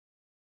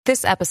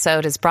This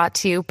episode is brought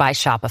to you by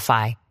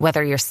Shopify.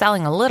 Whether you're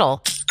selling a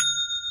little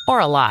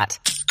or a lot,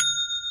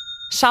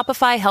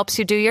 Shopify helps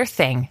you do your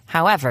thing,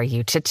 however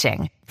you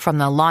cha-ching. From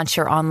the launch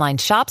your online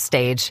shop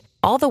stage,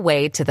 all the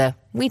way to the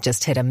we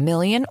just hit 1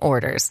 million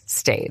orders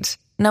stage.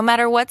 No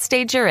matter what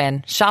stage you're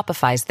in,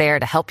 Shopify's there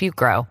to help you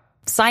grow.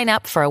 Sign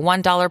up for a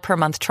 $1 per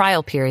month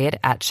trial period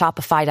at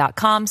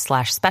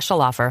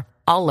shopify.com/special offer,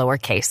 all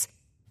lowercase.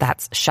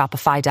 That's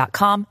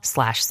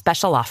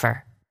shopify.com/special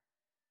offer.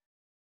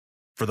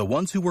 For the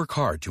ones who work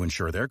hard to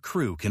ensure their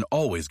crew can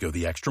always go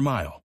the extra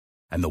mile,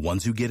 and the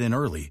ones who get in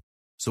early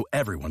so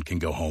everyone can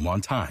go home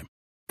on time,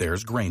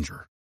 there's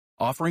Grainger,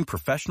 offering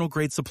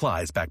professional-grade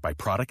supplies backed by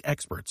product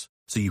experts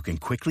so you can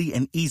quickly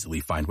and easily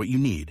find what you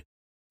need.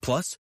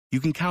 Plus, you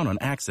can count on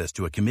access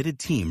to a committed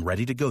team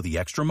ready to go the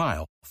extra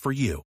mile for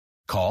you.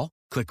 Call,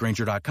 click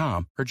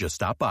Grainger.com, or just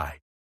stop by.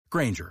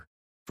 Grainger,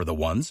 for the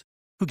ones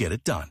who get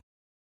it done.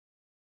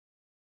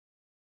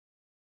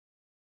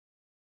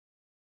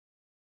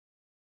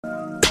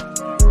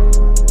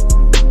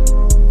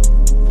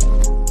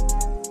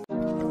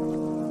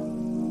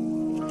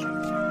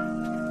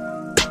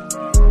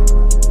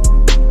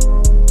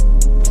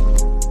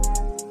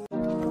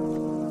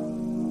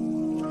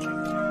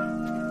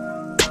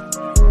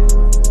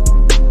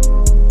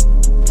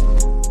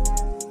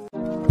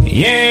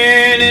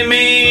 Yeah,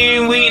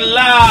 man, we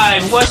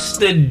live. What's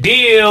the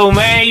deal,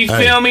 man? You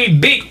feel me?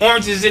 Big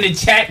oranges in the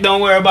chat. Don't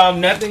worry about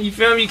nothing. You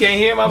feel me? You can't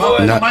hear my boy?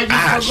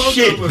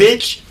 Shit,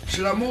 bitch.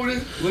 Should I move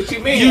it? What you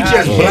mean? You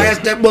just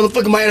blast that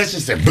motherfucker. My ass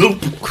just said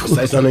bloop.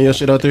 Say something on your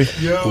shit, 03.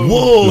 Yo.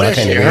 Whoa, that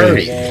shit hurt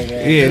it.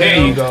 Yeah,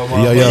 there you go,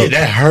 man. Yo. Yeah,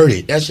 that hurt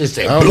it. That shit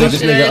said I don't think bloop.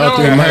 this nigga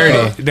 03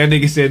 Hurt it. That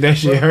nigga said that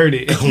shit hurt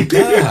it. Oh,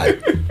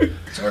 God.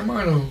 Turn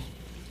mine on.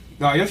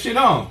 No, your shit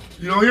on.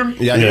 You don't hear me?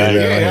 Yeah,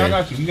 Yeah, I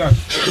got you. You got you.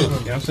 You know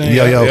what I'm saying?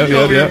 Yo. You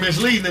over here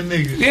misleading the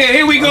niggas. Yeah,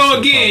 here we go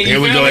again. Here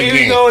we go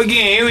again.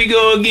 Here we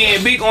go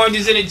again. Big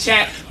oranges in the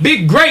chat.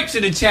 Big grapes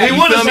in the chat. He You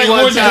want to feel me say one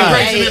oranges and time?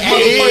 grapes in this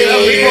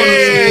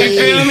motherfucker. You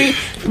feel me?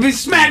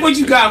 Smack, what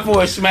you got for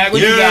us, Smack? What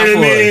you Yeah, got for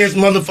man, us? it's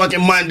motherfucking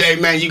Monday,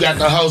 man. You got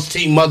the host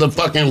team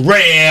motherfucking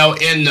Rail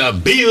in the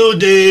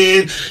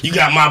building. You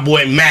got my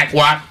boy Mac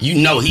Watt. You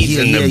know he's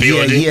in the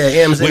building. Yeah,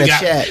 M's in the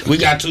chat. We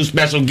got two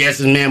special guests,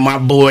 man. My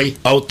boy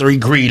 03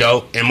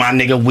 Greedo and my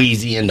nigga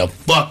Wheezy in the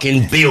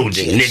fucking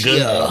building,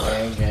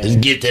 nigga. Let's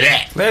get to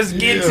that. Let's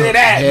get to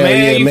that, Hell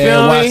man. yeah, You man.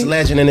 feel Watch me?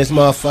 legend in this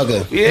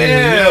motherfucker.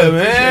 Yeah,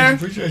 man.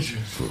 Appreciate you.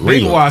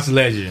 Big Watch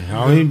legend. I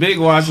mean, Big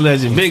Watch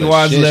legend. Big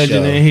Watch shit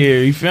legend show. in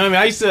here. You feel me?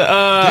 I used to,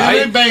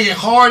 They banging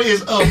hard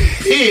as a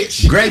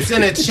bitch. Grapes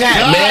in the chat,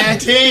 God man.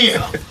 damn.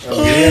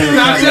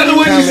 now tell them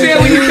what you said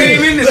when you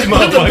came in this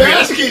Put the motherfucker.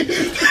 basket.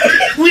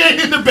 We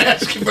ain't in the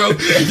basket, bro. Y'all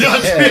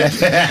tripping.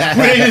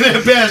 We ain't in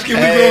that basket.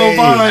 We going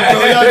fine,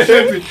 bro. Y'all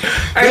tripping.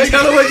 Hey,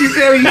 tell them what you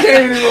said when you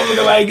came in this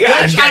motherfucker. Like, They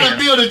God trying damn.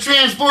 to build a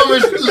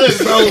Transformers. Look,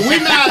 bro, we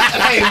not.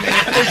 Hey, man,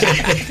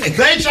 listen.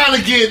 They trying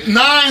to get 9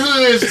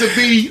 hoods to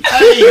be.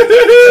 Hey,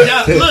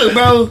 look,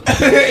 bro.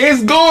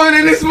 It's going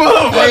in this Hey,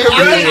 motherfucker, bro.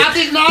 I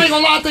think. No, I ain't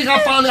gonna lie. I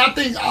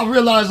think I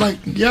realized like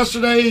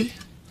yesterday.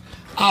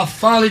 I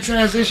finally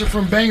transitioned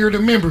from banger to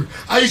member.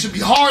 I used to be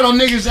hard on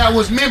niggas that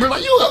was member.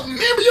 Like, you a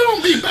member, you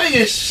don't be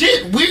banging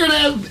shit. Weird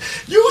ass.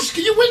 You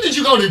when did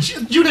you go to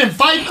gym? You didn't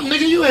fight them,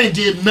 nigga. You ain't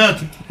did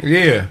nothing.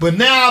 Yeah. But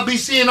now I be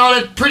seeing all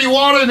that pretty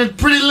water and that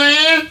pretty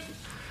land.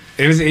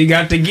 You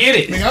got to get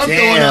it.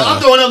 Nigga, I'm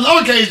throwing up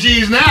lowercase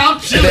G's now. I'm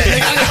chilling.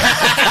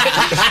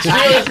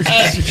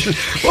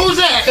 What was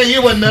that? Hey,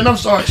 it wasn't nothing. I'm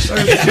sorry, sir.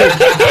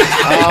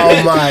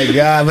 Oh my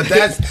God! But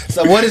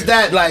so. What is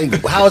that like?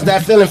 How is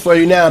that feeling for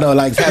you now, though?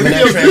 Like having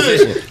that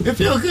transition. Good. It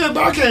feels good,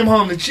 but I came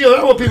home to chill.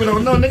 That's what people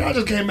don't know, nigga. I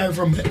just came back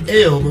from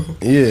L, bro.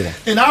 Yeah.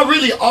 And I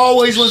really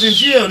always was in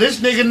jail. This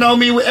nigga know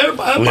me.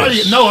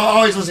 Everybody know I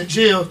always was in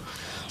jail.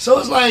 So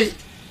it's like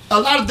a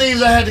lot of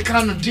things I had to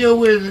kind of deal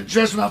with and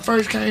address when I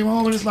first came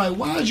home. And it's like,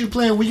 why is you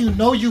playing when you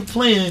know you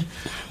playing,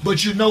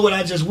 but you know what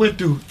I just went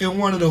through in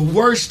one of the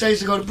worst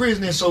states to go to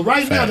prison in. So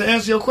right now, to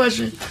answer your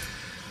question,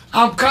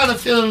 I'm kind of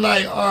feeling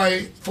like, all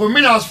right, for a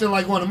minute I was feeling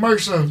like wanting to murk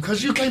something.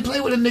 Because you can't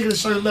play with a nigga to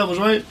certain levels,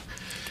 right?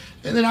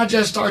 And then I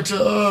just start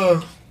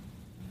to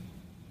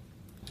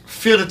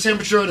feel the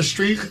temperature of the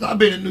street. Cause I've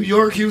been in New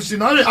York,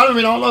 Houston. I've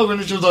been all over, and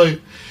it's just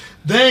like,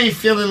 they ain't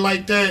feeling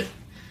like that.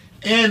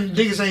 And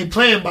niggas ain't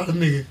playing by the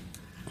nigga.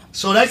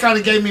 So that kind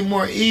of gave me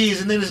more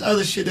ease. And then there's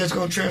other shit that's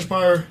going to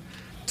transpire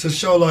to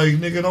show like,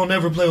 nigga, don't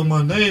ever play with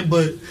my name.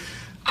 But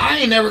I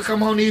ain't never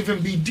come home to even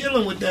be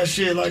dealing with that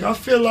shit. Like, I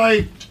feel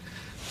like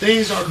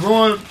things are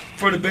growing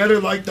for the better.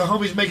 Like, the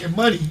homies making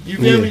money. You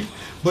feel me?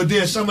 But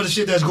then some of the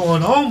shit that's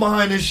going on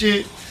behind this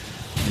shit,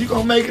 you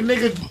going to make a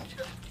nigga...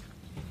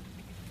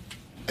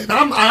 And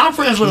I'm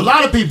friends with a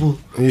lot of people.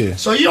 Yeah.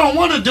 So you don't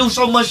want to do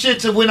so much shit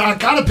to when I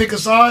got to pick a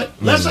side.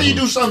 Let's say you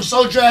do something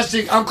so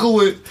drastic, I'm cool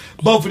with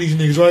both of these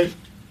niggas, right?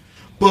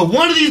 But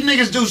one of these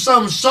niggas do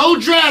something so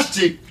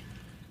drastic,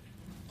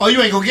 oh,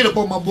 you ain't gonna get up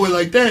on my boy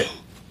like that.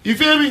 You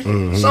feel me?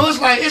 So it's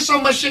like, it's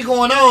so much shit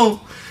going on.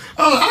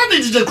 I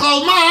need to just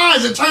close my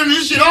eyes and turn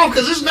this shit off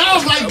because it's now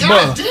it's like,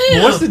 God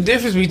damn. What's the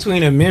difference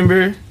between a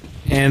member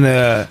and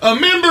a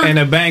member and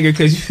a banger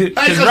because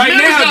right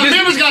now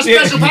members got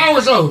special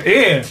powers though.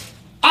 Yeah,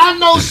 I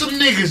know some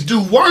niggas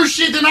do worse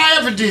shit than I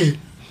ever did.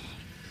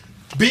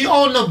 Be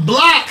on the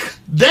block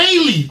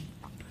daily.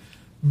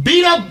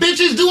 Beat up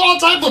bitches, do all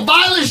type of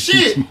violent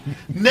shit.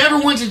 Never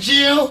went to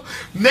jail.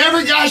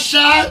 Never got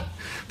shot.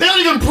 They don't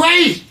even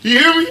pray. You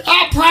hear me?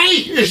 I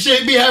pray. This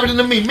shit be happening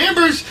to me.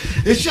 Members,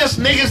 it's just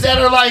niggas that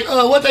are like,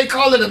 what they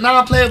call it, a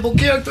non-playable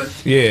character.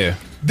 Yeah.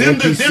 Them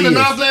the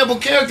non-playable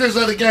characters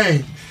of the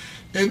game.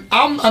 And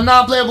I'm a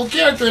non-playable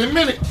character in a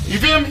minute. You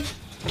feel me?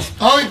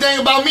 Only thing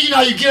about me, you know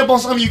how you get up on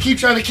something, you keep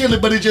trying to kill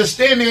it, but it just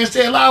stand there and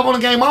stay alive on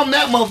the game. I'm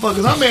that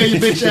motherfucker. I'm there, your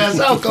bitch ass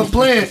out, come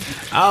playing.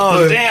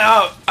 Oh,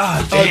 damn.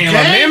 Oh,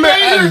 damn.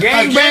 A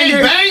gang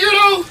banger,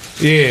 though?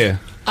 Yeah.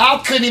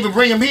 I couldn't even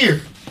bring him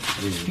here.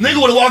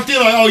 Nigga would have walked in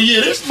like, oh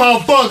yeah, this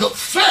motherfucker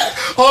fat.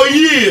 Oh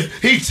yeah,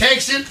 he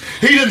texting,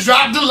 he done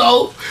dropped the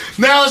low.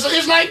 Now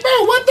it's like, bro,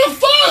 what the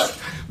fuck?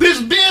 This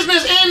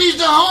business and these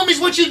the homies,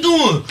 what you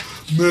doing?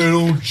 Man,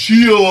 don't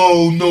chill, I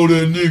don't know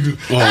that nigga.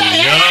 Oh,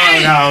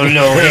 hey. I don't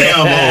know him.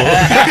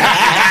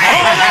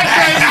 All that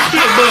crazy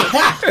shit, but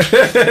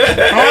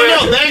I don't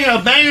know,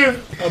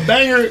 a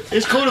banger,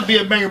 it's cool to be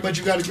a banger, but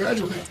you gotta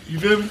graduate. You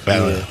feel me?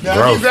 Now,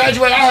 if you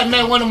graduate, I had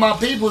met one of my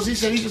peoples, he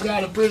said he just got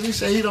out of prison, he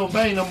said he don't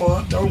bang no more,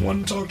 I don't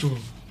want to talk to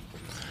him.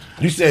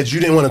 You said you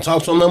didn't want to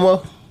talk to him no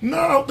more?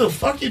 No, what the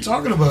fuck you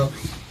talking about?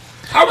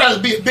 I'd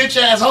rather be a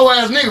bitch-ass,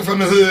 hoe-ass nigga from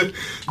the hood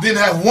than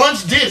have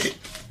once did it.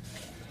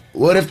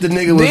 What if the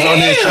nigga was on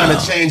there trying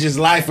to change his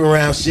life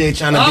around shit,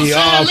 trying to be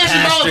all listen,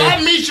 pastor? bro, if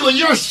I meet you and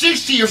you're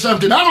 60 or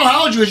something, I don't know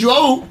how old you is, you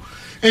old,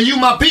 and you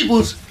my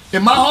peoples,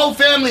 and my whole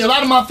family, a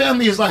lot of my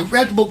family is like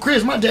reputable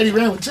Chris. My daddy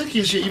ran with Tookie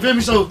and shit, you feel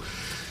me? So,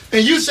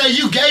 and you say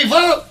you gave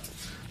up,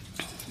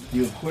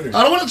 you a quitter.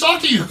 I don't want to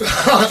talk to you. I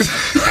don't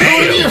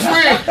want to be your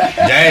friend.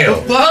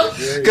 Damn.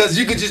 Because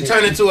you could just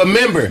turn into a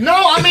member. No,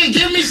 I mean,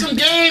 give me some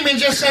game and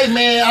just say,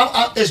 man,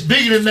 it's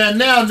bigger than that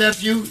now,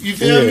 nephew. You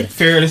feel me?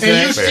 Fair to say.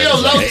 And you still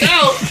locked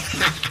out.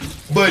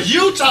 But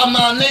you talking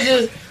about,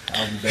 nigga,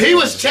 he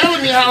was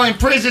telling me how in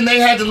prison they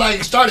had to,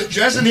 like, start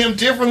addressing him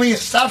differently and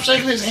stop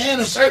shaking his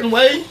hand a certain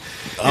way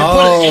and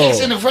put his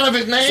X in the front of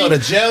his name. So the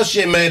jail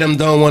shit made him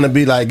don't want to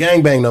be like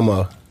gangbang no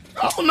more.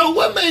 I don't know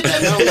what made that.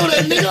 I don't know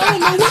that nigga. I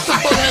don't know what the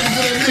fuck happened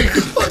to that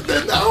nigga. Fuck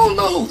that. I don't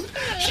know.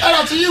 Shout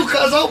out to you,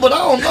 cuzzo, but I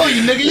don't know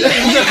you, nigga. You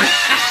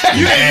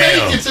ain't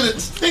make it to the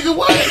nigga.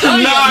 What? You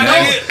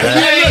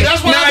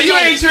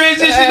ain't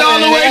transitioned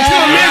all the way to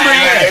a member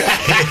yet.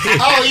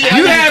 Oh yeah.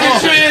 You haven't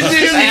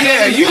transitioned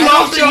yet. You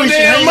lost your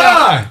damn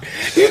mind.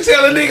 You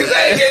telling niggas,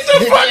 hey, get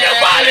the fuck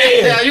up out of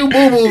here. Yeah, you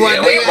boo boo, right?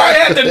 We might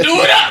have to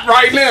do it up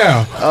right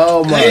now.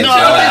 Oh my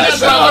God.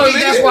 I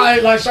think that's why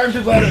like certain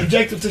people had an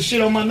objective to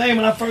shit on my name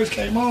when I first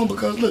came home,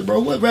 because look,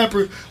 bro, what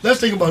rapper? Let's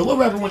think about it. What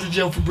rapper went to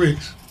jail for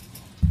bricks?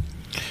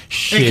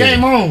 Shit. And came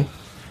home,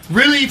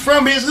 really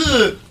from his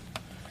hood.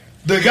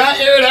 The guy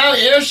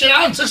aired shit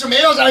out, and took some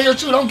L's out here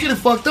too. Don't get it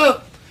fucked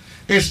up.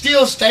 And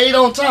still stayed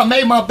on top.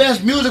 Made my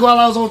best music while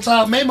I was on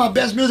top. Made my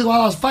best music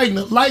while I was fighting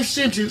a life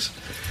sentence.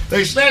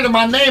 They slandered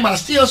my name. I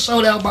still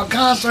sold out my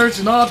concerts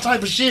and all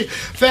type of shit.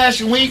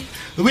 Fashion Week.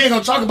 We ain't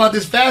gonna talk about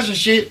this fashion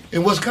shit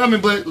and what's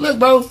coming, but look,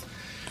 bro,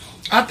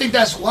 I think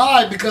that's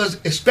why, because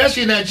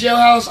especially in that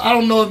jailhouse, I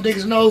don't know if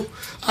niggas know,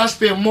 I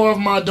spent more of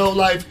my adult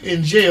life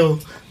in jail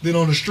than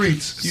on the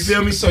streets. You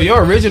feel me? So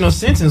your original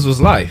sentence was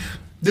life.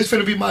 This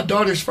finna be my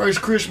daughter's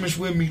first Christmas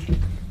with me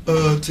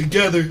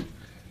together,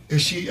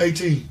 and she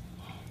 18.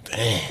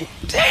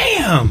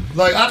 Damn.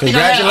 Like I think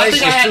I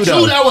had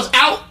two that was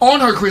out on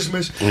her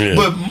Christmas,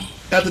 but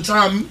at the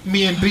time,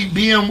 me and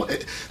BM,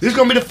 this is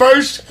gonna be the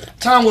first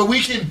time where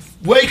we can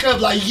wake up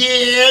like,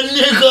 yeah,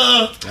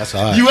 nigga, that's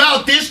hard. You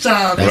out this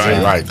time.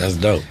 Right. That's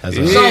dope. That's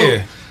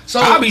So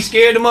I'll be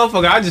scared of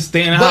motherfucker. I just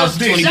stay in the house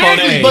 24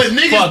 days. But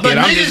niggas, fuck it.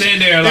 I'm just in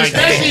there like,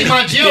 especially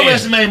my jail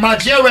resume. My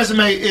jail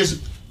resume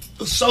is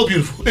so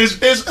beautiful. It's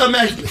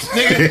immaculate.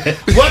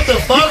 Nigga, what the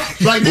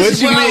fuck? Like,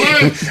 this is what I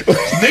learned.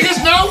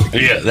 Niggas know?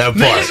 Yeah, that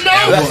part. Niggas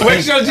know?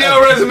 What's your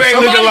jail resume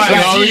looking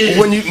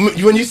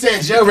like? When you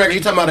saying jail record,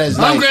 you talking about as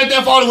I'm Grand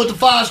Theft Auto with the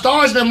 5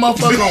 stars, that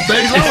motherfucker on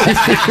baby.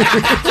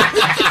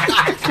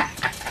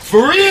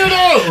 For real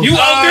though. You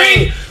on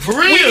 3? For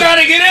real. We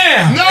gotta get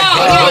in. No,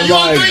 you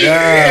on 3?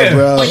 God,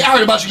 bro. Oh, y'all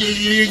heard about you.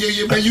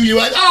 You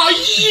like, oh,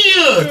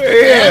 yeah.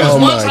 Yeah.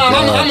 One time,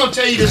 I'm going to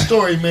tell you this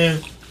story,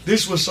 man.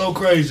 This was so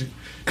crazy.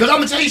 Because I'm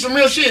going to tell you some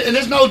real shit. And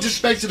there's no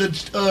disrespect to the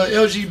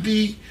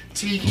LGBTQ.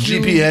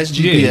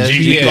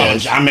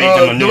 GPS. I made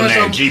them a new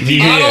name,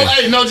 GPS.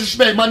 Hey, no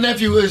disrespect. My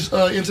nephew is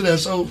into that,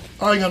 so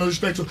I ain't got no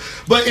respect to him.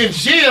 But in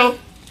jail,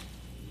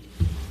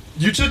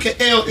 you took an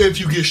L if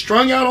you get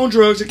strung out on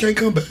drugs and can't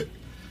come back.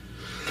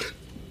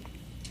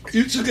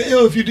 You took an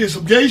L if you did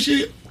some gay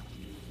shit.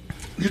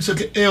 You took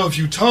an L if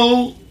you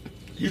told.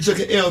 You took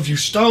an L if you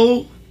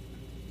stole.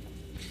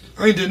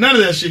 I ain't did none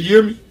of that shit, you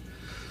hear me?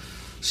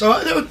 So,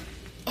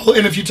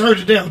 and if you turned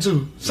it down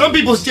too. Some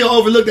people still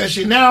overlook that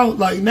shit now.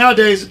 Like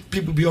nowadays,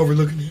 people be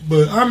overlooking it.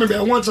 But I remember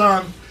at one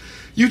time,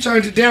 you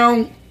turned it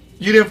down,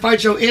 you didn't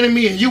fight your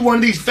enemy, and you one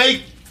of these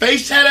fake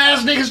face tat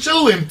ass niggas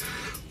too. And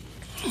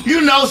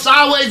you know,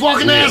 sideways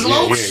walking ass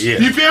lopes. Yeah.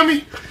 You feel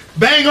me?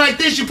 Bang like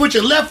this, you put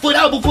your left foot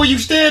out before you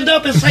stand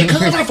up and say,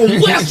 cuz I'm from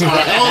West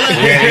Side.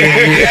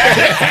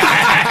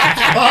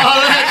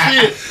 All that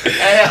shit.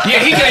 Yeah,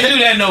 he can't do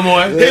that no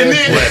more. And then,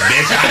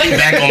 bitch, I'll be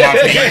back on my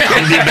feet.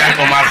 I'll be back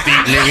on my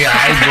feet, nigga.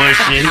 I ain't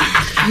bullshitting.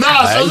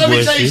 nah, so let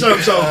me tell you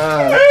something. So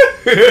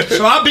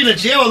I've been in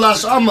jail a lot,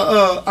 so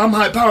I'm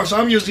high power, so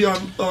I'm usually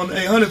on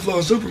 800 floor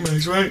on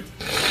Supermax, right?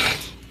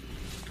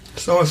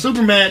 So on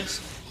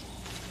Supermax,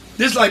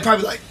 this is like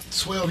probably like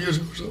 12 years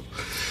ago or so.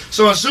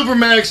 So on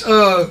Supermax,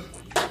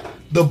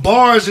 the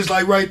bars is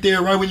like right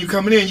there, right when you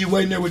coming in, you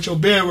waiting there with your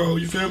bedroll,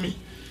 you feel me?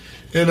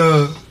 And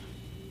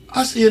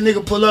I see a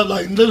nigga pull up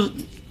like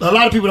a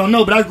lot of people don't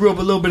know, but I grew up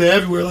a little bit of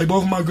everywhere. Like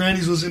both of my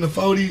grannies was in the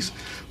 40s.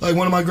 Like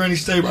one of my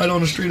grannies stayed right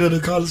on the street of the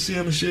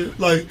Coliseum and shit.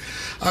 Like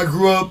I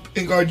grew up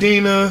in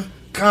Gardena,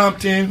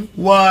 Compton,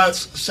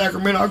 Watts,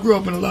 Sacramento. I grew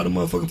up in a lot of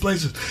motherfucking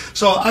places.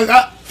 So I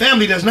got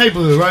family that's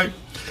neighborhood, right?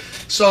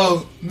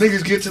 So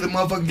niggas get to the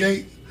motherfucking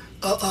gate.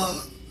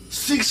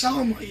 6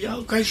 I'm like,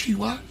 yo, Great Street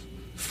Watts?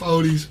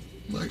 40s.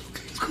 I'm like,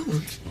 okay, it's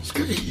cool. It's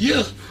great.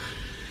 Yeah.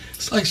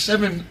 It's like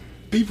 7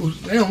 people.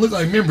 They don't look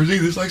like members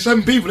either. It's like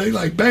 7 people. They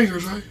like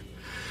bangers, right?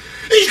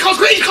 East Coast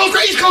Great, East Coast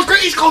Great, East Coast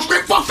Great, East Coast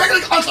Great, fuck,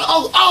 I was like,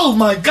 oh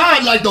my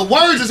God, like the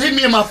words is hitting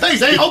me in my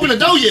face. They ain't opened the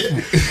door yet.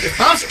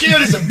 I'm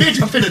scared as a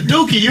bitch. I'm finna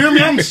dookie, you hear me?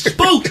 I'm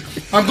spooked.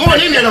 I'm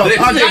going in there though.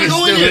 I gotta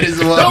go in there.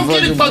 Don't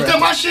get it fucked up.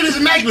 My shit is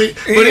immaculate.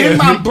 But in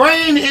my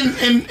brain,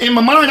 in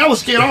my mind, I was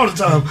scared all the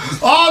time.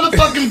 All the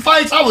fucking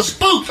fights, I was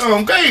spooked.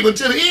 Okay, but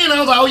to the end, I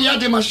was like, oh yeah, I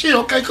did my shit.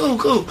 Okay,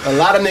 cool. A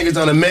lot of niggas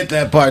don't admit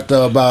that part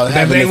though about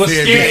having they the was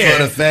fear scared.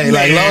 for the fame.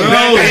 Like,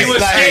 They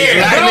was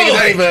scared.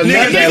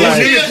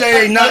 Niggas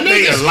say ain't nothing.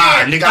 They a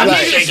lie. Nigga, I'm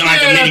just shaking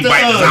like a mini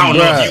bike. I don't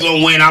know if you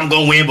gonna win, I'm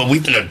gonna win, but we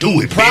finna do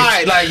it.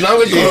 Pride, like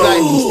long as you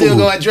like still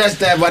gonna address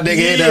that, my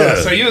nigga.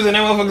 Yeah. So you was in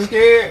that motherfucker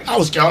scared? I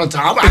was scared all the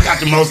time. I got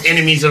the most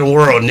enemies in the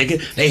world,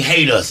 nigga. They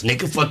hate us,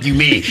 nigga. Fuck you,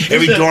 me.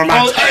 Every dorm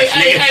I touch,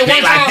 nigga,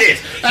 they like this.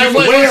 Hey,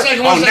 one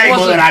second.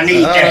 Neighborhood, I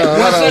need that.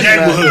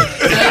 Neighborhood.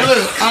 Hey,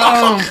 look,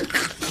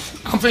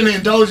 I'm finna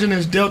indulge in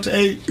this Delta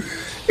 8. I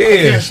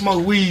can't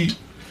smoke weed,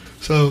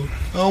 so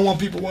I don't want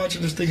people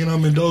watching this thinking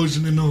I'm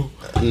indulging in no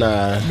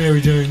Mary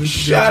Jane.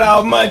 Shout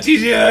out Munchies,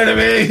 you know what I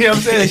mean? You know what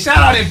I'm saying? Shout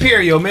out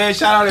Imperial, man.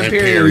 Shout out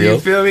Imperial. You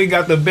feel me?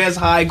 Got the best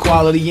high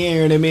quality, you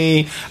know what I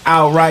mean?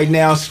 Out right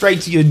now,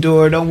 straight to your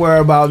door. Don't worry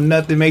about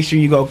nothing. Make sure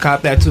you go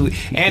cop that too.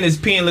 And his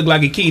pen look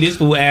like a key. This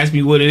fool asked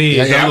me what it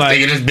is. Yeah, I'm like,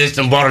 thinking this bitch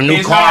done bought a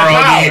new car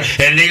again.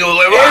 And nigga was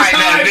like, right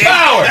now,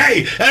 power.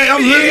 Hey,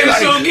 I'm looking like.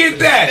 So get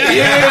that.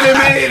 You know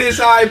what I mean? It's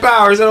high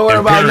power, so don't worry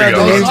about nothing.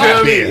 You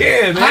feel me?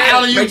 Yeah,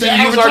 man. Make sure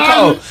you use our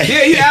code.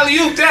 Yeah, you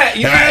alley-oop that.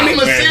 You feel me?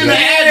 I'ma send the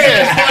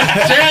address for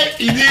the check.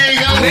 You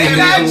dig? They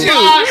got you.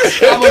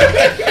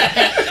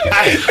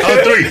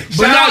 03.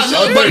 But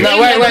now,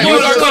 wait.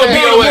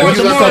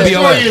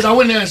 I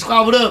went there and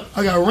squabbled up.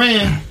 I got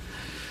ran.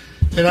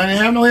 And I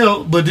didn't have no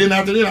help. But then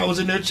after that, I was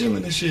in there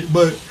chilling and shit.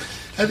 But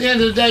at the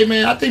end of the day,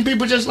 man, I think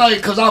people just like,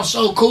 because I'm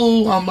so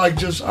cool, I'm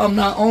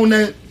not on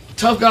that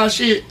tough guy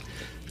shit.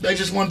 They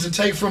just wanted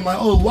to take from like,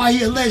 oh, why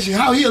he a legend?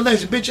 How he a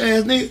legend? Bitch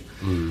ass nigga.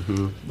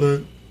 Mm-hmm.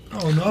 But I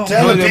don't know.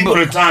 Tell the people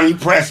the time you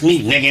press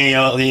me,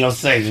 nigga, in your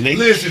section, nigga.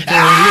 Listen,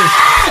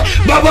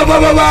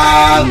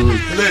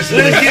 Listen.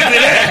 Let's get to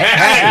that.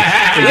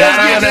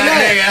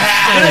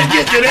 Let's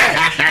get to that.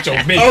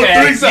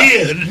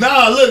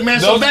 Nah, look, man.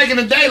 So back in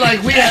the day,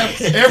 like we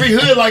have every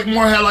hood, like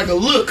more had like a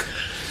look.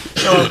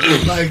 So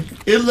like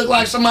it looked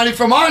like somebody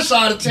from our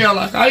side of town.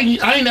 Like I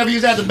ain't never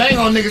used to have to bang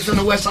on niggas from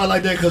the west side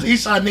like that because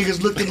east side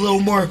niggas looked a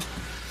little more.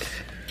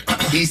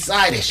 East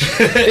side-ish.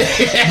 A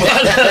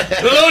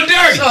little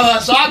dirty.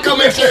 So I come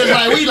into it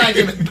like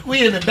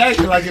we in the back,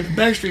 like in the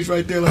back streets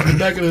right there, like the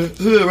back of the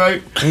hood,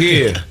 right?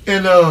 Yeah.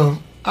 And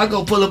I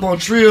go pull up on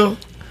Trill.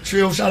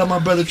 Shout out my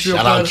brother Trill.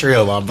 Shout out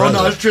Trill, my brother.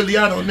 Oh no, it's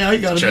Trilliano now. He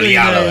got a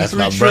million Trilliano, names, that's 3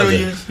 my brother.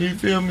 trillions, you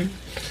feel me?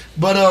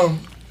 But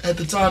at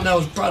the time that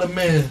was Product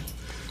Man.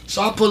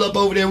 So I pull up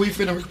over there, we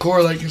finna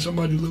record like in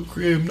somebody's little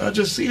crib. And I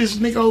just see this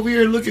nigga over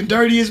here looking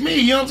dirty as me,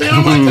 you know what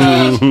I'm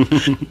saying? I'm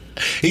like,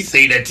 he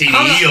see that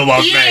TDE on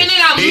my face. Yeah, and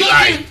then I'm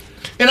looking,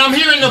 and I'm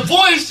hearing the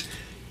voice,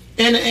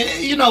 and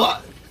you know,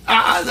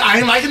 I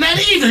ain't liking that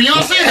either, you know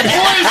what I'm saying?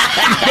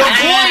 The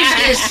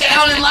voice is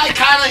sounding like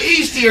kind of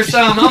Easty or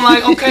something. I'm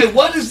like, okay,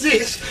 what is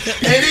this? And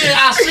then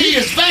I see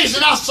his face,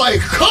 and I was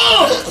like,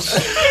 cuz.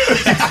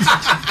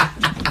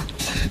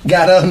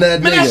 Got on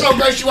that Man, nigga. that's so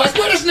great. You ask,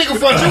 where this nigga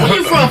from? Where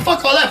you from?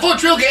 Fuck all that. Fort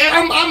Trill.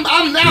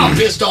 I'm now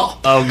pissed off.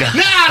 Oh God.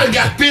 Now I done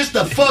got pissed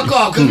the fuck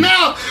off. Cause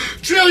now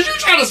Trill, you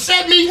trying to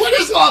set me? What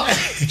is off?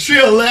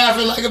 Trill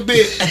laughing like a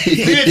bitch.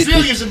 Then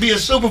Trill used to be a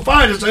super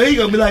fighter, so he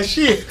gonna be like,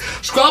 shit,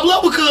 squabble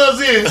up with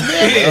cuz in.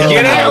 Man,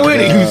 Get out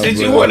with it.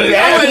 Since you wanted to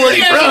ask where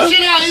he from.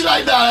 Shit out. He's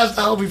like, nah, that's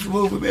the homie from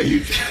over,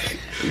 man.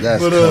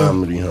 That's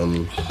comedy,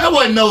 homie. I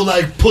wasn't no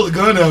like pull a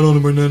gun out on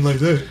him or nothing like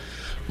that.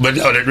 But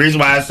no, the reason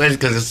why I say it is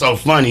because it's so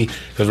funny.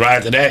 Because right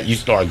after that, you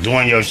start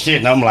doing your shit,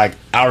 and I'm like,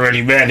 I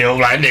already been there. I'm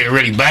like, that nigga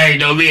really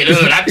banged on me in the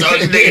hood. I told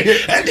this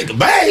nigga, that nigga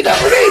banged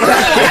on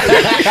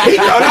me. He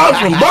thought I was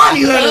from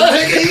Bonnie Hood.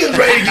 Nigga, he was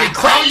ready to get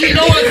cracked. You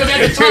know what? Because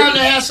at the time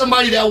they had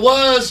somebody that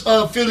was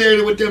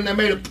affiliated with them that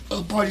made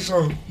a party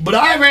song. But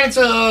I ran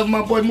into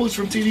my boy Moose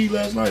from TD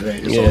last night.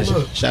 It's all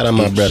love. Shout out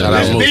my brother.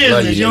 It's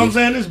business. You know what I'm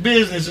saying? It's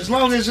business. As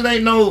long as it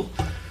ain't no.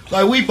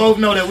 Like, we both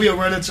know that we'll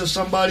run into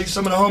somebody,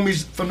 some of the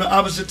homies from the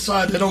opposite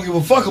side that don't give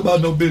a fuck about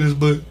no business,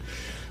 but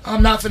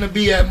I'm not finna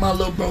be at my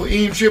little bro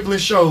Eam Triplin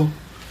show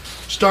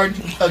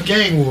starting a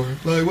gang war.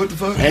 Like, what the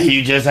fuck? Hey,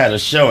 you just had a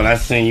show, and I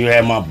seen you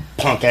had my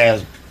punk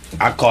ass,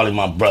 I call him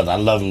my brother, I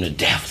love him to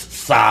death.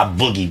 Side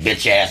Boogie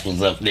bitch ass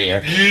was up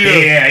there.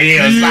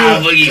 Yeah.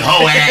 Side Boogie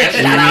hoe ass.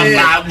 Shout out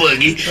Side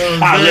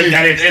Boogie. I looked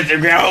at his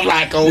Instagram. I'm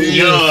like,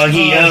 he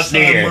up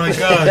there. Oh my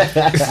God.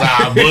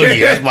 Side Boogie,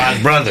 that's my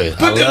brother.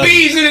 Put the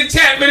bees in the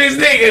chat for this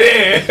nigga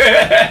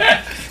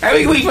there.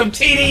 Hey, we from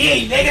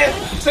TDE, nigga.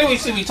 So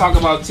we talk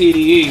about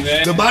TDE,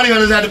 man. The body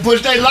hunters had to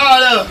push their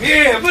line up.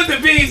 Yeah, put the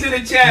bees in the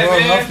chat,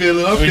 man. I feel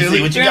it.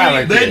 See what you got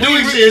right They there. do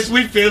exist.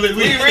 We feel it.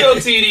 We real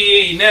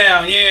TDE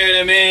now, you know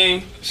what I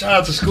mean? Shout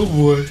out to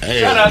Schoolboy. Hey,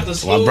 Shout out to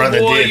Schoolboy. my brother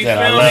did that.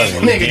 I love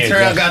him. Nigga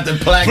Terrell got the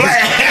plaque.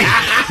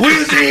 We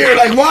was in here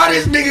like, why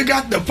this nigga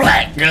got the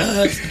plaque?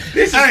 This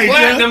is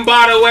platinum,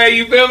 by the way,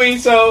 you feel me?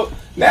 So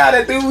now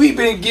that we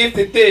been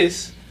gifted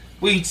this,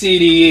 we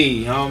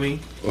TDE, homie.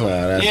 Wow,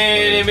 that's You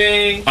know what I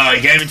mean? Oh,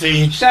 he gave it to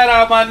you? Shout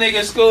out my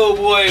nigga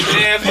Schoolboy,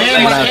 man. For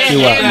And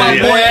my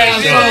boy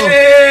Asshole.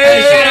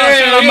 Hey,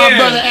 Shout out my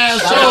brother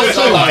Asshole too.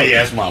 Oh, yeah,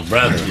 that's my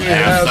brother.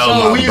 Yeah, So so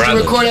my we used to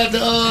brother. record at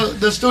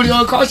the studio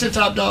in Carson,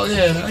 Top Dog.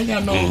 Yeah, I ain't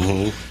got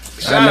no.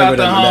 Shout out to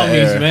that homies,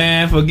 era.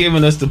 man, for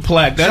giving us the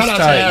plaque. That's Shout out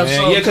to tight,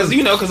 Asshole. man. Yeah,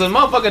 because a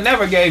motherfucker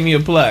never gave me a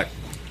plaque.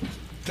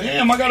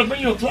 Damn, I gotta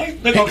bring you a plaque.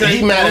 Okay,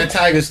 He mad at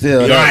Tiger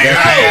still. Right.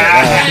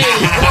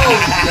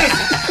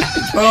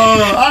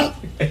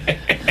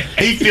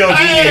 He feels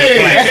he need a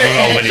plaque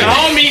over The there.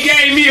 homie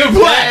gave me a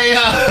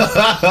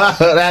plaque.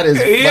 That is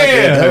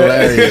fucking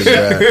hilarious,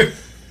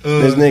 bro.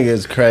 This nigga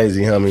is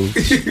crazy,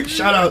 homie.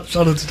 Shout out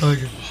to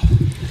Tiger.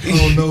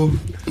 Oh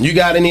no, You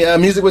got any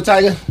music with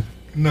Tiger?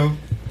 no.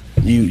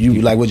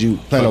 You like? Would you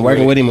plan on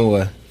working with him or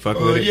what? Fuck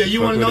with it. Yeah, you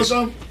Fuck want to know with it.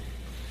 something?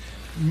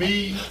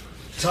 Me,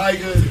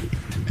 Tiger,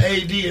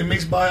 AD, and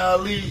Mixed by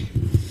Ali,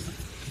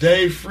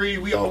 Dave Free,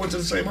 we all went to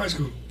the same high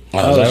school.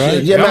 Oh,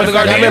 shit. Yeah, matter of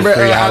fact, I remember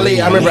Ali.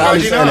 I remember Ali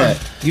saying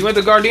that. You went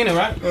to Gardena,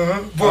 right?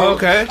 Oh,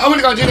 okay. I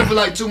went to Gardena for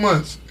like 2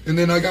 months, and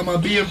then I got my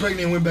BM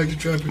pregnant and went back to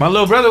trapping. My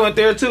little brother went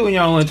there too when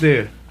y'all went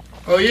there.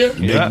 Oh yeah?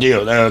 Yeah. Big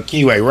deal.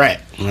 Keyway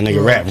Rap. My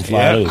nigga Rap from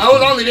Fly Loose. I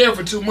was only there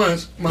for 2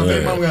 months. My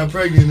baby mom got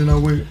pregnant, and then I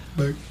went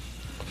back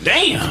to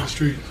Damn. the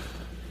street.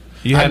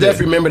 I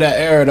definitely remember that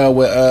era though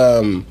with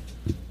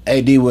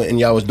AD and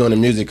y'all was doing the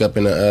music up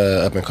in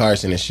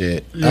Carson and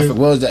shit. Yeah. What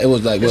was that? It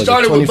was like It what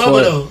started was with 24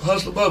 Bubba though,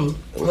 Hustler Bubba.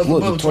 What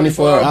was it,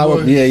 24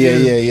 hour? Yeah.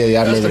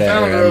 I That's remember the that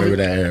founder era. I of remember it.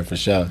 that era for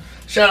sure.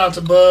 Shout out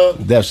to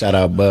Bub. Def shout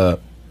out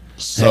Bub.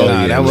 So,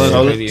 Nah, that was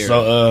a crazy era.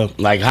 so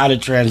like, how the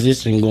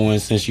transition going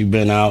since you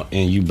been out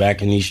and you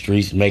back in these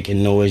streets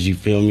making noise? You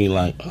feel me?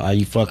 Like, how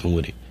you fucking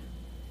with it?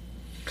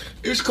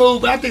 It's cool,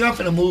 but I think I'm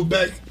finna move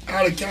back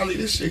out of Cali.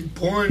 This shit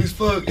boring as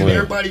fuck, and Yeah.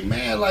 everybody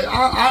mad. Like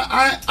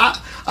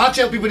I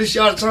tell people this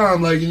shit all the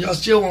time, like, and y'all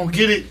still won't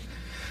get it.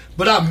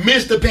 But I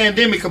missed the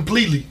pandemic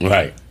completely,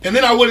 Right, and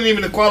then I wasn't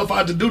even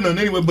qualified to do nothing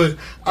anyway. But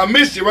I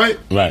missed it, right?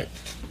 right.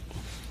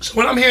 So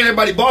when I'm hearing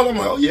everybody ball, I'm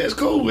like, oh yeah, it's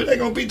cool. It ain't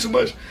gonna be too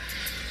much.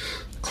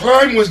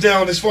 Crime was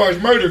down as far as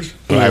murders.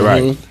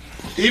 Right.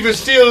 Even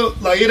still,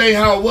 like, it ain't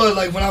how it was.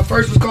 Like, when I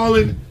first was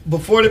calling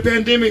before the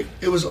pandemic,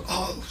 it was,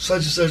 oh,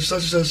 such and such,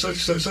 such and such, such and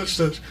such, such and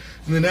such.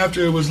 And then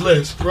after, it was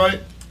less, right?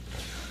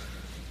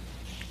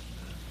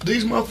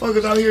 These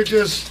motherfuckers out here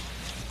just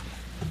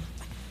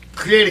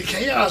created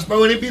chaos,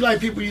 bro. And it be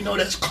like people you know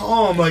that's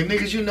calm. Like,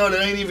 niggas you know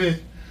that ain't even...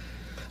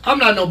 I'm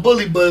not no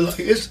bully, but, like,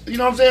 it's... You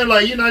know what I'm saying?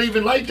 Like, you're not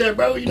even like that,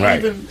 bro. You're not Right.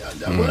 even...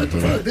 What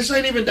the fuck? This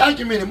ain't even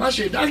documented. My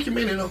shit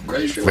documented on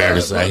Great Street. Fair to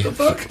What say. the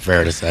fuck?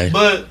 Fair to say.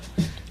 But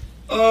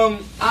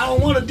I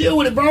don't want to deal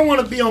with it, bro. I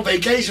want to be on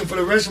vacation for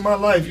the rest of my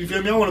life. You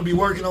feel me? I want to be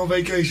working on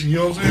vacation. You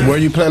know what I'm saying? Where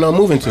you plan on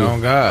moving to? Oh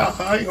God.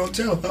 I ain't gonna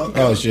tell.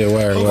 Oh shit,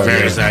 where?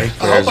 Fair to say. I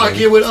hope I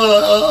get with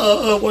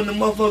one of the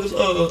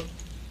motherfuckers,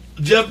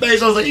 Jeff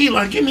Bezos or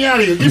Elon. Get me out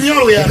of here. Get me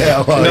all the way out of here.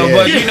 Oh, No, yeah.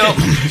 but you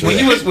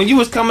know, when you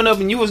was coming up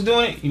and you was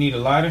doing it, you need a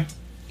lighter.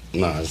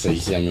 Nah, so you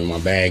see I'm in my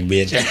bag,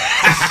 bitch. This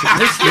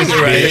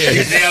right here.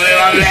 You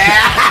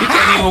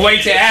can't even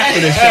wait till after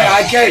the show.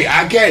 Hey,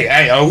 I can't.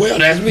 Hey, oh well,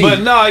 that's me.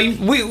 But no,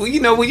 you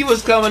know, when you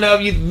was coming up,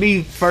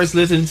 me first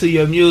listening to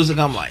your music,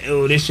 I'm like,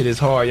 oh, this shit is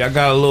hard. Y'all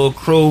got a little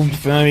crew, you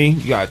feel me?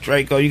 You got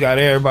Drakeo, you got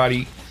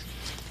everybody.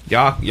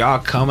 Y'all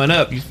coming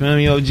up, you feel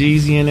me?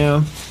 Jeezy and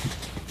them.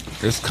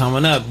 It's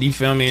coming up, you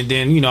feel me? And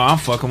then, you know, I'm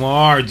fucking with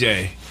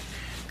RJ.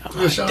 I'm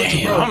like, shout out to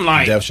damn, bro. I'm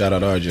like, Def shout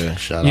out RJ.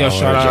 shout yo,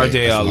 shout out RJ.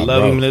 That's I my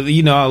love bro. him.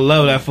 You know, I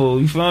love that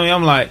fool. You feel me?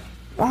 I'm like,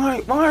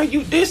 why are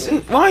you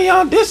dissing? Why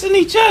y'all dissing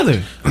each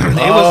other?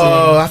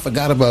 Oh, I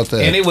forgot about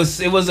that. And it was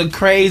a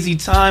crazy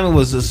time. It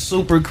was a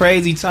super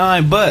crazy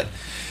time. But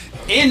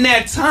in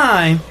that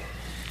time,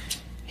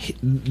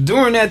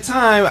 during that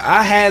time,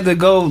 I had to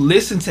go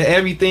listen to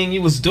everything he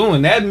was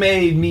doing. That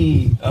made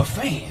me a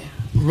fan.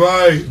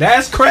 Right.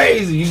 That's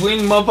crazy. When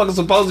motherfuckers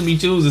supposed to be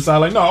choosing, so I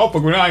like, no,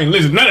 I ain't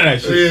listen to none of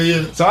that shit.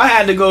 Yeah. So I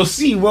had to go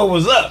see what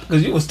was up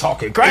because you was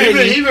talking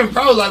crazy. Even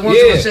bro, like once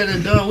it was said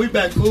and done, we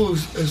back cool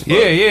as fuck.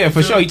 Yeah,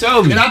 for sure. He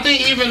told me. And I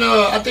think even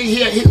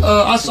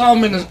I saw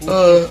him in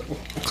the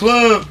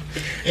club,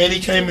 and he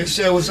came and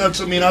said what's up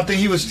to me, and I think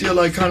he was still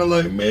like kind of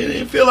like, man, it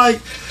didn't feel like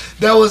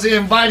that was an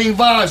inviting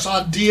vibe. So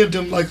I DM'd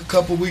him like a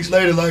couple weeks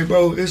later, like,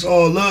 bro, it's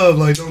all love.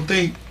 Like, don't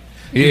think.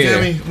 You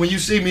feel me? When you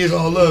see me, it's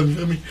all love. You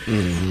feel me?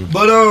 Mm-hmm.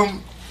 But I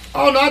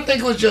don't know. I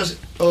think it was just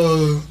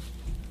a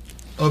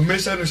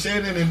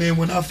misunderstanding, and then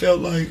when I felt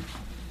like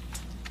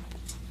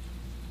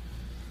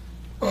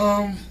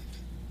I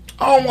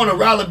don't want to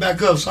rally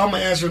back up, so I'm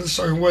gonna answer it a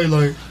certain way.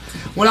 Like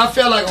when I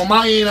felt like on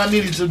my end, I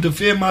needed to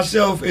defend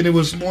myself, and it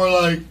was more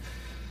like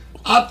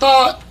I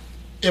thought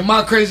in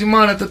my crazy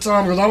mind at the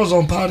time, because I was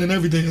on pot and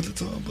everything at the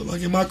time. But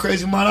like in my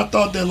crazy mind, I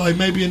thought that like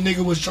maybe a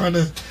nigga was trying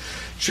to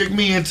trick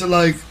me into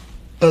like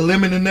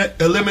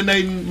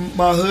eliminating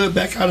my hood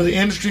back out of the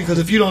industry, because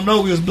if you don't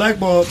know, we was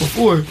blackballed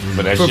before.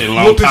 But that shit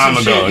long time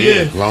ago,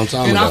 long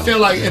time ago. And I feel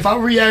like if I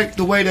react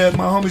the way that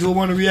my homies would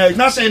want to react,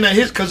 not saying that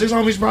because his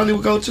homies probably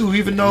would go too,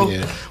 even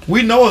though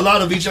we know a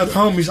lot of each other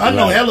homies. I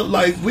know hella,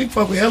 like we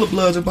fuck with hella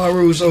bloods in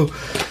Baru, so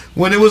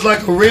when it was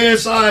like a red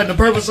side and the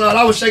purple side,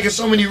 I was shaking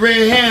so many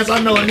red hands. I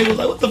know a nigga was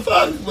like, what the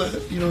fuck?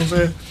 But you know what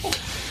I'm saying?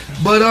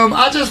 But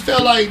I just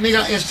felt like,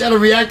 nigga, instead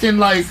of reacting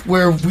like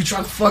where we try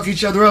to fuck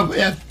each other up,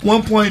 at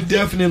one point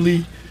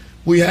definitely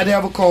we had to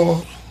have a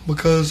call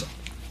because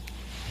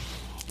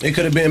it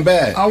could have been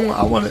bad. I'm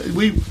glad it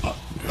went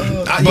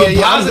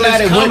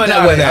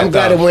that way. I'm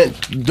glad it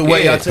went the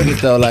way y'all took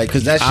it though, like,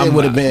 cause that shit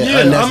would have been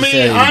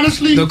unnecessary. I mean,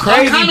 honestly, the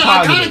crazy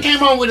I kind of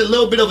came on with a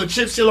little bit of a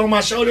chip still on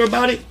my shoulder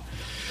about it.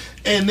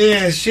 And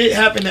then shit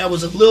happened that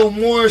was a little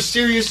more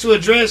serious to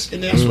address,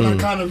 and that's when I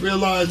kind of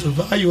realized the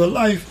value of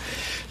life.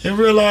 And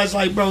realize,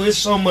 like, bro, there's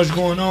so much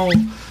going on.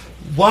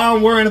 Why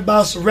I'm worrying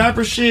about some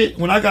rapper shit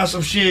when I got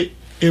some shit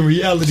in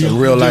reality? Some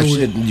real life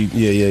shit.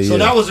 Yeah. So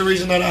that was the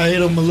reason that I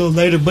hit him a little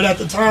later. But at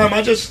the time,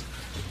 I just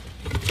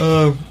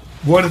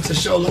wanted to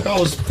show like I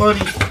was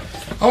funny.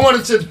 I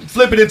wanted to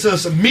flip it into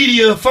some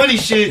media funny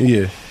shit.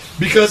 Yeah.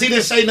 Because he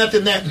didn't say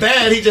nothing that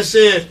bad. He just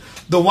said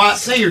the white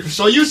singer.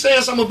 So you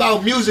saying something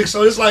about music.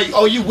 So it's like,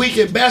 oh, you weak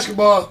at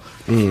basketball.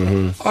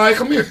 Mm-hmm. All right,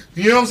 come here.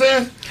 You know what I'm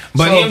saying?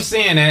 But him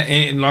saying that,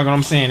 and like what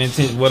I'm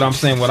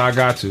saying, what I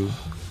got to,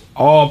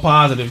 all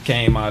positive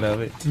came out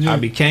of it. Yeah. I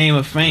became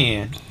a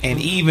fan, and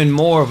even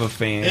more of a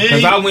fan,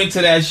 because I went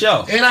to that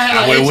show. And I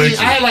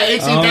had like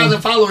 18,000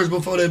 followers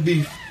before that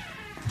beef.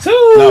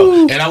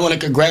 No, and I want to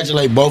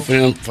congratulate both of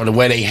them for the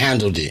way they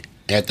handled it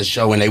at the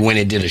show when they went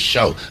and did a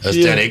show.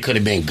 Instead, they could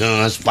have been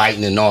guns,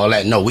 fighting, and all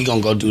that. No, we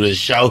gonna go do this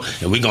show,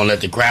 and we gonna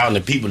let the crowd and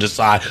the people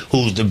decide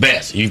who's the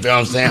best. You feel what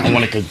I'm saying? I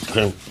want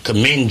to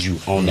commend you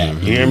on that.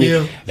 You hear me?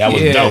 Yeah. That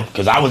was dope,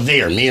 because I was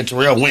there. Me and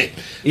Terrell went.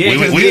 Yeah,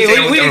 we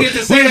didn't get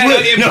to say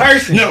that in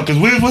person. No, because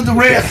we was with the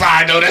red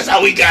side, though. That's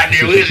how we got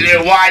there. We was there,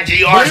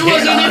 YGR. But it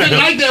wasn't even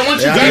like that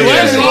once you got there.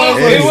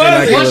 It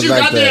wasn't. Once you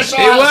got there, so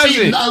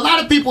a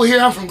lot of people here,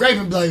 I'm from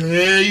Graven, be like,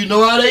 yeah, you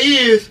know how they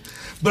is.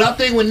 But I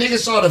think when niggas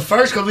saw the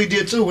first, because we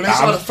did too, when they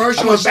saw the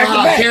first one, saw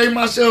how I carry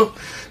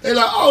myself, they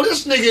like, oh,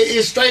 this nigga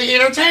is straight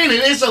entertaining.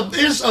 It's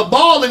a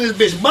ball in this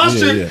bitch.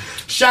 Mustard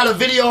shot a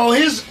video on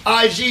his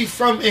IG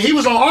and he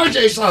was on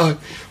RJ's side,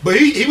 but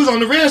he was on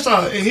the red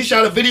side, and he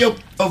shot a video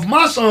of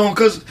my song,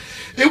 because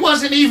it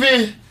wasn't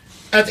even,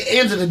 at the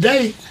end of the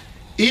day,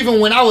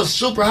 even when I was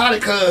super hot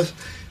at Cuz,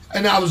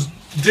 and I was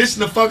dissing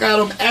the fuck out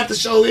of him at the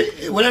show,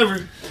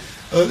 whatever.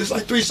 There's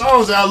like 3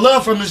 songs that I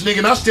love from this nigga,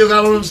 and I still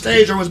got on the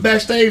stage or was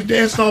backstage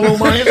dancing all on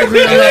my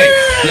Instagram.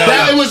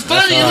 It was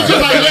funny. It was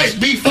just like, let's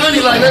be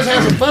funny, like let's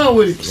have some fun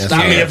with it.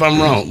 Stop me if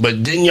I'm wrong,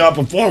 but didn't y'all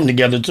perform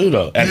together too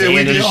though? At the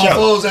end of the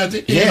show. At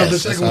the end of the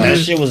second one. That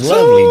shit was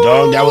lovely,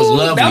 dog. That was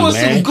lovely. That was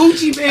man. Some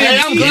Gucci man. Hey,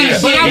 I'm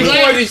glad.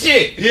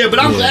 But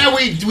I'm glad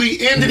we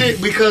ended it,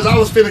 because I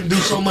was finna do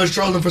so much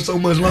trolling for so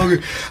much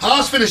longer. I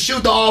was finna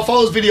shoot the All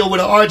Foes video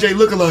with an RJ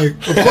lookalike.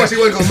 Of course, he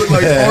wasn't gonna look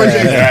like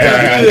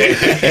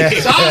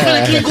RJ. So I was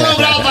finna keep going,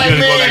 but I was like,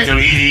 man,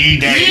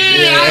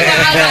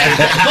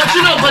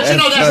 but you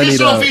know that's his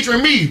show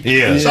featuring me.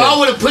 Yeah. So I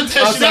would have put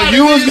that shit out.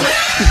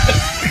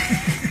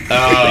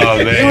 Oh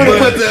man, you would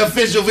have put the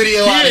official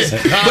video on.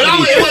 But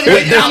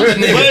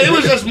it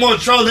was just more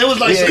trolling. It was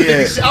like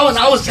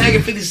I was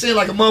tagging 50 Cent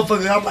like a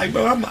motherfucker. I'm like,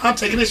 bro, I'm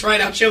taking this right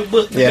out your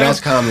book. Yeah, that's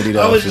comedy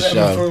though. I was just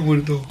having fun with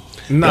it though.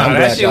 Nah,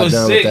 that shit was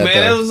sick, man.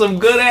 That was some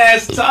good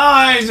ass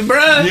times,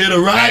 bruh. Yeah, the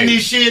Rodney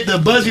shit, the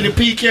Buzzy the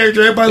P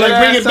character, everybody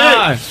like, bring it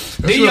back.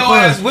 Then your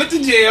ass went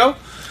to jail.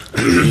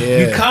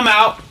 You come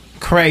out,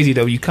 crazy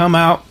though. You come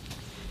out,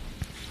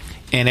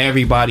 and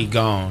everybody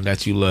gone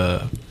that you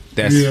love.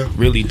 That's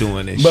really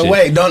doing this shit. But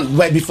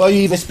wait, before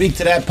you even speak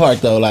to that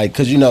part though, like,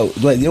 cause you know,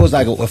 it was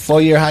like a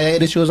 4-year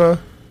hiatus you was on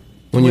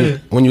when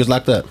you was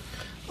locked up.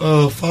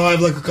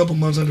 5, like a couple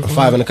months under 5.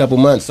 5 in a couple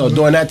months. So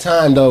during that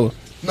time, though.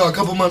 No, a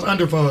couple months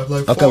under 5,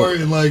 like Okay. 4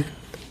 and like.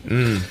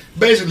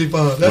 Basically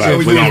 5. That's Right, what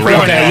we we do. gonna 4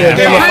 round and a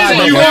that. half.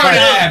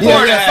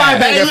 Yeah, Yeah, 5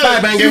 banger,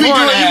 5 banger.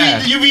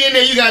 You be in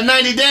there, you got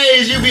 90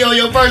 days, you be on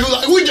your first, we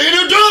like, we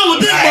ain't done with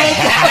this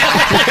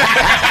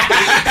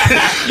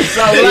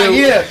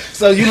motherfucker.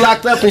 So you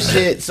locked up and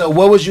shit. So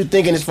what was you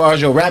thinking as far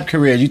as your rap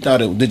career? You thought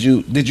did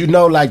you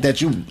know like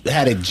that you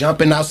had it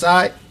jumping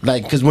outside?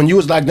 Like, cause when you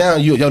was locked down,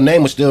 your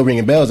name was still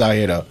ringing bells out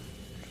here though.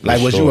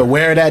 Like, was you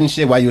aware of that and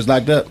shit while you was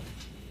locked up?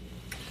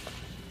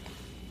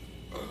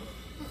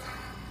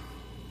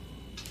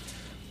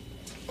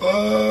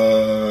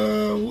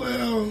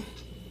 Well,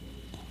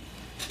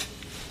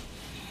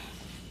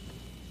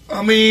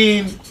 I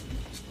mean,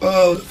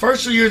 the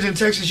first 2 years in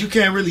Texas, you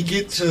can't really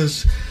get to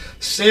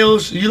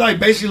sales. You like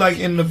basically like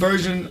in the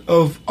version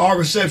of our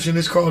reception,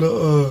 it's called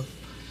a.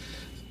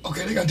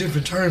 Okay, they got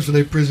different terms for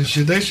their prison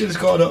shit. That shit is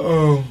called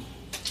a.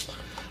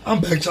 I'm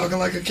back talking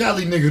like a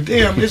Cali nigga.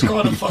 Damn, it's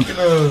called a fucking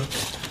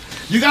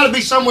You gotta be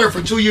somewhere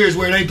for 2 years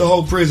where it ain't the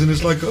whole prison.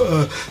 It's like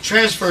a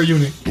transfer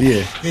unit.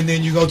 Yeah. And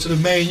then you go to the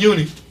main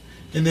unit.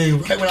 And then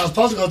right when I was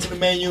supposed to go to the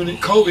main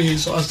unit, COVID hit,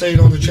 so I stayed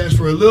on the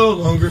transfer a little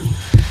longer.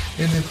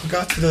 And then I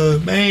got to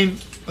the main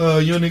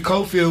unit,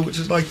 Cofield, which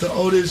is like the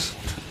oldest.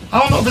 I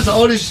don't know if it's the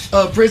oldest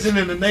prison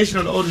in the nation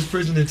or the oldest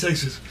prison in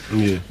Texas.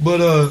 Yeah.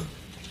 But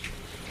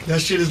that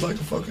shit is like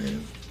a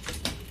fucking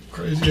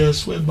crazy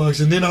ass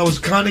sweatbox. And then I was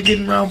kind of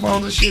getting around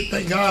phones and shit.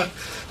 Thank God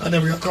I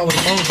never got called with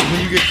the phone. So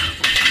when you get,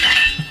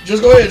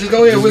 just go ahead.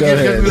 We'll get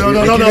keep it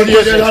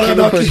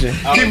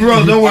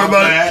rolling. Don't worry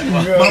about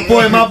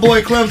it. My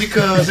boy clumsy,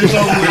 cuz it's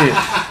over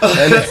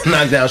with.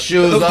 Knock down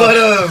shoes. But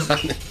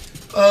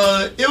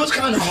it was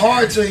kind of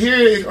hard to hear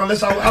it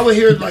unless I would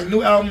hear like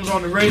new albums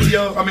on the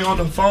radio. I mean on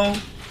the phone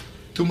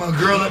through my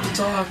girl at the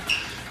time.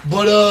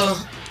 But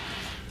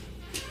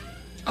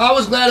I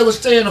was glad it was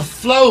staying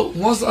afloat.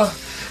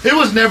 It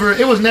was never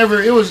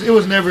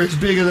as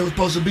big as it was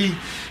supposed to be.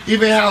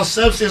 Even how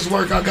substance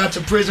work, I got to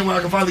prison where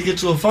I could finally get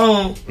to a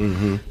phone,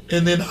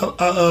 and then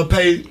I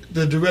paid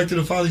the director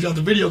to finally drop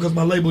the video because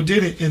my label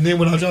didn't. And then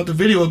when I dropped the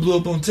video, it blew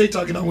up on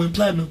TikTok and I went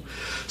platinum.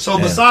 So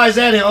besides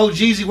that, and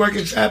Jeezy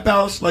working Trap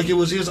House like it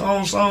was his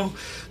own song,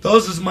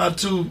 those is my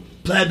 2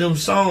 platinum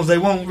songs. They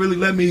won't really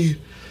let me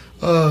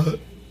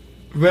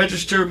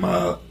register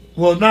my,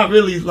 well, not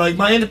really, like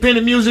my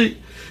independent music.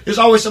 There's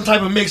always some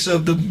type of mix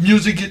of the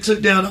music get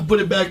took down, I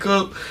put it back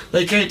up.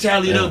 They can't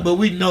tally it up, but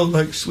we know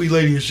like Sweet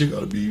Lady and shit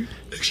gotta be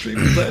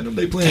extremely platinum.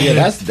 They playing. Yeah,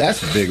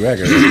 that's a big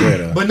record.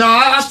 But no,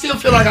 I still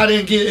feel like I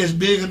didn't get as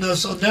big enough.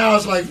 So now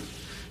it's like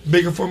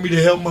bigger for me to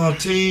help my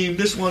team.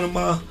 This one of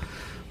my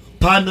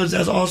partners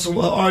that's also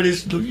an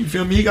artist. You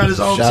feel me? He got his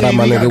own Shout team.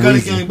 out my He got nigga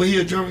Cutting Weezy. Gang, but he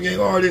a drum game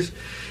artist.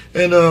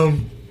 And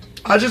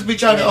I just be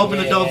trying to open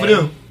the door for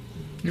them.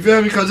 You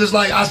feel me? Because it's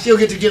like I still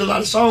get to get a lot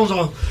of songs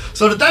on.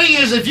 So the thing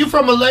is, if you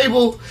from a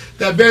label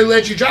that barely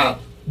let you drop,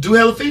 do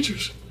hella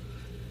features.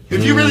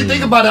 If you really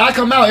think about it, I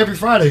come out every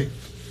Friday.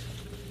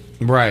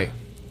 Right.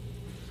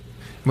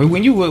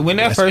 When you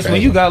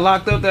got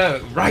locked up,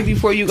 that right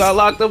before you got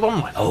locked up,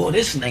 I'm like, oh,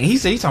 this nigga.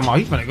 He's talking about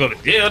he's gonna go to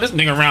jail. This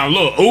nigga around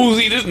Lil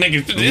Uzi. This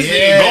nigga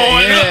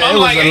going up. I'm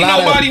like, ain't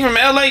nobody from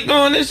LA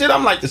doing this shit.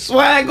 I'm like, the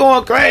swag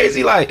going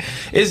crazy. Like,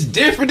 it's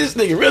different. This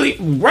nigga really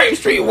Rape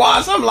Street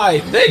Watts. I'm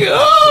like, nigga,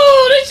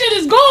 oh, this shit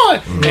is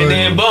going. And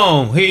then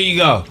boom, here you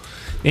go.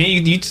 And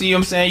you see what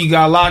I'm saying? You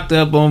got locked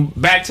up.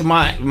 Back to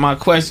my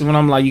question when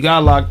I'm like, you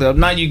got locked up.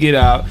 Now you get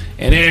out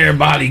and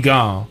everybody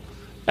gone.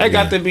 That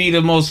got to be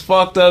the most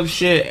fucked up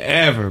shit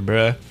ever,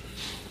 bruh.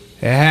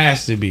 It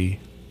has to be.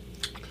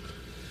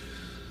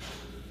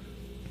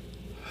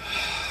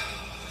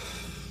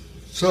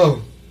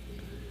 So,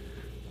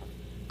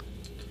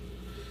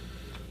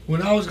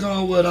 when I was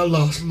gone, I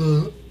lost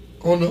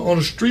on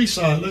the street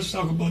side. Let's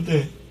talk about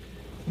that.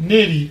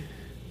 Nitty,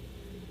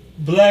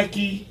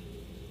 Blackie,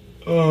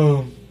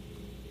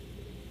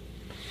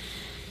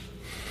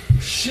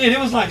 shit, it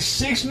was like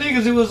 6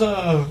 niggas. It was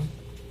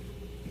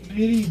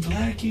Nitty,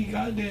 Blackie,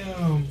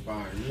 goddamn,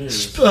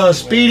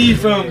 Speedy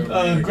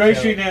from Grape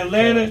Street in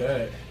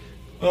Atlanta.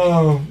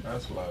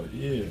 That's a lot of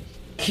years.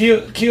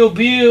 Kill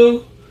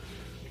Bill,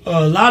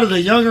 a lot of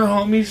the younger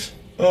homies,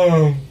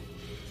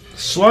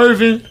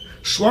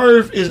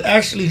 Swerve is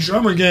actually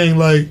drummer gang,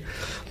 like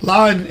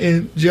lying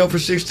in jail for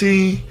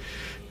 16.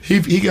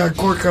 He got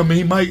court coming.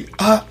 He might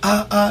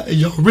and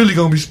y'all really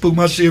gonna be spooked.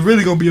 My shit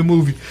really gonna be a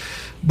movie.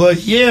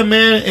 But yeah,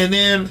 man. And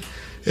then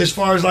as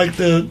far as like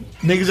the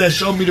niggas that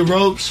showed me the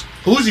ropes,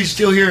 Uzi's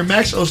still here and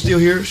Maxo's still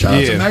here. Shout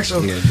out to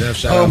Maxo. Yeah, def,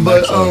 shout out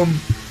but Maxo.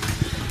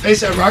 they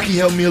said Rocky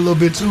helped me a little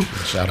bit too.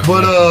 Shout out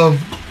But Maxo.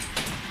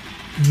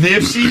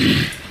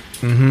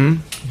 Nipsey,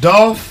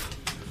 Dolph,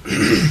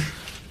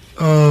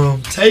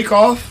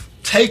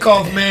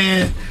 Takeoff,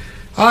 man.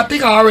 I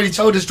think I already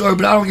told this story,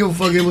 but I don't give a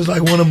fuck. It was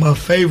like one of my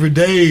favorite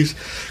days.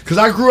 Because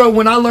I grew up,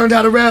 when I learned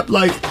how to rap,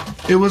 like,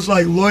 it was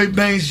like Lloyd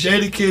Banks,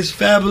 Jadakiss,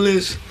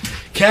 Fabulous,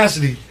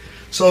 Cassidy.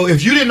 So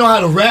if you didn't know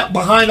how to rap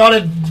behind all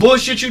that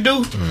bullshit you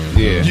do,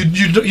 Yeah.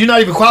 You're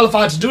not even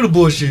qualified to do the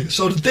bullshit.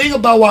 So the thing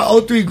about why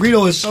 03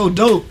 Greedo is so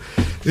dope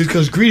is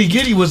because Greedy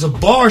Giddy was a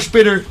bar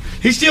spitter.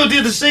 He still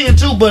did the singing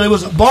too, but it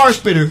was a bar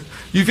spitter.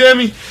 You feel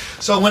me?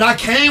 So when I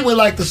came with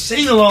like the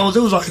sing-alongs,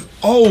 it was like,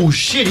 oh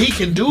shit, he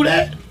can do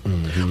that?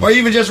 Mm-hmm. Or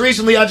even just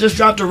recently, I just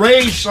dropped a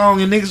Rage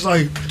song and niggas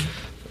like,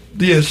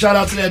 yeah, shout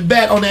out to that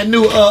Bat on that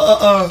new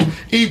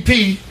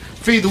EP,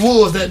 Feed the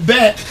Wolves, that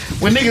Bat.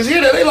 When niggas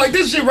hear that, they like,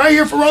 this shit right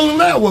here for Rolling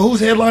Loud. Well,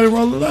 who's headlining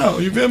Rolling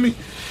Loud? You feel me?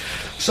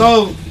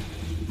 So,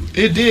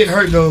 it did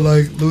hurt though,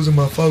 like losing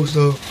my folks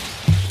though.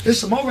 There's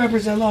some more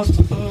rappers that lost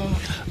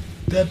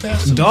that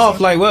passed. Dolph,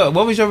 like what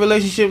was your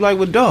relationship like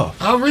with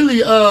Dolph? I'm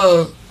really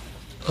a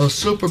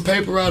super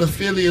paper out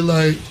affiliate.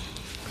 Like,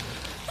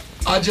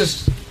 I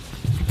just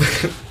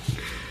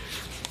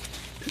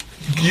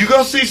you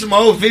gonna see some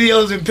old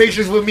videos and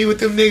pictures with me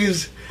with them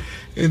niggas,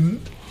 and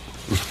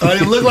I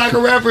didn't look like a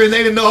rapper, and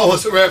they didn't know I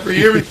was a rapper.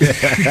 You hear me?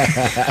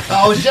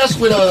 I was just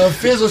with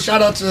Fizzle.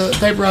 Shout out to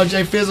Paper Out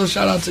J Fizzle.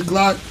 Shout out to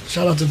Glock.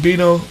 Shout out to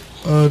Bino.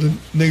 The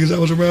niggas that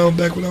was around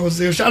back when I was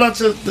there. Shout out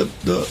to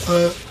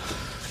the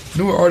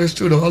newer artists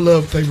too, though. I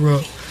love Paper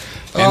Out.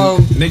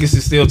 And niggas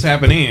is still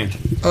tapping in.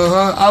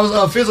 I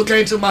was Fizzle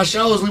came to my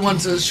shows. We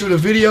wanted to shoot a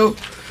video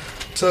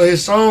to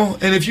his song,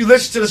 and if you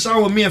listen to the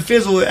song with me and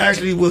Fizzle, it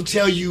actually will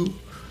tell you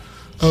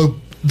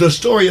the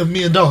story of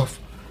me and Dolph.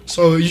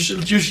 So you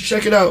should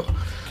check it out.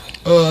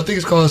 I think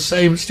it's called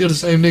Still the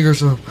Same Nigga or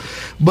something.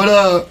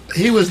 But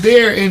he was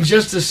there, and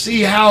just to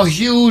see how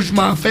huge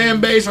my fan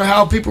base or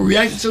how people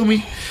reacted to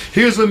me.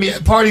 He was with me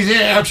at parties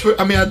and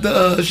at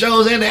the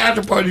shows and the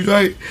after parties,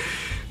 right?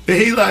 And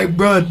he like,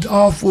 bro,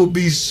 Dolph will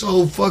be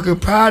so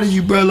fucking proud of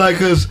you, bro. Like,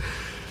 cause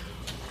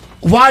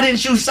why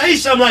didn't you say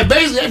something? Like,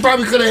 basically, they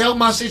probably could have helped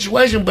my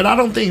situation, but I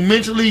don't think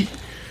mentally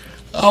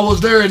I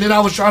was there. And then I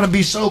was trying to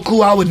be so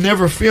cool. I would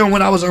never film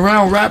when I was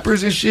around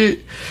rappers and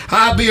shit.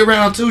 I'd be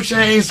around 2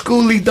 Chainz,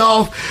 Schoolie,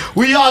 Dolph.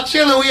 We all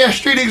chilling. We had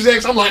street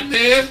execs. I'm like,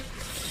 man,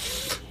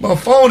 my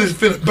phone is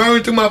finna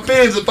burn through my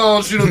pants if I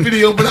don't shoot a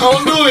video, but I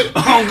don't do it.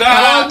 Oh God,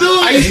 I don't do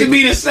it. I used to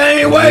be the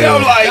same way.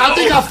 I'm like, I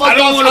think I fucked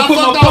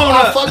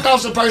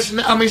off some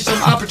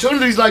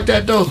opportunities like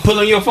that though.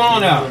 Pulling your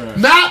phone out.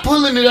 Not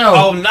pulling it out.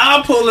 Oh,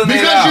 not pulling it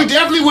out. Because you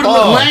definitely would have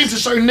looked lame to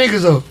certain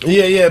niggas though.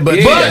 Yeah, but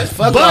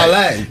fuck all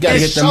that. You gotta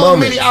get the so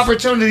many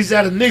opportunities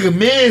that a nigga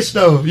miss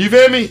though. You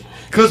feel me?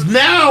 Cause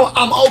now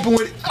I'm open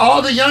with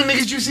all the young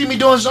niggas you see me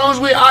doing songs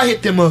with. I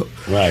hit them up.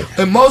 Right.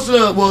 And most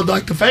of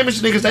the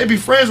famous niggas, they be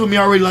friends with me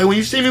already. Like when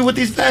you see me with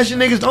these fashion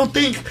niggas, don't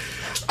think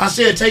I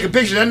said take a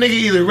picture. That nigga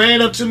either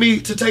ran up to me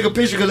to take a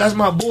picture because that's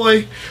my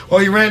boy,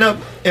 or he ran up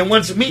and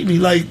wanted to meet me.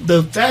 Like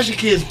the fashion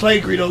kids play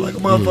Greedo like a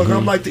motherfucker. Mm-hmm.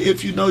 I'm like the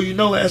if you know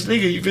ass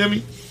nigga. You feel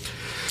me?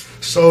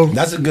 So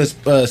that's a good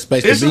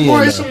space to be in.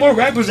 There's some more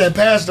rappers that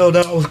passed though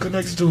that I was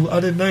connected to.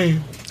 I didn't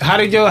name. How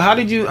did you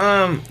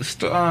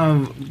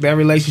that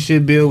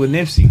relationship build with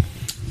Nipsey?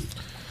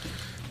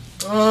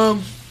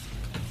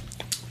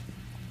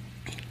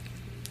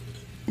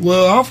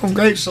 Well, I'm from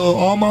Grape, so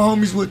all my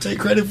homies would take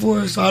credit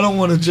for it. So I don't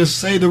want to just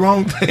say the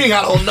wrong thing.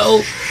 I don't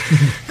know,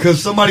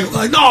 because somebody was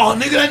like, "No,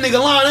 nigga, that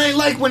nigga lying." I ain't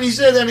like when he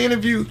said that in the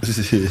interview.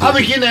 I've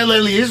been getting that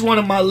lately. It's one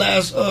of my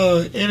last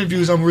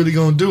interviews I'm really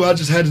gonna do. I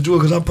just had to do it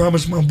because I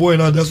promised my boy,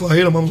 and that's why I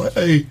hit him. I'm like,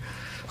 "Hey,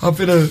 I'm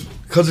finna,"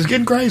 because it's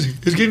getting crazy.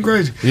 It's getting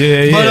crazy.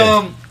 Yeah.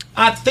 But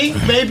I think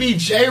maybe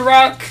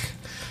J-Rock.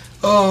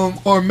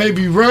 Or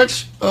maybe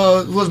Runch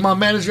was my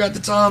manager at the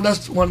time.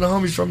 That's one of the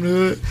homies from the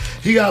hood.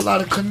 He got a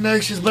lot of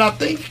connections, but I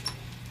think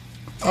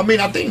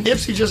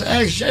Nipsey just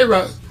asked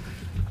J-Rock.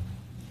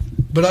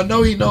 But I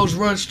know he knows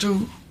Runch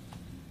too.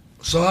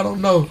 So I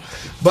don't know.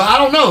 But I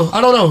don't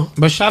know.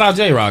 But shout out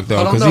J-Rock though.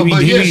 I don't know.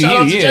 But shout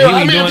out to J-Rock.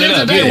 I mean, at the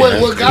end of the day,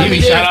 what got me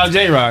there. Shout out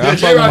J-Rock. Yeah,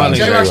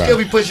 J-Rock still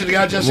be pushing the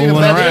guy just in.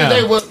 But at the end of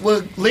the day,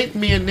 what linked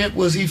me and Nip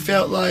was he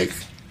felt like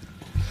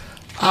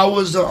I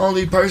was the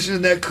only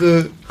person that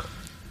could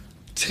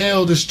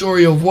tell the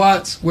story of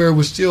Watts where it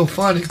was still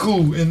fun and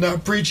cool and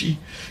not preachy.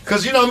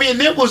 Because, you know, me and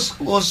Nip was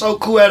so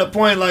cool at a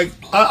point. Like,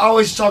 I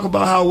always talk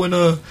about how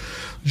when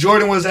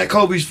Jordan was at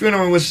Kobe's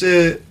funeral and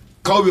said,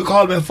 Kobe would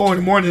call him at 4 in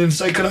the morning and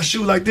say, could I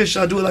shoot like this?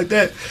 Should I do it like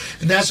that?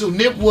 And that's who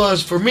Nip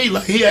was for me.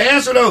 Like, he'd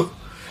answer, though.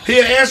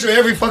 He'd answer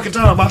every fucking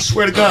time. I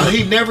swear to God.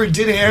 He never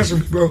didn't answer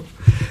me, bro.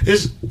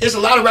 It's a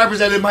lot of rappers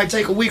that it might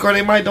take a week or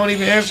they might don't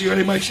even answer you or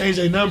they might change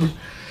their number.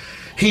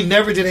 He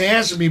never didn't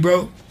answer me,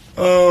 bro.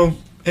 And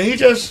he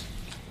just...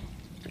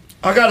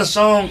 I got a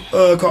song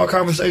called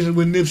Conversations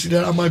with Nipsey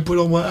that I might put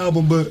on my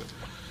album, but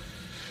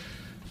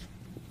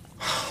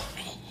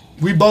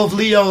we both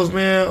Leos,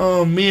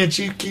 man. Me and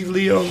Chief Keef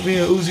Leos, me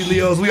and Uzi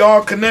Leos. We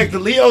all connect. The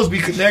Leos be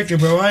connecting,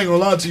 bro. I ain't gonna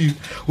lie to you.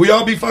 We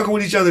all be fucking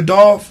with each other.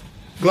 Dolph,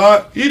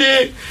 Glock, he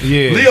did.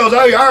 Yeah. Leos,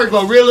 I heard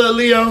go real little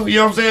Leo. You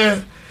know what I'm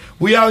saying?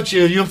 We out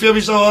here. You feel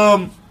me? So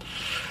I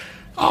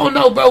don't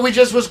know, bro. We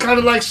just was kind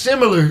of like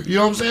similar. You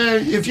know what I'm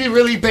saying? If you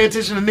really pay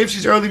attention to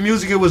Nipsey's early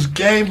music, it was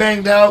gang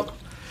banged out.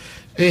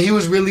 And he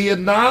was really a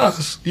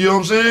Nas, you know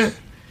what I'm saying?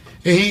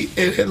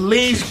 And at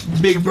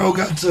least Big Bro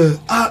got to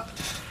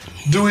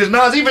do his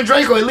Nas. Even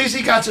Drakeo, at least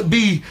he got to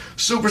be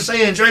Super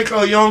Saiyan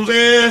Drakeo, you know what I'm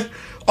saying?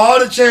 all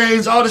the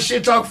chains, all the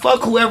shit talk.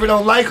 Fuck whoever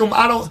don't like them.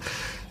 I don't.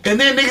 And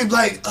then niggas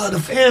like, the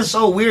fans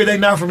so weird. They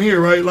not from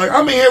here, right? Like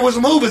I'm in here with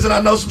some hoopers and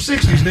I know some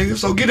 60s niggas.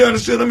 So get it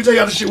understood. Let me tell you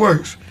how this shit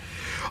works.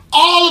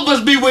 All of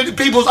us be with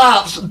people's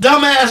ops,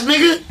 dumbass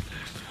nigga.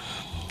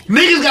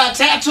 Niggas got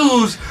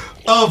tattoos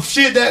of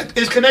shit that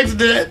is connected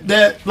to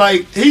that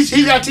like he's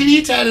got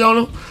TDE tatted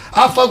on him.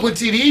 I fuck with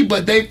TDE,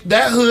 but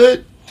that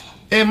hood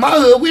and my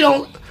hood, we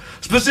don't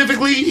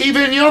specifically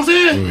even, you know what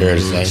I'm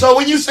saying? So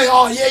when you say,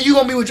 oh yeah, you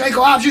gonna be with Draco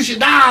Ops, you should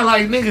die.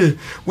 Like nigga,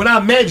 when I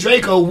met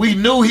Draco, we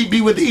knew he'd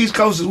be with the East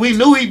Coasters. We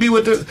knew he'd be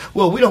with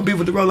we don't be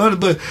with the Roller Hunters,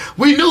 but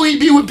we knew he'd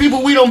be with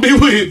people we don't be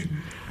with.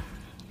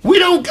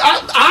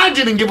 I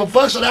didn't give a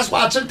fuck, so that's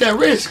why I took that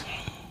risk.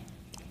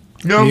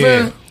 You know what I'm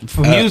saying?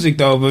 For music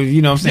though, but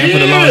you know what I'm saying, for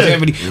the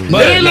longevity.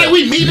 But it ain't like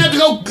we meeting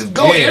up to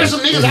go air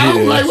some niggas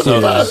out. Like what the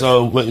fuck?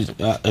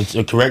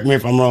 So correct me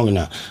if I'm wrong or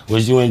not.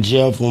 Was you in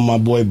jail when my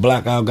boy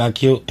Blackout got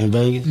killed in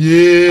Vegas?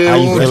 Yeah. How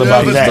you feel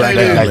about that?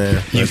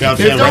 Like, you feel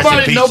if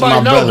nobody know,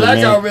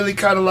 Blackout really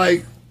kind of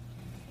like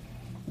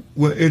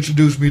what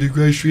introduced me to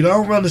Gray Street. I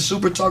don't run the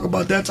super talk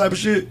about that type of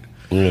shit.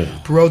 Yeah.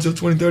 Parole till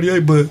 2038,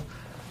 but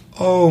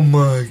oh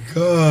my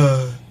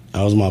god.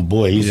 That was my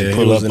boy. He used to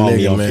pull up on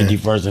me on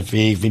 51st and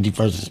Fig,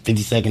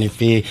 52nd and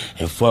Fig,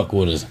 and fuck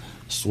with us.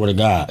 Swear to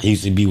God. He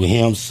used to be with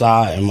him,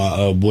 Sai, and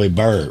my boy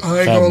Bird. I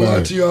ain't gonna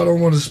lie to you, I don't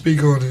want to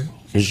speak on it.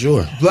 For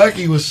sure.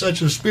 Blackie was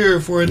such a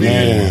spirit for a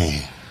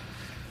nigga.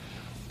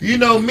 You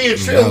know, me and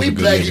Trill, we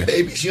Blackie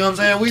babies, you know what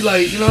I'm saying? We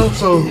like, you know,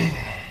 so.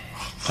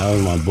 That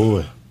was my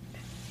boy.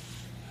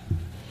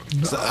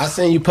 So I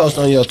seen you post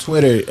on your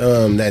Twitter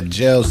that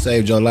jail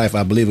saved your life.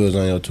 I believe it was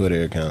on your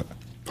Twitter account.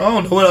 I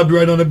don't know what I'll be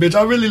right on that bitch.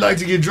 I really like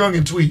to get drunk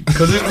and tweet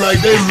because it's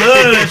like they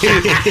love that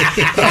shit.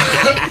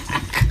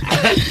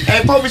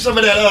 Hey, pour me some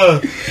of that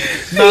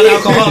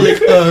non-alcoholic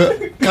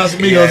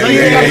Casamigos.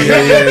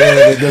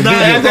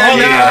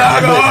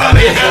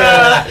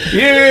 Non-alcoholic. You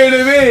hear what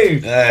I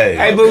mean?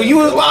 Hey, but you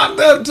was locked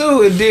up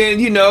too, and then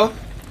you know,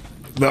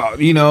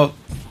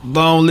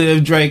 long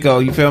live Draco.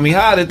 You feel me?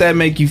 How did that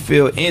make you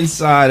feel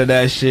inside of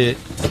that shit?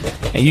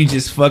 And you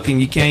just fucking,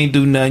 you can't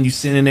do nothing. You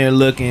sitting there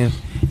looking.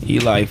 He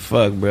like,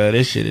 fuck, bro.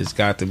 This shit has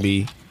got to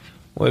be.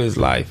 What is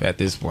life at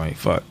this point?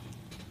 Fuck.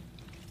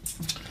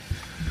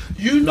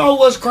 You know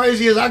what's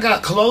crazy is I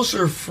got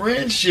closer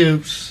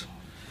friendships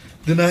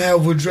than I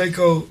have with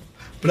Draco,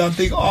 but I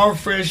think our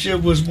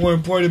friendship was more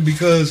important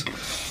because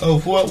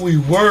of what we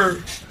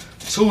were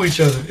to each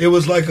other. It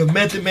was like a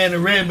Method Man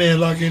and Redman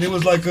lock-in. It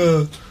was like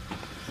a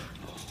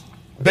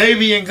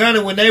Baby and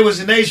Gunna when they was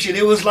in their shit.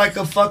 It was like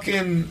a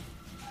fucking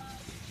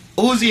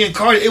Uzi and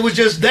Cardi. It was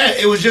just that.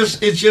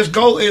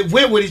 It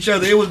went with each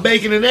other. It was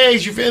bacon and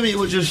eggs, you feel me? It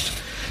was just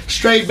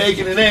straight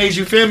bacon and eggs,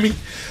 you feel me?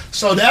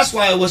 So that's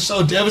why it was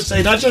so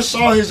devastating. I just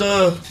saw his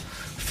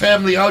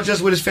family. I was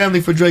just with his family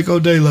for Draco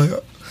Day. Like,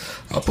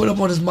 I put up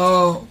on his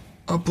mom.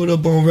 I put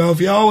up on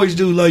Ralphie. I always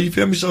do, like, you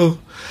feel me? So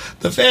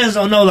the fans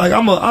don't know, like,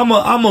 I'm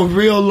a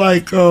real,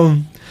 like,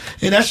 and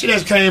that shit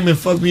has came and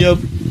fucked me up,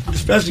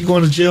 especially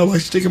going to jail,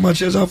 like, sticking my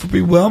chest out for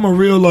people. But I'm a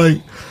real,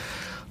 like,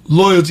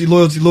 loyalty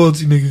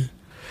nigga.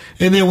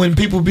 And then when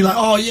people be like,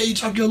 oh yeah, you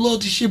talk your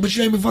loyalty shit, but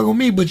you ain't been fucking with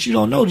me, but you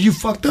don't know, you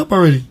fucked up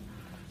already.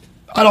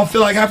 I don't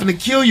feel like having to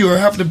kill you or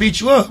having to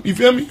beat you up. You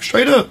feel me?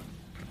 Straight up.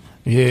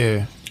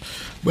 Yeah.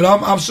 But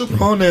I'm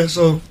super on that,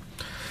 so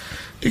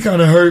it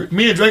kind of hurt.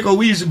 Me and Draco,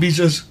 we used to be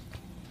just,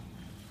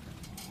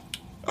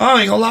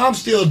 I ain't gonna lie, I'm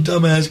still a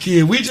dumbass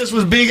kid. We just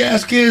was big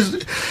ass kids.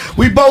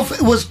 We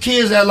both was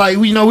kids that, like,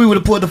 we would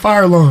have pulled the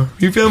fire alarm.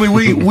 You feel me?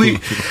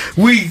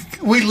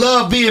 We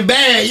love being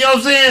bad. You know what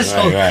I'm saying?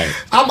 So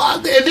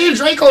and then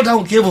Draco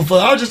don't give a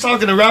fuck. I was just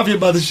talking to Ralphie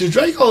about this shit.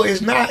 Draco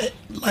is not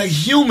like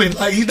human.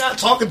 Like, he's not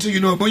talking to you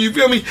no more. You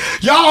feel me?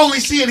 Y'all only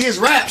seeing his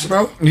raps,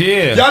 bro.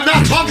 Yeah. Y'all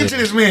not talking to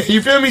this man.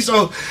 You feel me?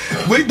 So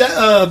with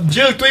that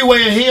jail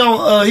 3-way and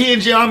he in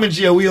jail, I'm in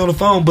jail. We on the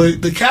phone,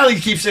 but the Cali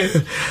keeps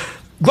saying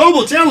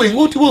global telling,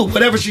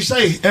 whatever she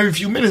say every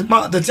few minutes.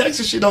 The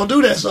Texas shit don't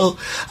do that. So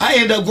I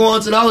end up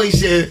going to the hole. He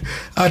said,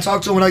 I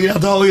talk to him when I get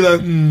out the hole. He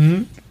like,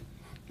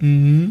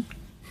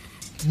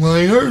 well, I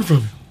ain't heard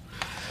from him.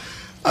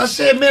 I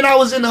said, man, I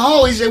was in the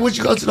hole. He said, what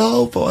you go to the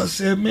hole for? I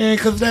said, man,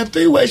 because that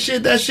 3-way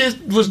shit, that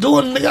shit was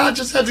doing, nigga, I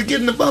just had to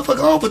get in the motherfucking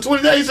hole for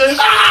 20 days. He said,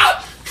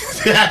 ah!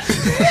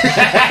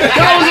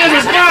 That was his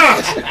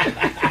response.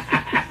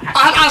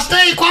 I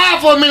stayed quiet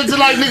for a minute to,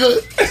 like,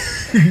 nigga,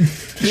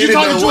 you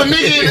talking to a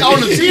nigga on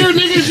the tier,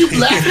 niggas? You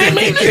laughing at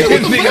me, nigga?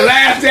 This nigga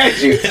laughed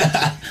at you.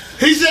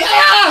 He said,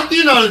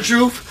 you know the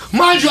truth.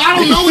 Mind you, I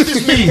don't know what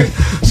this means.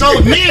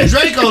 So me and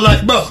Draco,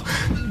 like, bro,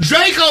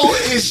 Draco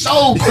is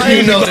so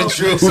crazy. You know the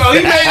truth. So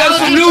he made up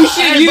some new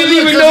shit. You didn't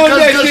even know what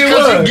that shit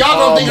was. Y'all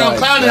don't think I'm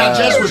clowning. I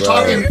just was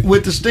talking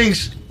with the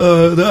Stinks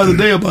the other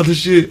day about this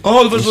shit.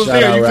 All of us was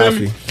there, you feel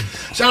me?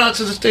 Shout out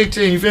to the Stink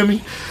team, you feel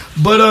me?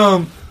 But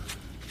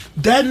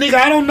That nigga,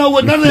 I don't know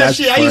what none of that That's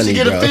shit. I used to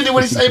funny, get bro. offended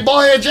when he say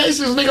baldhead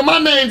Jason. Nigga, my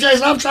name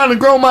Jason. I'm trying to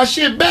grow my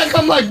shit back.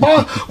 I'm like,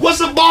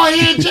 what's a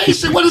baldhead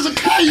Jason? What does it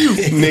call you?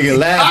 Nigga I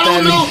laughed don't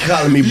at know. me,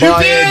 calling me You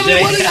bald feel head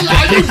me? What is Jason. it?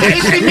 Are you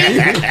Jason,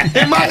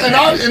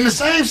 nigga? In the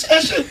same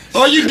session?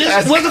 Or you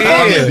this? What the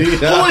fuck?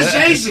 Who is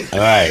Jason? All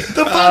right.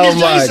 The fuck is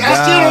my Jason? I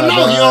still don't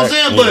know. You know what I'm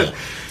saying? But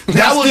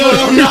that was what I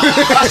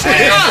swear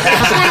to God.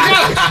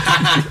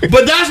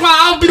 But that's why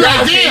I'll be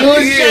like, damn.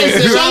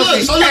 So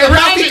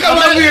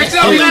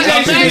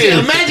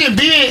look, imagine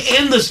being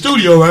in the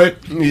studio, right?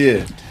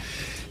 Yeah.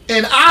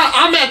 And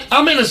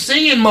I'm in a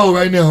singing mode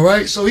right now,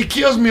 right? So he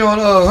kills me on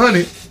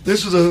Honey.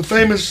 This is a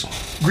famous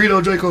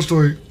Greedo Drakeo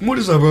story. What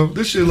is that, bro?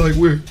 This shit like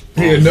weird.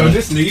 Yeah, no,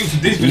 this nigga,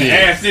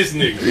 ask this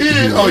nigga.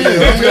 Yeah. Oh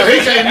yeah. He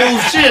can't move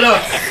shit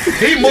up.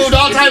 He moved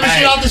all type of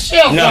shit off the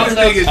shelf. No,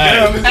 Nigga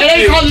dumb.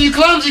 Hey, they calling you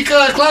clumsy cuz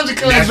That's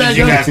back what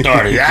you got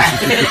started.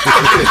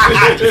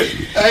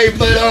 Hey,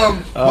 but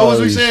what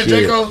was we saying,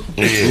 shit. Drakeo?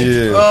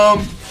 Yeah.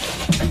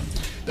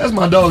 That's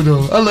my dog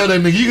though. I love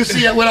that nigga. You can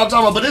see what I'm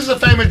talking about. But this is a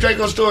famous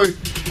Drakeo story.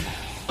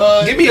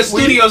 Give me a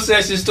studio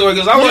session story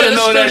because I want to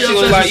know that shit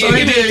was like. Yeah,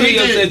 give me a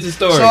studio session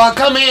story. So I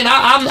come in.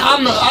 I'm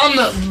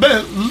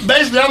the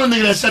basically I'm the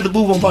nigga that set the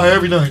booth on fire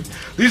every night.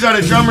 These are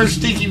the Drummer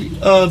Stinky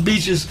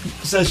Beaches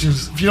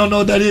sessions. If you don't know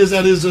what that is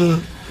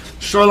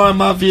Shoreline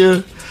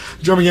Mafia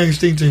Drummer Gang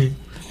Stink Team.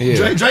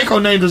 Yeah. Drakeo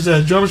named us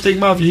that. Drummer Stink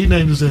Mafia. He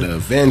named us that. The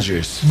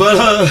Avengers.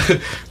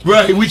 But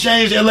right, we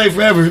changed LA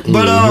forever.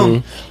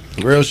 But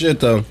Real shit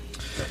though.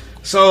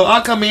 so I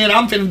come in,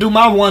 I'm finna do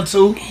my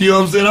 1-2. You know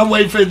what I'm saying? I'm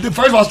waiting for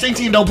first of all, Stink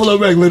Team don't pull up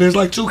regular. There's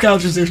like 2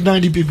 couches, there's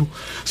 90 people.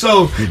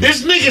 So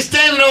this nigga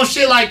standing on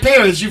shit like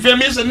parents, you feel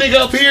me? It's a nigga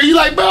up here. You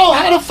like, bro,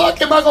 how the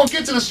fuck am I gonna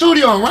get to the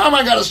studio? And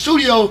Ryan got a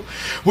studio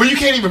where you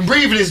can't even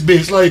breathe in this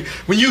bitch. Like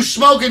when you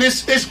smoking,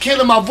 it's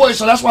killing my voice.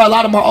 So that's why a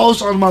lot of my old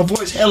songs, my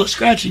voice hella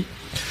scratchy.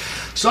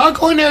 So I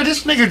go in there,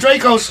 this nigga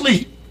Drakeo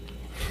sleep.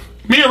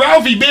 Me and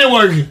Ralphie been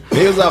working.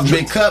 He was off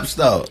big cups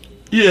though.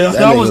 Yeah,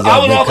 That I nigga was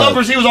got big off cup.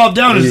 uppers, he was off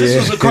downers. This Yeah.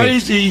 was a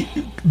crazy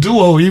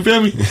duo, you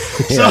feel me?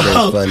 Yeah,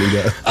 that's funny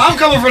though. I'm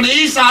coming from the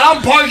east side,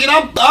 I'm parking,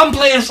 I'm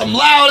playing some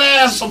loud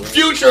ass, some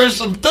Future or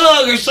some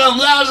Thug or something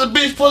loud as a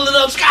bitch pulling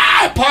up,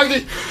 Sky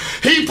parking.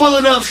 He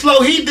pulling up slow,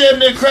 he damn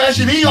near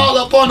crashing, he all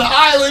up on the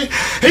island,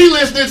 he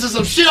listening to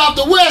some shit off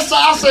the west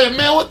side. I said,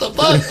 man, what the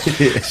fuck?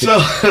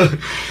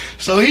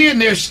 So he in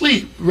there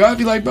sleep.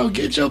 Robbie like, bro,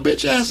 get your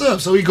bitch ass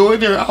up. So he go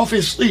in there off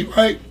his sleep,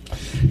 right?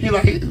 He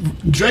like,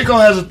 Drakeo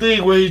has a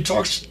thing where he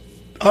talks,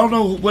 I don't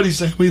know what he's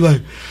saying, but he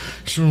like,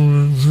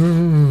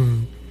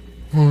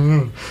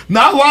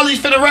 not while he's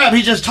finna rap,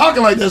 he just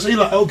talking like that. So he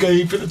like, okay,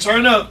 he finna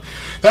turn up.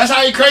 That's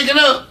how he cranking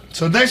up.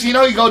 So next thing you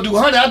know, he go do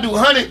 100, I do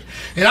 100.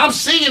 And I'm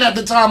singing at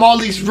the time, all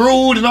these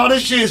rude and all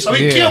this shit. So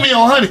he kill me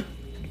on 100.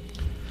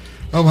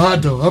 I'm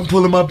hot though. I'm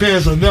pulling my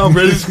pants up. Now I'm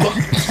ready to smoke.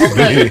 I'm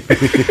like,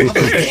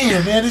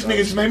 damn, man, this nigga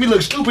just made me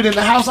look stupid in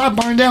the house I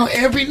burn down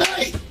every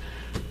night.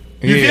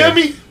 You feel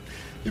me?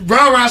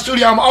 Ron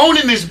Studio, I'm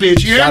owning this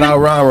bitch. You hear Shout me? out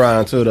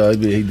Ron too though.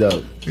 He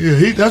dope.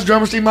 Yeah, that's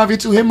Drummer Steve Mafia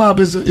too. Hip Hop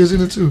is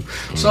in it too.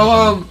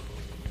 So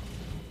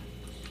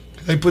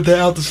they put that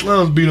Out the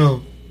Slums beat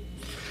on.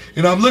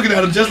 And I'm looking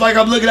at him just like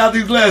I'm looking out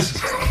these glasses.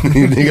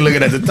 Nigga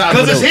looking at the top.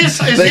 Because it's his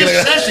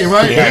session,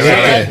 right?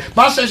 Yeah.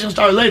 My session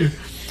started later.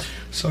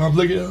 So I'm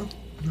looking at him.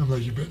 I'm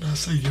like, you better not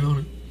say get on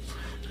it.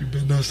 You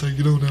better not say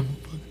get on that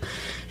motherfucker.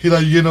 He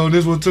like, you getting on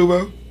this one too,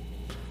 bro?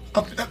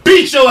 I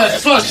beat your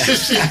ass. Fuck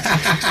this shit.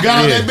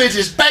 Got on that bitch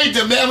and spanked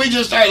him, man. We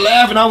just started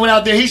laughing. I went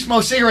out there. He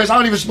smoked cigarettes. I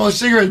don't even smoke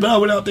cigarettes, but I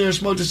went out there and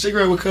smoked a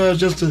cigarette with cuz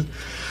just to.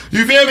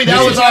 You feel me?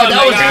 That was all.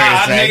 That was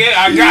nigga,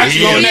 I got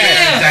you on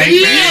that.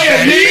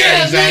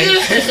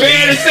 nigga.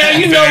 Fair to say,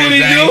 you know what he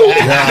do.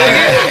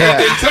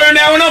 Nigga, turn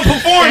that one up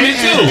performing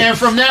too. And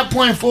from that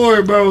point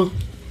forward, bro,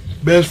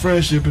 best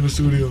friendship in the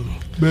studio.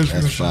 Best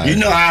friendship. fire. You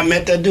know how I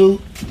met that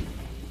dude?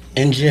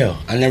 In jail.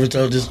 I never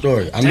told this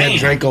story. I met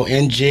Drakeo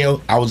in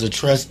jail. I was a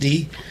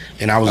trustee,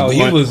 and I was.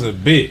 He was a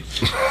bitch.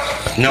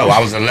 No, I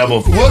was a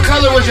level. What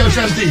color was your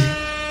trustee?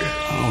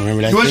 I don't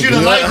remember that. Was you the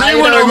It light green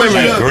one or was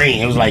you the green?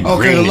 It was like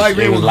Okay, green. the light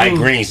green It was was light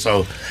blue. green.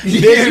 So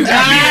There's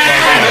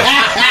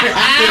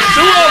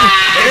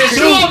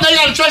two of them. They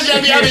got to trust you. I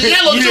mean,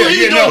 yellow too.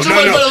 He doing too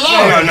much for the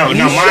law. No. You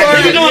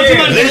doing too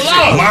much for the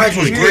law. Mine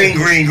was green.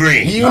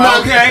 You know,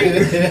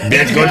 Okay.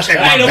 Bitch, go check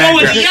my Hey, the one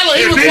with the background. yellow,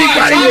 he If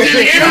required anybody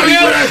talking. is-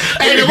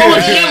 Hey, the one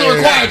with the yellow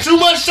required too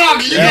much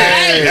talking. You got,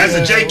 hey, That's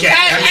a J cat.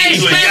 Hey,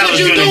 He was explain yellow, what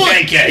you he was a doing.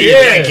 J cat. He a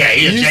J cat.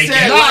 He a You J said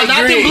cat. No,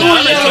 not the green. blue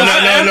and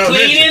yellow. No.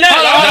 Clean it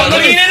Hold on, up.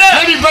 Clean it up.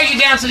 Let me break it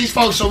down to these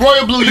folks. So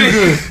royal blue, you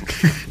good.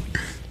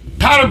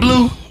 Powder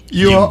blue,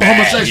 you're Bad.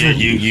 homosexual.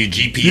 You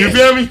GPS. You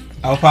feel me?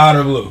 Oh,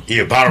 powder blue.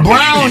 Yeah, powder blue.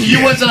 Brown,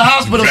 you went to the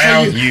hospital,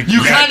 Brown, so you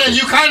kind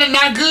of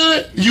not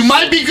good. You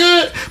might be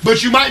good,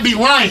 but you might be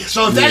lying.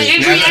 So if that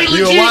injury ain't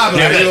you a legit, wobbler.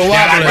 Now, You a like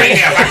wobbler. right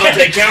now, if I go to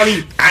the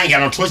county, I ain't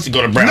got no choice to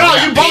go to Brown. No, I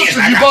got you supposed pins.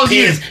 to, I you got supposed to.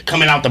 pins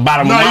coming out the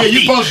bottom No, of my yeah, you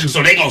feet. supposed to.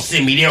 So they gonna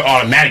send me there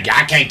automatically.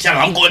 I can't tell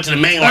them. I'm going to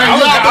the main line. Hey, I was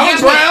look, like, but I was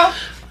guess what? Brown.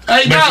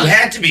 Hey, but you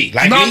had to be.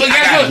 Like, no, me,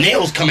 I got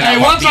nails coming out. Hey,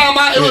 one time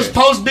it was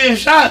post being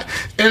shot,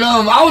 and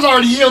I was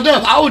already healed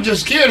up. I was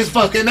just scared as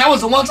fuck, and that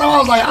was the one time I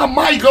was like, I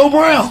might go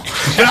brown.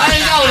 But I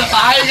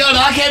ain't go.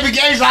 I can't be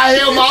gangster. I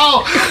healed my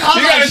own.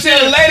 You gotta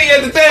tell the lady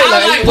at the thing,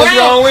 like, what's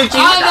wrong with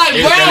you? I was like,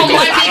 brown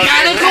might be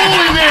kind of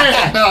cool in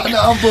there. No,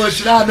 I'm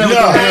bullshit. I never do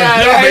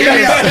that.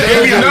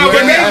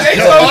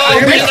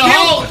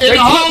 In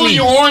the hole,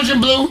 you orange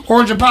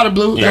and powder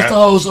blue. That's the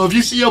hole. So if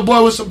you see your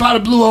boy with some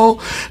powder blue on,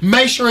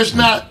 make sure it's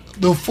not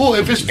the full.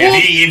 If it's full,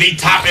 if he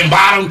top and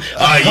bottom,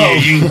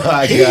 you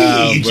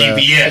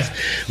GPS.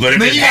 But if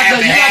then it's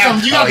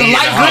you got the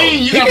light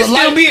green. You got the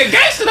light. Still be a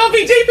gangster, don't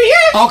be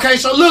GPS. Okay,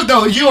 so look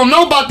though, you don't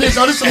know about this.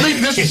 So this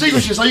is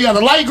secret shit. So you got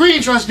the light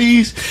green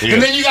trustees,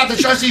 and then you got the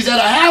trustees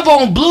that have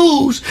on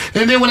blues,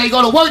 and then when they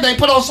go to work, they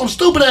put on some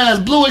stupid ass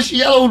bluish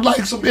yellow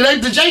like some. It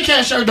ain't the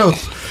J-Cat shirt though,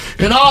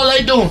 and all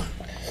they doing.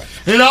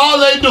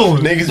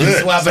 Niggas be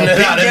swapping it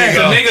out.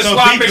 Niggas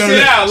swapping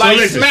shit out like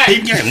smack.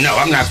 No,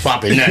 I'm not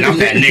swapping nothing. I'm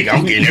that nigga.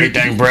 I'm getting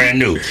everything brand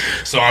new.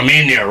 So I'm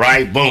in there,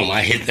 right? Boom.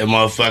 I hit that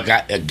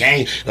motherfucker. A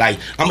gang. Like,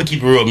 I'm going to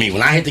keep it real with me.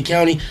 When I hit the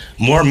county,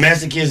 more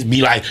Mexicans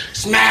be like,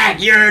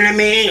 smack, you know what I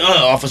mean?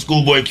 Off of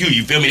Schoolboy Q.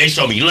 You feel me? They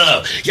show me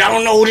love. Y'all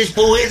don't know who this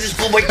fool is. This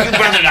Schoolboy Q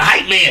brother, the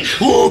hype man.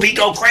 Ooh, he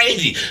go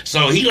crazy.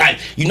 So he like,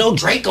 you know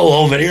Drakeo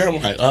over there? I'm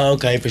like, oh,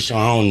 okay, for sure.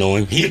 I don't know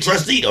him. He a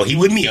trustee, though. He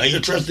with me. He a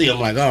trustee. I'm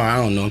like, oh, I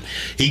don't know him.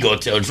 He go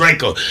tell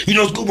Drakeo, you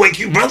know Schoolboy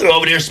Q brother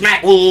over there,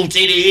 smack, whoop,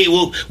 TDE,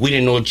 whoop. We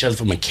didn't know each other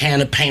from a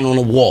can of paint on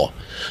the wall.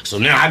 So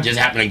now I just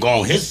happen to go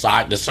on his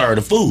side to serve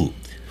the food.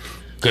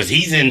 Because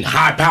he's in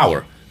high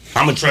power.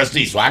 I'm a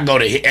trustee, so I go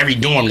to every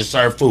dorm to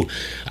serve food.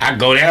 I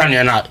go down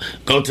there and I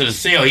go to the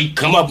cell. He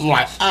come up and I'm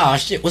like, oh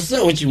shit, what's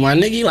up with you, my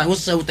nigga? He like,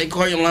 what's up? What they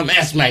call you? I'm like,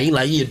 S-Man. He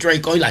like, yeah,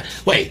 Drakeo. He like,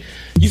 wait,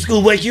 you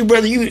Schoolboy Q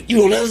brother? You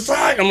on the other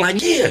side? I'm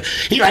like, yeah.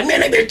 He like, man,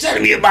 they been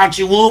telling me about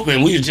you, whoop.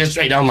 And we was just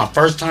straight. That was my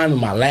first time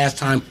and my last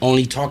time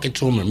only talking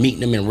to him or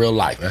meeting him in real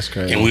life. That's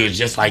crazy. And we was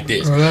just like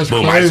this. Oh, that's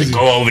boom, crazy. I used to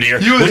go over there.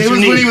 It was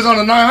when he was on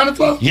the 900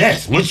 Club?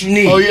 Yes. What you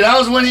need? Oh yeah, that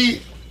was when he.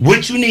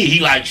 What you need?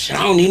 He like,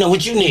 I don't even know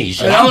what you need.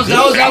 That was you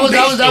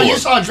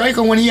saw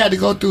Drakeo when he had to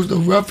go through the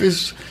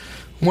roughest.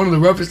 One of the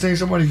roughest things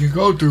somebody can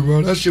go through,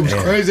 bro. That shit was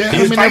crazy.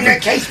 He was fighting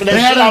that case for that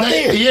shit out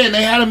there. Yeah, and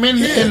they had him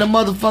in the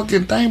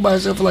motherfucking thing by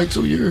himself for like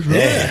 2 years, bro.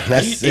 Yeah,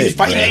 that's it. He was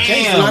fighting that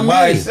case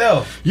by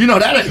himself. You know,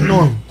 that ain't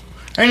normal.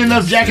 Ain't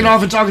enough jacking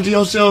off and talking to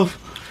yourself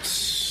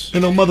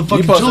in no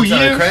motherfucking 2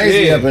 years.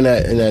 Crazy up in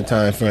that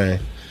time frame.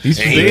 And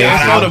he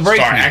got out and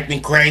started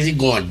acting crazy,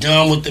 going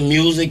dumb with the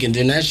music, and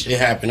then that shit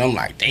happened. I'm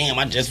like, damn,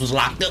 I just was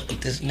locked up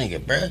with this nigga,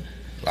 bruh.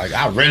 Like,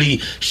 I really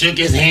shook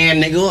his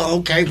hand, nigga.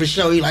 Okay, for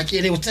sure. He like,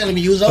 yeah, they was telling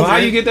me you was over. So how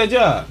you get that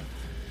job?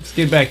 Let's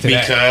get back to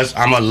that. Because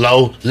I'm a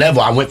low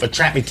level. I went for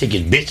traffic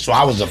tickets, bitch, so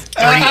I was a 3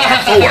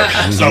 or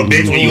 4. So,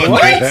 bitch, when you a 3,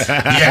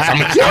 yes,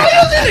 I'm a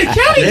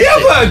County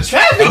give a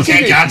traffic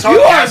ticket. Can I talk?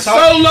 You are so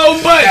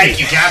low budget. Thank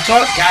you. Can I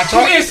talk?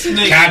 Listen,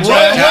 nigga.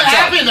 What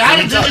happened?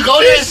 Did you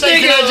go there and say,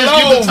 can I just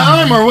get the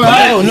time or what?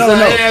 No.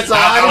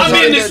 I'm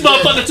in this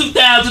motherfucker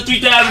 2,000,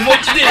 3,000.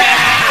 What you did?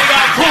 They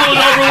got pulled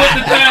over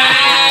with the thing.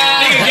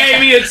 Nigga gave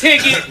me a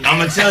ticket.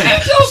 I'm gonna tell you.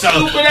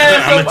 I'm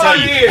gonna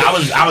tell you. I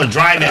was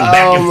driving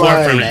back and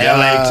forth from the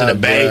LA to the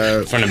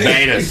Bay, from the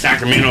Bay to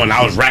Sacramento, and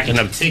I was racking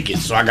up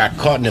tickets. So I got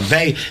caught in the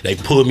Bay. They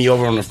pulled me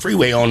over on the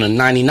freeway on the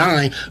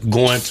 99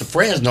 going to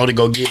Fresno to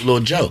go get Lil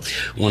Joe.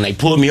 When they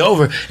pulled me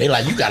over, they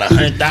like, you got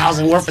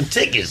 100,000 worth of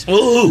tickets.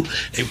 Ooh.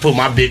 They put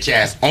my bitch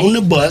ass on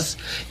the bus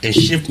and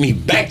shipped me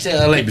back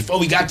to LA. Before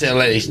we got to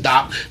LA, they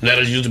stopped, let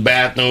us use the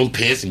bathroom,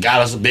 pissed, and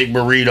got us a big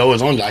burrito. It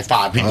was only like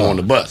 5 people on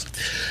the bus.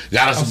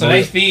 Got us a So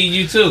they feed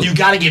you too. You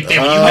gotta get fed.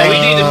 When you we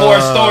need more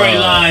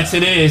storyline to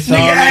this.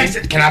 Nigga, ask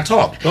it. Can I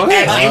talk? Go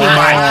ahead. Ask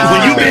anybody.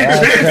 When you been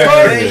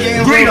transferred,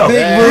 Greedo.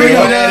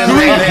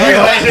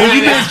 When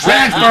you been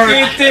transferred,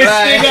 Get this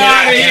nigga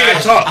out of can I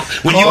here. talk?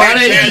 When you been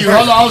transferred,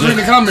 Hold on, I was reading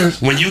the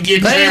comments. when you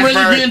get They ain't really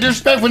being transferred,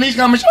 disrespectful in these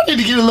comments. Y'all need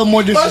to get a little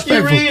more Fuck you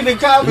disrespectful. reading the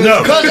comments.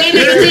 no. Because they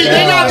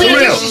not being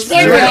Surreal.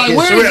 disrespectful. Like,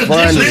 where is the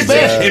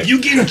disrespect? If you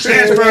getting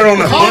transferred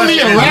on a Call bus me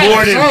a for rat more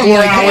or than something 4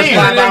 like hours,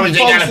 that. 5 hours,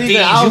 they gotta feed you.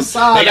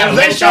 They gotta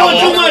They let y'all showing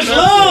too walk. much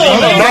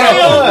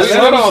love.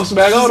 Hold on,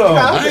 Smack. Hold on.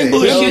 I ain't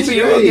bullshit.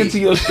 We'll get to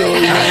your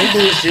story,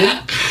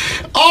 man.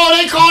 Oh,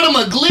 they called him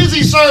a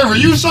glizzy server.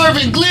 You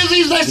serving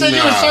glizzies? They said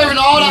you were Nah. serving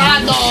all the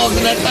hot dogs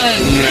in that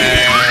thing.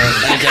 Man,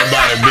 ain't that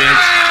about it, bitch.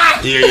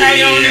 Yeah,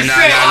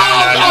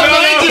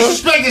 Oh, they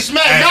disrespected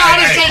Smack. No, I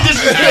didn't say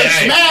disrespect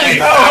Smack.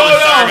 I was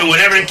serving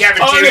whatever the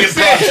cafeteria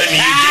brought to me.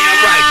 You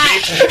damn right,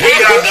 bitch. Here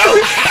y'all go.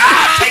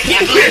 Take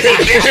your glizzy,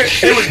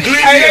 bitch. It was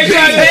glizzy. Hey, they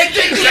trying to Take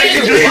the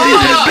glizzy.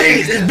 It's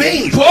beans. It's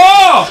beans.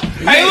 Paul!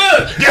 Hey,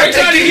 look! They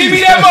trying to give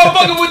me that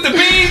motherfucker with the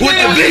beans With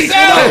in the it, beans.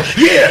 salad.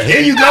 Yeah, here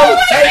you go.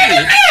 Take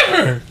it.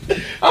 Never!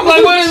 I'm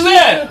like, what is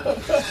that?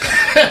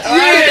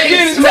 Yeah,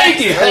 get it,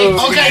 take it.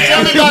 Okay,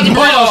 tell me about the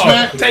burritos,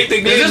 man. Take the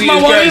Is glizzy. this my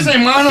one? This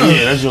ain't mine, huh?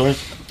 Yeah, that's yours.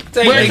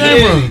 Take Where the it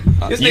came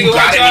glizzy. This You nigga got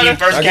want it y'all when you to.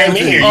 first came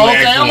in here. Oh,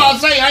 okay, I'm about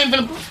to say, I ain't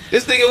finna.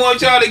 This nigga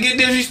want y'all to get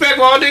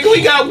disrespectful. Oh, nigga,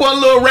 we got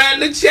one little rat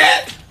in the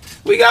chat.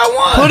 We got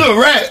one. Put a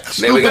rat.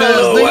 Man, we got a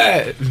little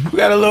rat. We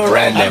got a little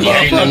rat. I be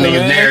hating them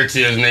niggas'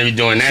 narratives and they be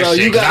doing that So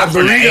shit. you got I'm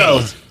from the burritos.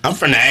 80s. I'm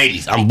from the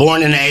 80s. I'm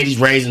born in the 80s,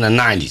 raised in the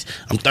 90s.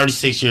 I'm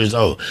 36 years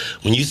old.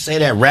 When you say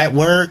that rat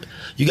word,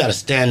 you got to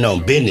stand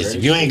on business.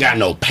 If you ain't got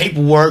no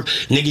paperwork,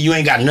 nigga, you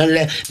ain't got none of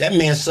that, that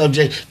man's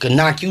subject could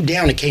knock you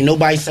down and can't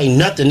nobody say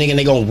nothing, nigga, and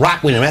they gonna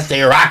rock with him. That's the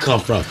era I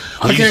come from.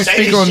 When I can't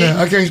speak on that.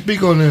 I can't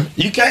speak on that.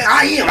 You can't.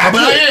 I hear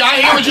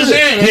what you're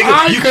saying.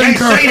 Nigga, you can't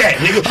concur. say that,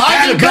 nigga. I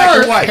Have a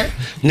concur. black and white.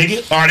 Nigga,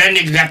 or that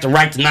nigga got the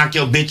right to knock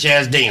your bitch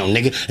ass down,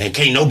 nigga, and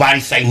can't nobody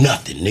say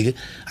nothing, nigga.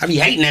 I be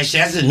hating that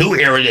shit. That's the new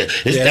era.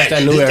 It's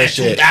that new era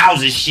shit.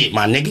 2000 shit,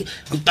 my nigga.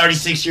 I'm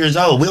 36 years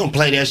old. We don't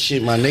play that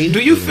shit, my nigga.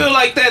 Do you feel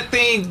like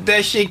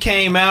that shit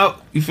came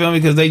out? You feel me?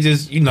 Because they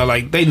just,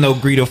 like they know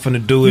Greedo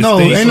finna do his thing.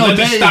 Ain't so no let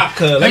me day. stop,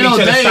 cuz. Let Ain't me no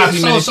try to day. stop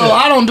you. So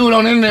I don't do it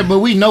on the internet, but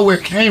we know where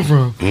it came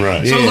from.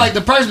 Right. So it's like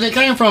the person that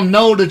came from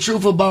know the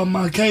truth about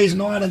my case.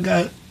 Know I done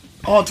got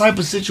all type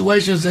of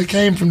situations that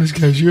came from this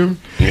case. You hear me?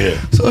 Yeah.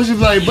 So it's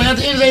just like, but at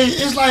the end of the day,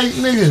 it's like,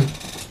 nigga,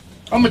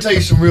 I'm gonna tell you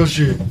some real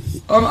shit.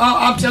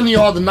 I'm telling you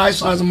all the nice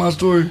sides of my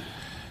story.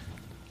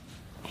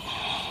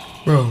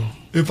 Bro,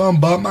 if I'm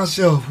by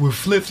myself with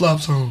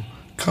flip-flops on,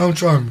 come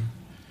try me.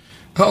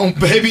 On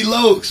baby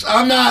locs.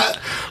 I'm not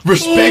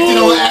respected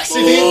on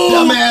accident,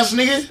 dumbass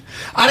nigga.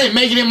 I didn't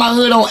make it in my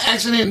hood on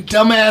accident,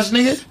 dumbass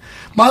nigga.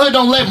 My hood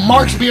don't let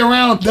marks be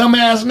around,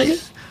 dumbass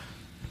nigga.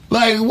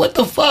 Like, what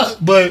the fuck?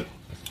 But,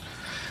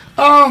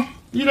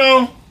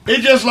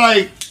 it just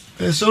like,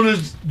 as soon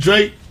as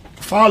Drake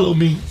followed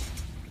me,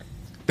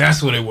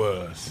 That's what it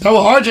was. that's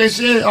what RJ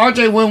said.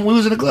 RJ, when we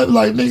was in the club,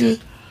 like, nigga,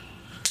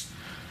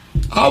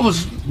 I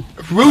was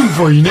rooting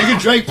for you, nigga.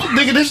 Drake,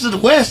 nigga, this is the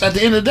West at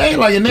the end of the day.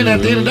 Like, and then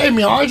at the end of the day,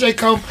 me and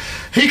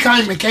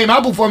RJ came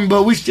out before me,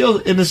 but we still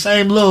in the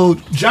same little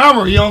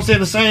genre, you know what I'm saying?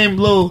 The same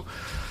little,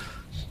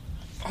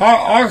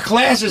 our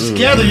classes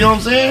together, you know what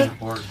I'm saying?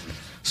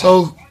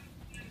 So,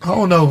 I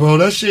don't know, bro.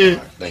 That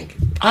shit, Thank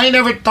you. I ain't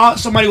never thought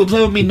somebody would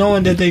play with me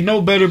knowing that they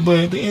know better, but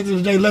at the end of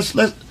the day, let's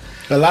A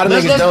lot of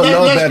niggas don't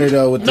know better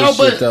though with this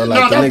shit though.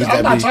 Like the niggas I'm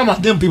that not be. talking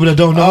about them people that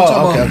don't know. I'm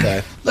talking about,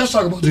 okay. Let's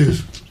talk about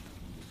this.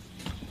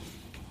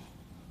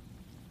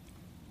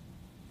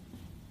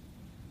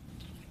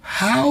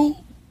 How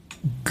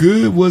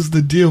good was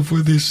the deal for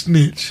this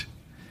snitch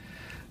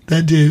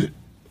that did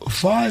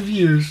 5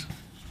 years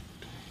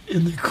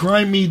and the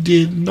crime he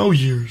did no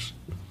years?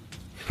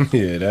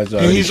 Yeah, that's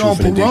already And he's true on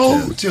for the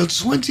parole details. till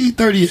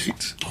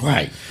 2038.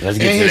 Right. Let's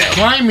get And to his that.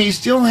 crime he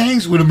still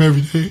hangs with him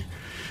every day.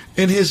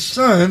 And his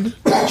son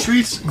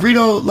treats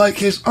Greedo like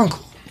his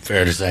uncle.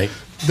 Fair to say.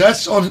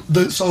 That's on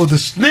the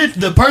snitch,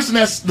 the person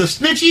that's the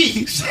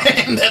snitchy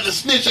saying that the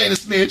snitch ain't a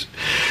snitch.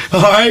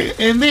 All right,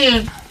 and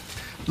then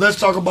let's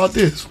talk about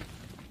this.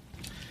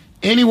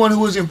 Anyone who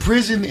was in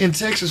prison in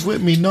Texas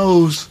with me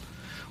knows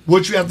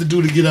what you have to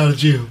do to get out of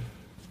jail.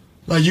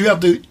 Like, you have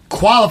to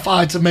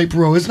qualify to make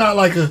parole. It's not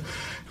like a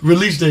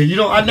release date.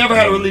 I never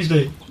had a release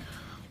date.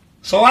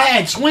 So I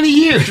had 20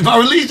 years. My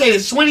release date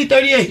is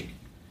 2038.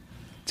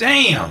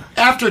 Damn.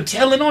 After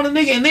telling on a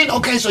nigga, and then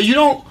so you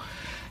don't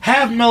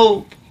have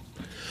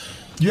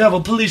you have a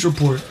police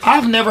report.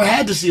 I've never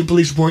had to see a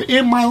police report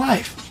in my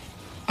life.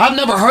 I've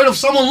never heard of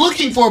someone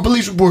looking for a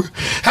police report.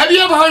 Have you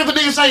ever heard of a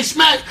nigga say,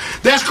 "Smack,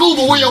 that's cool,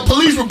 but where your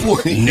police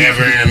report?"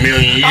 Never in a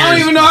million years. I don't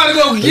even know how to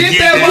go get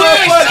that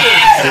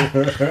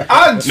motherfucker.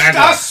 I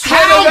swear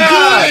How to God.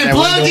 good and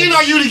plugged in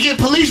are you to get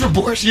police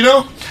reports, you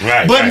know?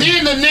 Right, But right.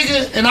 then the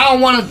nigga, and I don't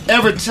want to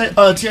ever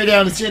tear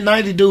down the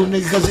 1090 dude,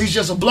 nigga, because he's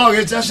just a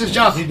blogger. That's his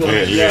job.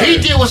 Yeah. He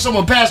did what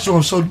someone passed to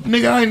him. So,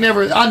 nigga, I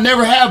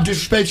never have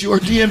disrespect you or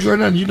DM'd you or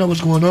nothing. You know what's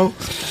going on.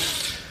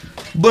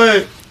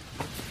 But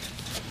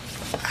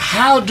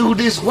how do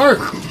this work?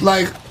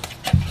 Like,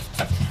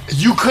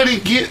 you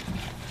couldn't get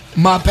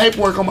my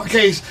paperwork on my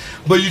case,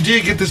 but you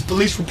did get this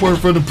police report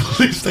from the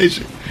police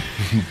station.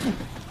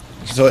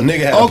 So a nigga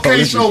had a Okay,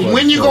 police so report.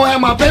 when you gonna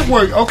have my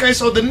paperwork? Okay,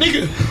 so the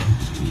nigga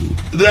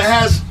that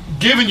has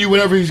given you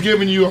whatever he's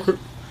given you or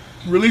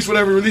released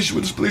whatever he released you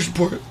with this police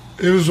report,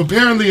 it was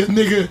apparently a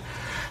nigga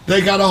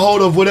that got a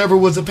hold of whatever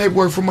was the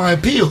paperwork for my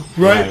appeal,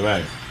 right?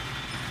 Right.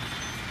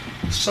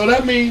 So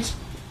that means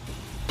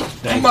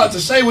I'm about to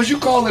say, was you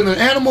calling an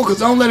animal?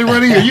 Because I don't let it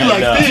run in here. You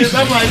like this?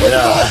 I'm like, what the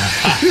fuck?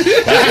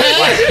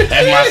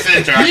 That's my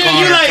sister. I Yeah, called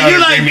you her, like told her to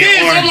this? bring me an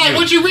I'm orange like, juice.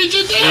 what you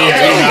reaching down?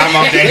 Yeah, I'm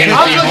up there.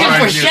 I'm looking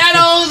for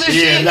shadows and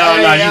Yeah, shit. no,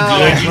 you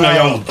good. You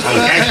know, on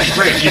gangsta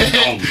Chris, you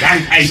on gang.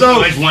 Hey,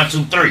 So- it's 1,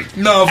 2, 3.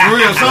 No, for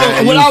real. So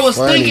Man, what you I was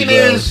funny, thinking bro.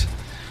 is,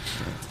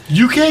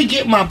 you can't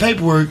get my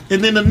paperwork,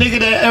 and then the nigga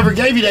that ever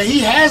gave you that, he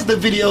has the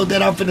video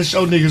that I'm finna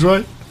show niggas,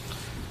 right?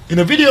 And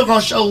the video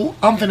gonna show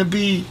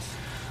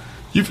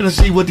you finna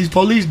see what these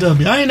police done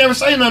me. I ain't never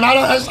saying nothing.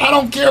 I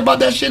don't care about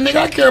that shit, nigga.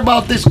 I care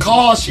about this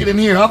cause shit in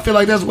here. I feel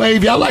like that's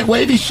wavy. I like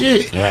wavy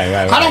shit. Right.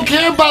 I don't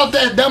care about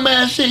that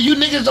dumbass shit. You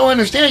niggas don't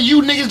understand.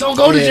 You niggas don't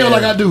go to jail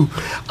like I do.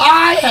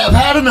 I have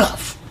had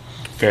enough.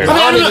 Fair.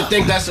 I don't even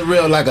think that's a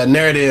real like a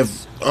narrative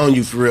on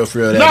you for real.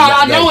 No,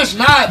 I know it's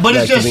not, but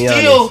it's like, to just be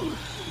still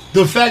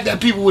the fact that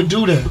people would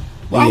do that.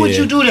 Why would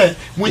you do that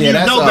when you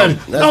know better?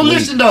 No,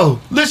 listen though.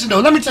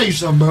 Let me tell you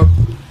something, bro.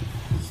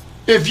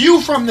 If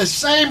you from the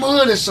same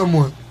hood as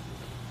someone,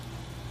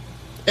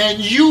 and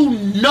you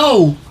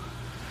know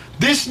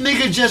this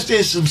nigga just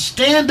did some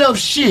stand-up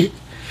shit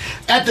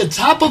at the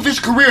top of his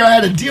career, I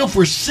had a deal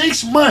for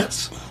 6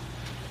 months.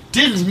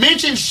 Didn't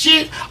mention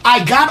shit.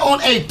 I got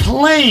on a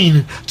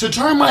plane to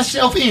turn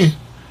myself in.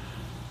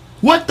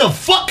 What the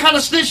fuck kind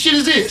of snitch shit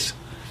is this?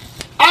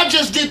 I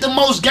just did the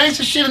most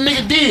gangster shit a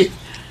nigga did.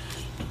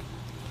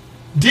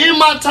 Did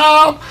my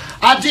time.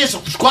 I did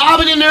some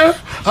squabbing in there.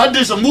 I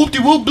did some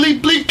whoop-de-whoop,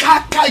 bleep, bleep,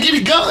 cock, get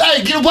it go.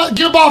 Hey, get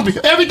up off me.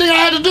 Everything I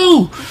had to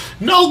do.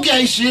 No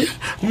gay shit.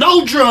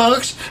 No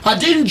drugs. I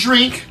didn't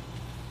drink.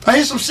 I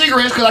hit some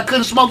cigarettes because I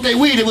couldn't smoke that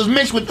weed. It was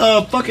mixed with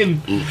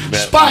fucking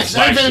spice.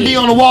 I ain't gonna be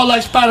on the wall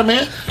like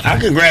Spider-Man. I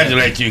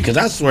congratulate you because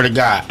I swear to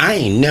God, I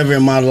ain't never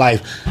in my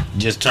life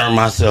just turned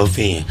myself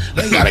in.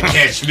 They gotta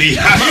catch me.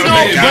 So look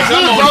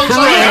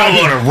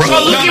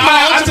at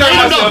my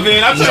ultimatum.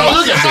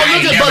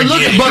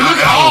 But look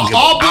at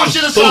all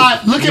bullshit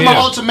aside. Look at my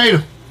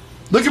ultimatum.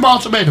 Look at my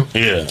ultimatum.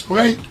 Yeah.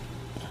 Okay.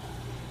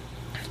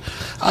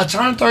 I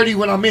turned 30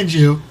 when I'm in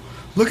jail.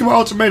 Look at my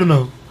ultimatum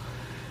though.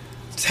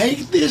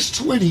 Take this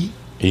 20,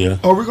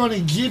 or we're gonna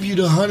give you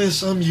the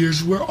 100-some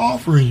years we're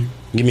offering you.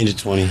 Give me the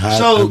 20.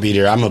 I'll be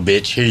there. I'm a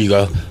bitch. Here you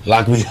go.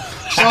 Lock me.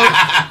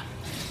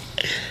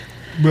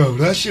 Bro,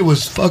 that shit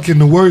was fucking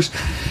the worst.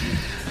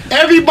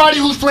 Everybody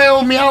who's playing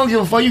with me, I don't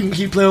give a fuck. You can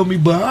keep playing with me,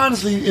 but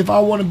honestly, if I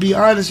want to be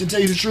honest and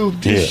tell you the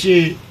truth, this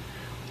shit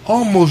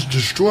almost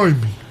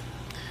destroyed me.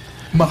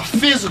 My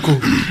physical,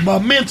 my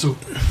mental.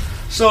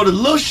 So the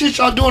little shit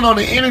y'all doing on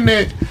the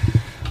internet,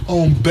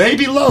 on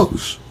baby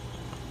lows.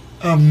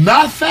 I'm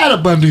not fat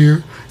up under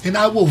here, and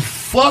I will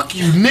fuck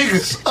you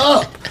niggas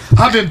up.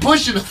 I've been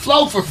pushing the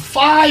flow for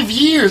 5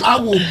 years. I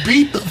will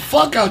beat the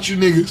fuck out you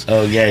niggas.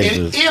 Oh, yeah.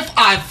 And if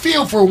I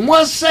feel for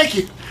 1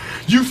 second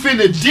you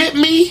finna dip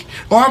me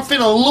or I'm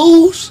finna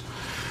lose,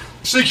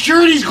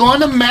 security's going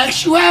to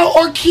max you out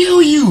or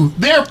kill you.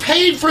 They're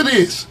paid for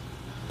this.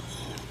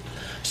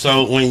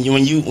 So when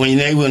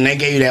they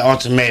gave you that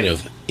ultimatum,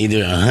 either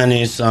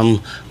 100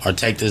 something or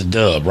take this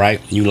dub,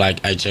 right? You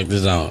like, hey, check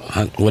this out,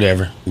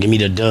 whatever. Give me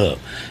the dub.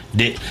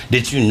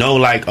 Did you know,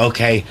 like,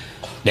 okay,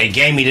 they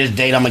gave me this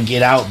date, I'm gonna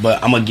get out,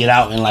 but I'm gonna get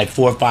out in like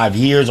 4 or 5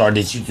 years, or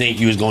did you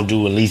think you was gonna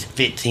do at least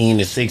 15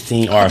 to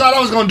 16? Or I thought I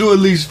was gonna do at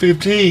least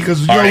 15,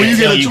 because when you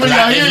get a 20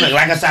 out here,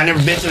 like I said, I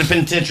never been to the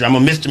penitentiary. I'm a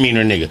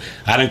misdemeanor nigga.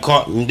 I done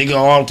caught nigga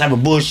all type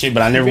of bullshit,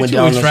 but I never went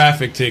down.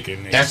 Traffic ticket,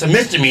 nigga. That's a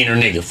misdemeanor,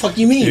 nigga. Fuck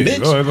you mean,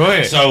 bitch? Go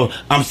ahead. So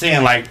I'm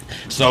saying, like,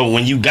 so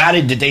when you got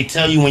it, did they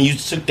tell you when you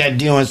took that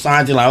deal and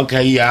signed it, like,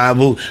 okay, yeah,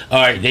 all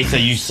right, they say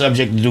you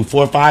subject to do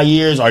 4 or 5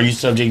 years, or you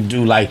subject to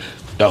do like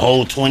the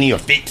whole 20 or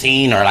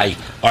 15, or like,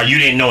 or you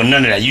didn't know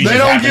none of that? You they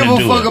just don't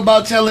give a fuck it.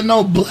 about telling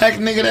no black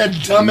nigga that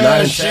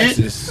dumbass shit.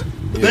 Yeah.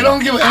 They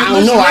don't give a. I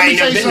don't know. I ain't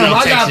never been to no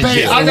Texas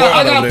yet.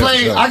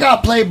 I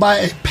got played by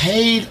a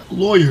paid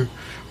lawyer,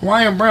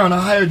 Ryan Brown.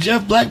 I hired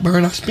Jeff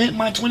Blackburn. I spent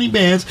my 20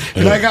 bands,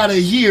 and I got a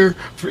year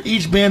for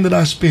each band that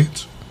I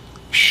spent.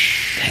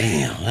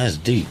 Damn, that's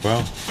deep,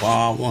 bro.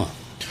 5-1.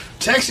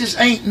 Texas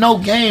ain't no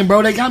game,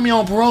 bro. They got me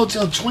on parole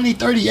till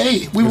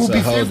 2038. We will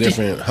be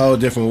 50. Whole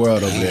different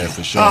world over there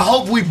for sure. I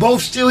hope we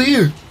both still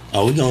here.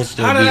 Oh, we gonna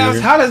still be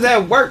here. How does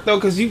that work though?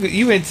 Because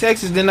you in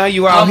Texas, then now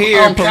you out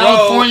here.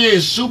 California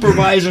is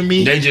supervising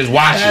me. They just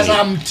watching as me.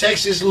 I'm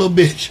Texas little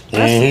bitch.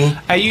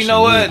 Hey, you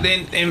know what? And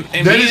being on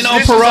this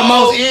is the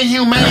most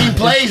inhumane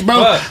place, bro.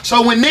 But,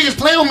 so when niggas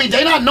play with me,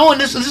 they not knowing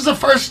this. This is the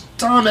first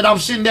time that I'm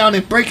sitting down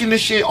and breaking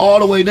this shit all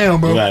the way down,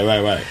 bro.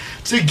 Right.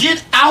 To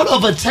get out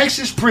of a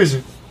Texas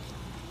prison,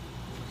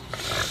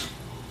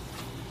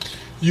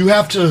 you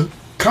have to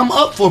come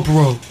up for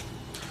parole.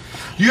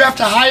 You have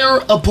to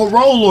hire a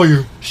parole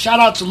lawyer. Shout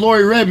out to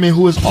Lori Redmond,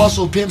 who is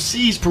also Pimp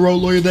C's parole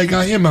lawyer that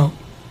got him out.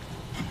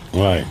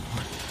 Right.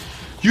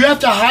 You have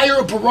to hire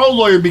a parole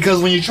lawyer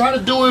because when you try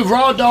to do it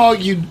raw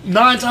dog, you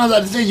 9 times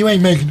out of 10 you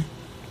ain't making it.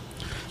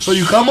 So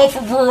you come up for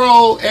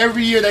parole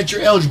every year that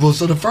you're eligible.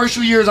 So the first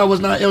 2 years I was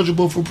not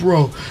eligible for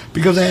parole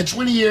because I had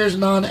 20 years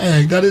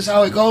non-ag. That is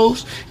how it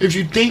goes. If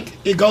you think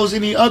it goes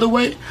any other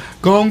way,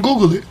 go and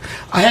Google it.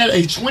 I had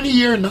a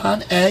 20-year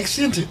non-ag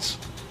sentence.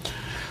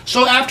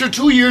 So after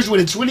 2 years with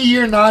a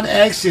 20-year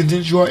non-ag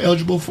sentence, you are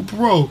eligible for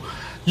parole.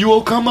 You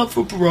will come up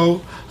for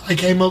parole. I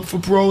came up for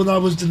parole and I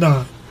was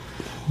denied.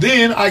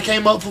 Then I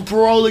came up for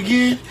parole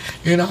again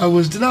and I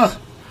was denied.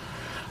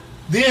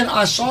 Then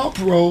I saw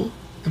parole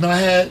and I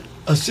had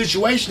a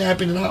situation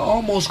happened and I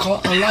almost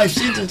caught a life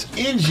sentence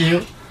in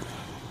jail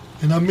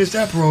and I missed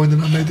that parole and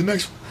then I made the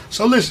next one.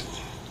 So listen.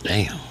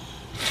 Damn.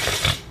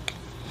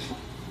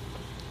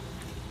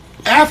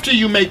 After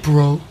you make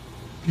parole,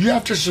 you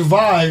have to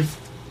survive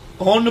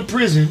on the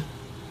prison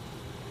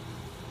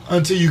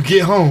until you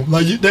get home.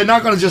 Like they're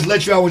not gonna just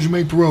let you out when you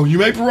make parole. You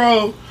make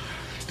parole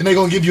and they're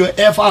gonna give you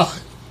an FI.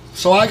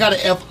 So I got an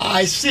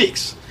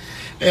FI6.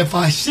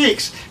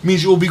 FI6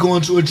 means you will be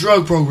going to a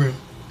drug program.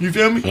 You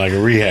feel me? Like a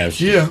rehab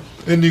shit. Yeah.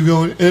 And you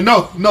go, and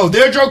no,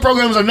 their drug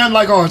programs are nothing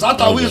like ours. I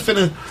thought we was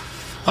finna,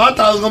 I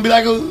thought it was gonna be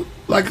like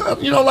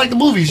like the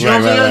movies. You know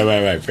what I'm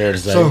saying? Right. Fair to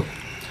say. So,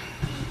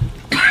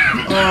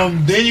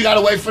 then you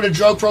gotta wait for the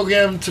drug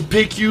program to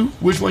pick you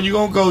which one you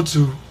gonna go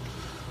to.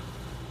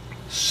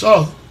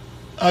 So,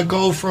 I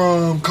go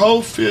from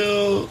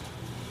Coalfield,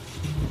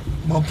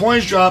 my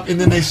points drop, and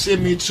then they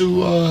send me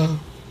to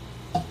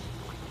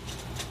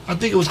I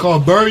think it was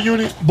called Boy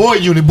Unit.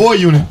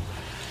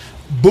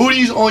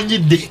 Booties on your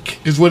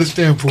dick is what it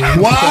stands for.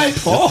 Why?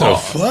 What the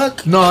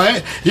fuck? No,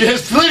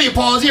 there's plenty of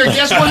pause here.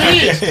 Guess what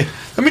it is?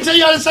 Let me tell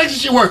you how this section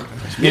shit work.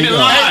 Get in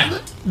line.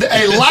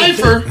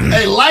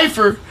 A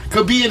lifer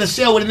could be in a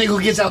cell with a nigga who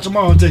gets out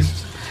tomorrow in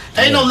Texas.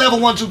 Ain't no level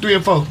 1, 2, 3,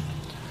 and 4.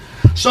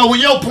 So when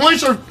your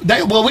points are, they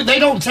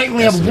don't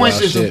technically have a point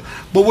system,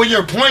 but when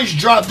your points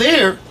drop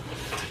there,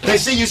 they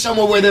send you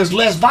somewhere where there's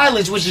less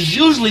violence, which is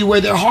usually where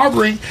they're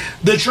harboring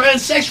the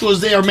transsexuals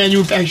they are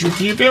manufacturing.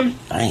 You feel me?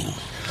 Damn.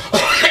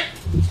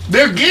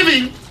 They're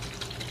giving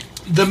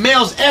the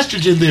males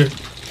estrogen there.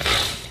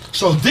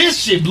 So this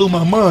shit blew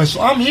my mind.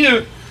 So I'm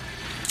here.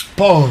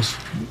 Pause.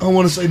 I don't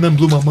want to say nothing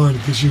blew my mind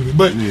at this unit.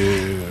 But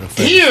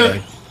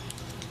here,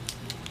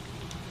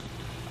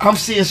 I'm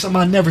seeing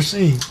something I never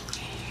seen.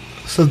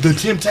 So the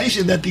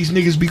temptation that these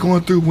niggas be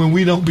going through when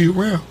we don't be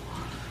around.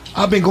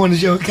 I've been going to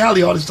jail in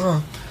Cali all this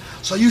time.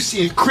 So you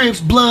see Crips,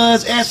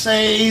 Bloods,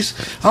 Essays.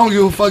 I don't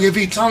give a fuck if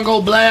he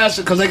Tongo Blast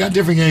because they got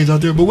different gangs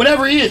out there. But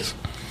whatever it is.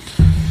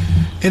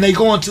 And they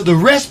go into the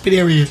respite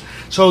area.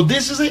 So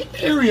this is an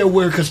area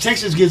where, because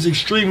Texas gets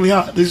extremely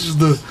hot. This is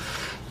the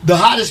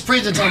hottest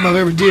prison time I've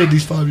ever did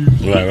these 5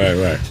 years.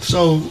 Right.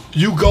 So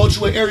you go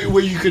to an area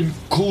where you can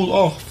cool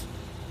off.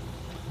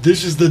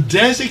 This is the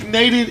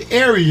designated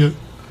area.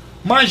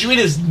 Mind you, it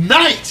is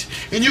night.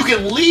 And you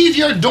can leave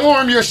your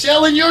dorm, your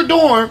cell in your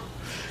dorm,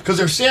 because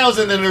there's cells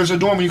and then there's a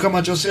dorm when you come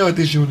out your cell at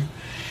this unit,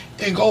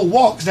 and go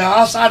walk. Now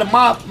outside of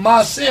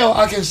my cell,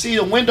 I can see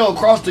a window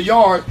across the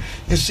yard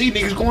and see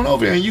niggas going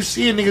over there. And you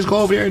see niggas go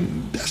over there,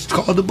 and that's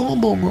called the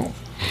boom boom room.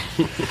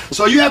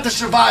 So you have to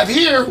survive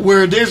here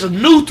where there's a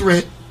new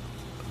threat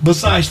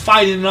besides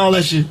fighting and all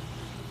that shit.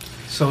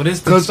 So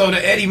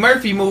the Eddie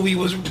Murphy movie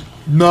was.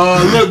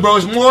 No, look, bro,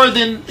 it's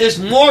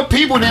more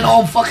people than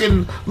on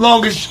fucking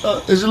Longest.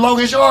 Is it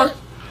Longest Yard?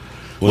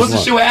 What's the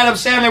shit with Adam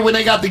Sandler when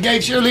they got the gay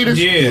cheerleaders?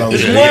 Yeah,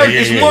 it's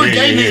more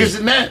gay niggas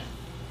than that.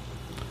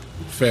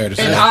 Fair to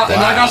say. And like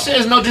I said,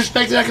 it's no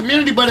disrespect to that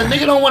community, but a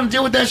nigga don't want to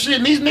deal with that shit.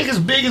 And these niggas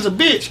big as a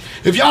bitch.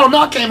 If y'all don't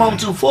know, I came home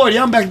 240.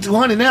 I'm back to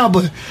 200 now,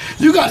 but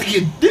you got to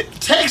get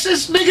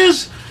Texas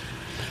niggas.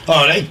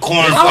 Oh, they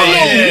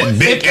cornbread,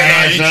 big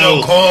ass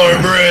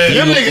cornbread.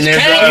 Them niggas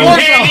can't work.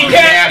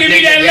 Give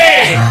me that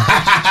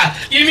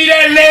leg. Give me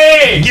that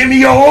leg. Give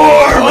me your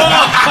orb.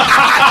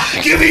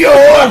 Give me your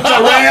orb,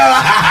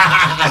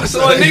 Terrell.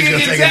 So a nigga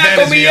can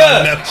tackle me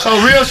up. So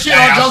real shit,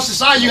 on jokes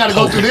aside, you got to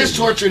go through this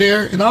torture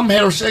there, and I'm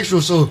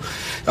heterosexual, so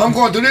I'm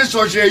going through this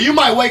torture there. You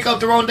might wake up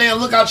the wrong day and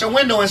look out your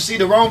window and see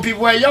the wrong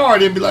people at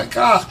yard and be like,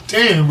 God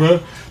damn, bro.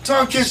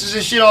 Tongue kisses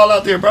and shit all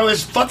out there, bro.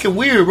 It's fucking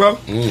weird, bro.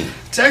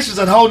 Texas is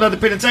a whole nother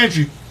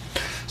penitentiary.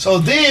 So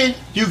then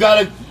you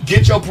gotta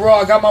get your parole.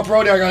 I got my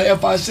parole there. I got an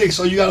F5-6.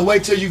 So you gotta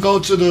wait till you go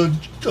to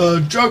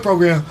the drug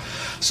program.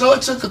 So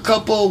it took a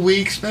couple of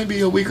weeks, maybe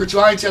a week or two.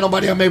 I ain't tell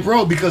nobody I made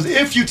parole, because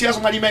if you tell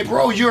somebody you made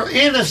parole, you're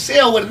in a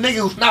cell with a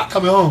nigga who's not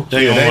coming home. The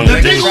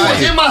nigga who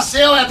was in my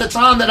cell at the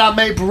time that I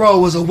made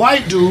parole was a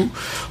white dude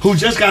who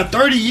just got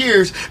 30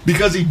 years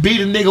because he beat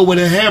a nigga with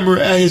a hammer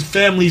at his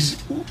family's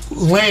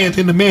land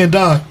and the man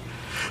died.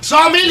 So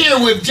I'm in here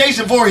with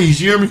Jason Voorhees,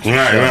 you hear me?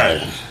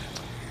 Right.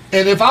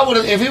 And if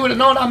he would have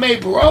known I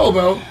made parole,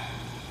 bro,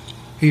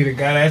 he'd have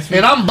got at you.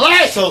 and I'm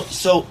black. So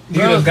He'd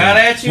have got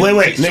at you.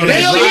 Wait. Hell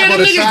yeah,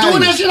 the niggas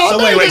doing that shit all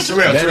day.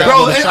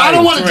 Bro, I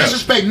don't want to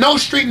disrespect no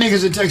street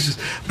niggas in Texas,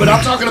 but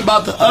I'm talking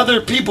about the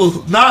other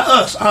people, not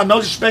us. I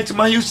no disrespect to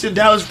my Houston,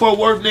 Dallas, Fort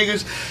Worth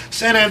niggas,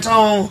 San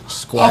Antonio.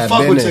 I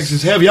fuck with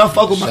Texas heavy. I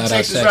fuck with my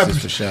Texas rappers.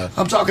 For sure.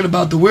 I'm talking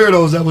about the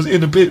weirdos that was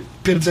in the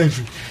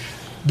penitentiary.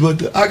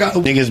 But I got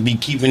niggas be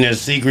keeping it a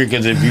secret,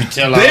 because if you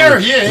tell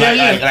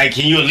like,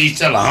 can you at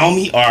least tell a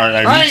homie, or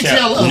I ain't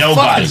tell a nobody?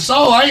 Fucking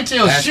soul. I ain't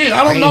tell shit.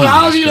 I don't know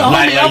how you the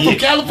homie. I'm from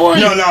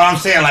California. No, I'm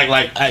saying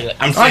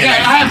I'm saying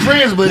I have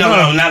friends, but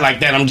no, not like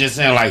that. I'm just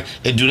saying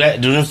do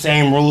them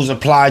same rules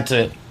apply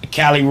to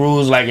Cali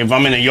rules? Like if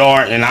I'm in a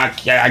yard and I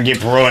get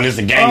parole and it's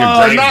a gang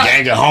of grapes,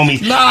 gang of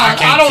homies, I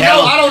don't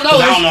know. I don't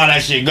know how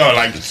that shit go.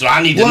 Like, so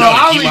I need to know.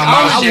 To keep my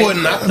mouth shut.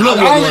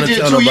 I only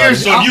did 2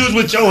 years. So if you was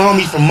with your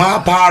homies from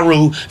my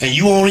Paru and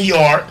you on the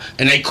yard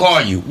and they call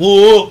you,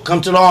 whoa,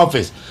 come to the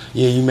office.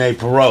 Yeah, you made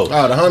parole.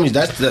 Oh, the homies,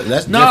 that's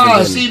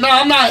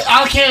I'm not.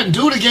 I can't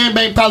do the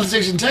gangbang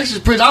politics in Texas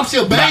prison. I'm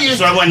still banging,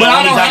 but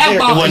I don't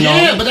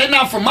have but they're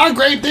not from my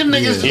grave. Them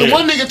niggas. The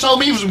one nigga told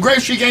me he was from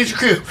Grape Street Gangster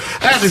Crib.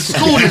 I had to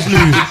school this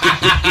nigga.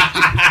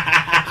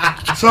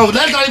 So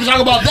let's not even talk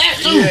about that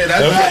too. Yeah,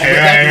 that's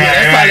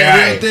probably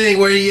a real thing.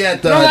 Where he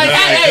at though? I'm like,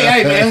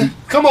 hey, man,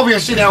 come over here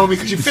and sit down with me,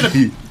 because you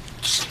finna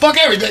fuck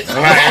everything. But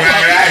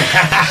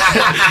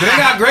they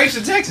got grapes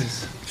in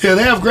Texas. Yeah,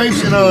 they have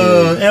grapes in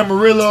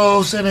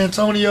Amarillo, San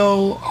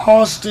Antonio,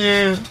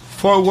 Austin,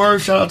 Fort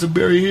Worth. Shout out to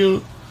Berry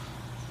Hill.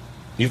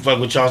 You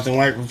fuck with Charleston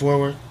White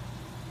before?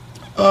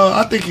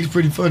 I think he's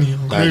pretty funny.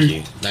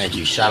 Thank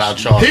you. Shout out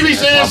Charles. He be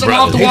saying some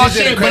off the wall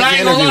shit, but I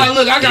ain't gonna lie.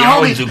 Look, I got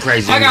homies.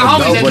 I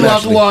got homies that do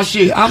off the wall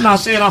shit. I'm not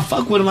saying I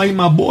fuck with him like he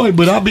my boy,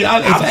 but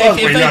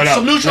if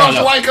some new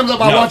Charleston White comes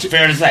up, I watch it.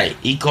 Fair to say,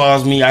 he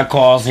calls me, I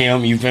calls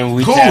him. You feel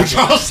me? Cool,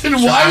 Charleston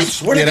White.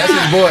 Yeah, that's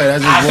his boy.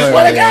 That's his boy. I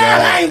swear to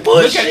God, I ain't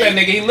bullshit. Look at that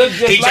nigga. He look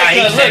just like He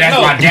us. said that's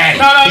my daddy.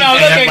 No.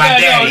 Look at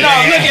Cuz.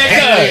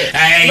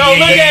 No,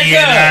 look at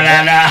Cuz. No,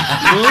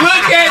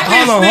 look at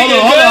Cuz. Look at this nigga.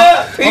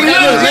 He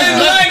looks just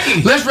like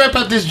him. Let's wrap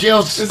up this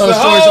jail story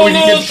so we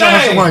can get to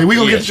Charleston White. We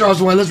gonna get to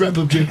Charleston White. Let's wrap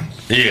up jail.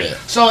 Yeah.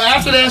 So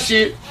after that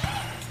shit,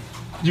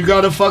 you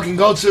gotta fucking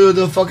go to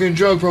the fucking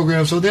drug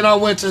program. So then I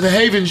went to the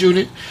Havens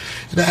unit,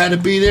 and I had to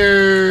be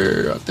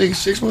there, I think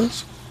 6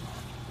 months.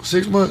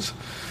 6 months.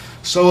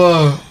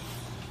 So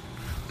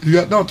you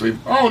got 3.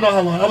 I don't know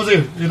how long I was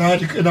there, and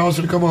I was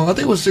gonna come on. I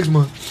think it was 6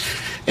 months.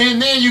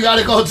 And then you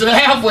gotta go to the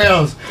halfway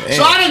house.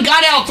 So I done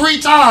got out 3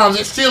 times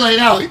and still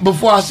ain't out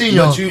before I see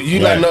y'all.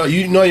 But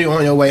you know you're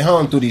on your way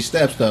home through these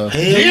steps though.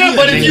 Yeah,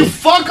 but if you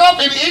fuck up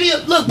an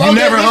idiot, look, bro, you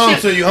never home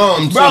till you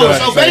home, bro.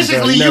 So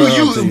basically,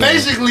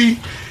 basically,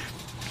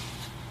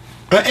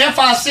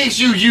 FI6,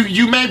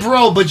 you may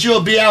parole, but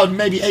you'll be out in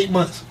maybe 8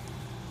 months.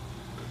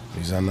 At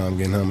least I know I'm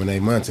getting home in 8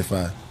 months at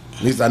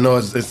least I know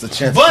it's a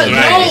chance. But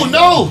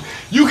no,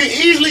 you can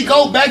easily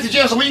go back to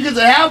jail. So when you get to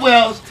the halfway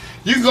house,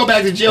 you can go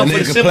back to jail for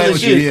the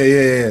simplest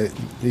shit.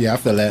 Yeah, I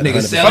feel that. I mean,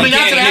 not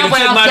to the halfway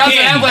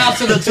house,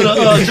 to the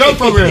drug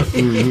program.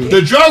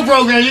 The drug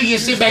program, you can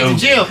sit back to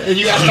jail, and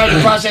you got to start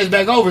the process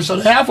back over. So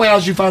the halfway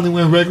house, you finally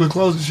went regular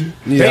clothes and shit.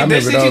 Yeah,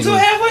 they sent you to a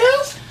halfway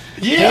house?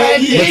 Yeah.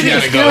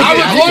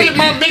 I recorded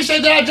my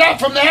mixtape that I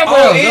dropped from the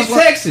halfway house. In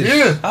Texas?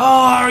 Yeah.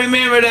 Oh, I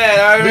remember that.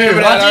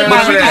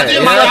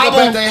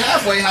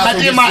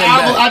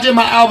 I did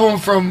my album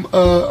from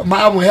my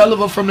album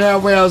Helluva from the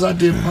halfway house. I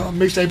did my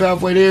mixtape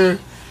halfway there.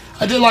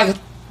 I did like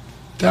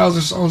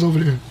 1,000 songs over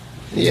there.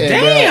 Yeah,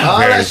 damn. Bro, all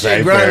that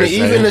shit grimy.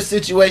 Even the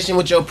situation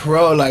with your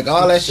parole, like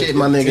all that shit,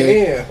 my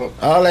nigga. Damn.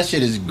 All that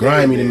shit is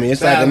grimy to me.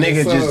 It's like a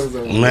nigga just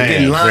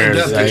getting lined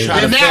up to try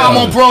to. And now I'm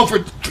on parole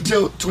for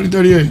till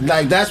 2038.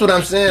 Like that's what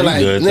I'm saying.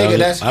 Like nigga,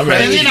 that's crazy.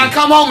 And then I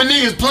come home and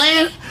niggas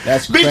playing.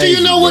 That's bitch, crazy, do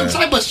you know what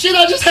type of shit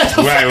I just had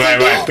to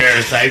Right.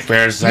 Parasite.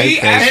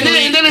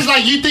 And then it's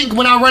like, you think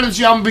when I run into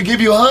you, I'm gonna give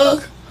you a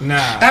hug? Nah.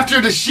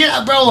 After the shit,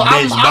 bro,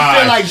 I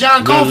feel like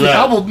John Coffey.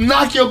 I will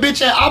knock your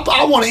bitch out.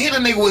 I want to hit a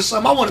nigga with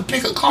something. I want to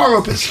pick a car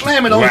up and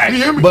slam it on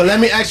him. But let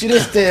me ask you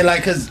this then,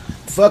 like, cause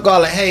fuck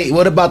all the hate.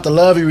 What about the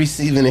love you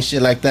receiving and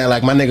shit like that?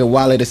 Like my nigga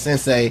Wale the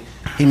Sensei,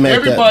 he made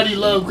everybody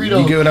love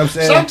Greedo. You get what I'm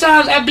saying?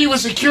 Sometimes I be with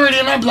security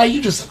and I be like,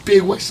 you just a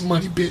big waste of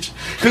money, bitch.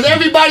 Cause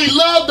everybody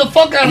love the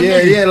fuck out of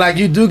me. Yeah, like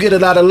you do get a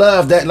lot of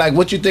love. That like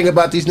what you think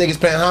about these niggas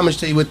paying homage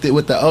to you with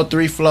the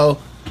 03 flow.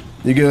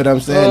 You get what I'm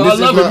saying? I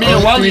love it. Me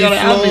and Wally got an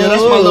album.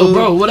 That's my little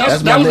bro. Well, that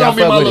was gonna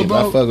be my little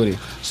bro. I fuck with him.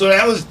 So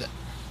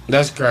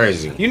that's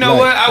crazy. You know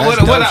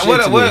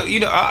what?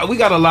 You know, we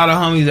got a lot of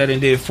homies that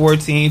did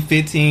 14,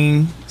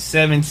 15,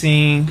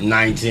 17,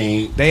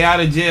 19. They out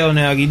of jail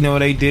now. You know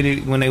they did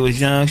it when they was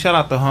young. Shout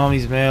out the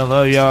homies, man.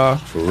 Love y'all.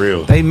 For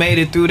real. They made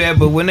it through that.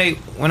 But when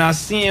I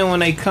see them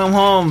when they come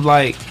home,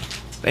 like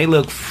they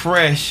look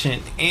fresh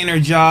and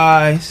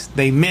energized.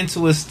 They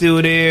mental is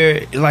still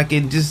there. Like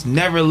it just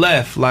never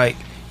left. Like.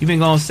 You've been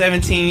gone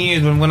 17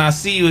 years, but when I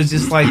see you, it's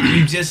just like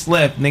you just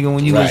left, nigga,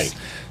 when you was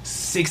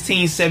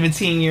 16,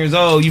 17 years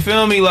old. You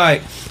feel me?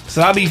 Like,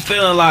 so I be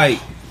feeling like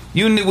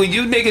when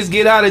you niggas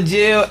get out of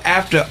jail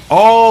after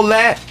all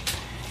that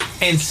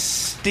and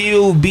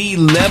still be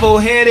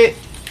level-headed,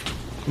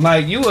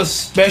 like, you a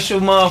special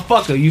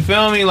motherfucker. You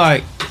feel me?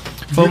 Like,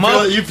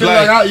 you feel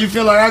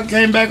like I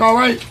came back all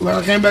right? Like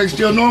I came back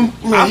still normal?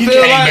 I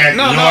feel like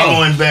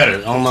normal and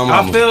better. On my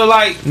mama. I feel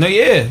like you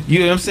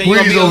know what I'm saying. You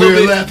gonna be a little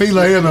bit laughing. He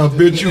like,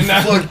 bitch, you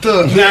fucked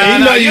up. You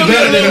know you be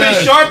a little bit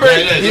sharper.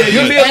 Yeah,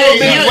 you be a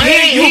little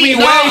bit you be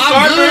way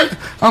sharper.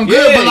 I'm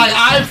good, but like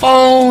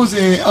iPhones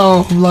and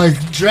like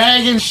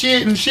dragging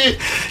shit and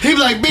shit. He be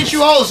like, bitch,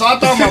 you old. So I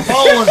thought my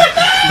phone was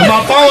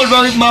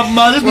this my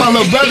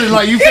little brother.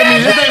 Like, you feel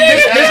me? This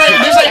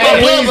ain't my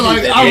blood, but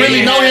like I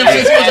really know him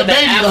since he was a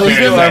baby. Like, you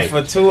feel me? Like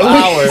for 2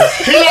 hours.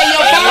 He like,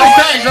 your phone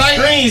cracked, right?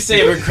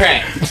 Screensaver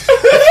cracked. What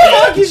the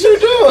fuck is you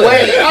doing?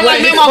 Wait, I'm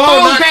like, man, my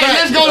phone cracked.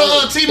 Let's go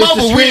to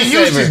T-Mobile. We in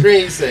Houston.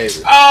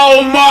 Screensaver.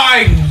 Oh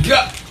my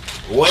god.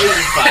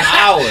 Waiting for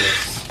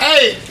hours.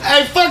 Hey,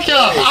 fuck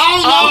y'all. I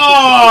don't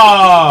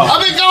know.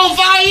 I've been gone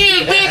 5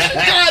 years, bitch.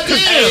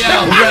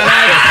 Goddamn.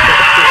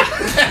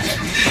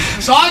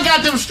 So I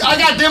got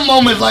them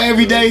moments like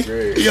every day.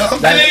 Yo,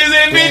 that nigga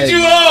said, bitch,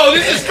 you old.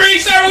 This is free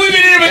server. We've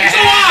been here for 2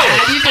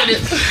 hours. You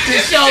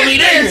just show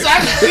me this.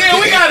 Yeah,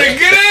 we gotta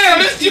get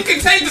in. You can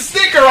take the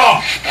sticker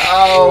off.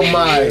 Oh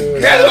my god.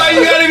 That's why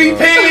you gotta be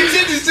paying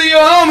attention to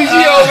your homies.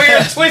 You over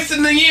here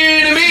twisting the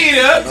year and the mean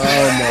up.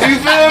 You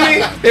feel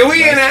me? And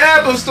we in the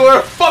Apple store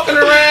fucking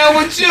around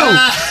with you.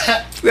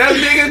 That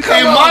nigga come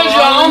And on. mind you,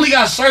 I only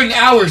got certain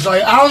hours.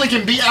 Like, I only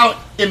can be out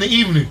in the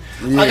evening.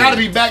 I gotta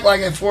be back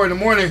like at 4 in the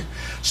morning.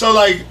 So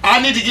like,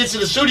 I need to get to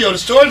the studio. The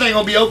stores ain't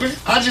gonna be open.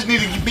 I just need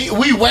to be.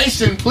 We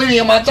wasting plenty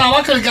of my time.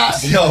 I could have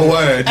got. Yo,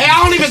 word. Hey,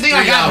 I don't even think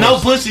I got no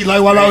pussy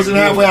like while I was in the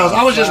halfway house.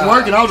 I was just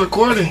working. I was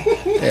recording.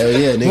 Hell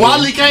yeah, nigga.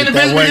 Wally came to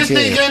Get that visit me. This work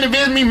nigga in. came to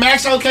visit me.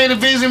 Maxo came to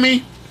visit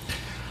me.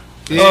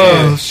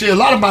 Yeah. Shit, a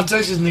lot of my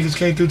Texas niggas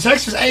came through.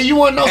 Texas, hey, you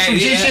wanna know some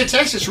G shit?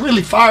 Texas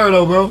really fire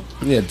though, bro.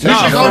 Yeah, You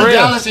should go for to real.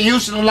 Dallas and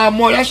Houston a lot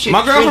more. That shit.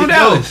 My girl really from dope.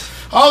 Dallas.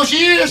 Oh,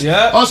 she is?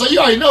 Yeah. Oh, so you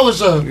already know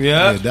what's up.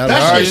 Yeah.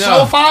 That shit's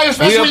so fire,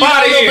 especially We when you up got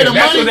out a of little here. bit of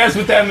money. That's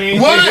what that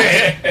means. What?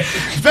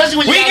 Especially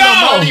when you We got a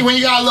little go. money. When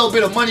you got a little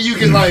bit of money, you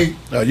can like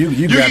Oh, you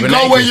you grabbing can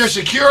go where acres. you're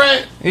secure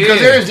at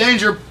because Yeah.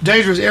 there's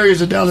dangerous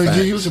areas of Dallas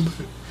and Houston. But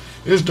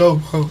it's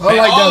dope, bro. I Hey,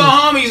 like all Dallas.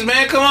 the homies,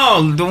 man, come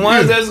on. The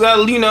ones that's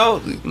got, you know,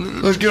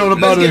 Let's get on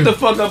about let's get it. the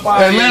fuck up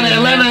out of here.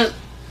 Atlanta,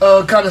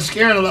 kind of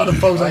scaring a lot of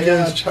folks. I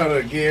guess. trying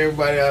to get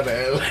everybody out of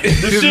LA.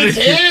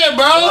 Yeah,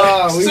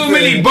 bro. Too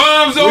many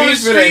bums on the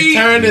street.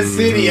 Turn the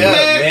city up,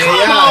 Man, man. come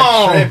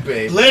Y'all on.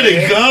 tripping. Let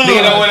it go.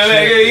 You don't want to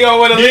leave? You don't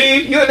want to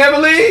leave? You'll never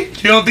leave?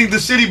 You don't think the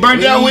city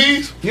burnt down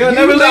weeds? You'll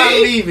never You not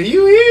leave? leaving.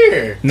 You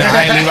here. Nah,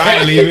 I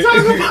ain't leaving.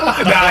 Nah,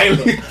 I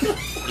ain't leaving.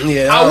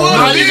 Yeah, I would.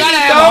 No, you gotta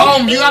have a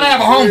home. You gotta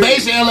have a home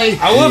base in LA.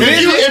 I would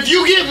If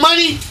you get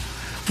money,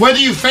 whether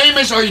you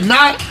famous or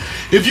not,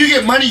 if you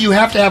get money, you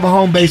have to have a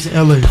home base in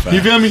LA. You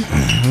feel me?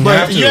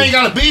 But you ain't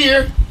gotta be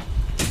here.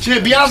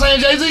 Shit, Beyonce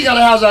and Jay-Z got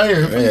a house out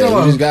here. What you Yeah, talking you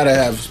about? just gotta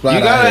have spots.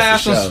 You gotta have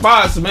some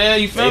spots,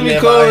 man. You feel me?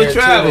 Cool to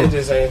travel.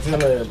 Just ain't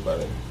telling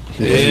everybody.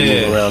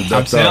 Yeah,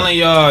 I'm telling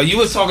y'all. You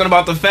was talking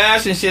about the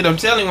fashion shit. I'm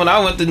telling you, when I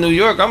went to New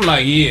York, I'm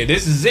like, yeah,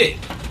 this is it.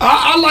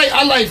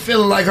 I like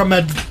feeling like I'm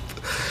at.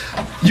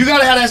 You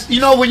gotta have that.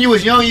 You know, when you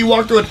was young, you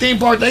walked through a theme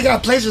park. They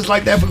got places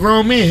like that for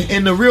grown men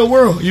in the real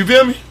world. You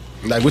feel me?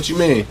 Like, what you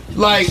mean?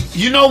 Like,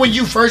 you know, when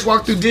you first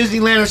walked through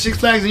Disneyland or Six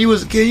Flags and you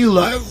was a kid, you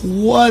like,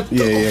 what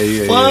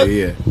the fuck?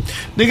 Yeah.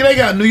 Nigga, they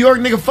got New York,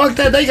 nigga, fuck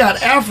that. They got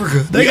Africa.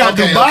 They got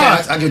Dubai. Okay, I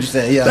get what you're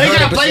saying. Yeah, They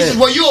got 100%. places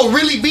where you'll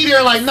really be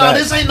there like, no, Right.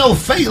 this ain't no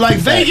fake. Like,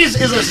 Vegas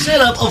is a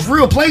setup of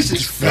real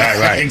places.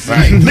 Right.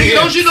 Nigga,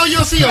 don't you know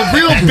you'll see a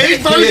real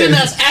big version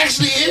that's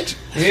actually it?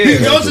 You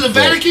can go to the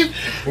Vatican,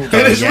 and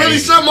it's really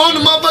something on the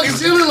motherfucking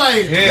ceiling.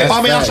 Like,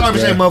 I mean, I'm sorry for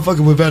saying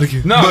motherfucking with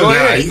Vatican. No, go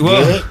ahead.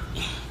 Well,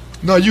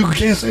 No, you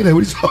can't say that.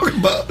 What are you talking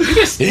about? He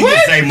can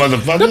say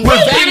motherfucker. the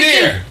Pope in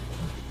there.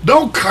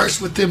 Don't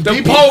curse with them The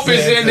people. Pope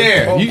is in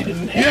there. You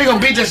You ain't gonna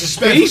be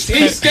disrespectful. He's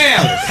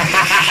scandalous.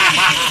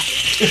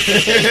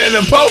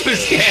 The Pope is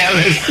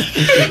scandalous. We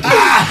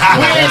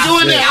ain't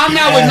doing that. I'm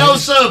not with no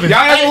subbing. Y'all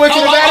ever went to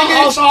the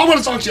Vatican? So I want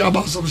to talk to y'all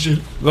about some shit.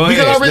 Go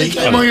because ahead. I really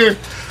came on here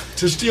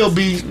to still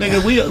be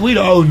nigga. We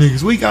the old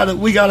niggas. We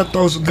gotta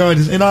throw some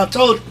guidance. And I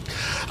told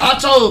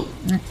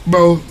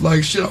bro,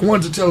 like shit. I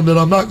wanted to tell him that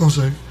I'm not gonna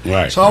say.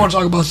 Right. So I want to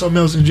talk about something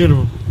else in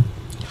general.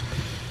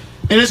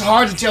 And it's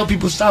hard to tell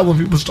people stop when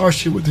people start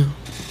shit with them.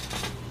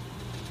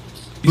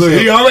 Look,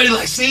 he already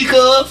like see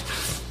cuz.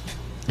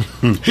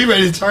 He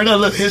ready to turn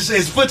up. Look,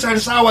 his foot turning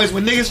sideways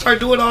when niggas start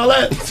doing all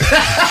that.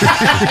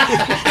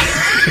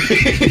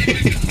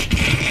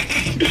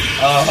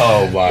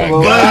 Oh my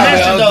But God.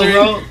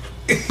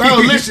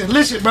 listen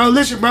though, bro.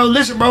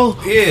 Listen, bro.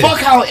 Yeah. Fuck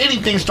how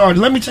anything started.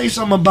 Let me tell you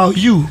something about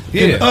you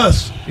and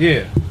us.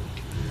 Yeah.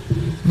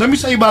 Let me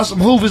tell you about some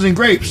hoovers and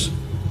grapes.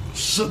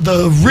 So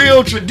the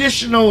real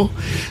traditional.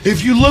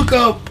 If you look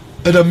up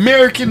an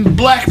American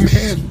black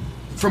man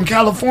from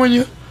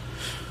California,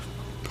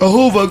 a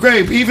hoover, a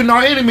grape. Even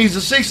our enemies,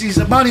 the '60s,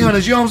 the bounty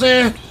hunters. You know what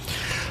I'm saying?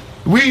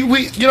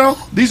 We you know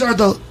these are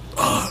the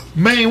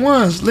main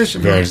ones.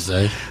 Listen, bro.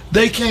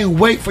 They can't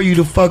wait for you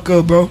to fuck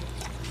up, bro.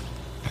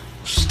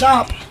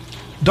 Stop.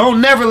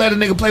 Don't never let a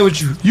nigga play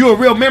with you. You a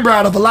real member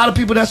out of a lot of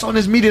people that's on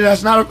this media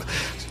that's not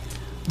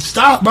a...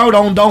 Stop, bro.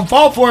 Don't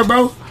fall for it,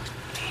 bro.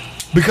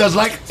 Because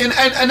like, and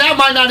that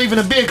might not even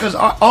have been, because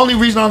only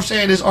reason I'm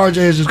saying this, RJ,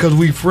 is just because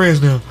we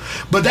friends now.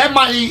 But that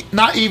might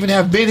not even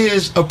have been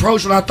his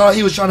approach when I thought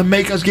he was trying to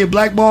make us get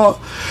blackballed.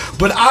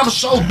 But I'm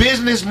so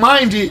business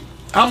minded,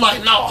 I'm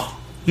like, no.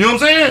 You know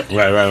what I'm saying?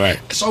 Right.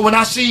 So when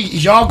I see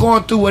y'all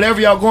going through whatever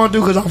y'all going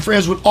through, because I'm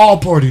friends with all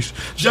parties,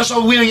 just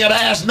so we ain't gotta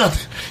ask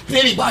nothing,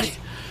 anybody.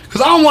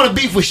 Because I don't want to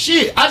beef with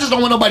shit. I just don't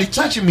want nobody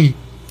touching me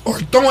or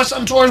throwing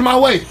something towards my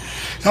way.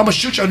 I'm gonna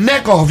shoot your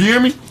neck off. You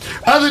hear me?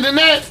 Other than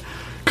that,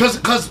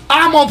 cause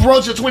I'm on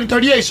parole till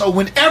 2038. So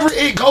whenever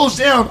it goes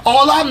down,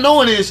 all I'm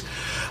knowing is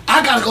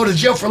I gotta go to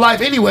jail for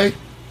life anyway.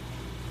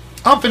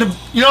 I'm finna,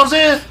 you know what I'm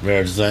saying?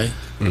 Fair to say.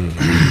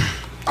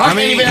 I can't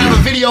even have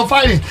a video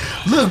fighting.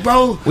 Look,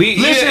 bro.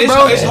 Listen,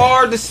 bro. It's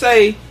hard to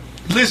say.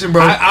 Listen,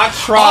 bro. I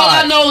tried. All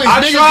I know is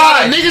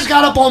niggas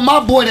got up on my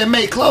boy that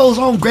make clothes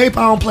on Grape.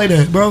 I don't play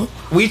that, bro.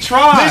 We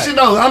tried. Listen,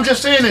 though, I'm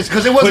just saying this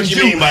because it wasn't What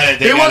you mean by that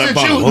they It got wasn't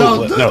up you.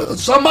 on who? No,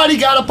 somebody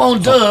got up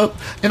on Dub,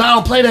 and I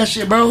don't play that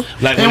shit, bro.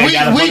 Like and when they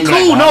got up we on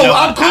cool. like, No,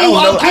 I I'm cool.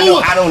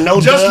 don't- I don't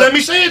know Just Dub. let me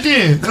say it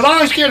then, because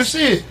I ain't scared to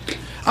say it.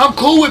 I'm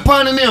cool with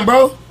punning them,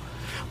 bro.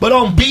 But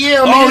on BL,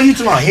 Oh, you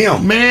talking about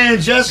him? man,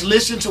 just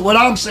listen to what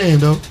I'm saying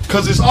though,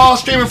 cause it's all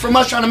streaming from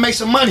us trying to make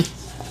some money.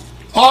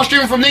 All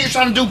streaming from niggas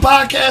trying to do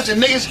podcasts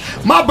and niggas.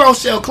 My bro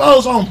sell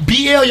clothes on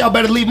BL. Y'all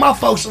better leave my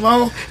folks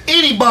alone.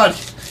 Anybody.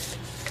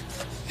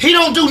 He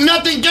don't do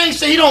nothing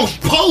gangster. He don't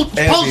post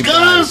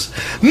guns.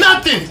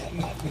 Nothing.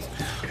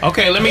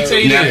 Okay, let me tell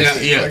you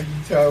this. Yeah.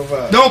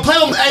 Don't play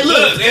with. Hey,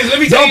 look. Let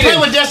me tell Don't you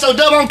play this. with Deso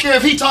Dub. I don't care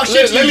if he talks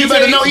shit to Let you. me You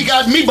better tell you- know he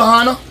got me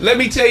behind him. Let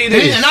me tell you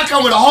this. And I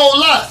come with a whole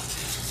lot.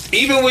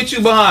 Even with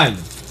you behind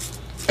him.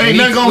 Ain't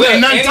nothing gonna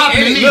ain't nothing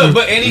topping it either. Look,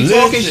 but and he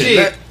talking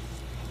shit.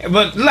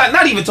 But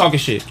not even talking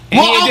shit. And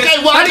Well, he okay,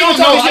 just- well, I not don't even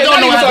know. talking I shit, don't not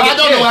know even what happened. talking- I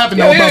don't know what happened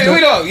Yeah, though about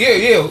we that.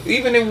 don't. Yeah.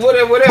 Even if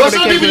whatever. But the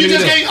some case people you may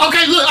just be. can't.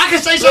 Okay, look, I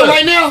can say something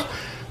right now,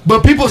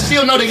 but people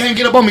still know they can't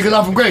get up on me because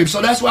I'm from Grape.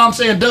 So that's why I'm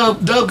saying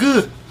Dub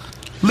good.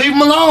 Leave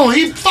him alone.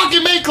 He fucking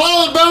made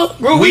clothes, bro.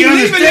 Bro, we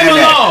leaving him understand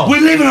that. alone. We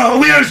leaving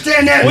him. We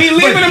understand that. We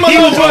leaving But him He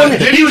was alone.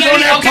 on, he was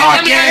on that Okay,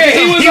 podcast.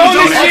 he was on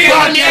that this shit,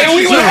 podcast. and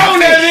we was on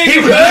that nigga, He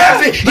was bro.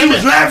 laughing. He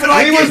was laughing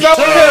like He was this,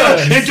 on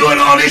there. and doing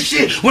all this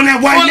shit when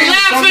that white For nigga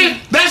laughing.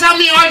 That's how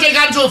me and RJ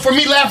got into it. For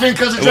me laughing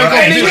because of Well, Drakeo.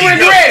 And then you so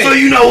regret it. So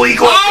you know where he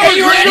going. I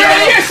regret it.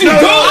 Yes, you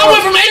No, do. I went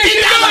from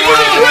 18,000. You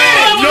regret it. I went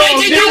from You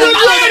 18,000.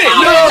 regret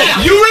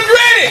it. You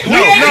regret it. We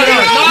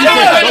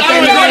had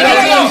to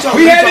get over.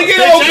 We had to get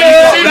over.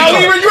 Now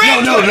we regret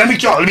it. No, let me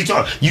talk.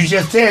 You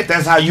just said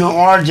that's how you and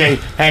RJ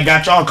had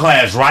got y'all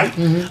class, right?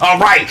 All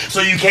right,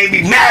 so you can't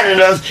be mad at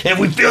us if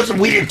we feel some.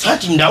 We didn't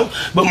touch him though,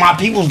 but my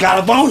people's got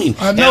up on him.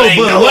 I know, And they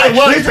but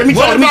what Listen, let me if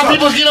talk. my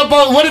people get up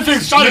on? What if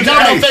it started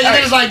down on face and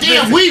it's like,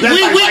 damn, we get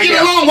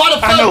along. Why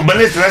the fuck? I know, but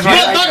listen, that's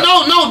right. But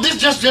no, this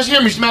just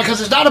hear me, Smack,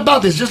 because it's not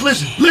about this. Just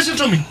listen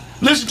to me,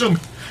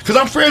 because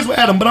I'm friends with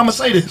Adam, but I'm gonna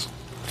say this.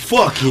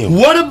 Fuck him.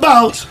 What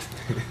about?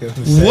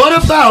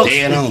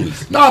 Dead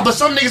homies. Nah, but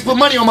some niggas put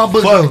money on my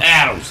book. Fuck though.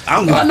 Adams. I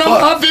don't I give know. a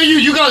fuck. I feel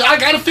you. I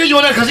gotta feel you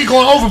on that because he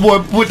going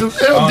overboard with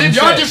the.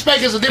 Y'all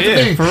disrespect is a different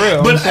thing. For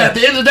real. But at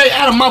the end of the day,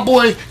 Adam, my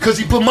boy, because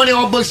he put money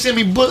on books, sent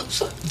me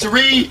books to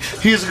read.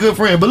 He's a good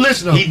friend. But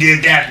listen though. He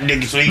did that,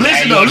 nigga. So he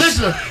Listen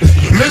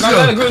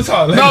Let him though. go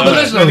talk. No, but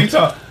listen Let him though.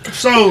 talk.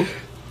 So,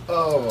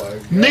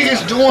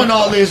 niggas doing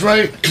all this,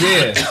 right?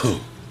 Yeah.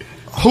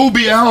 Who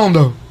be at home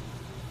though?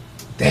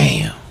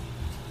 Damn.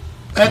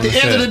 At the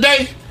end of the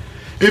day,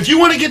 if you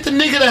want to get the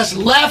nigga that's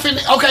laughing,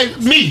 okay,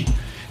 me.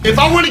 If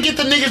I want to get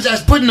the niggas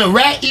that's putting the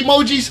rat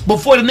emojis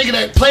before the nigga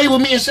that played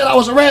with me and said I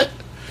was a rat,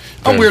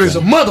 I'm weird as a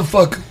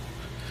motherfucker.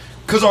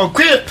 Cause on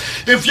Crip,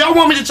 if y'all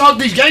want me to talk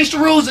these gangster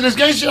rules and this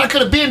gangster shit, I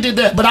could have been did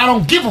that, but I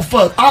don't give a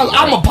fuck.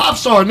 I'm a pop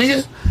star,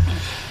 nigga.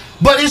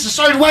 But it's a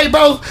certain way,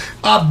 bro.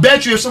 I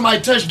bet you if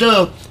somebody touch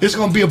Dub, it's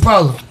gonna be a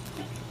problem.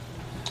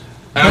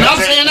 But I'm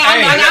saying that,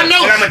 I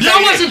know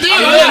y'all wasn't there.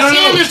 I'm not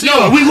saying this to you.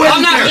 No, we wasn't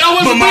I'm not, there. y'all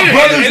But wasn't my there.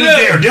 brothers was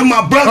there. They're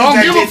my brothers. I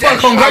don't that give a did fuck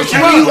that. on I'm gangster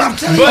telling you, rap. I'm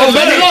telling But you.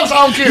 let it go, so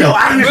I don't care. No,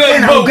 I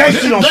understand how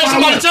gangster don't Let follow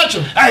somebody us. touch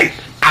him. Hey,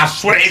 I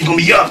swear it's gonna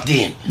be up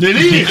then. It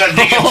is. Because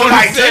nigga,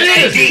 somebody touch It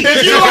is. AD.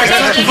 If you gonna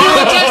touch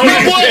my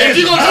boy, if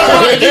you gonna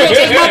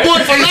touch my boy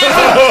for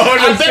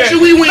laughing, I bet you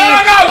we win. No,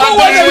 who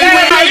was it? We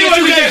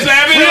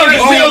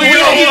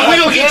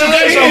gonna get you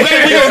guys. We gonna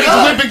get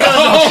you whipping guns.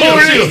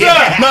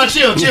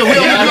 Chill. We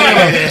don't get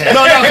guns.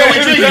 No, cause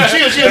we drinking.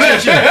 Chill.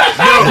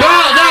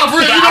 No,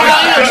 for real. You know how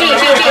I am. Chill.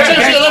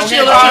 Let's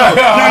chill.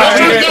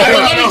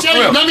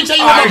 Let me tell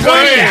you what my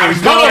point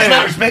is.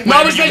 I respect No,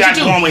 I respect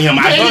you too.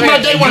 He's my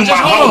day one.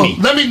 Just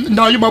hold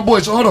on. You my boy,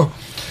 so hold on.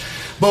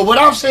 But what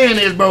I'm saying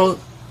is, bro,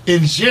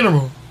 in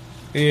general,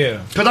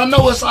 Yeah. cause I know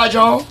what side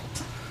y'all.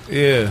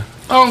 Yeah.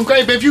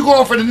 Great, but if you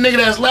going for the nigga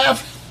that's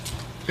laughing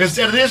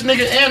instead of this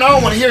nigga, and I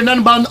don't want to hear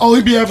nothing about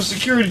he be having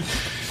security.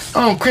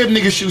 Crib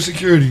niggas shoot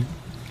security.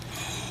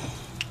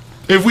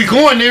 If we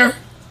going there,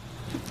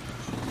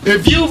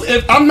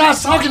 if I'm not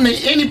talking to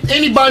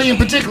anybody in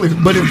particular,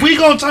 but if we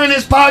gonna turn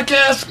this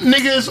podcast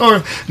niggas,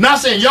 or not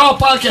saying y'all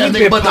podcast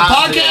niggas, but the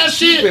podcast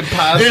shit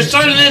is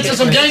turning into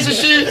some gangster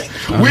shit,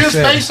 we'll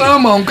space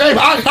some on Grape.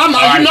 I'm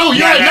not, you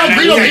already know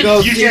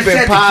Greedo. You just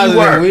said the key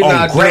word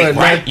on Grape,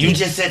 right? You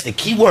just said the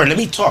key word. Let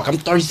me talk. I'm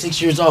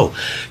 36 years old.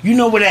 You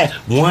know where that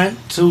 1,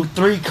 2,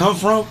 3 come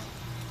from?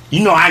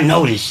 You know I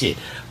know this shit.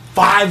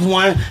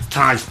 5-1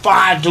 times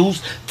 5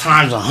 deuce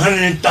times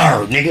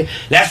 103rd, nigga.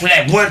 That's where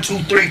that 1, 2,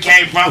 3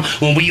 came from.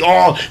 When we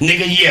all,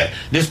 nigga,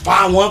 this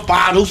 5-1,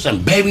 5 deuce,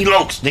 and baby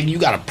lokes, nigga. You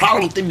got a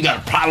problem with them? You got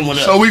a problem with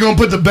us? So we gonna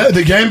put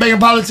the game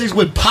banging politics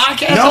with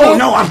podcasts?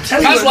 No, I'm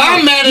telling you. That's why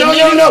I'm mad at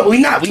niggas. No, we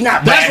not.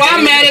 That's why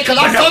I'm mad at, because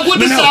I fuck with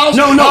the South,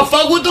 I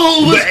fuck with the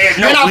Hoovers,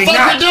 and I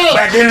fuck with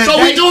Dub. So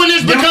we doing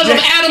this because of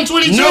Adam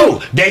 22? No,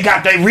 they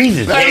got their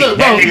reasons. Hey, look,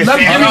 bro,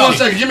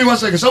 give me one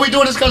second. So we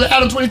doing this because of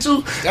Adam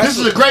 22? This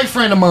is a great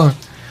friend of mine.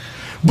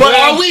 But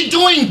are we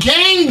doing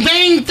gang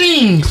bang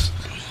things?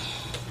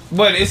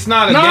 But it's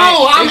not a No,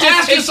 gang. I'm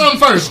asking something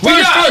first.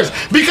 Because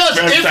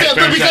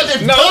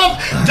if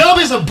Dub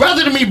is a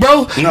brother to me,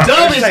 bro.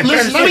 Dub is,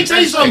 listen, let me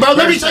tell you something, bro.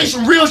 Let me tell you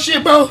some real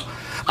shit, bro.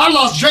 I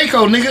lost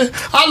Drakeo, nigga.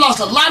 I lost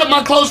a lot of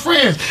my close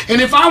friends. And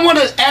if I want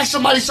to ask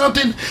somebody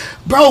something,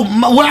 bro,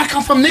 where I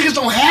come from, niggas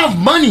don't have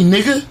money,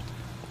 nigga.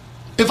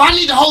 If I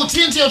need to hold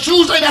 10 till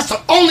Tuesday, that's the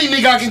only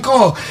nigga I can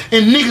call.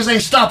 And niggas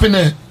ain't stopping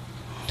that.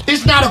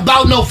 It's not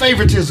about no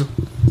favoritism.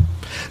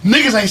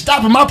 Niggas ain't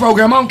stopping my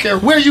program. I don't care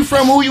where you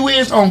from, who you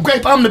is. On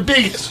Grape, I'm the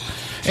biggest.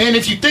 And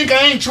if you think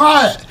I ain't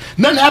tried,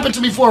 nothing happened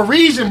to me for a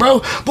reason, bro.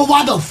 But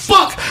why the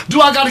fuck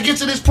do I gotta get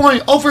to this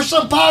point over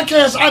some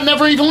podcasts I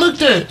never even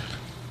looked at?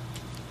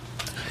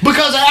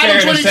 Because of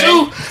Adam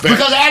 22?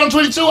 Because of Adam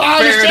 22, I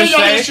understand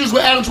y'all issues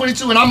with Adam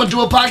 22, and I'm gonna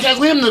do a podcast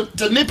with him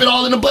to nip it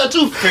all in the bud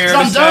too. So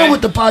I'm done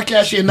with the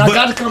podcast shit, and I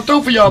gotta come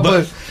through for y'all,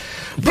 but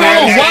bro,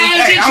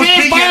 why is it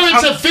transpiring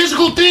to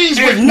physical things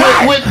with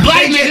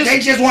black niggas? They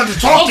just want to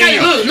talk to him.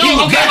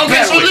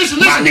 Okay, so listen.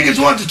 My niggas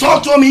want to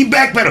talk to him, he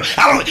backpedaled.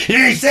 It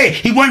ain't say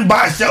he wasn't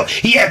by himself.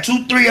 He had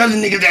 2-3 other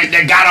niggas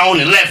that got on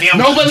and left him.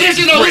 No, but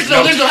listen.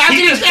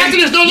 After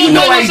this,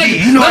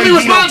 let me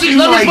respond to you.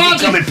 Let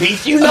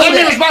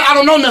me respond. I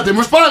don't know nothing.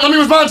 Let me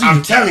respond to you.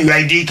 I'm telling you,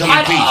 AD, come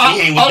in peace.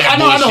 He ain't with that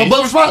bullshit. I know, but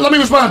let me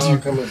respond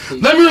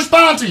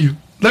to you.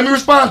 Let me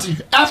respond to you.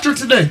 After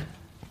today.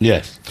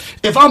 Yes.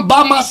 If I'm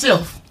by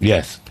myself.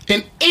 Yes.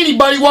 And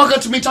anybody walk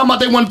up to me talking about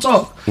they want to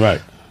talk.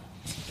 Right.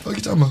 What are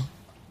you talking about?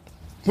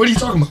 What are you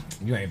talking about?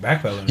 You ain't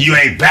backpedaling. You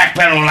ain't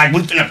backpedaling like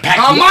we finna pack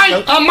I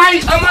might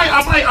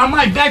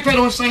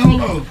backpedal and say, hold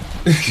on.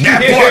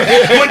 That part.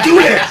 But do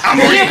that. I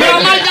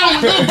might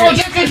don't look, bro.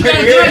 Just because you got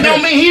a gun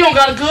don't mean he don't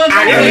got a gun.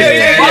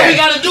 Why we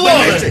gotta do all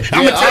that?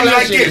 I'm gonna tell you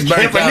like this.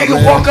 If a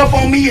nigga walk up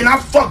on me and I'm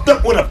fucked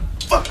up with a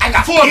I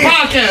got for a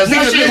podcast.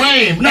 That shit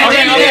lame.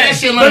 That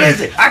shit lame. But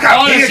listen, I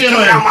got hairs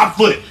coming out my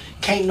foot.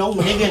 Can't no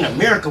nigga in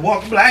America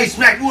walk up like, hey,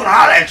 smack you and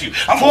holler at you.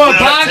 I'm for a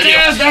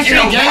podcast. That shit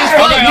gay as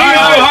fuck.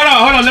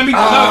 Hold on. Let me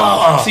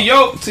see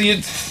you.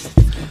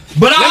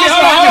 But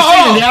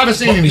I haven't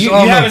seen him. You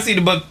haven't seen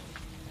it, but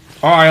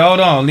all right, hold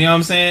on. You know what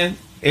I'm saying?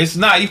 It's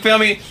not. You feel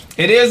me?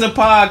 It is a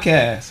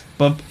podcast,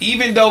 but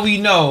even though we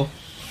know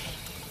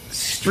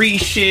street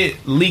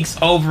shit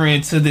leaks over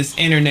into this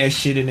internet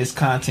shit and this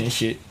content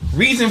shit.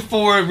 Reason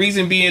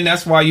being,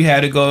 that's why you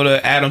had to go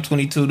to Adam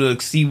 22 to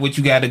see what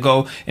you got to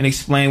go and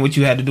explain what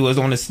you had to do is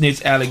on the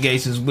snitch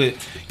allegations with,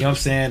 you know what I'm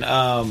saying,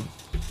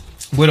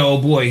 with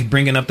old boy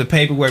bringing up the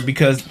paperwork,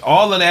 because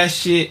all of that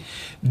shit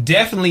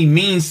definitely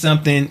means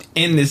something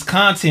in this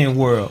content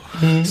world.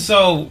 Mm-hmm.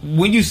 So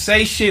when you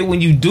say shit,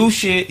 when you do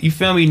shit, you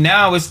feel me,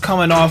 now it's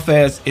coming off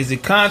as, is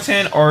it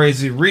content or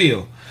is it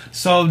real?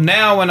 So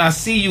now when I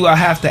see you, I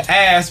have to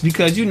ask,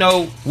 because you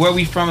know where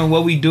we from and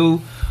what we do.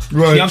 Right.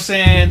 You know what I'm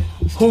saying?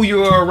 Who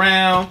you're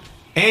around,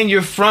 and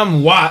you're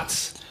from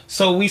Watts.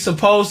 So we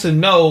supposed to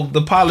know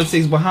the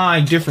politics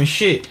behind different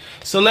shit.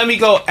 So let me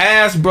go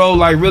ask bro,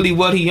 like really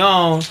what he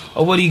on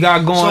or what he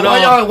got going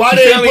on. Why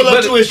they pull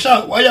up to his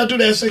shop? Why y'all do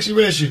that sexy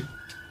red shit?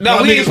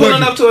 No, we ain't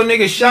pulling up to a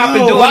nigga's shop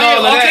and doing all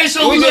of that. Okay,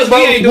 so we make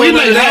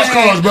house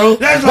calls, bro.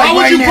 Why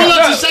would you pull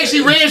up to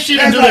sexy red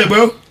shit and do that,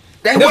 bro?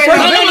 No. Let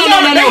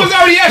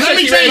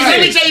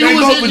me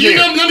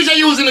tell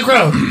you who was in the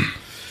crowd.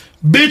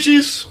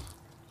 Bitches,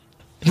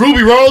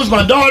 Ruby Rose,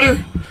 my daughter.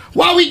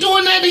 Why we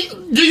doing that?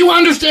 Do you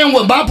understand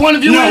what my point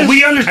of view is? No,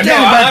 we understand.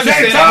 But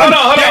hold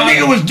on. That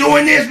nigga was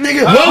doing this,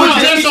 nigga. What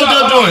was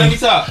Desto doing? Let me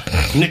talk.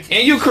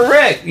 And you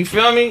correct. You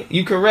feel me?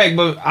 You correct.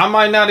 But I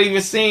might not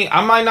have seen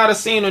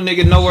a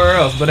nigga nowhere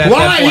else. But at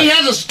that point, he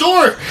has a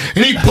store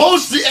and he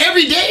posts it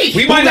every day.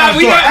 We might not.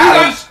 We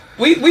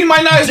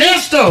might not.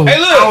 Desto. Hey,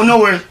 look. I don't know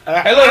where.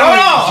 Hey, look.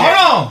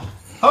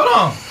 Hold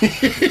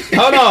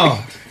on.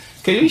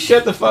 Can you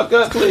shut the fuck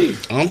up, please?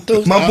 I'm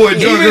through. My boy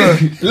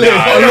Drunk.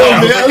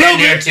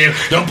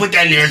 Don't put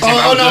that narrative.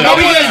 Oh no,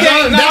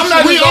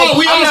 we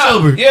all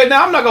sober. Yeah,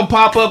 now I'm not gonna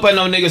pop up at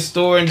no nigga's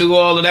store and do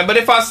all of that. But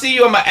if I see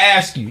you, I'm gonna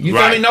ask you. You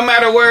feel me? No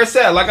matter where it's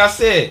at. Like I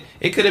said,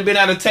 it could have been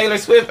at a Taylor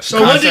Swift So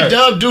concert. what did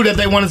Dub do that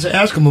they wanted to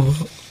ask him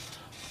about?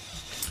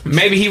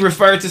 Maybe he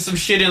referred to some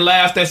shit and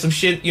laughed at some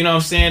shit, you know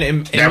what I'm saying?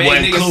 And that made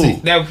wasn't niggas cool.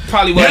 That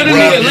probably wasn't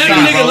Let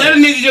a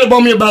nigga get up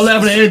on me about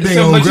laughing at anything.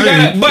 So, but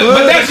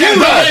that's you,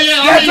 bro.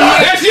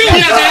 That's you.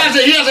 He has to have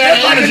the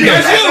energy.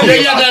 That's you.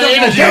 He has to have the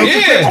energy.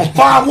 On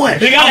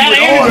 5-1. He got to have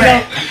the energy.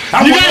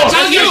 You got to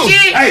talk your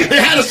shit. They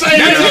had the same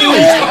energy.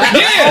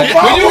 Yeah.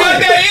 When you got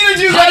that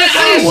energy, you got to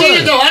see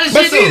it though. I didn't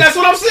see it though. That's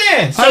what I'm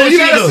saying. So you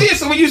got to see it.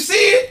 So when you see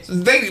it,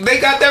 they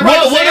got that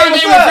right. What are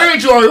they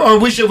referring to? Or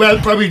we should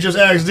probably just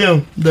ask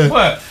them.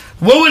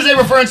 What was they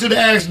referring to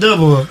ask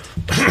Double?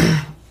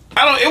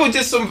 It was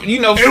just some,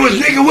 you know. It was,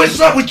 nigga, what's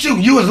up with you?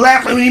 You was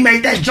laughing when he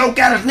made that joke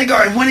out of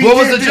nigga. When he what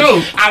was the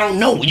joke? I don't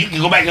know. You can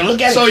go back and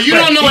look at it. So you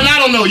don't know and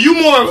I don't know. You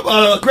more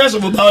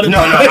aggressive about it.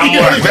 No, I'm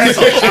more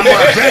aggressive.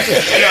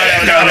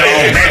 No.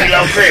 Baby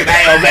low crib.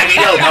 Hey, baby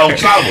low, no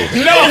trouble.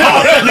 No.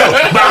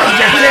 But I'm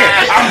just saying,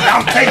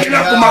 I'm taking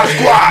up for my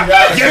squad.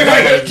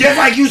 Just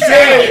like you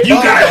said, you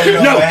got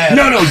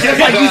no. Just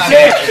like you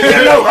said,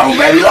 on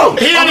baby low.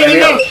 He don't even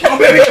know.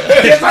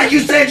 Just like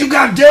you said, you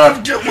got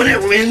Dub.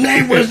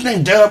 What's his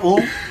name? Dub,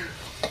 who?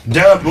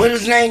 Dub, what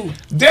is his name?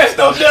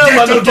 Desto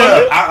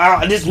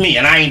Dub. This is me,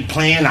 and I ain't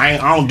playing. I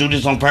don't do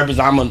this on purpose.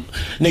 I'm a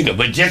nigga.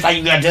 But just like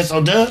you got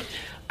Desto Dub,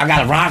 I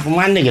gotta ride for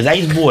my niggas,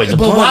 Ace Boys.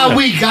 But why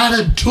we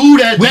gotta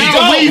do that?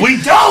 We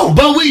don't.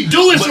 But we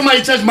do if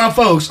somebody touch my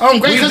folks.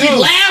 I'm great because he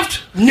laughed.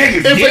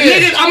 Niggas, if a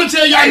nigga, I'm gonna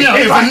tell y'all now.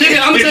 If a nigga,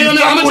 I'm gonna tell y'all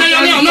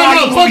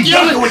now. No, fuck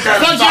y'all.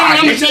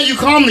 I'm gonna tell you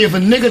calmly. If a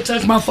nigga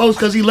touch my folks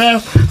because he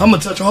laughed, I'm gonna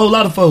touch a whole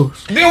lot of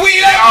folks. Then we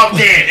all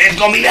dead. It's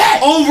gonna be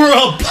that over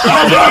a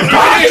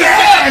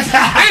podcast.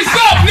 It's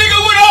up,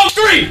 nigga, with all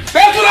three.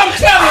 That's what I'm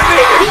telling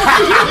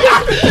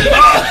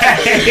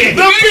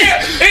nigga.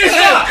 It's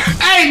up.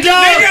 Hey,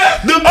 dog.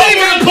 The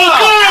bigger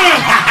performer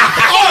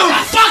on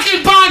the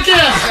fucking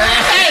podcast.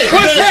 Hey,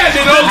 what's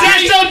happening?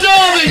 That's your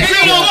dog and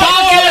Greedo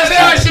podcast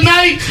starts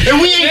tonight, and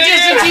we ain't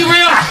dissing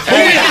T-Rail.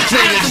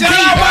 Shout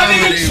out my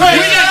nigga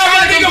Trey. Shout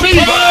out nigga P.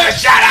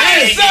 Shout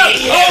out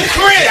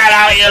Chris. Shout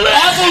out Ella.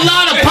 Awful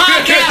lot of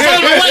podcasts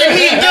on the way.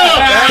 We done.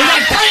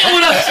 They playing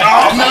with us.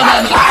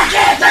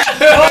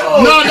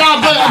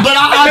 But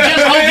I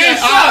just hope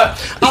that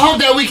I hope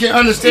that we can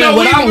understand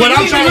what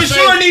I'm trying to say.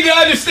 We sure need to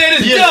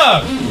understand is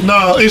dub.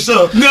 No, it's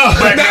up. No,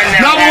 but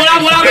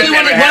what I really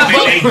want to.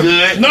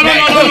 No.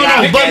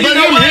 But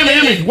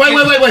hear me.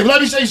 Wait.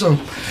 Let me say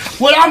something.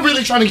 What I'm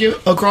really trying to get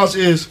across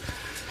is,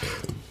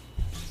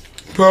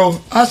 bro,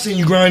 I seen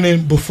you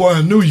grinding before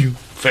I knew you.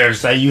 Fair to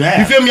say you have.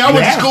 You feel me? I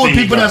went to school with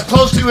people that's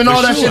close to you and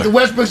all that shit, the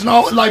Westbrooks and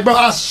all. Like, bro,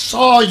 I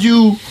saw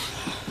you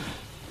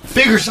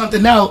figure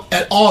something out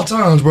at all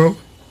times, bro.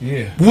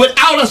 Yeah.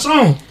 Without a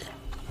song.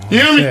 You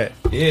hear me?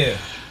 Yeah.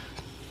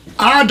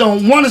 I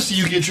don't want to see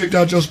you get tricked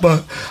out your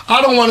spot.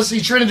 I don't want to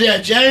see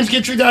Trinidad James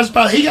get tricked out his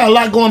spot. He got a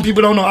lot going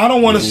people don't know. I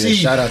don't want to see.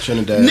 Shout out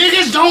Trinidad.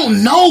 Niggas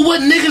don't know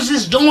what niggas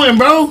is doing,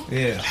 bro.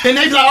 Yeah. And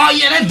they be like, oh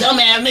yeah, that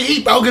dumbass nigga,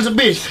 he broke as a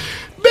bitch.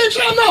 Bitch,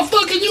 I'm not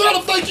fucking you. How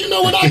the fuck you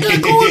know what I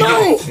got going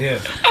on? Yeah.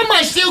 I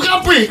might still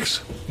got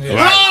bricks. Yeah.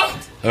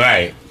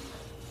 Right.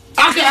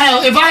 I can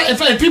have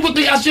if people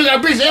think I still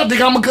got bricks, they'll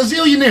think I'm a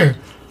gazillionaire.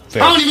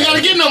 Fair I don't even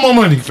gotta get no more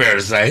money. Fair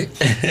to say.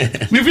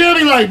 You feel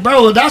me? Like,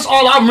 bro, that's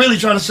all I'm really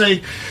trying to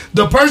say.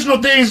 The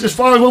personal things, as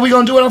far as what we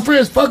gonna do with our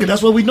friends, fuck it,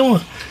 that's what we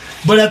doing.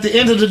 But at the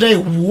end of the day,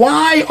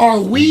 why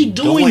are we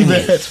doing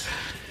that?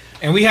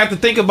 And we have to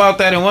think about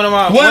that. And one of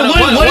my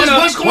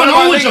what's going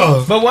on with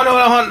y'all? But one of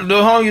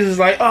the homies is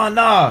like, oh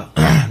nah,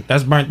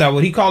 that's burnt out.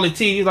 What he called it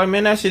tea. He's like,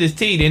 man, that shit is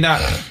tea. And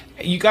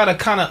you gotta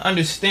kind of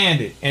understand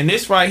it. And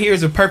this right here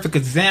is a perfect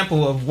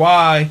example of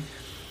why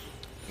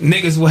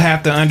niggas will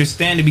have to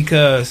understand it,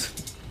 because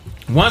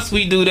once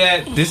we do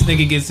that, this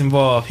nigga gets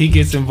involved. He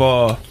gets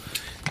involved.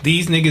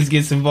 These niggas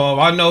gets involved.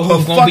 I know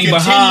who's gonna be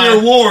behind.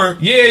 10-year war.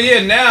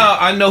 Yeah. Now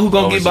I know who's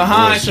gonna get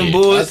behind some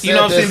bullshit. You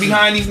know what I'm saying?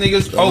 Behind these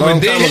niggas over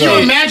there. Can you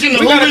imagine the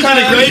Hoovers and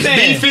the Grace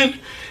beefing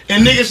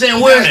and niggas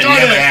saying where it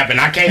started? Never happened.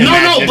 I can't.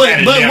 No,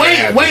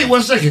 but wait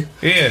 1 second.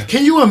 Yeah.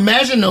 Can you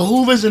imagine the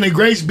Hoovers and the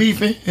Grace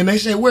beefing and they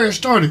say where it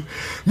started?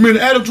 Man,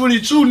 Adam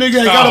 22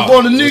 nigga got up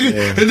on the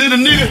nigga,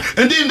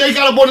 and then they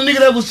got up on the nigga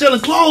that was selling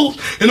clothes,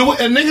 and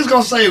niggas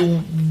gonna say.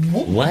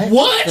 What?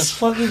 The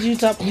fuck is you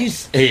talking?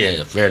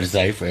 Yeah, fair to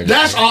say.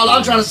 That's all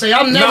I'm trying to say.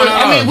 I'm never.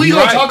 I mean, we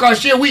gonna talk our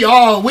shit. They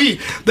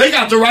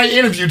got the right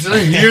interview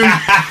today. You hear me?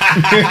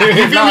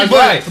 You feel me?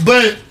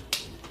 But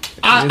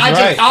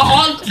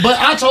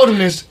I told him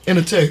this in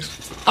a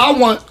text. I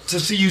want to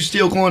see you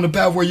still going the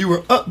path where you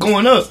were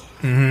going up.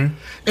 Mm-hmm.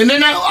 And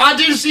then I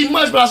didn't see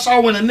much, but I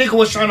saw when a nigga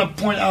was trying to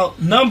point out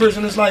numbers,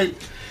 and it's like.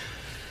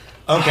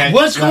 Okay.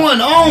 What's going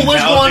on?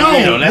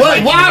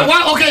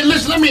 Why? Okay,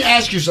 listen. Let me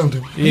ask you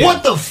something. Yeah.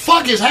 What the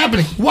fuck is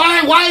happening?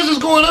 Why is this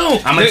going on?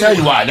 I'm gonna tell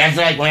you why. That's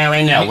like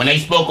right now when they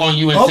spoke on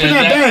you and open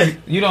said that.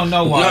 You don't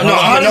know why. No.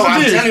 I'm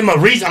telling you a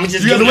reason. I'm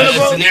just giving you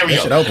a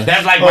scenario.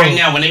 That's like right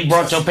now when they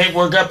brought your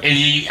paperwork up and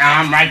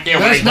I'm right there.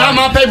 That's not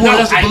my paperwork.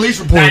 That's the police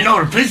report. I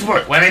know the police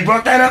report. When they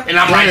brought that up and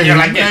I'm right there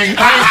like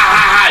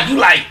that. You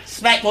like.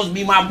 Smack supposed to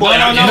be my boy.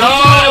 No,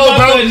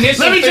 bro.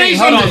 Let me tell you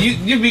something.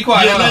 You be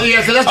quiet. Yeah,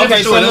 because that's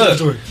different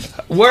story.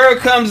 Where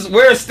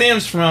it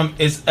stems from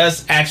is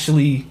us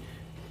actually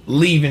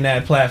leaving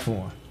that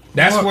platform.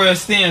 That's where it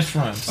stems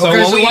from. So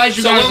when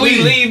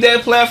we leave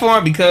that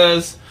platform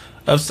because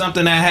of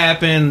something that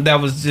happened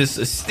that was just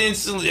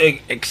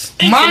extensively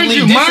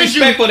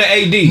disrespectful to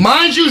AD.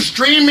 Mind you,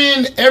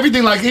 streaming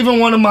everything, like even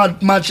one of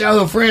my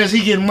childhood friends,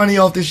 he getting money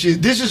off this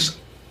shit.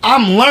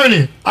 I'm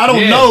learning. I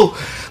don't know.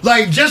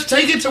 Like, just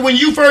take it to when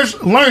you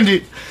first learned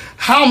it.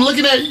 How I'm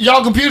looking at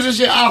y'all computers and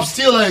shit, I'm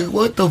still like,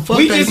 what the fuck?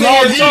 We just here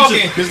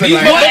talking.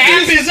 What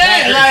app is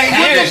that? Like,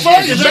 what the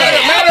fuck is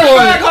that? Matter of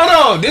fact, hold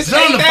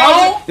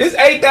on. This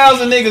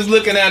 8,000 niggas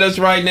looking at us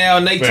right now,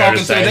 and they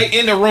talking to they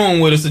in the room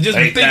with us. So just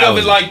think of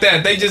it like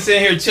that. They just in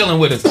here chilling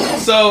with us.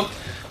 So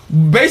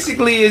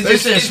basically, they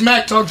said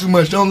Smack talk too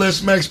much. Don't let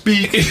Smack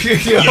speak.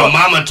 Your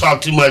mama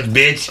talk too much,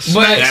 bitch.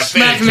 But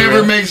Smack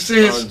never makes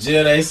sense.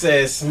 Jill, they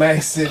said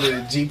Smack sent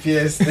a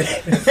GPS thing.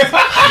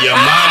 Your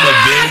mama,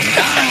 bitch.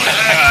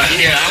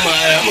 I'm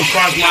gonna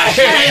cross my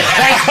shit.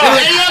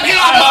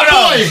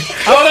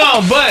 Hold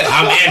on, but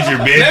I'm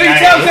injured, bitch. Let me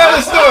tell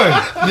the story.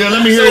 Yeah,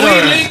 let me hear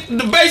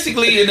it.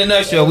 Basically, in a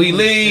nutshell, we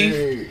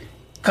leave.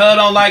 Cuz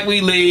don't like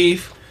we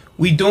leave.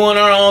 We doing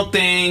our own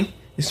thing.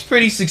 It's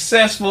pretty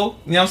successful,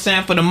 you know what I'm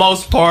saying, for the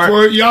most part.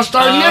 For y'all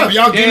starting up,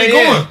 y'all getting it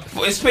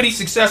going. It's pretty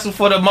successful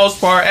for the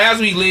most part. As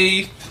we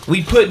leave,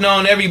 we putting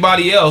on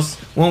everybody else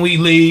when we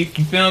leave,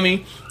 you feel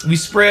me? We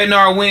spreading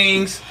our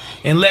wings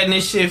and letting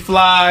this shit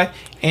fly.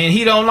 And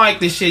he don't like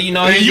this shit, you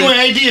know. And you and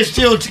AD is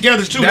still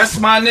together too. That's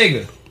my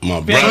nigga. My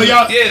brother.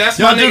 That's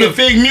my nigga. Do the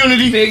Fig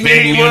Munity. Fig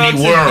Munity World.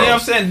 You know what I'm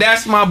saying?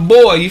 That's my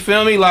boy. You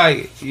feel me?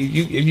 Like if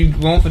you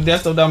going for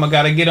Desto Dom, I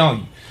gotta get on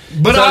you.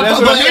 But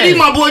AD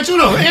my boy too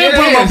though.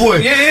 And my boy.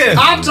 Yeah.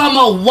 I'm talking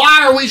about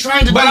why are we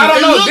trying to but do I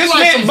don't know. It This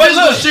like man, some but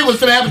physical look, shit was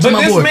finna happen to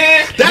my boy.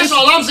 That's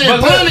all I'm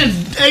saying. Budden and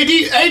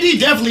AD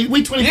definitely,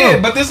 we 24. Yeah,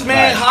 but this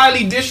man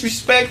highly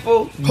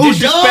disrespectful. Who,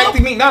 disrespecting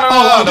Dub? me. No,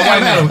 Oh, the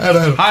white man.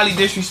 Adam. Highly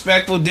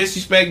disrespectful,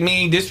 disrespect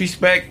me,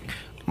 disrespect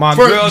my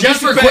For- girl.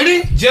 just for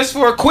quitting? Just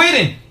for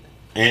quitting.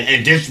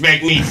 And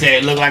disrespect me, said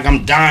it looked like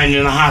I'm dying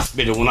in the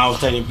hospital when I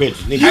was taking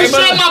pictures. Nigga, You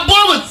said my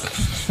boy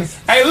was.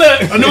 Hey,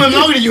 look. I knew him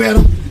longer than you,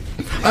 Adam.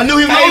 I knew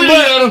him longer than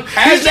you, Adam.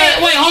 He said,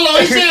 wait, hold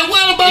on. He said,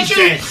 what about he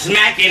you? said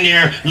smack in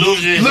there,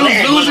 losing his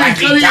leg. Losing, Like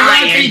cutting he's your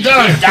dying. life, he He's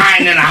dying.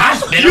 dying in the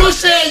hospital. You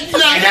said,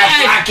 And that's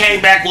why I came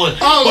back with,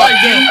 oh, fuck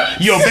like you, that.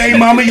 your baby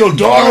mama, your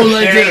daughter. Oh,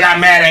 like and they that. got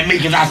mad at me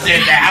because I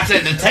said that. I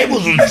said the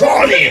tables was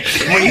drawn in.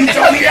 When you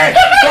told me that,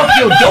 fuck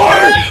your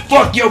daughter,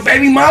 fuck your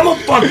baby mama,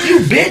 fuck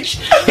you,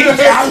 bitch. He said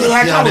I looked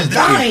like I was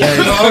dying.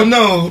 Oh,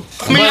 no.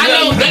 I mean, I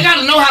know, they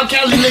gotta know how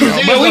Cali niggas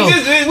is, But we though.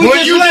 just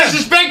When you left.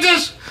 disrespect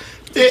us,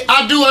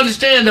 I do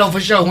understand, though, for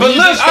sure. When But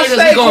you look, I disrespect us,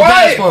 stayed we gonna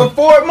pass quiet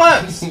for 4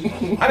 months.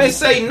 I didn't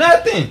say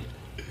nothing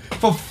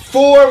for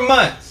 4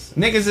 months.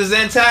 Niggas is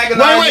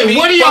antagonizing me. Wait,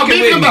 what are y'all fucking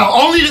beefing with me. about?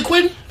 Only the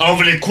quitting?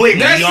 Over the quitting,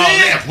 That's we all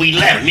it. left. We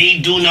left.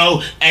 Me,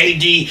 Duno,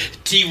 AD,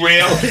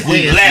 T-Rail,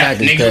 we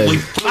left, nigga. We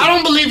I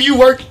don't believe you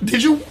worked.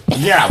 Did you?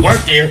 Yeah, I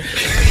worked there. Wait.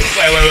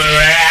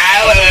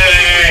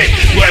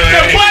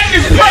 The button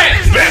is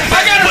pressed.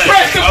 I gotta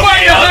press the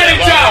button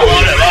 100 times.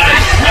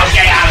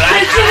 Okay, I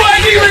like You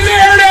wasn't even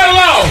there that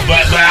long.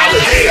 But I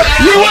was there.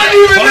 You wasn't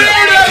even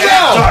there that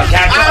long.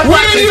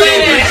 What are you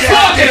even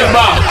talking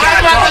about?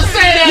 I'm about to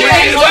say that.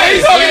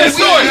 He's talking the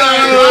story.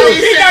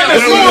 He got the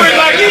story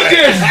like he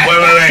just.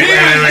 Wait.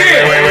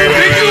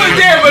 You was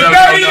there for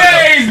 30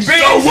 days,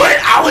 bitch. So what?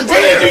 I was there.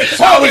 What are you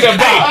talking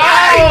about?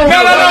 No.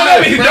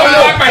 Don't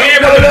knock my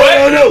hand with the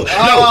button. No.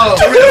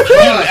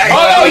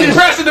 Hold on, you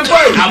pressing the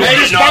button.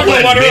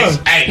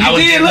 Hey, You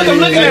did? Look, I'm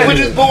looking at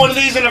it. Put one of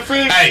these in the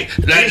fridge. Hey,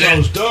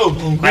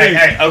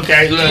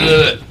 okay,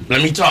 look.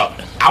 Let me talk.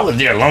 I was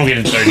there longer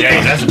than 30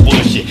 days. That's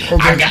bullshit.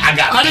 I got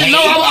I didn't paid. know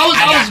I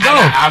was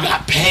gone. I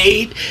got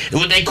paid.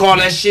 What they call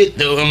that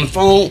shit on the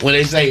phone when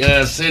they say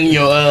send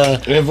your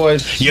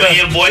Invoice. Your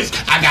invoice.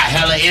 I got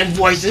hella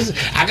invoices.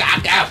 I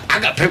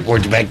got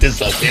paperwork to back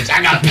this up, bitch.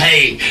 I got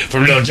paid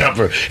from Lil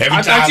Jumper every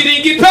I time. thought you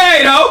didn't get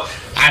paid, though.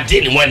 I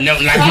didn't. It wasn't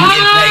nothing like you getting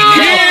paid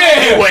now.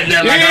 Yeah. It wasn't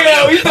nothing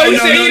like You thought you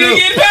said you didn't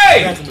get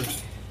paid.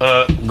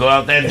 Go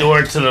out that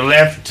door to the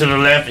left,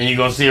 and you're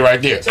gonna see it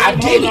right there. I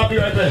didn't. I'll be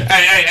right back.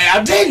 Hey,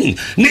 I didn't.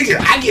 Nigga,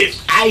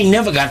 I ain't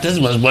never got this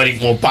much money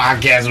for a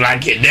podcast when I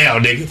get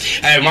down, nigga.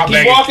 Hey, my Keep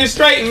bag. walking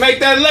straight and make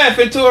that left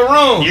into a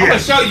room. Yeah. I'm gonna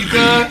show you,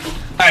 cuz.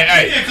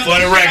 Hey, for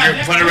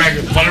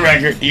the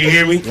record, you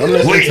hear me? I'm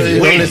listening to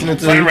you. I'm listening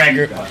to for the you.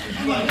 record,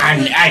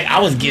 I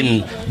was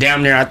getting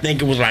down there. I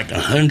think it was like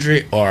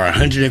 100 or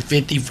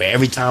 150 for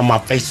every time my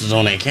face was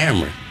on that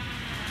camera.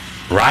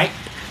 Right?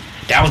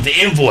 That was the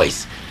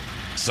invoice.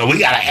 So we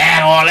gotta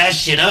add all that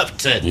shit up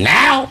to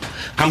now.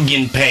 I'm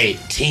getting paid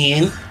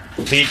 10,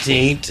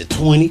 15 to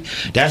 20.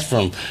 That's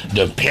from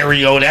the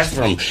Perio. That's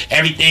from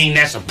everything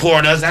that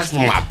support us. That's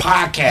from my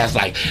podcast.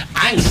 Like,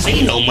 I ain't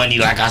seen no money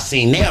like I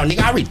seen now.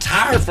 Nigga, I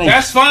retired from.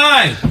 That's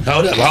fine.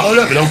 Hold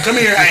up. Don't come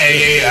here.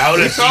 Hey,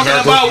 hold up. Talking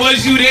about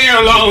was you there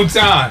a long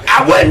time?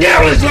 I wasn't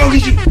there as long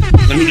as you.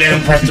 Let me let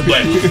him press the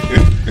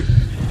button.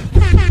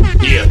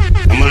 Yeah,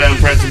 I'm gonna let him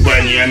press the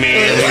button. You know what I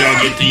mean? We're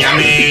gonna get the. You know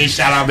what I mean?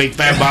 Shout out Big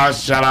Fat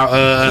Boss. Shout out.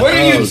 What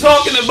are you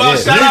talking about?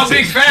 shit. Shout out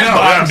Big Fat No,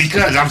 Boss.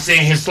 because I'm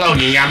saying his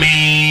slogan. You know what I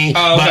mean?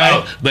 Oh,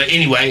 okay. But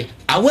anyway,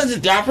 I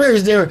wasn't there. I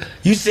was there.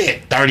 You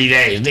said 30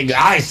 days, nigga.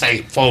 I ain't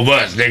say 4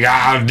 months, nigga.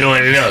 I'm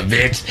doing it up,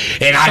 bitch.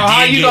 And So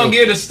how you gonna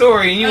get a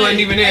story and you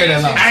wasn't even there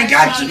that long? I ain't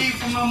got I you. need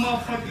from my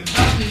motherfucking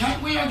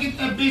where y'all get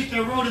that bitch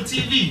that rolled the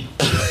TV?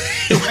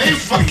 They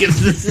fucking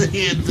this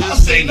I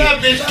seen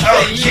that bitch.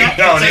 I said,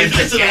 take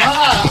this to the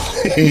house.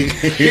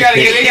 They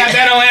got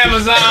that on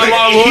Amazon,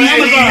 my boy.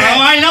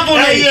 I ain't up on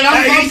that yet.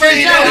 I'm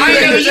fresh out. I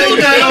ain't never used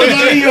that.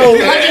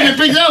 I didn't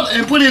pick it up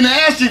and put it in the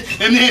acid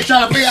and then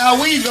try to figure out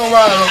how weeds gonna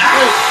ride on.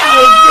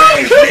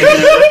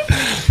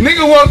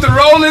 Nigga want the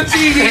rolling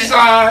TV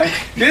side.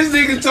 This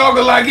nigga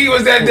talking like he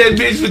was at that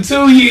bitch for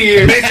 2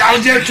 years. Bitch, I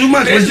was there 2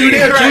 months. That Was you shit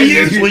there 2 crazy.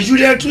 years? Was you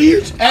there 2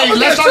 years? Hey,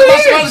 let's talk about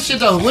some other shit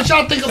though. What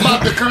y'all think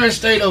about the current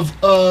state of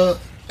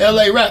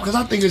LA rap? Because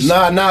I think it's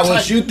Nah, what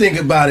tight. you think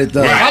about it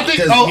though? I think,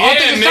 'Cause I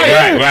think it's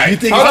tight. Right. You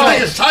think I it's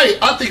think it's tight.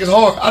 I think it's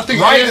hard. I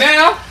think Right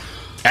now,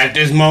 At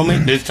this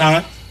moment, this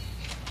time.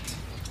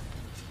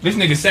 this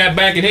nigga sat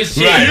back in his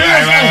shit.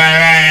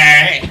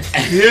 Right.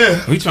 Yeah.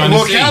 We trying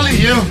Well, to see. Cali,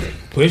 yeah.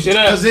 Push it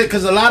up.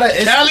 Because a lot of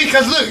Cali,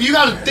 because look, you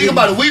got to think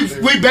about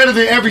it. We better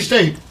than every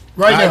state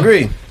right now. I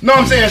agree. Know what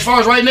I'm saying? As far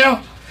as right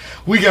now,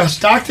 we got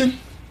Stockton,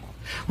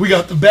 we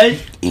got the Bay,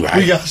 Right.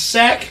 we got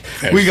SAC,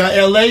 we got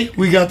LA,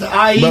 we got the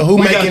IE. But who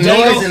we making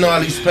got noise in all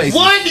these places?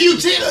 What do you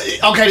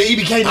think? Okay,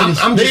 the EBK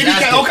niggas. I'm the just EBK,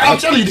 asking. okay, I'm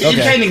telling you, the Okay.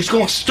 EBK niggas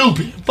going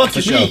stupid. Fuck For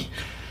you, sure. me.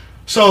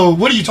 So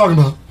what are you talking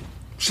about?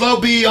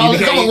 Slow B, all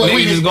that. EBK Come on,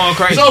 niggas just going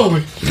crazy. It's over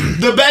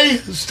with. The Bay,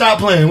 stop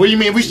playing. What do you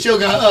mean? We still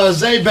got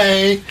Zay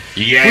Bang.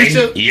 Yeah, We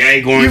still- yeah,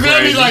 going You feel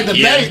crazy. me? Like the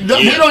Yeah, Bay,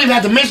 we don't even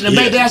have to mention the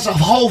Bay. Yeah. That's a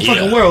whole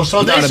fucking Yeah. world.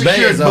 So they No, the Bay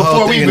secured is a whole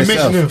before we thing in even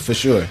mention itself, them. for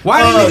sure.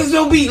 Why do niggas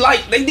don't be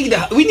like they need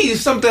to? We need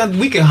something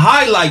we can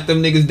highlight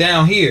them niggas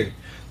down here.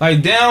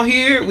 Like down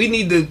here, we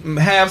need to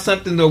have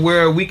something to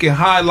where we can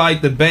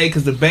highlight the Bay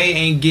because the Bay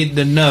ain't getting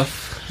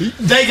enough.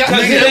 They got. 'Cause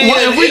If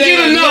it we ain't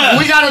get enough,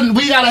 enough.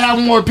 we gotta have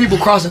more people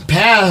crossing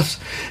paths.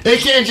 It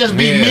can't just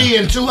be Yeah. me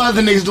and two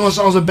other niggas doing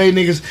songs with Bay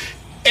niggas.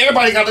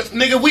 Everybody got to,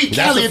 nigga. We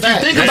Cali. a If you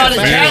fact. think That's about a it,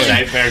 fact.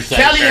 Cali, Fair to say,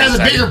 Cali fair has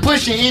to a say. bigger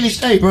push in any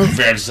state, bro.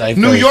 Fair to say.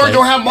 New fair to York say.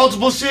 don't have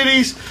multiple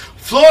cities.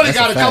 Florida That's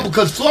got a a couple fact.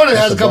 because Florida has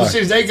That's a couple a bar.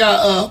 cities. They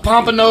got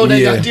Pompano.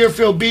 They Yeah. got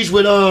Deerfield Beach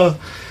with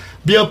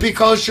BLP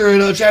Culture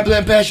and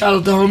Chaplain Pass. Shout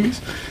out to homies.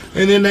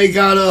 And then they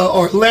got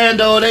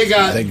Orlando. They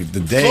got The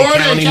Dade Florida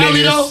County and Cali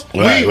niggas. though.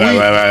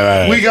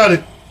 Right. We got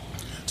it.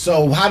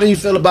 So how do you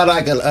feel about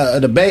like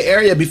the Bay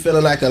Area be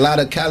feeling like a lot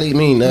of Cali?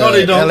 No,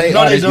 they don't. LA No, they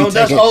artists be don't.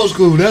 That's taking- old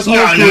school. That's old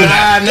No, school. no, no.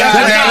 That's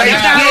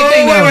not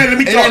Wait, let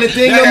me It talk. ain't a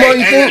thing no more,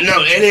 you think?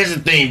 No, it is a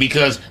thing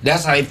because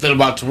that's how they feel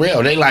about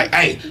Terrell. They like,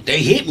 hey, they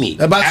hit me.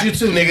 About you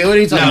too, nigga. What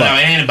are you talking No, about?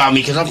 it ain't about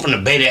me because I'm from the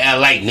Bay to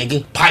LA,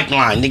 nigga.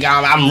 Pipeline, nigga.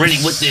 I'm really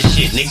with this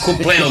shit, nigga.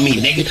 Quit playing with me,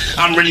 nigga.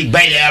 I'm really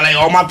Bay to LA.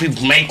 All my people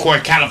from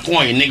Acorn,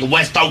 California, nigga.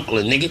 West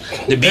Oakland, nigga.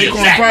 To be Acorn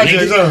exact,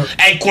 Projects, nigga.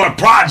 Acorn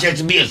Project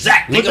to be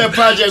exact, What nigga. that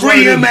project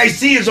Free right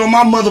MAC is on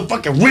my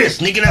motherfucking wrist,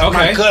 nigga. That's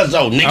my Okay.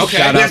 cuzzo, nigga. Okay.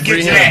 Shout Let's out get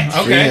Free to him. that.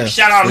 Okay.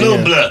 Shout out Free Lil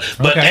him. Blood.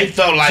 But Okay. they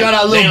felt like Shout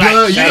out they Lil like-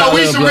 Blood. You shout know out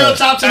we Lil some Blood. real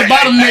top to the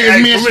bottom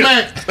niggas, me and for real.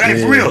 Smack.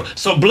 Hey, for real.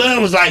 So Blood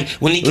was like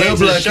when he Lil came to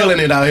the Blood show. killing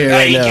it out here Hey,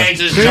 right he now. came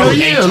to the show. Hell They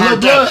yeah, Lil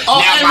turned Blood. up. Oh,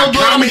 Now hey, my Lil Blood, I'm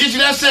gonna comments- get you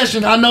that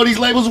session. I know these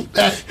labels.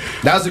 That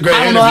was a great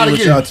I don't know how to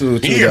interview with get y'all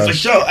it. too. Yeah, though. for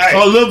sure. Hey.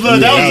 Oh, Lil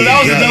Blood, that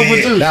was a dope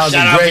one too. That was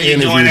Shout a out great for you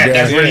interview, doing that.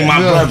 That's bro. really my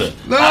Yeah. brother.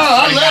 No,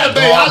 I love the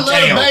Bay. I love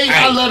the Bay.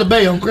 I love the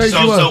Bay. I'm crazy.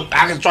 So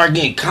I can start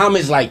getting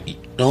comments like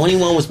the only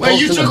one was Wait,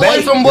 posting you the took Bay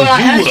away from what was I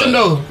you asked was. him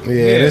though.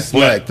 Yeah, this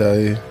What? smack though.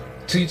 Yeah,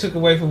 So you took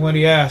away from what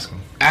he asked him.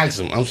 Ask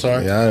him. I'm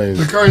sorry. yeah I,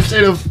 The current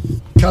state of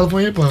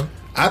California hip hop.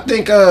 I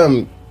think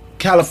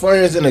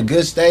California's in a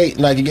good state.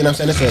 Like you get what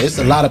I'm saying, it's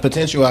a lot of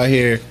potential out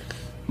here.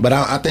 But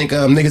I think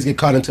niggas get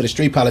caught into the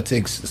street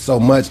politics so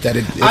much that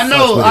it I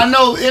fucks with it.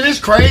 know, and it's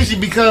crazy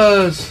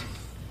because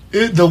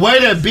the way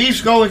that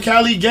beefs go in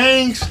Cali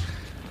gangs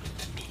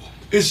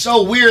is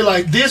so weird.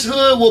 Like this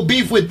hood will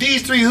beef with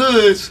these three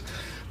hoods,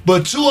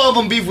 but two of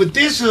them beef with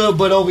this hood.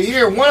 But over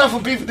here, one of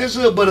them beef with this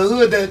hood, but a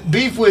hood that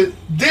beef with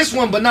this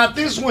one, but not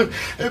this one.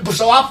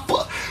 So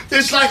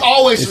it's like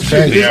always some shit.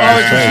 crazy. It's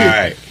always some shit.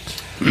 Right.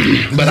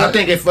 But I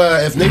think if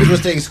niggas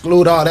was to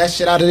exclude all that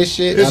shit out of this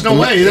shit, There's no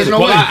way. There's no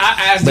Well, way.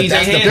 I asked But DJ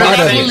that's the Head part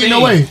the of same it. thing.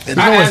 No way.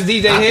 I asked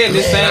DJ Head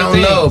the same I don't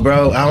thing. know,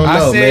 bro. I don't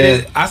know,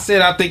 man. I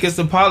said I think it's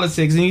the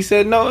politics, and he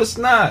said no, it's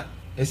not.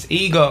 It's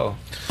ego.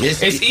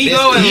 It's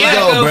ego and lack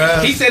of.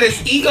 bruh. He said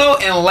it's ego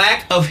and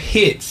lack of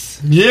hits.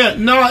 Yeah,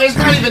 no, it's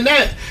not even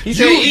that. He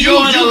said ego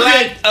and a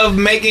lack of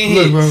making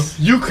hits. Look, bro,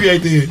 you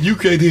create the hit. You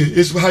create the hit.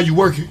 It's how you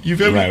work it. You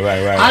feel me?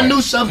 Right. I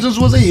knew Substance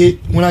was a hit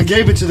when I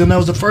gave it to them. That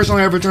was the first song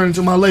I ever turned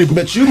into my label.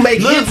 But you make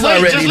Look, hits wait,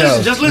 already,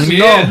 though. just listen.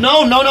 Yeah.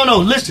 No.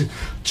 Listen.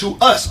 To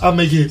us, I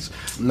make hits.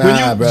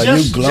 Nah, bro,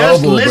 you global,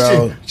 just listen,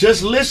 bro.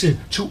 Just listen.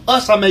 To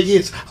us, I make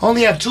hits. I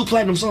only have 2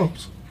 platinum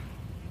songs.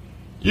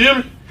 You hear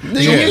me?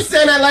 Nigga, you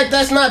saying that like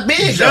that's not big,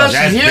 though. Just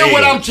that's hear big.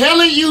 what I'm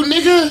telling you,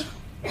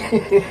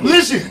 nigga.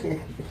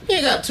 Listen.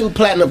 You got 2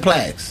 platinum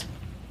plaques.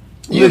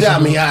 You Listen,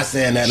 got me out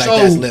saying that like so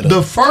that's little.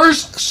 the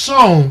first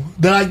song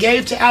that I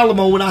gave to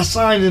Alamo when I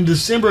signed in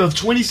December of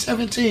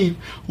 2017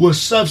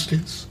 was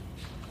Substance.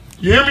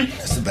 You hear me?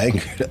 That's a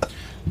banger.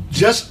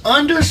 Just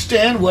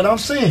understand what I'm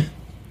saying.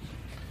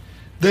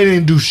 They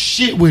didn't do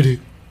shit with it.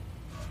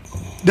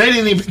 They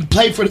didn't even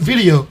play for the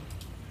video.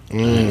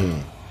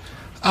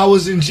 I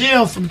was in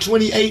jail from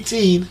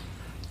 2018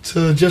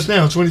 to just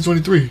now,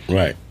 2023.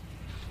 Right.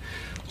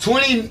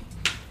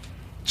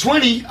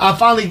 2020, I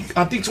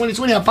think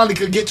 2020, I finally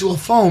could get to a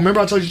phone. Remember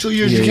I told you 2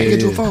 years you can't get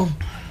to a phone.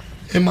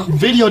 And my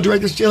video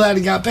director still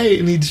hadn't got paid.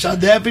 And he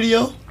shot that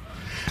video.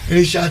 And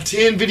he shot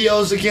 10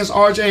 videos against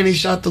RJ. And he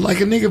shot the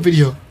Like a Nigga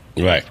video.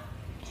 Right.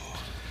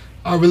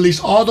 I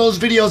released all those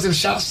videos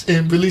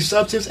and released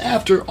Substance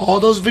after all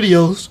those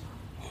videos.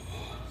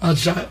 I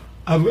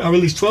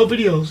released 12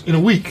 videos in a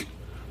week.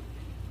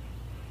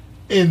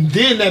 And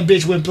then that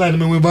bitch went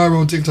platinum and went viral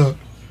on TikTok.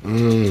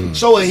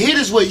 So a hit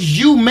is what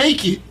you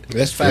make it.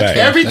 That's fact. Right.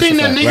 Everything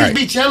that That's a niggas fact.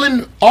 be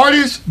telling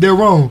artists, they're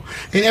wrong.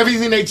 And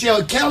everything they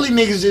tell Cali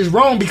niggas is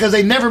wrong because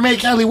they never made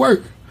Cali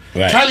work.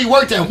 Right. Cali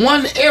worked at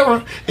one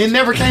era and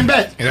never came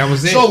back. And that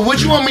was it. So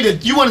what you want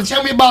to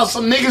tell me about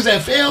some niggas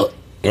that failed?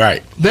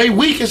 Right. They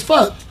weak as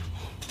fuck.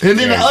 And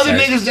then the other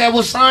niggas that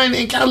was signed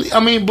in Cali,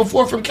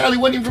 before from Cali,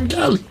 wasn't even from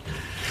Cali.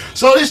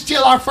 So it's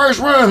still our first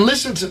run.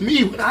 Listen to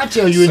me when I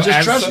tell you, and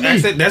just trust me.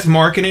 That's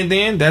marketing.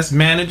 Then that's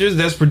managers.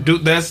 That's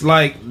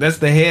that's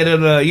the head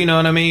of the. You know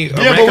what I mean?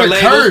 Yeah, but we're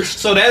cursed.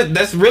 So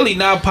that's really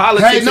not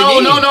politics. Hey,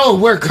 no,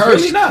 we're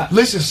cursed. It's really not.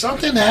 Listen,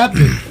 something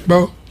happened,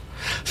 bro.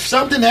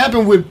 Something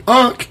happened with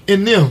Unc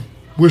and them,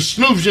 with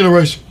Snoop's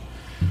generation,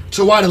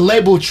 to why the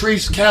label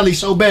treats Cali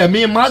so bad.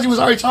 Me and Mozzie was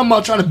already talking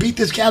about trying to beat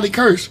this Cali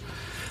curse.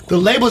 The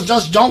labels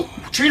just don't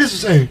treat us the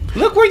same.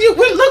 Look when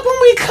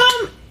we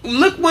come.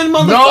 Look when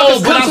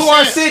motherfuckers come to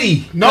our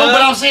city. No,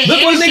 but I'm saying,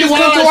 look when niggas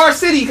come to our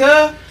city,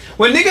 cuz.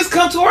 When niggas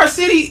come to our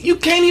city, you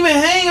can't even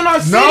hang in our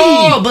city.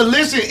 No, but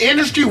listen,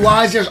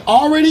 industry-wise, there's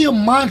already a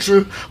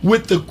mantra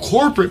with the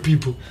corporate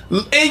people.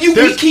 And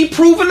we keep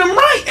proving them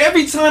right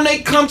every time they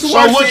come to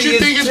our city. So what you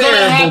think is going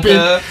to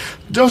happen,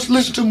 just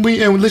listen to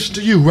me and listen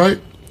to you, right?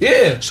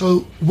 Yeah.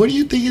 So what do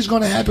you think is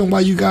going to happen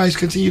while you guys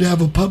continue to have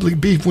a public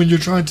beef when you're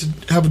trying to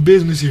have a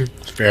business here?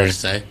 It's fair to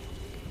say.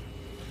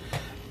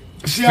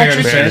 See, I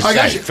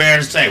got you. Fair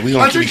to say. We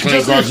gonna keep clean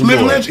across the board.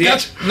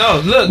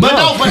 No, look, but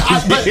no. I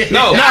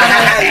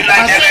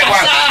said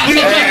we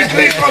gonna keep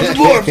clean across the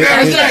board.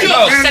 Fair to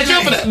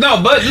say.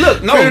 No, but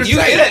look, no,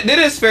 it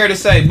is fair to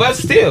say, but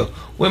still.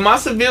 When my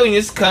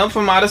civilians come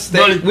from out of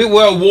state, we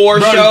wear war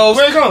shows,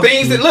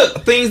 things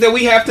that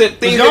we have to,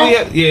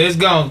 yeah, it's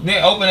gone.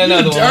 Then open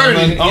another one.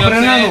 Open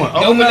another one.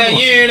 Open that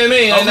year in a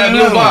minute. Open that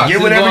blue box.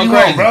 Get whatever you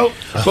want, bro.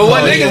 But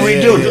what niggas we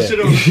do?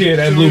 Yeah,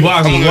 that blue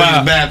box is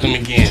wild. Bathroom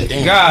again.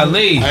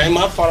 Golly. Ain't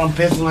my fault. I'm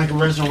pissing like a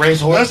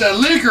racehorse. That's that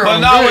liquor. But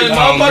no,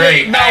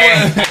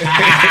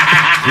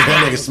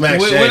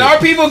 when our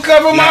people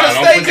come from out of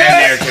state,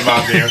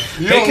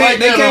 they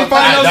can't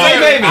find no say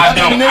baby. I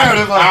don't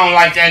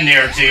like that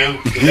narrative.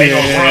 They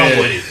gonna run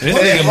with it.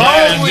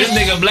 This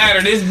nigga bladder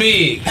this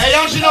big. Hey,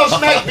 don't you know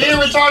Smack being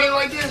retarded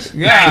like this?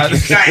 Yeah.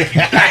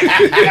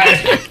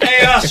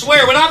 Hey, I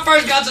swear, when I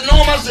first got to know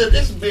him, I said,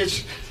 this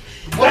bitch.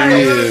 What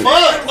the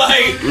fuck?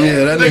 Like,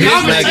 the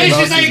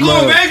conversations ain't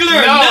going regular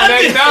or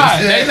nothing.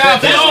 They not.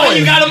 That's why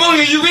you got him on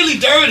here. You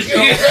really dirty.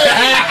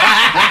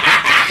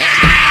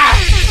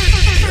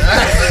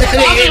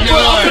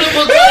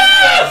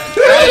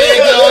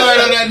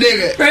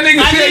 That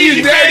nigga said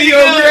you dirty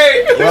or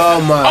great. Oh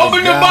my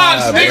Open the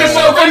box. Nigga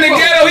so from the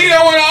ghetto, he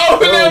don't want to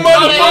open that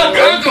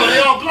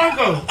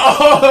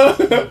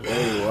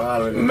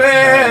motherfucker.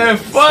 Man,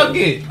 fuck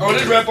it. Oh,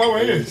 this rap over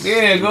here.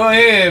 Yeah, go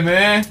ahead,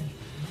 man.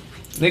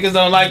 Niggas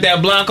don't like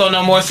that Blanco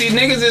no more. See,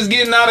 niggas is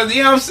getting out of,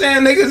 you know what I'm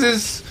saying? Niggas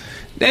is,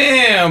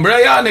 damn, bro.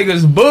 Y'all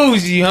niggas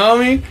bougie,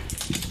 homie.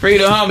 Free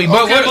the homie.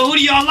 But who do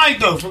y'all like,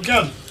 though, from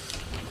Cali?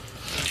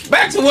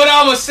 Back to what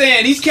I was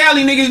saying. These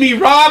Cali niggas be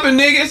robbing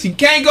niggas. You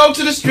can't go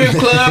to the strip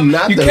club.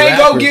 You can't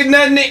go get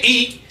nothing to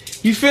eat.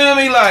 You feel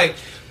me? Like,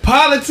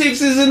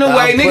 politics is in the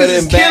way. Niggas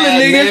is killing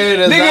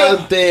niggas.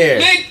 Out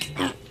there.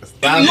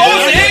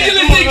 Los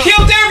Angeles done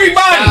killed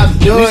everybody. Stop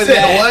doing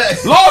that.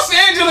 What? Los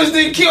Angeles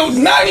done killed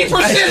 90%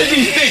 of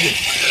these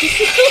niggas.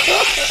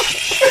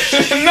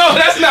 No,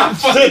 that's not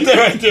funny.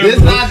 This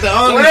not the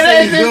only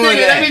city doing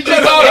that.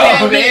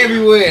 Hold on.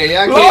 Everywhere.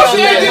 Y'all Los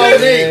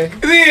Angeles.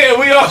 Yeah,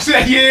 we all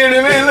say, you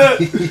know what I mean?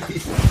 Look.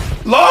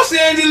 Los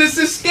Angeles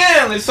is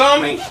scandalous,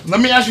 homie. Let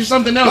me ask you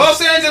something else.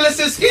 Los Angeles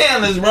is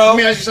scandalous, bro. Let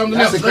me ask you something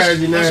else. That's a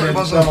crazy narrative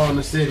on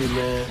the city,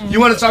 man. You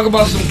want to talk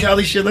about some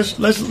Cali shit? Let's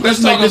make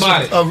this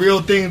a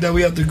real thing that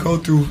we have to go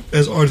through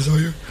as artists out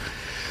here.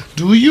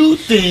 Do you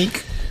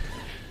think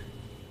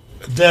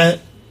that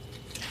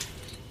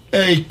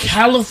a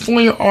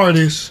California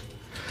artist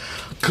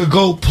could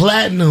go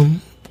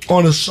platinum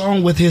on a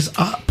song with his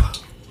op?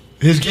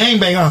 His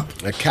gangbang op.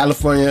 A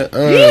California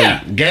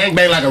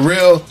gangbang like a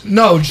real...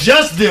 No,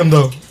 just them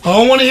though. I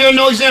don't want to hear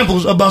no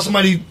examples about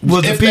somebody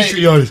was a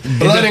Peachtree artist.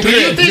 Blood and Crips.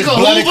 Do you think a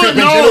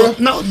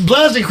Hoover? No,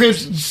 Bloods and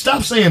Crips,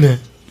 stop saying that.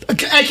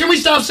 Hey, can we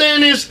stop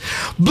saying this?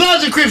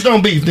 Bloods and Crips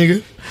don't beef,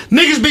 nigga.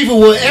 Niggas beef with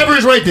whatever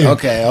is right there.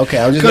 Okay.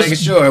 I'm just making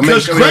sure.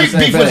 Because Craig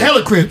beef with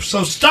hella Crips.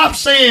 So stop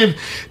saying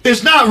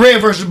it's not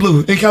red versus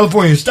blue in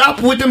California. Stop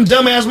with them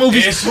dumbass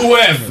movies. It's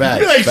whoever.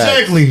 Facts,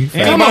 exactly.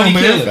 Facts. Come on,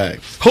 man.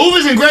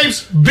 Hoovers and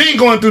Grapes been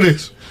going through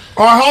this.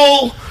 Our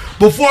whole,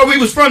 before we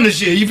was from this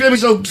shit. You feel me?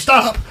 So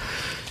stop.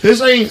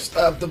 This ain't...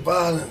 Stop the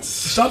violence.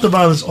 Stop the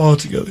violence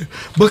altogether.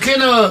 But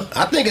can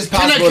I think it's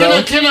possible,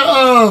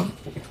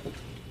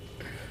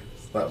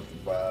 Stop the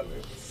violence.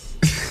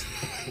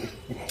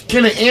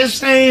 Can an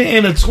insane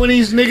and a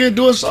 20s nigga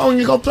do a song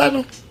and go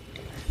platinum?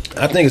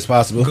 I think it's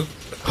possible.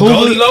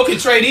 Goldie Loke and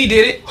Trey D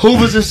did it.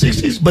 Hoovers in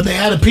 60s, but they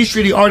had a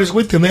Peachtree artist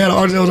with them. They had an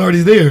artist that was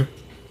already there.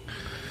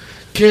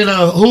 Can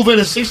Hoover in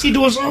a 60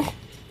 do a song?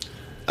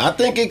 I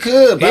think it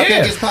could, but I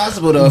think it's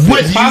possible though.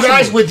 With you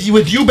guys,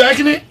 with you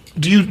backing it,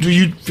 do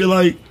you feel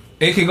like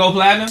it could go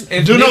platinum?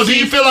 Do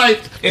you feel like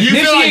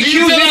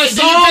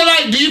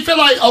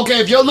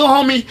okay, if your little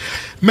homie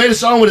made a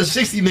song with a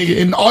 60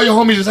 nigga and all your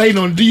homies is hating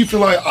on it, do you feel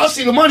like I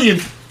see the money in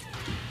it?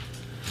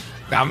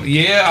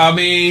 Yeah, I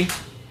mean,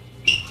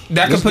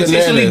 that could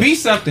potentially be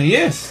something,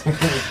 yes.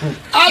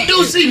 I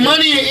do see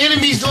money and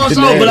enemies doing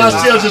something, but I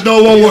still just know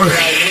it won't work.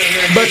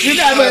 But you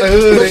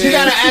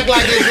gotta act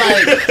like it's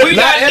like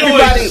not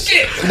everybody.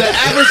 The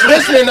average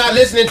listener not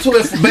listening to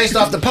it based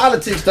off the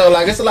politics though.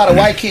 Like it's a lot of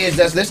white kids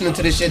that's listening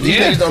to this shit. These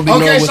niggas don't be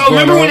knowing what's going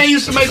remember on. when they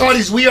used to make all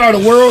these We Are the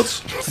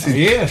Worlds?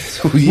 Yeah.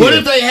 What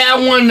if they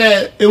had one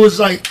that it was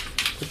like,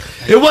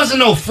 it wasn't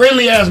no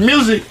friendly ass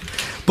music,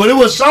 but it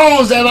was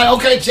songs that like,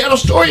 okay, tell a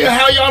story of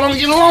how y'all don't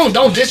get along.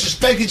 Don't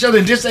disrespect each other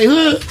and just say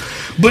hood,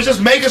 but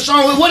just make a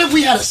song. What if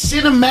we had a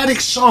cinematic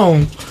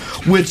song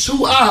with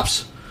two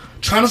ops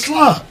trying to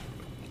slide?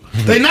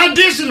 They not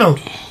dissing though.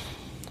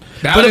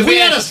 But if we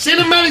had a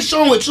cinematic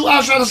song with two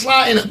ops trying to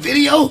slide in a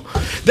video,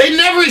 they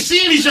never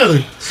seeing each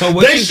other. So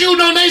they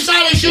shooting on their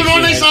side, they shooting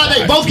on their side,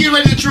 they both get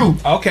ready to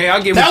troop. Okay,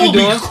 I'll get what you're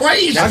doing. That would be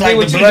crazy. I get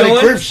what you're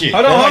doing.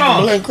 Hold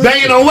on.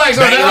 Banging on wax.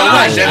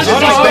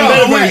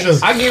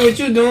 I get what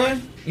you're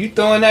doing. You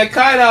throwing that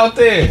kite out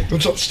there. I'm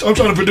trying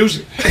to produce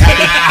it.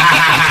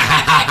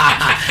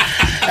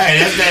 Hey,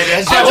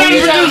 that's I'm trying to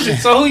produce it.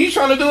 So who you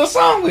trying to do a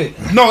song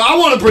with? No, I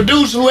want to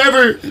produce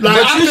whoever. Like, but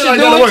I you feel should like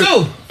do that'll it work.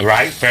 too.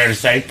 Right, fair to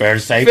say.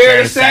 Let's get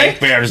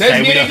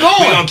it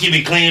going. We're gonna keep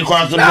it clean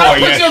across the board.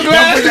 Put your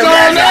glasses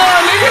on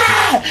now,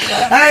 nigga.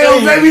 I ain't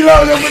gonna baby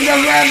low. Don't put your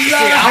glasses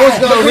on. I was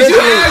gonna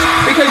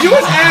because you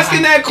was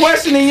asking that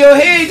question in your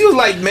head. You was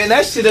like, man,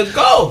 that shit'll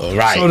go.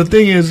 Right. So the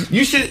thing is,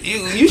 you should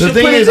the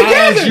thing put it is, together.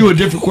 I asked you a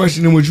different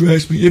question than what you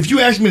asked me. If you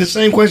ask me the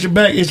same question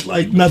back, it's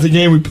like not the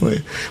game we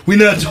playing. We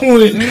not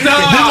doing it. No,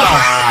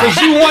 because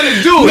you want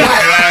to do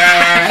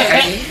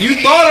it. You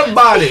thought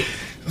about it.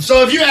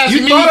 So if you ask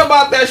me, you thought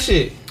about that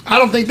shit. I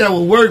don't think that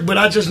would work, but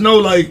I just know,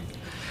 like,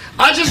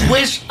 I just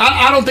wish,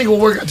 I don't think it would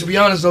work, to be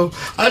honest, though.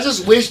 I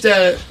just wish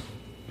that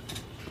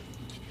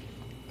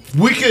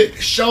we could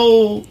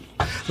show,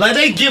 like,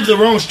 they give the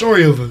wrong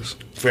story of us.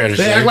 Fair to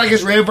they say. act like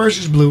it's red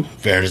versus blue.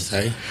 Fair to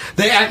say.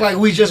 They act like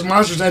we just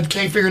monsters that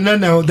can't figure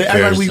nothing out. They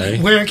Fair act like we say.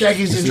 wearing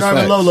khakis and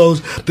driving facts.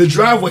 Lolos. The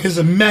driveway is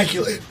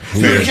immaculate.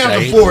 Fair You count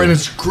say. to 4 and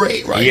it's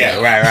great right Yeah,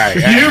 now. right.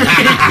 You hear me?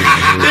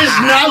 It's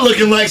not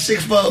looking like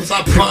 6 foes,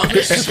 I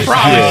promise. That's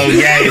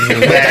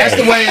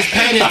the way it's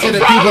painted to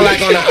the people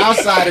like on the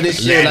outside of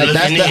this shit. Like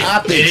that's the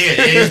optics. It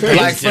is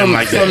Like from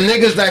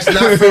niggas that's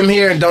not from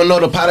here and don't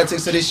know the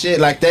politics of this shit.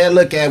 Like they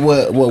look at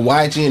what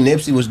YG and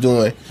Nipsey was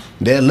doing.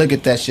 They'll look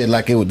at that shit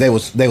like they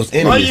was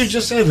enemies. Why you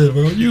just said that,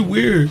 bro? You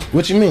weird.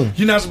 What you mean?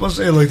 You're not supposed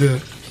to say it like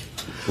that.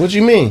 What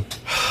you mean?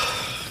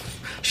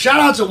 Shout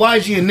out to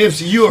YG and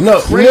Nipsey. You are No,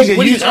 crazy. nigga,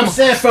 What are you I'm talking about?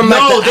 saying from no,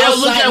 like the they'll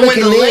look outside at when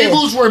the looking in.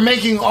 labels were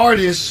making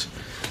artists.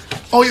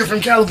 Oh, you're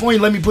from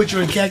California. Let me put you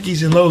in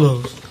khakis and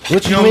Lolos.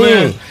 What you know mean? What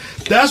I mean?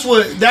 That's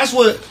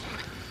what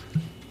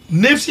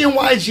Nipsey and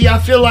YG. I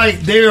feel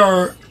like they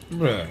are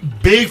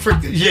big for.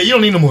 Yeah, you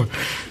don't need no more.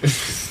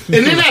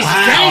 And then that's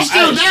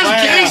gangsta.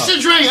 That's gangsta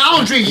drink. I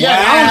don't drink. Yeah,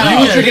 I don't You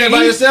drink. drinking it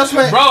by yourself,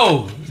 man?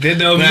 Bro, did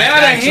the amount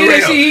of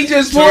Hennessy he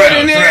just poured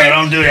Terrell, in there?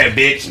 don't do that,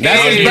 bitch.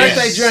 That's his Yeah.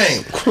 birthday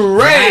drink.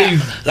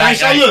 Crazy. Like,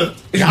 so look,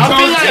 I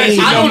feel like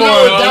I don't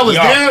know if that was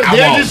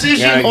their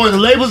decision or the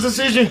label's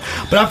decision,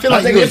 but I feel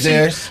like think it was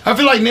theirs. Nipsey. I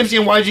feel like Nipsey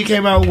and YG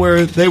came out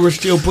where they were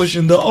still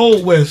pushing the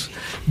old West.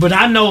 But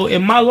I know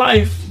in my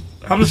life,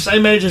 I'm the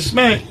same age as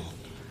Smack.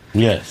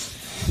 Yes.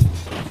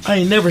 I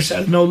ain't never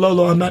sat in no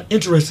Lolo. I'm not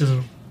interested in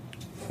them.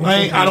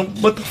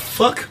 What the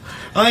fuck?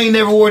 I ain't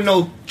never wore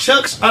no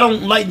Chucks. I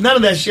don't like none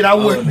of that shit. I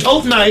wear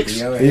dope Nikes.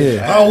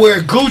 Yeah. I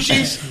wear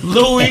Gucci's,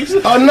 Louis.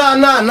 Oh no!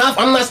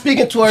 I'm not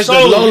speaking towards the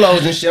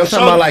Lolos and shit. I'm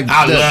talking about like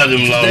I love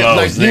them Lolos,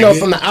 like, you know,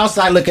 from the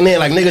outside looking in,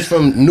 like niggas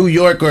from New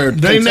York or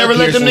They never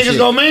let them niggas shit.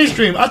 go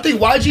mainstream. I think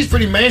YG's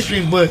pretty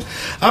mainstream, but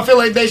I feel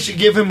like they should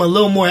give him a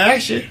little more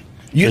action.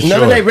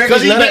 None of they records.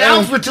 Because he's been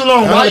out for too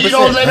long. Why you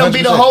don't let him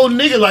be the whole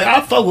nigga? Like,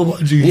 I fuck with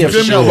YG. Yeah, for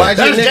sure. YG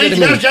That's nigga to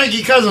me. That's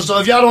Yankee cousin. So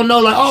if y'all don't know,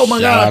 like, oh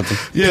my God.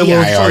 Yeah,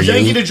 well, so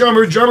Yankee the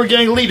drummer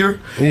gang leader,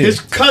 his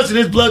cousin,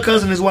 his blood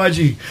cousin is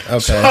YG. Okay.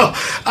 So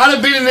I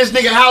done been in this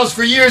nigga house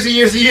for years and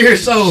years and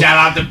years. So shout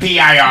out to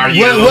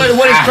PIRU.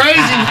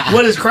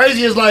 What is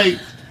crazy is like,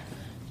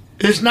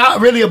 it's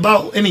not really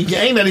about any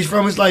gang that he's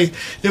from. It's like,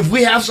 if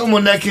we have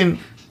someone that can,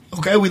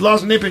 okay, we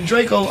lost Nip and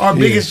Drakeo, our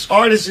biggest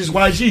artist is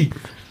YG.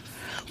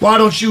 Why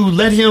don't you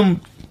let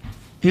him,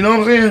 you know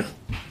what I'm saying?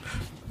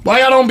 Why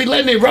y'all don't be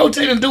letting it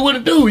rotate and do what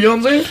it do, you know what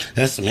I'm saying?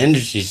 That's some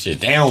industry shit.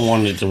 They don't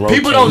want it to rotate.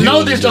 People don't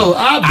know this though.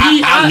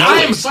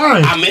 I am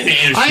signed. I'm in the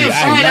industry. I am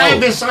signed. I ain't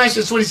been signed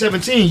since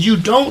 2017. You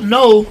don't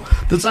know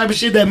the type of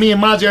shit that me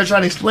and Maji are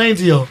trying to explain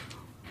to you.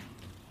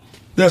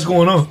 That's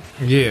going on.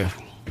 Yeah.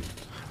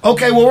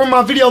 Okay, well, where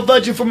my video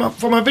budget for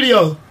my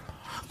video?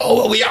 Oh,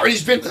 well, we already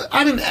spent.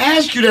 I didn't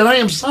ask you that. I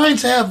am signed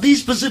to have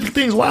these specific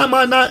things. Why am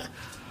I not?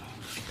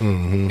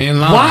 In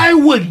line. Why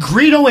would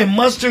Greedo and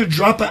Mustard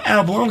drop an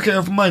album? I don't care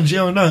if I'm in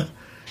jail or not,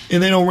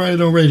 and they don't run it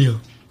on radio.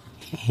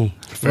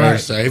 Fair to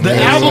say. The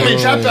album in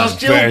Chop Out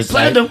still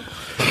platinum.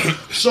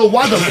 So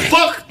why the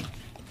fuck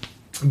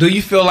Do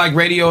you feel like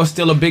radio is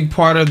still a big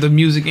part of the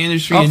music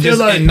industry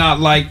and not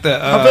like the?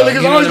 I feel like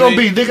it's always gonna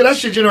be, nigga. That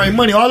shit generate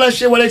money. All that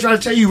shit where they try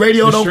to tell you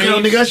radio don't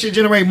count, nigga. That shit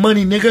generate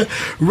money, nigga.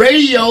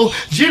 Radio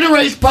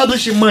generates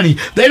publishing money.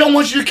 They don't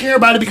want you to care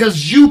about it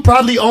because you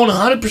probably own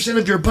 100%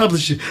 of your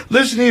publishing.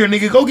 Listen here,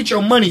 nigga. Go get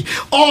your money.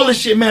 All this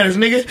shit matters,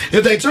 nigga.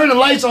 If they turn the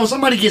lights on,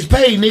 somebody gets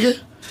paid, nigga.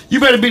 You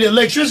better be the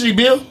electricity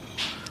bill.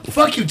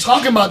 Fuck you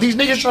talking about. These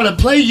niggas trying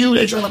to play you.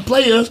 They trying to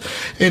play us.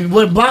 And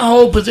what my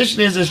whole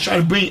position is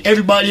trying to bring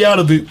everybody out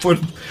of it. For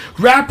the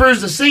rappers,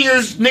 the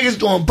singers, niggas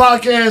doing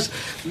podcasts,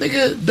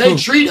 nigga, they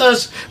treat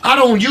us. I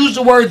don't use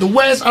the word the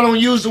West. I don't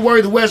use the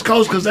word the West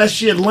Coast because that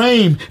shit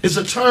lame. It's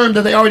a term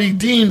that they already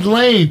deemed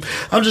lame.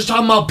 I'm just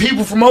talking about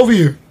people from over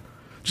here.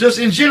 Just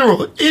in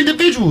general,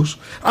 individuals.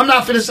 I'm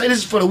not finna say this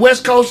is for the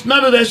West Coast.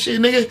 None of that shit,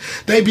 nigga.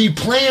 They be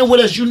playing with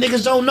us. You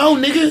niggas don't know,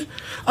 nigga.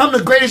 I'm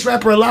the greatest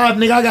rapper alive,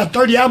 nigga. I got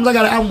 30 albums. I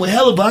got an album with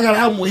Hella, I got an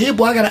album with Hit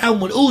Boy. I got an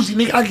album with Uzi,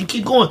 nigga. I can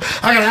keep going.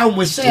 I got an album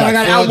with Sam. I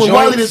got an album with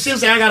Wiley the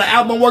Simpson. I got an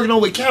album I'm working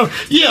on with Count.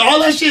 Yeah, all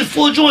that shit is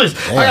full joints.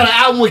 Yeah. I got an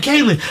album with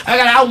Kaylin. I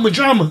got an album with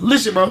Drama.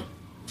 Listen, bro.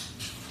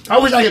 I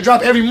wish I could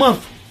drop every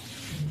month.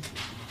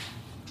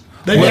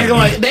 They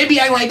be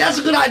acting like that's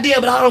a good idea,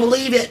 but I don't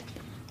believe it.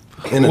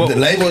 And the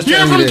label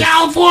you're from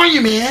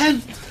California,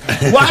 man.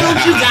 Why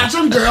don't you got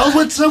some girls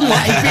with some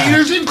white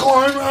beaters and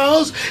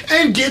cornrows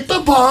and get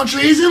the palm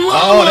trees and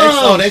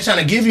low? They trying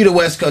to give you the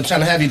West Coast, trying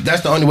to have you.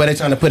 That's the only way they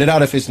trying to put it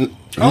out if it's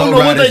low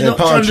riders and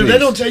palm trees. They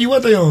don't tell you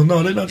what they own.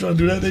 No, they're not trying to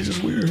do that. They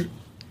just weird.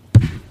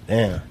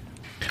 Damn.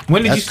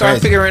 When did you start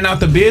figuring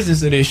out the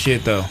business of this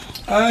shit though?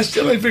 I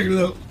still ain't figured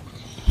it out.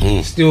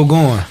 Still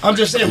going. I'm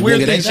just saying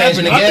weird things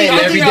happen.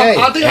 I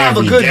think I have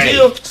a good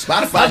deal.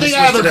 Spotify. I think I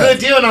have a good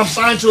deal, and I'm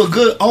signed to a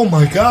good. Oh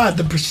my god,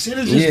 the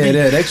percentages.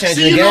 Yeah, they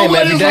changing the game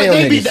every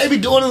day. They be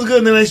doing us good,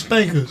 and then they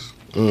spank us.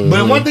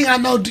 But one thing I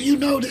know, do you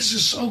know this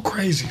is so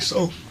crazy?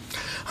 So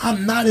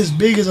I'm not as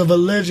big as of a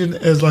legend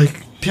as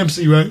like Pimp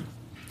C, right?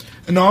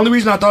 And the only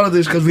reason I thought of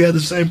this because we had the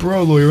same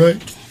parole lawyer,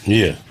 right?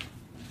 Yeah.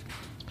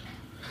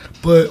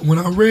 But when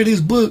I read his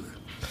book,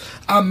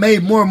 I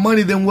made more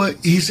money than what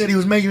he said he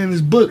was making in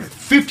his book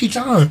 50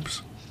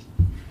 times.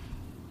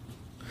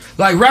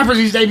 Like rappers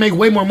these days make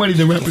way more money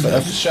than rappers.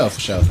 For sure,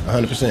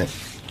 100%.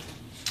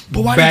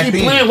 But why they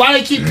keep playing? Why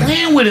they keep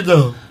playing with it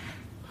though?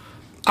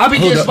 I be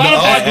getting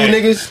Spotify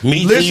niggas.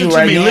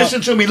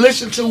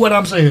 Listen to what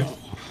I'm saying.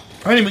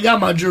 I ain't even got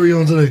my jewelry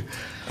on today.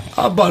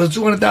 I bought a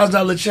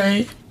 $200,000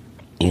 chain,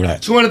 right?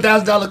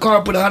 $200,000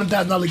 car, put a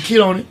 $100,000 kit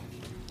on it.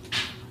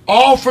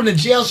 All from the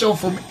jail cell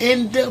from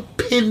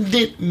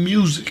independent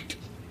music.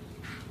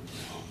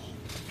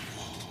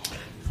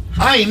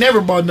 I ain't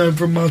never bought nothing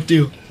from Mount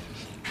Deal.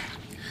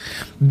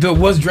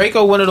 Was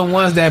Drakeo one of the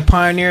ones that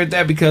pioneered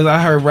that? Because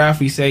I heard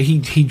Ralphie say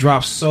he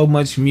dropped so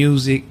much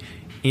music,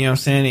 you know what I'm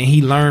saying, and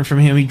he learned from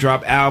him. He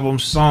dropped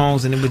albums,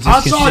 songs, and it was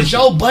just I saw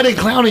Joe Budden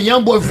clowning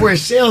Youngboy for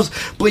his sales,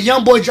 but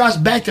Youngboy drops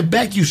back to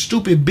back, you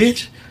stupid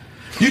bitch.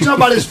 You talking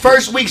about his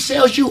first week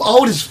sales, you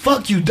old as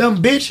fuck, you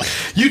dumb bitch.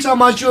 You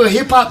talking about you a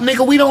hip-hop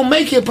nigga, we don't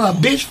make hip-hop,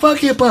 bitch. Fuck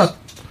hip-hop.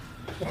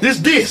 This.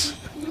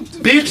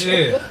 Bitch.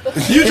 Yeah.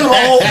 You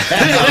talking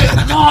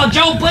no,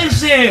 Joe Budden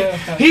said,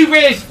 he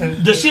read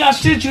the shit I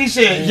sent you, he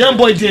said,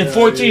 Youngboy did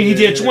 14, he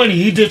did 20,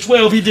 he did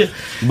 12, he did...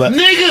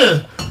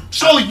 Nigga!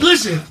 So,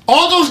 listen,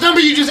 all those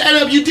numbers you just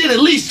add up, you did at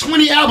least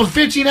 20 albums,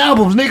 15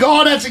 albums, nigga,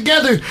 all that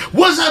together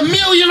was $1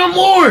 million or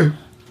more.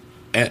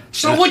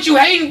 So what you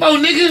hating for,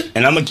 nigga?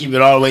 And I'm gonna keep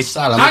it all the way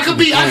solid. I could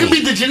be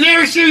the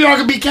generic cereal, or I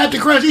could be Captain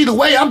Crunch. Either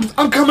way,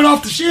 I'm coming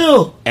off the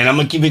shield. And I'm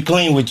gonna keep it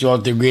clean with you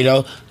out there,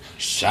 Greedo.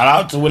 Shout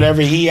out to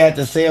whatever he had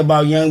to say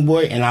about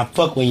Youngboy, and I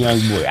fuck with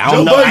Youngboy. I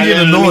don't know.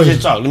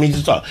 Let me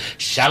just talk.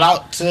 Shout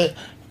out to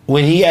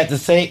what he had to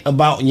say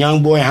about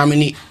Youngboy, how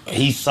many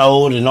he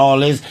sold and all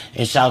this,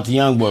 and shout out to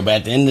Youngboy. But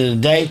at the end of the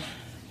day,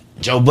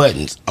 Joe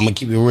Buttons, I'm gonna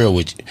keep it real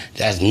with you.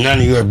 That's none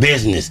of your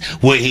business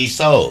what he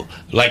sold.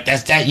 Like,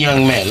 that's that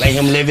young man. Let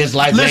him live his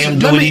life. Let him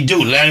do what he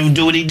do. Let him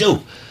do what he do.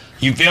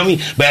 You feel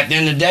me? But at the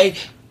end of the day,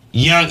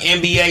 young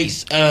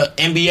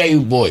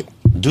NBA boy,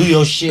 do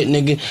your shit,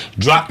 nigga.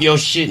 Drop your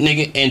shit,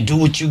 nigga, and do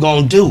what you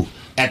gonna do.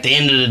 At the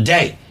end of the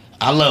day,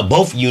 I love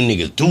both of you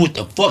niggas. Do what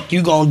the fuck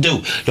you gonna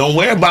do. Don't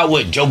worry about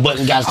what Joe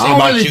Budden got to say about you. I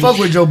don't really fuck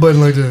with Joe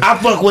Budden like that. I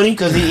fuck with him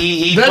because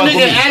he that fuck nigga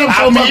with me. Adam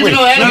told me, even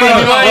though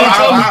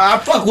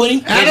I fuck with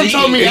him. Adam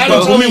told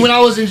me when I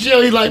was in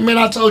jail, he's like, man,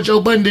 I told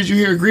Joe Budden, did you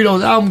hear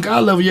Greedo's album,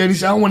 God Level yet? He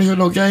said, I don't want to hear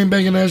no gang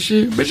banging that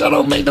shit. Bitch, I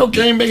don't make no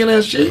gang banging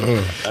that shit.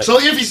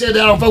 So if he said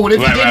that, I don't fuck with it.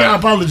 If he didn't, I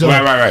apologize.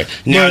 Right.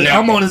 Now,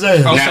 I'm on his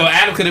ass. Oh, so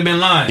Adam could have been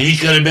lying. He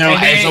could have been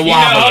lying. It's a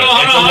wobbler.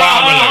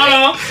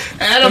 Hold on.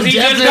 Adam he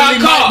just definitely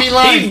got might be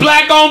lying. He's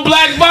black on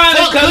black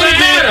violence because of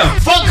Adam.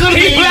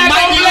 He black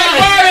on black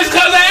violence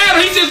because of Adam.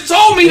 He just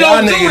told me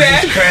don't do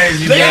that.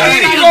 Then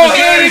he go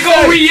ahead and go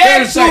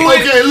react to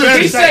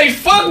it. He say,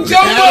 fuck Joe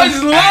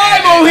Budden's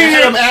live on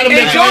here and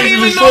don't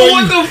even know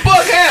what the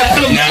fuck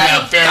happened.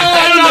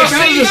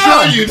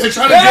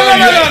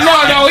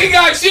 No, he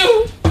got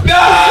you.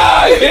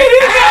 Nah,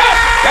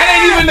 that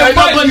ain't even the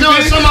button. But no,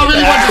 it's something I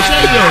really want to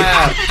say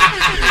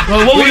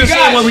though. What was you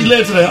saying when we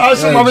led today?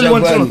 Something I really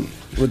want to tell him.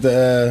 with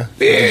the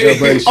Joe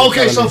Budden shit.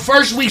 Okay, so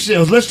first week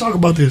sales. Let's talk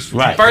about this.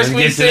 Right. First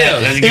week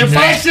sales. If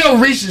I sell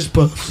Reese's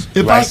Puffs,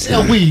 if I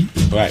sell weed,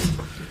 right,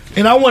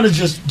 and I want to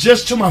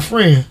just to my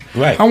friend,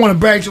 right, I want to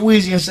brag to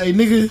Weezy and say,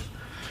 nigga,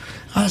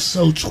 I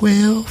sold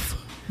 12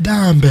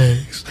 dime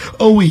bags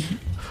a week,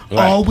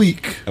 all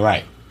week.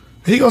 Right.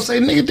 He gonna say,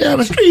 nigga down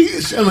the street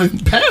selling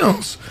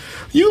pounds.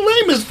 You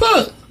lame as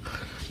fuck.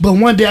 But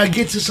one day I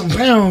get to some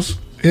pounds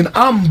and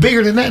I'm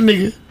bigger than that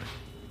nigga.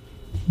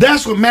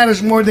 That's what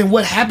matters more than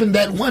what happened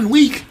that 1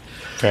 week.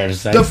 Fair to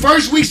say. The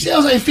first week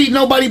sales ain't feed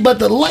nobody but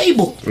the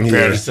label.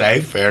 Fair to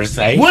say. Fair to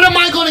say. What am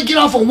I gonna get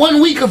off of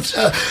 1 week of?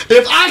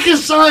 If I can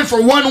sign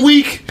for 1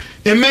 week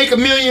and make $1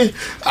 million,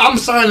 I'm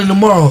signing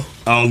tomorrow.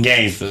 On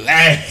gangsters.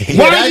 Hey.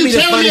 Why are you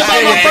telling me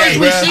about my first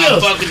week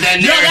sales? Yo,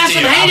 that's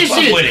some hater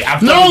shit.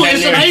 No,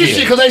 it's some hater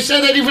shit because they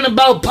said that even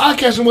about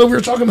podcasting what we were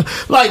talking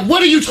about. Like,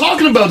 what are you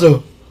talking about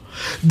though?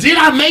 Did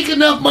I make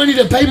enough money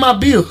to pay my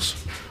bills?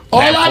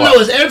 All I know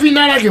is every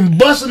night I can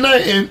bust a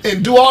nut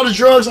and do all the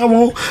drugs I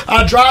want.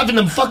 I drive in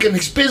a fucking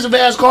expensive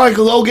ass car and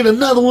go get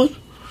another one.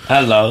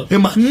 Hello.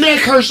 And my neck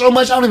hurts so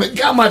much I don't even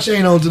got my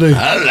chain on today.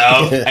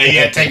 Hello. Hey, you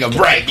had to take a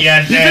break. You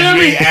understand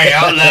me? Hey,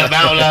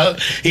 hold up.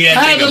 He had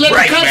I had to let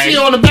the cut see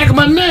on the back of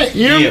my neck.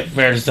 You hear me? Yeah,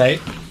 fair to say.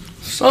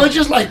 So it's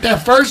just like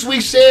that first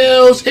week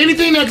sales,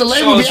 anything that the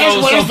label be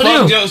asking for, that's for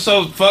them.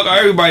 So fuck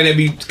everybody that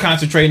be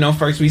concentrating on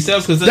first week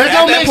sales because at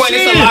that point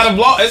sense.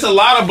 it's a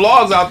lot of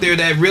blogs out there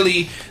that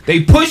really they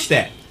push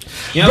that.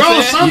 You know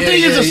Bro, something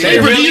is a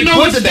staple. Do you know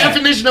what the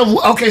definition of?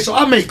 Okay, so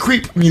I make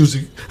creep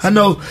music. I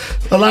know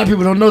a lot of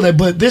people don't know that,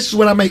 but this is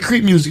what I make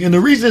creep music. And the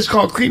reason it's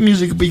called creep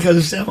music is because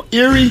it sounds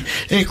eerie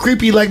and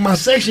creepy like my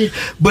section,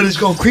 but it's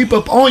gonna creep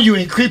up on you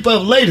and creep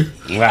up later.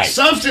 Right.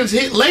 Substance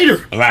hit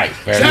later. Right.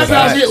 Trap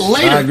house hit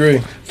later. I agree.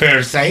 Fair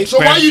to say. So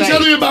why are you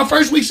telling me about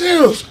first week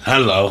sales?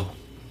 Hello.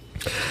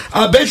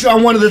 I bet you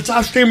I'm one of the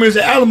top streamers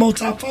at Alamo,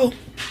 top 4.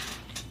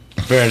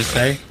 Fair to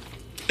say.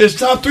 It's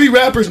top 3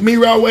 rappers, me,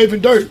 Rod Wave,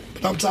 and Dirt.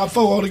 But I'm top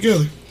 4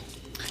 altogether.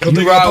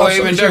 You Rod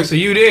Wave and Dirt, so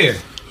you there.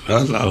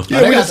 Hello.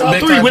 Yeah, we got top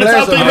 3. We're the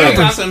top 3 rappers.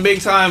 Got some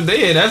big time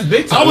there. That's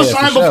big time. I was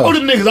signed before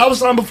them niggas. I was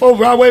signed before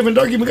Rod Wave and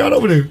Dirt even got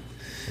over there.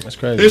 That's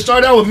crazy. It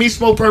started out with me,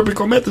 Smoke Purple, and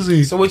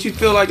Promethazine. So what you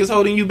feel like is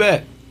holding you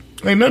back?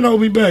 Ain't nothing hold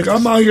me back.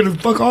 I'm out here to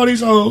fuck all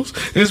these hoes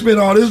and spend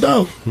all this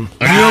dough. You know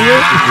what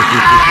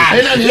I mean?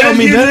 Ain't nothing hold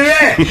me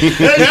back. Because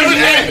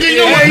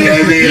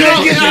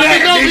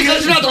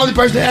you're not the only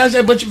person that asked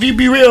that, but if you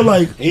be real,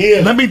 like,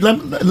 let me,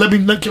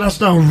 can I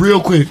start real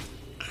quick?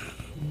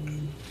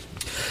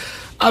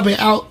 I've been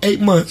out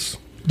 8 months.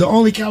 The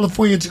only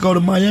Californian to go to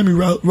Miami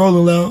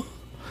Rolling Loud.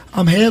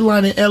 I'm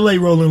headlining LA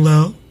Rolling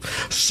Loud.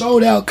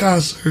 Sold out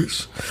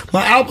concerts.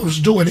 My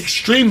album's doing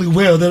extremely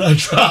well that I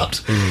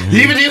dropped. Mm-hmm.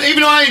 Even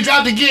though I ain't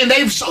dropped again,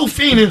 they so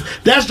fiending.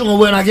 That's doing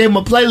well. And I gave them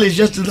a playlist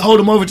just to hold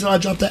them over till I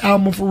dropped the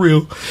album for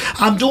real.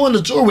 I'm doing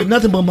the tour with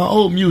nothing but my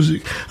old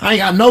music. I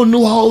ain't got no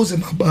new holes in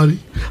my body.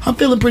 I'm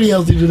feeling pretty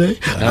healthy today.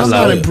 I'm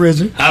not in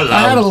prison.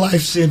 I had a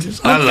life sentence.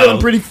 I'm feeling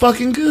pretty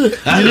fucking good.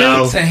 You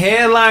know? To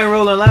headline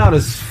Rolling Loud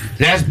is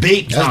that's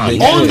big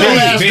time. On the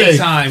last day. Big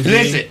time.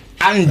 Listen.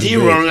 I done did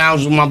Rolling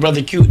Lounge with my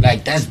brother Q.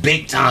 Like, that's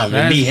big time.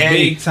 That's be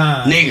heavy. big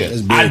time.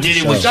 Nigga, I did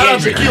it with Shout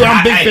Kendrick. out to Q.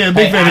 I'm big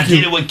fan of Q. I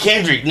did it with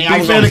Kendrick. Nigga, I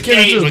was on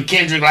stage with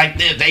Kendrick like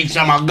this. They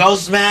talking about go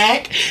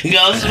smack.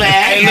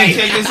 Hey, man,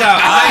 check this out.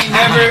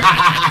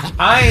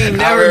 I ain't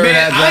never been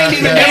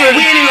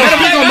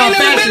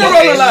to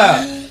Rolling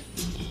Loud.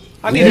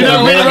 I need to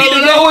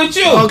go with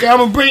you. Okay, I'm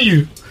gonna bring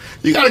you.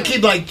 You gotta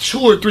keep like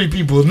 2 or 3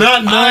 people,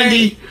 not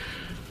 90.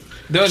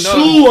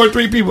 2 or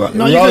 3 people.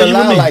 No, you Rolling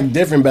Loud like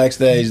different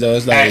backstage though.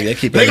 It's like they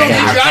keep. They gonna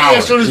get you out of there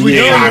as soon as we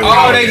do.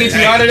 Oh, they get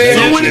you out of there.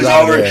 So when it's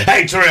over,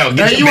 hey Terrell,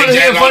 hey, you wanna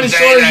hear a funny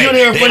story? You wanna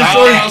hear a funny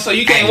story? So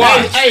you can't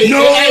watch. Hey,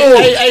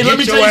 let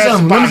me tell you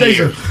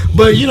something.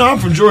 But you know, I'm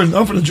from Jordan.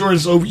 I'm from the Jordan,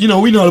 so you know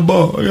we know the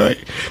ball, right?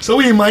 So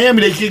we in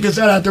Miami. They kicked us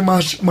out after my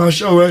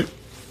show, right?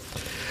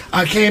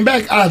 I came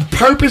back. I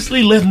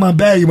purposely left my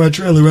bag in my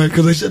trailer, right?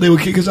 Because they said they would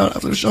kick us out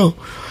after the show.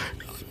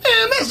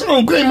 Man, that's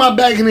gonna bring my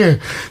bag in there.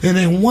 And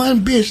then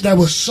one bitch that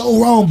was so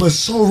wrong but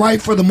so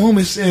right for the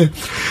moment said, Mo,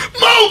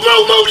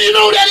 you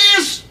know who that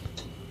is?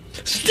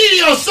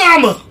 Stevie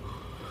Osama.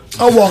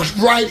 I walked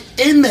right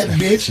in that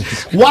bitch.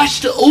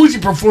 Watched the Uzi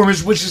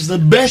performance, which is the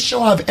best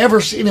show I've ever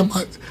seen in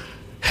my.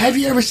 Have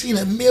you ever seen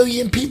 1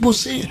 million people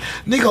sing?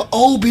 Nigga,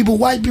 old people,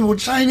 white people,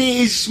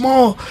 Chinese,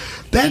 small.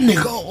 That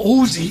nigga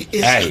Uzi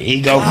is. Hey,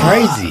 he go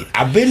crazy.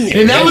 I've been there.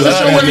 And that was the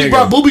show when he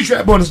brought Booby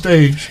Trap on the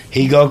stage.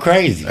 He go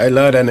crazy. I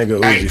love that nigga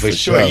Uzi hey, for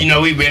sure. You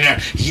know we been there.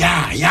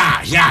 Yeah. Hey,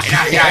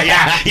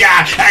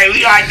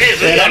 we like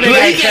this. Yeah.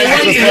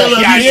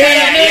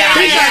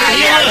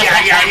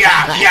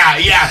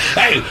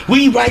 Hey,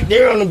 we right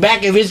there on the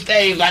back of his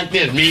stage like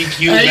this. Me and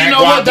Q. Hey, you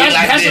know what?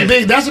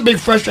 That's a big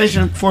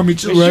frustration for me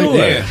too, right? Sure.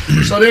 Yeah.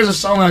 So there's a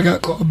song I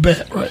got called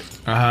Bet, right?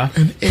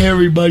 And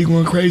everybody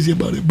going crazy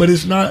about it, but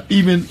it's not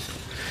even.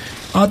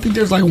 I think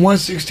there's like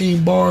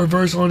 116 bar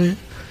verse on it.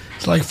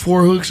 It's like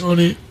 4 hooks on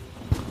it.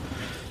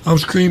 I'm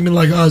screaming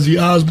like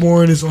Ozzy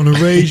Osbourne. It's on a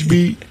rage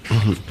beat,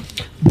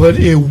 but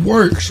it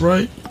works,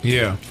 right?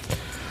 Yeah.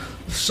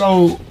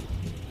 So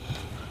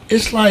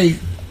it's like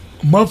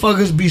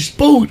motherfuckers be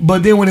spooked,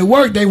 but then when it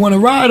work, they want to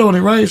ride on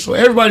it, right? So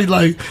everybody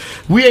like,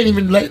 we ain't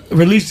even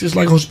release this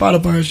like on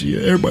Spotify and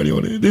shit. Everybody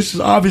on it. This is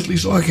obviously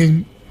so I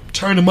can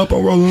turn them up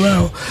on Rolling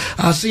Loud.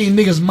 I seen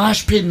niggas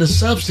mosh pitting the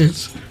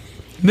substance.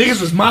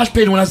 Niggas was mosh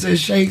pitting when I said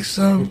shake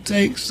some,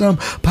 take some,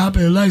 pop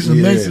it like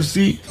some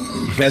ecstasy.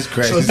 That's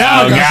crazy. So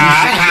now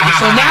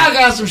I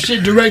got some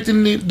shit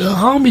directing the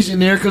homies in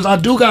there, because I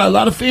do got a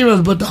lot of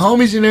females, but the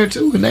homies in there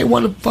too, and they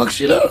want to fuck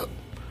shit up.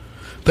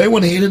 They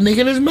want to hit a nigga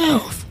in his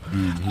mouth.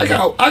 I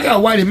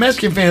got white and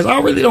Mexican fans. I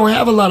really don't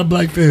have a lot of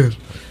black fans.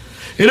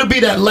 It'll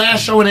be that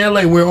last show in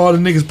LA where all the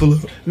niggas pull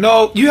up.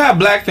 No, you have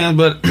black fans,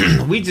 but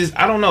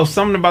I don't know,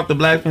 something about the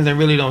black fans that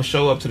really don't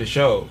show up to the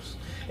shows.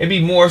 It'd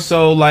be more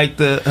so like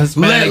the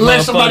Hispanic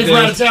let somebody from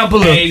out of town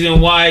pull up. Asian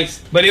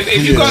whites. But if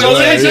you go to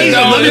Texas,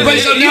 let me break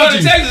something down to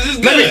you. Texas,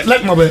 it's good.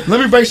 Let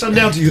me break something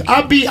down to you.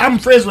 I'm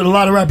friends with a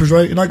lot of rappers,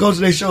 right? And I go to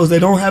their shows. They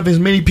don't have as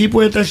many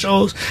people at their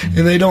shows,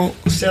 and they don't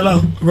sell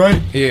out,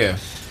 right? Yeah.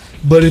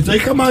 But if they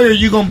come out here,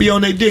 you gonna be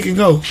on their dick and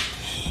go.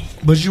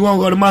 But you won't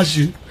go to my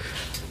shit.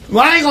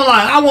 Well, I ain't gonna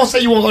lie. I won't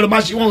say you won't go to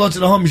my shit. You won't go to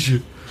the homie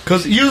shit.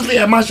 Because usually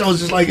at my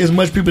shows, it's like as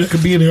much people that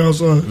could be in here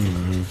outside.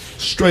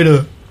 Straight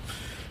up.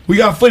 We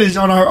got footage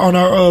on our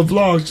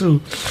vlogs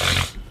too.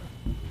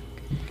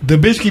 The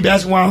bitch keep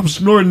asking why I'm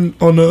snorting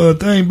on the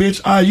thing,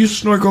 bitch. I used to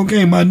snort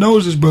cocaine. My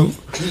nose is broke.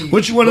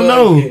 What you want to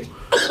know?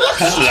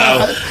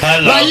 Hello.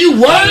 Like you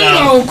worried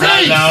on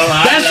crazy.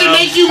 That should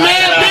make you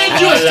mad,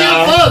 bitch. You a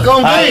still fuck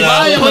on crazy.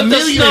 I am Put a the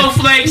millionaire.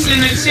 snowflakes in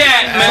the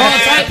chat, man. All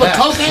type of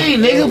cocaine,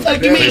 nigga.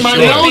 Fuck you mean? My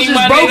nose is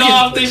Nigga broken.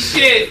 off the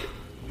shit.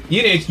 You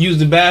didn't use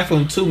the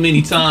bathroom too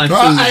many times. Bro,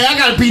 I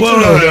gotta pee too. You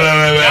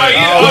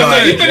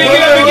finna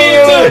get up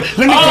again too?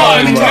 Let me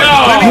talk.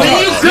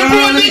 When you cripple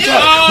a nigga,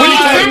 when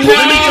you cripple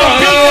a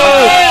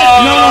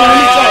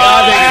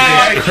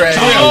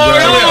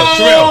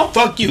Terrell,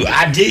 fuck you.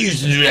 I did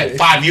used to do that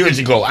 5 years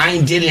ago. I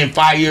ain't did it in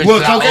 5 years.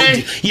 What,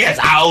 cocaine? Yes,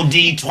 I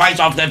OD'd twice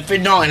off that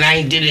fentanyl, and I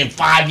ain't did it in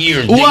 5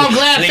 years. Well, I'm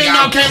glad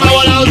fentanyl came out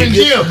when I was in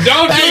jail.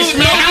 Don't do this,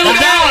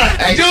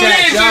 Hey, do Shaq,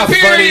 this, y'all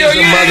Imperial. funny as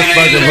a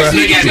motherfucker, bro.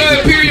 You get your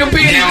Imperial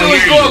pen and do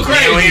it go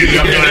crazy.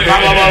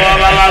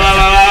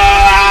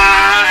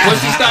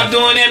 Once you stop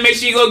doing that, make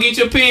sure you go get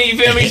your pen. You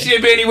feel me?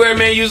 Ship anywhere,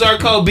 man. Use our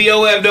code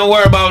BOF. Don't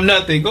worry about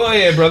nothing. Go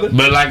ahead, brother.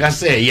 But like I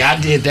said, yeah,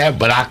 I did that,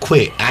 but I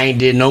quit. I ain't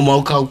did no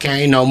more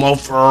cocaine, no more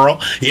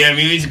furl. You know what I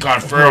mean? We used to call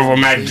it furl from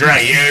Mac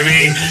Dre. You know what I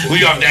mean?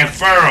 We off that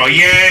furl.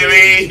 You know what I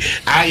mean?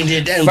 I ain't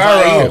did that in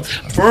 5 years.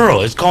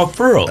 Furl. It's called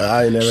furl.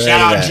 I ain't never Shout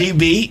heard out of that.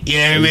 GB. You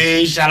know what I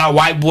mean? Shout out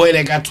White Boy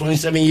that got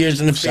 27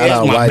 years in the Shout feds.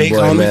 out My White big Boy,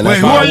 homie. man. Wait,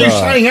 That's who my are you dog.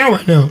 shouting out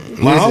right now?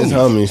 These is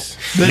homies.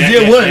 They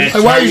did what? Like,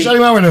 why are you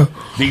shouting out right now?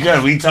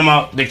 Because we talking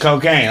about the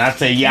cocaine. I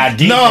say, yeah, I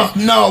did. No,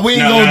 we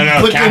ain't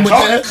gonna put them with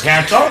that.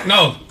 Can't talk?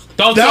 No.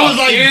 Don't That talk. was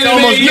like Yeah,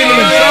 almost yeah, giving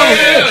him trouble.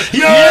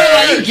 yeah.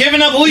 Like you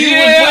giving up who you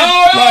Yeah, was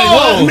with. Like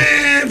what?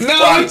 Man, No,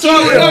 fuck I'm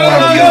talking you.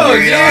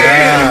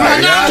 I'm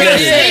not trying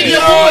to save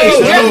your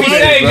voice. Let me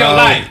save your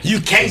life. You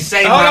can't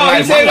save Hold my on, life.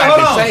 you say My that. life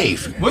Hold is on.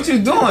 safe. What you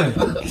doing?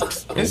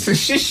 It's some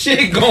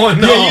shit going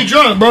on. Yeah, you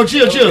drunk, bro.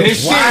 Chill.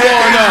 It's shit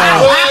going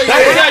on.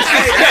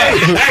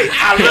 Hey,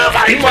 I love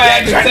how you put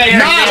that Nah, track.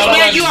 Nah,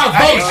 man, you are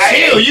both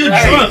chill. You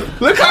drunk.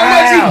 Look how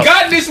much he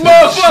got this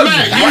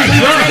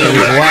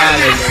motherfucker.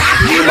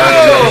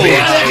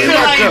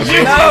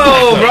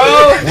 No,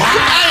 bro.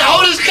 Hey,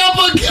 hold his cup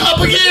up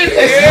again.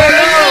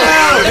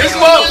 This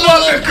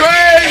motherfucker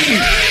crazy.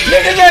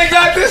 Niggas ain't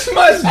got this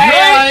much drink.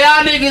 Hey,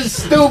 y'all niggas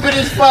stupid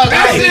as fuck.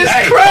 This is Oh,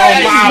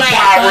 crazy. my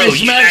power.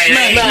 Smack,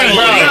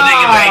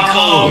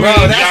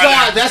 Bro,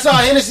 that's all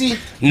Hennessy.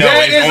 No,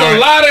 There it's is a orange.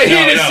 lot of No,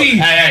 Hennessy.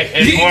 Hey,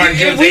 it's orange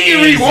juice. If we can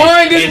and Hennessy.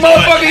 rewind this It's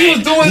motherfucker, orange- he was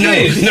doing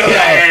this. No,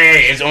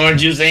 hey, it's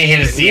orange juice and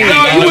Hennessy.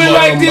 No, you went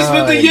like this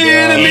with the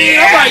year to me.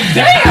 I'm like,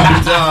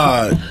 damn.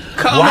 Dog.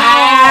 Come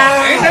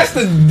on. And that's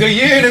the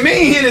year to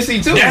me,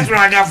 Hennessy, too. That's what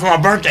I got for my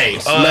birthday.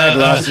 Smack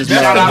lost his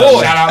Shout mind. out,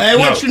 boy. shout out. Hey,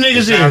 what you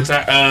niggas shout here?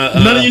 out to,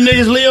 None of you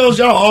niggas Leos,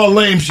 y'all all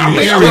lame shit. I'm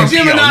a I'm a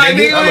Gemini,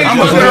 nigga.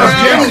 I'm a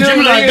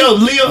Gemini dope.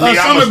 Leo, Nigga, I'm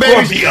summer a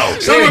babies. Scorpio.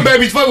 Summer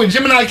babies fuck with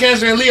Gemini,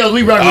 Cancer, and Leos.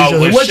 We rock with each Oh, other.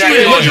 well, What you shut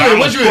in? up. What you in? I'm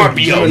What a you in?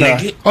 Scorpio,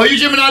 nigga. Oh, you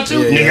Gemini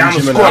too? Yeah, Nigga, I'm a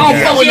Gemini Scorpio. I don't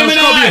fuck with no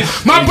Gemini.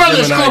 Scorpio. My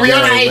brother's Gemini Scorpio. I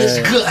gang, hate his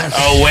man. guts.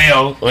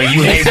 Oh, well,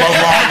 you hate both of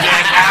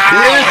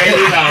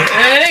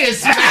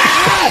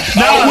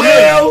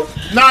Well,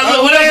 nah,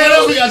 look, what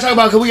else we gotta talk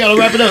about? Cause we gotta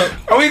wrap it up.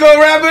 Are we gonna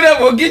wrap it up?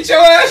 Well, get your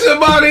ass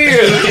up out of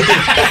here.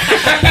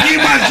 Give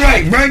my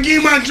drink, bro.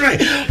 Give my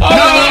drink. No. Hey,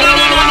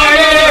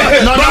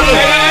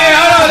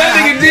 hold on. That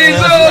nigga did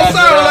so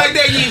sorry like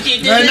that.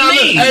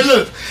 Hey,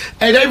 look.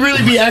 Hey, they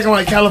really be acting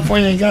like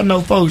California ain't got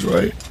no folks,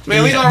 right?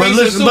 Man, we But gonna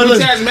reach some super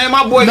tax, man.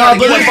 My boy Nah, gotta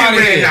but get up listen, out of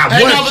here.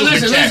 Hey, no, but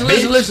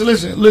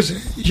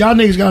listen. Y'all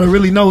niggas gotta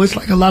really know it's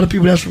like a lot of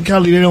people that's from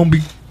Cali.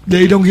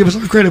 They don't give us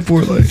our credit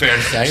for it. Like Fair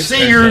to say.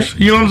 singers,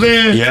 you know what I'm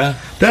saying? Yeah.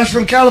 That's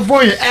from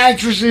California.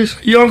 Actresses,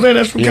 you know what I'm saying?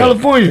 That's from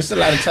California. It's a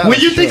lot of talent, When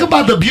you think sure.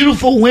 about the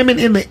beautiful women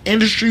in the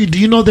industry, do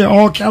you know they're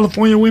all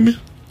California women?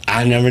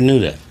 I never knew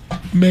that.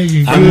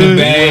 Megan I'm the Good,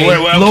 bag.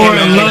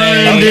 Lauren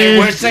London. Okay,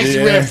 where's Sexy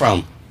Red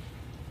from?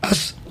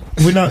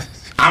 We're not.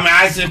 I'm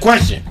asking a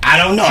question. I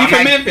don't know. She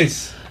from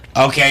Memphis.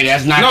 Okay,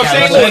 that's not. No,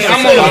 St. Louis.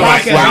 I'm on the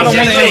podcast. I don't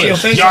want to answer your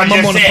face. Y'all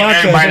just said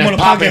everybody that's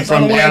popping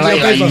from LA.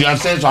 Like you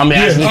just said, so I'm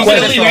asking a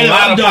question.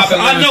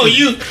 I know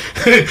you.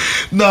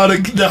 No,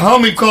 the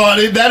homie called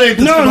it. That ain't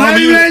the No,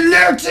 homie. that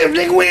narrative,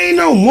 nigga. We ain't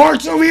no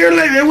marks over here.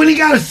 Like, what he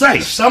gotta say?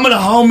 Some of the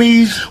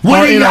homies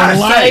What are he in a gotta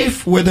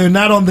life where they're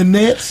not on the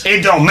nets.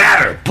 It don't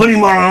matter. Put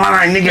him on the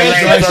line, nigga.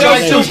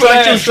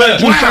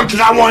 Straight. Wow, because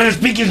I want him to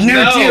speak his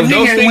narrative.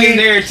 No, don't nigga. speak his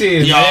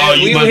narrative. Yo,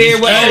 We you were here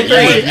with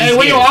Hey,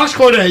 where your aux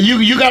cord at?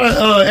 You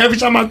gotta every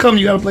time I come,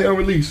 you gotta play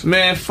unreleased.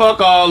 Man,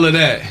 fuck all of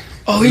that.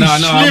 Oh, he's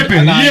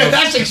slipping. Yeah,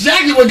 that's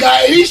exactly what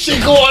got this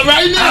shit going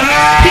right now.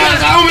 He has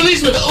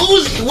unreleased with the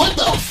Uzi. What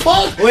the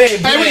fuck? Wait,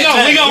 hey, we go.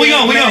 We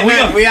out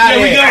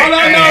here. Hold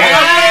on, no.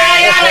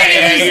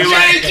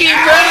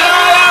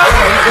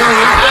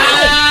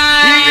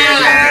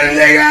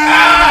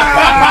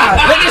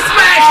 Look at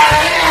Smash.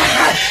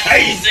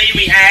 Hey, you see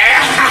me?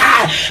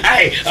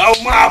 Hey, oh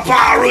my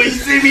power, you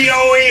see me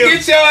on here?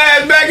 Get your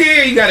ass back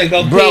here. You gotta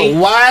go, bro.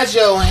 Why's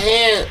your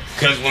hand?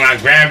 Cause when I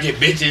grabbed it,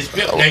 bitches,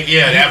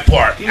 that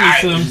part.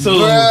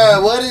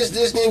 Bruh, what is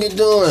this nigga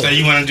doing? So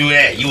you wanna do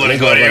that? You wanna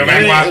go there?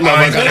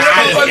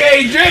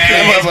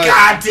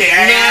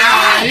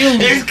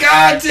 It's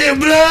content,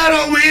 blood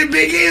over here,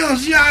 Big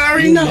Hills. You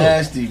already know.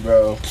 Nasty,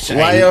 bro.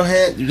 Why your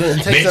hand?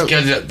 Bitch,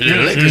 cause the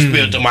liquor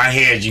spilled to my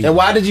hands. And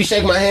why did you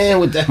shake my hand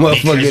with that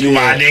motherfucker? Because you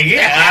my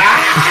nigga.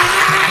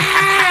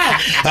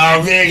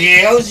 Oh, Big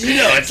Hills, you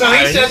know it's so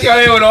he shook your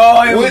hand with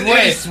all it was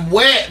wet. It's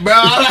wet,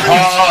 bro.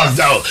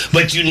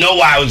 But you know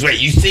why I was wet.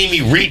 You see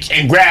me reach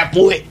and grab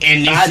for it,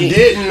 and I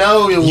didn't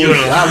know it was.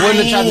 I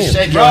wouldn't have tried to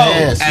shake your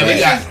hand. We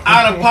got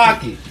out of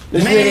pocket.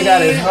 This nigga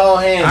got his whole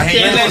hand. I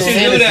can't let you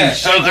do that.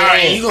 So, all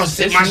right, you gonna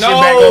sit my shit back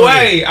No over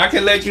way. there. I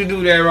can let you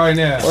do that right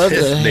now. What the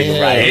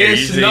hell? Right here.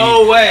 It's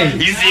no way.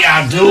 You see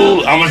how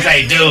dude? I'm gonna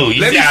say dude.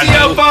 Let me see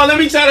your phone. Let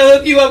me try to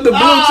hook you up the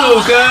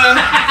Bluetooth, cuz.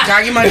 Can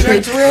I get my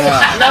drink to real?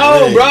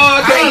 No, bro.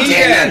 I can't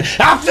get that.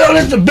 I feel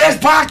it's the best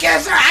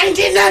podcast. I ain't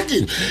did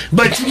nothing.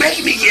 But you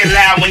make me get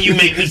loud when you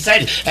make me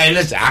say, hey,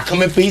 listen, I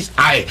come in peace.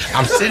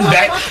 I'm sitting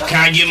back.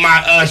 Can I get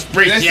my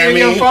Sprint? Let's see if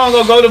your phone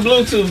gonna go to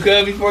Bluetooth,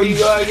 cuz, before you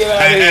go get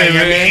out of here,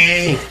 man.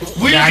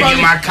 Can I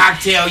get my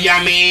cocktail, you know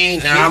what I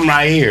mean? And I'm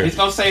right here. It's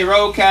gonna say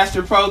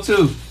Rodecaster Pro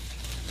 2.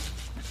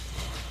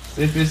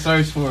 If it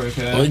search for it,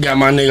 cuz. We got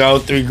my nigga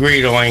 03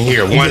 Greedo in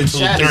here. 1, 2,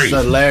 3.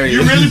 Hilarious.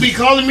 You really be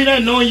calling me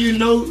that, knowing you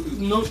know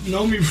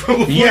me from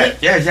before? Yeah,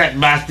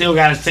 but I still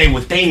gotta say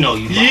what they know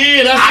you by.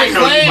 Yeah, that's I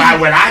know you by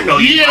what I know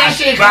you by. Yeah, that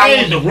shit crazy. I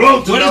want the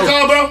world to know. What is it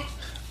called,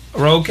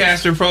 bro?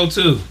 Rodecaster Pro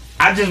 2.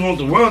 I just want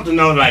the world to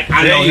know, like,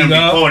 I There know you him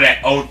go. before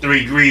that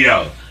 03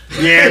 Greedo.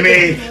 You know what I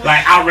mean?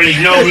 Like, I already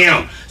know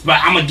him. But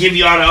I'm gonna give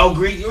you all the old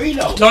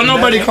Greedo. Don't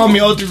nobody call me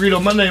 03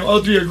 Greedo. My name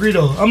 03 or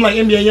Greedo. I'm like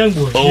NBA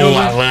Youngboy. Oh,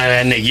 I love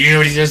that nigga. You hear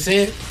what he just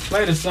said?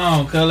 Play the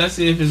song, cuz. Let's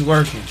see if it's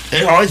working.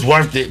 It's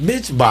worth it.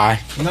 Bitch, bye.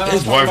 No,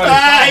 It's worth it.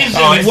 It's This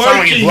song is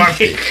working. worth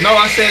it. No,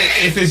 I said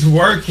if it's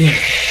working.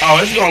 Oh,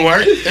 it's gonna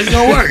work. It's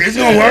gonna work. It's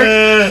gonna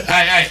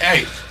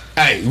work.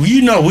 Hey,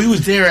 you know, we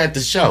was there at the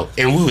show,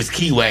 and we was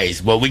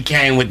Keyways, but we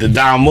came with the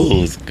Don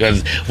moves,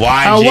 because YG...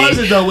 How was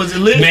it, though? Was it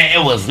lit? Man,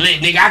 it was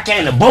lit, nigga. I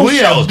came to both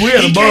shows. We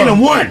had He a came to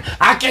bar. one.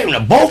 I came to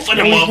both of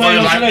them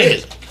motherfuckers like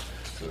this.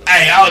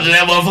 Hey, I was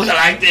that motherfucker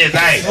like this.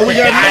 Hey, What we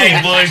got I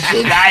ain't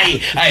bullshit.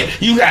 Hey,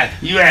 you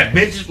had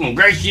bitches from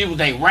Great Shit with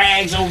they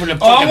rags over the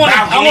fucking balcony.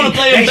 I want to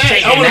play him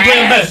back. I want to play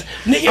him back.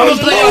 Nigga, I'm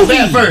gonna play him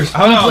back first.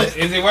 Hold on.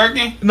 Is it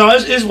working? No,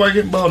 it's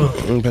working. Hold on.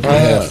 Put the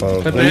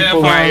headphones. Put the Let me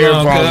put my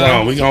headphones earphones on,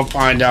 on. We gonna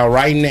find out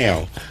right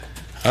now.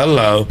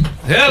 Hello.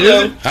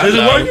 Hello. Is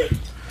it working?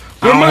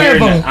 I Where my don't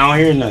headphones?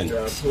 hear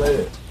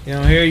nothing. You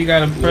don't hear? You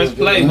gotta press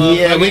play,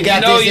 motherfucker. Yeah, we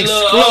got this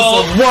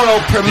exclusive world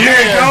premiere.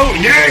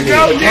 There you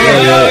go.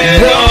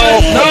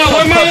 No,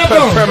 where my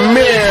headphones?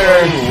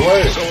 Premiere.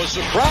 So a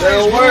surprise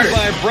move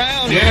by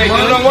Brown. Yeah, it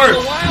don't work.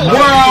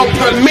 World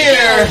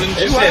premiere.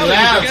 It's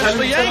loud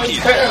against the Yankees.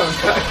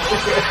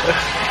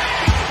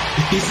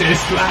 He said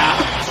it's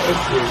loud.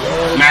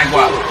 Mac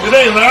Wop. It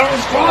ain't loud.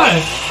 It's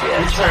quiet.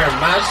 Turn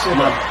my shit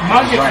up.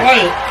 Mine get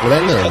quiet. Well,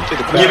 that little.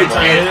 Give it to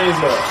me.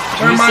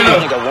 Turn mine I up.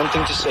 only got one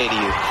thing to say to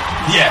you.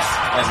 Yes.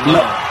 That's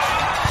good.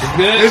 It's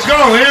good. Let's go.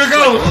 Here it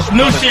goes.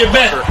 New shit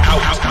back.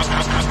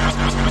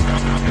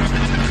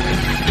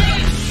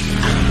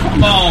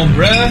 Come on,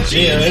 bruh.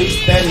 Yeah,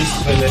 he's steady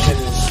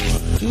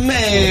spinning.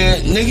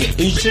 Man, nigga,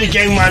 you should have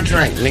gave me my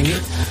drink, nigga.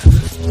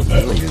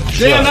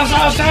 Damn, that's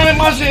how I sounded.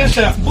 My shit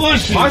sound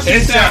bullshit. My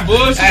shit sound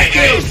bullshit.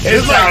 Hey,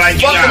 it sound like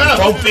you got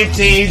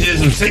 415s and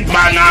some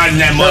 6x9s and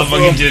that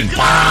motherfucker just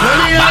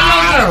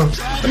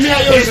Let me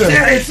hear yours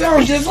sound. It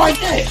sounds just like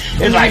that.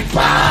 It's like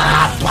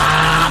pop,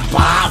 pop,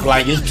 pop.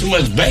 Like it's too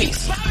much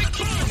bass.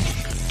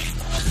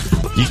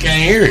 You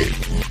can't hear it.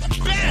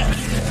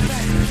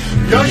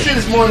 Your shit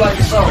is more like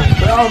a song,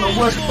 but I don't know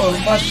what's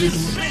my shit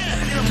is.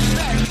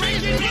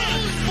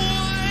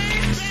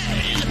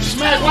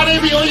 Smack, why they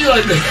be on you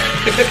like that?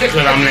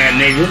 Cause I'm that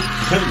nigga.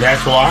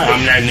 That's why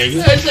I'm that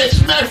nigga. They say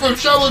smack from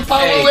trouble,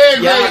 power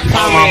and great.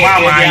 Call my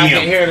mama, I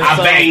am. I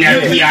bang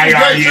that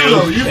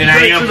PIRU, and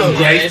I am from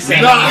great.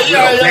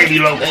 Baby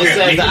low crib. It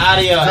says the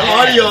audio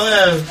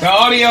ass. The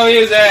audio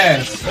is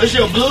ass. That's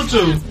your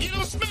Bluetooth.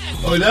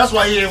 Oh, that's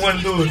why he didn't want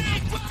to do it.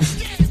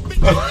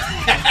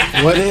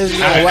 What is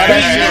that? Why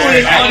that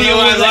shit? Audio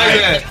is like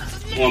that.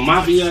 Well,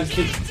 my VR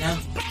kicked down.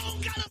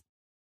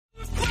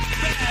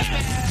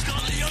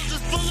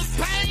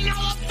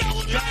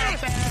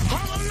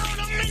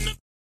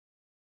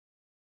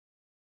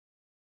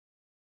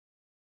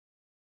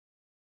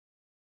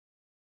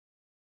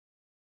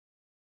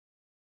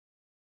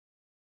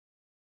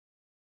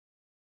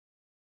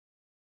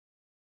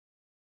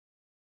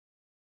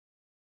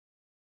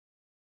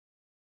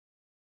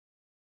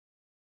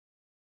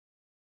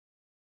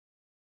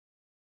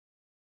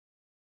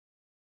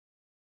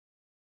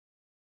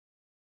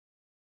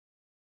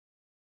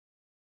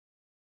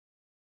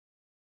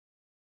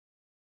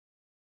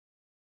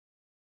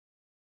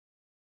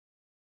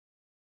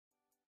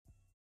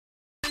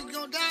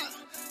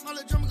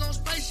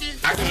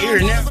 I can hear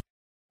it now.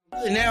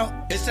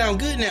 Now it sound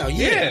good now.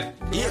 Yeah.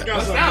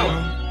 What's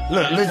out?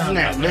 Look, listen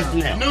now.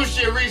 New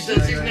shit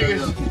recess, these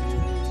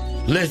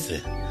niggas.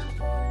 Listen.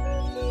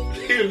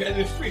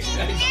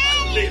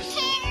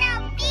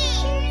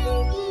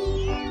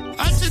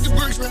 I took the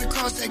bricks right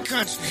across that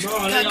country.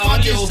 No, that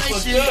audio was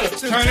fucked up.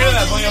 Turn it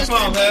up on your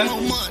phone, man.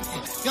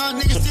 Y'all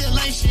niggas still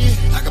ain't shit.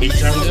 I can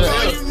make more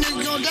money, you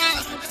niggas gon'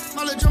 die.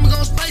 My little drummer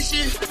gon' spray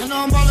shit. I know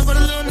I'm ballin', but a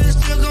little nigga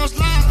still gon'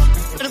 slide.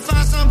 Better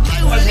find something to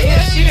play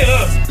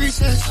with.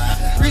 Recess.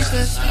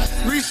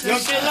 Y'all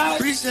still out?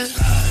 Recess.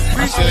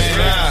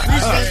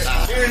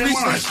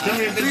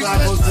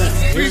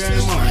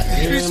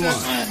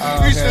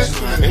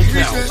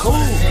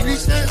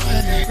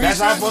 That's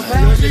how supposed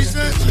to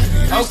sound?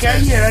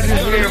 Okay, yeah, that's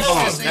just mirror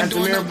bomb. That's the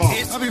mirror bomb.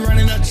 I be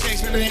running up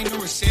checks, but there ain't no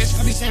recess.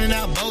 I be sending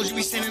out bows, you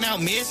be sending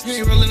out miss. You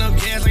ain't rolling up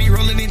gas, like you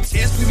rolling in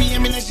tests. We be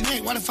aiming at your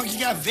neck, why the fuck you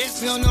got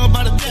vests? We don't know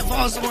about a bet,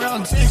 fall somewhere out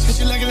in Texas.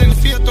 You like it in the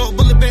field, throw a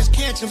bullet, best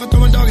catch. If I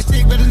throw a dog a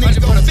stick, better nigga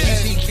go to bed.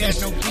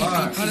 Cash, no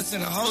PP. Hunters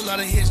in a whole lot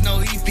of hits, no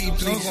EP.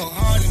 Please go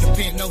hard in the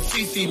pen, no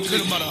Fifi.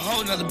 Could about a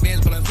whole nother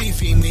Benz, but I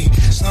Fifi me.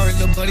 Sorry,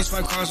 little buddy,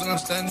 swipe cars when I'm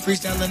stunting.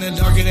 Freestyle in the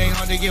dark, it ain't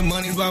hard to get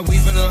money. But we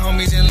for the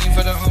homies and lean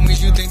for the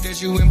homies. You think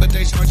that you win, but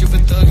they charge you for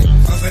thugging.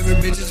 My favorite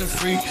bitches are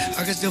free.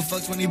 I can still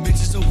fuck 20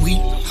 bitches a week.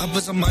 I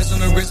put some ice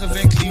on the wrist of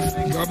Van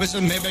Cleef. Garbage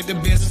and Maybach, the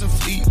Benz is a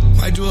fleet.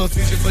 Might do a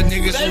feature for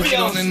niggas who hate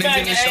on the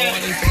nigga and show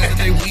on their fans that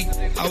they weak.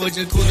 I was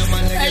just cool to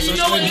my niggas, so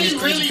straight these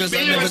crazy cause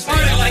I never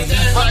stayed like that.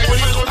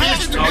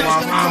 Oh,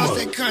 my mama.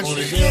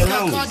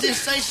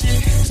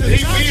 He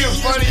being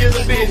funny as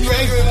a bitch.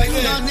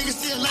 Y'all niggas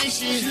still ain't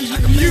shit.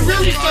 You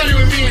really funny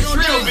with me and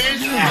Trill,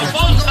 bitch.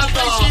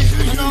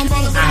 I know I'm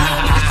ballin', but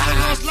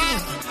I'm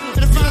slide.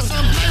 Better find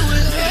something to play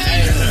with.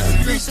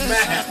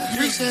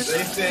 Recess.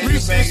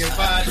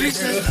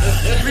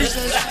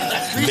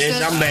 Bitch,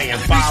 I'm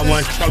banging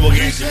 5-1 trouble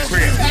against the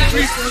crib.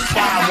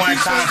 5-1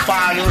 times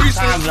 5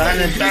 times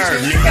 103rd,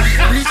 nigga.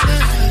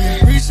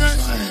 Recess.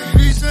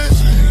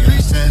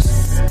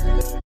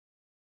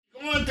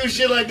 Going through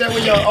shit like that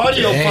when your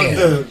audio fucked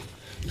up.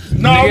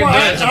 No,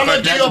 I'm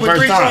gonna do you over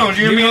 3 songs.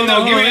 You hear me?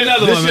 Give me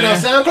another one, man.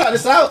 This shit on SoundCloud,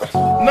 it's out.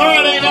 No,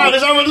 it ain't out.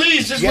 It's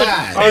unreleased. Just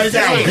It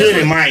sounds good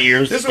in my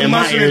ears. This in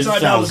my ears, it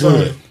sounds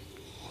good.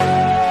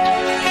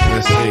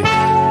 Let's see.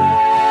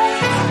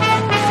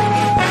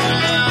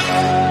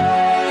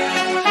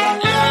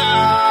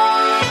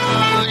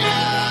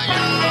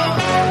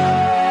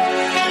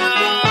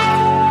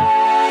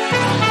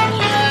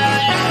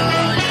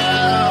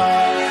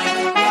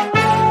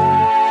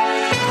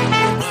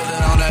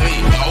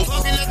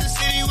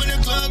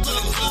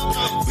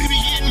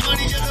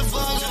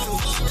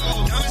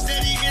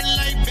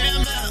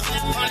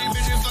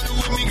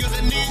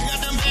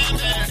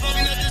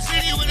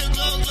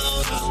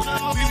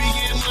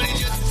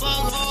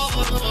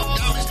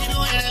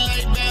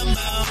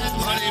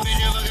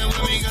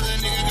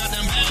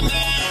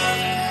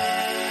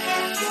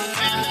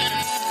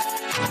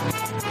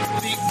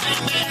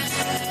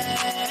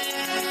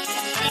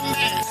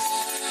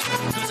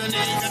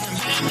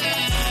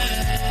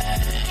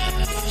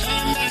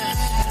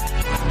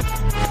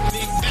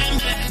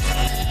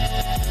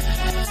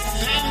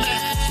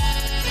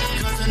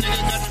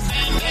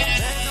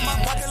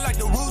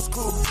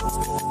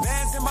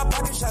 Bands in my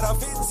pocket, shot out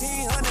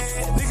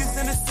 1,500. Niggas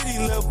in the city,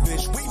 little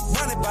bitch. We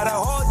running by the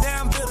whole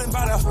damn building,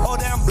 by the whole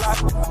damn block.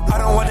 I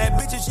don't want that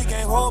bitch if she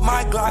can't hold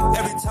my Glock.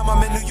 Every time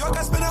I'm in New York,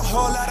 I spend a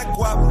whole lot of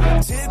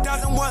guap.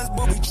 10,000 ones,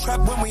 but we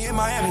trapped when we in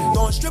Miami.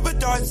 Throwing stripper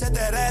darts at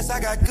that ass, I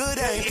got good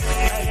aim.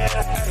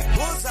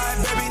 Bullseye,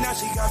 baby, now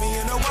she got me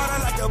in the water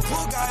like the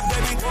pool guy,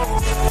 baby.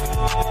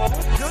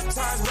 Good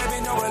times,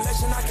 baby, no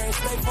relation, I can't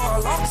stay for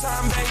a long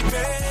time,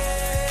 baby.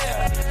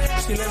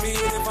 She let me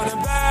hit it from the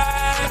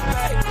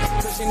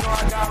back, cause she know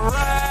I got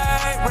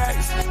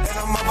racks, and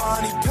I'm up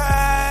on honey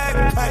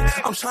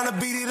pack. I'm tryna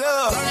beat it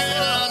up.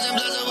 And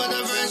bless her with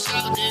a fresh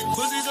outfit.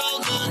 Pussy so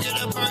good,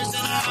 get a purse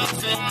and a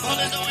outfit.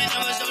 Police don't we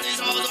never show these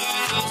hoes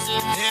our houses.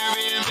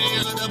 Airbnb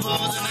with the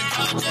balls in the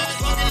couch.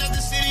 Walking out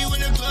the city when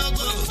the club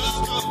goes.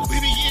 We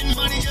be getting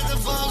money just to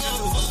fuck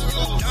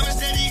up. Diamond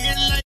steady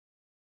hitting like.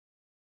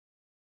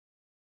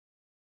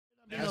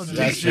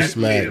 That's just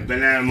mad.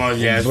 Banana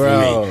emoji, that's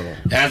Bro. for me.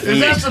 That's for Is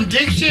me. that some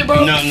dick shit,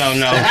 bro? No. Yeah, I'm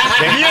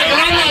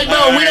like,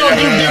 bro, we don't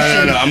do dick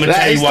shit. No, I'm gonna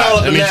tell you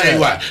why. Let me tell you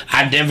why.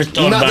 I never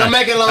thought about it. Don't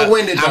make it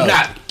long-winded, though. I'm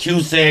not.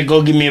 Q said,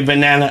 go get me a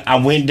banana. I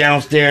went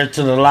downstairs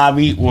to the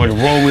lobby where the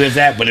room was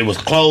at, but it was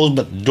closed,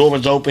 but the door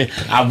was open.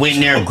 I went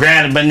in there and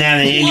grabbed a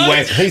banana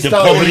anyway. He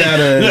stole a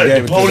banana. Look,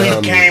 the police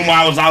came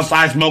while I was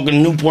outside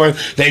smoking Newport.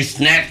 They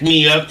snatched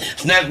me up,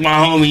 snatched my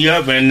homie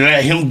up, and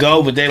let him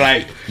go. But they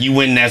like, you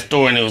went in that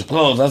store and it was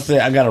closed. I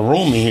said, I got a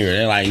room in here.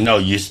 They're like, no,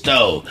 you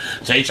stole.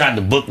 So they tried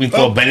to book me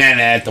for a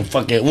banana at the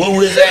fucking, what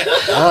was that?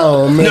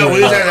 Oh, man. No,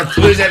 it was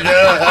at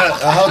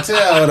a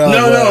hotel, though.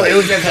 No, it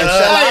was at the,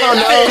 I don't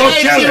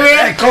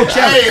know.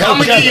 Coachella. Hey, I'm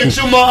gonna give you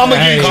two more.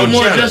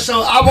 Coachella. Just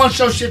so I want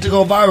your shit to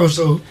go viral.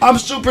 So I'm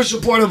super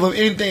supportive of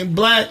anything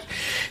black,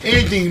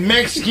 anything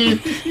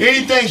Mexican,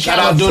 anything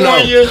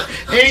California,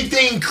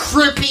 anything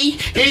crippy,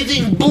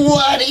 anything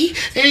bloody,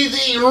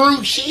 anything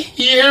rootsy.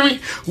 You hear me?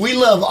 We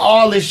love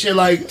all this shit.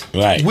 Like,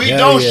 right. We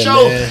don't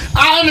show. Man.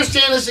 I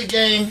understand it's a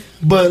game,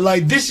 but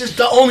like this is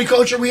the only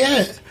culture we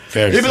had.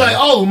 They'd be like,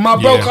 oh, my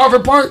bro, Carver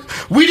Park.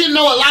 We didn't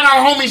know a lot of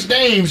our homies'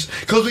 names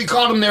because we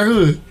called them their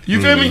hood.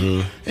 You feel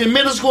me? In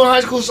middle school and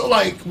high school, so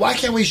like, why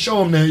can't we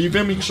show them that? You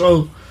feel me?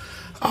 So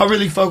I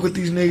really fuck with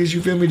these niggas.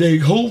 You feel me? They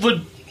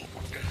hoovered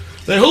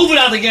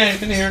out the game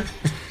in here.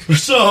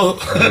 So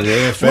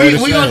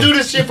we gonna do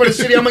this shit for the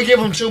city. I'm gonna give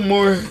them two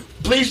more.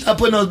 Please stop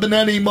putting those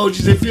banana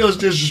emojis. It feels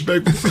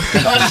disrespectful.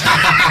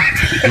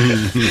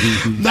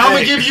 Now I'm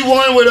gonna give you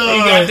one with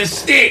You got the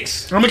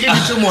sticks. I'm gonna give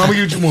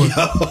you two more.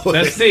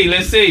 Let's see. Let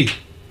me see.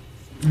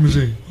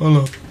 Hold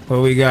on. What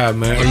we got,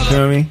 man? You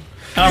feel me?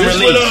 This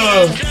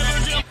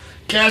with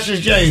Cassius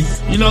J.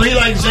 You know he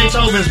like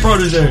Zaytoven's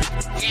protege.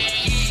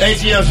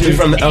 ATL shit.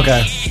 From the,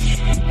 okay.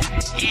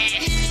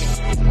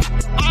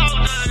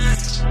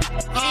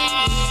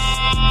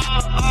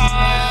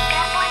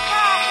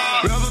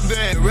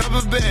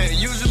 Rubber band,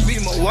 used to be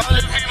my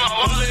wallet.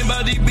 All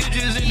about these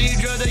bitches and these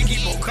drugs, they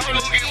keep on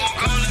calling.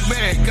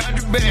 Man,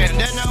 contraband,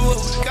 that's not what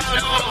we call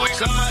it.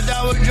 Some I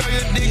die with drug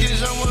addictions,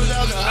 some was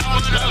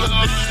alcohol. Rubber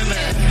band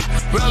man,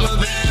 rubber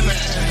band man,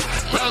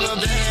 rubber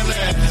band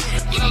man,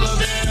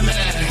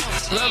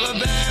 rubber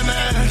band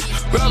man,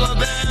 rubber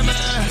band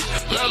man,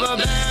 rubber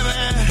band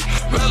man,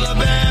 rubber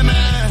band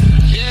man.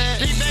 Yeah,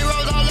 these things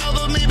rolls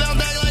all over me,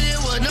 bounce back like it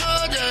was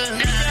nothing.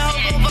 These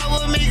hoes gon' fuck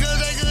with me 'cause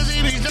they could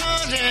see me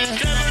dancing.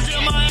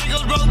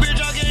 Broke bitch,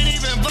 I can't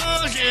even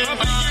function. I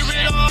get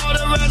rid of all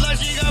the rest like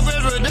she got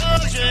breast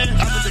reduction.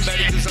 I put the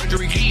baby through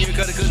surgery, keep me a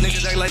cutter, cause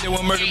niggas act like they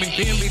want murder me.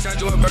 PMB turned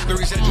to a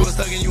burglary, said you was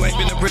stuck and you ain't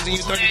been in prison,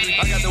 you 33.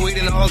 I got the weed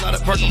and a whole lot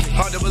of purple.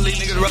 Hard to believe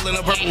niggas rolling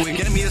a purple weed.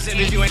 Get me a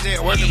sentence, you ain't saying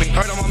a word to me.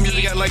 Heard on my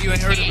music, act like you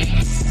ain't heard of me.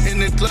 In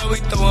the club,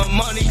 we throwing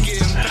money,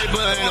 getting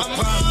paper and a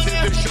pop.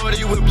 Tipping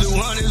shorty with blue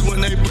hunters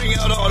when they bring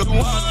out all the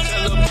water.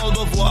 Tell the pose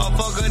before I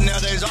fuck her,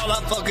 nowadays all I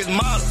fuck is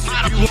models.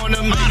 If you wanna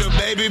make a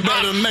baby,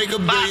 better make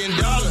 $1 billion.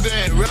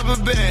 Band, rubber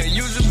band,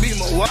 used to be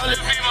my wallet.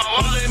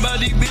 All about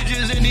these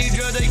bitches and these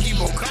drugs, they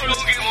keep on calling.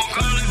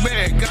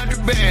 Band,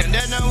 contraband,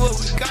 that's not what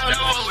we call it.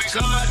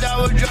 Some I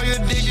die with drug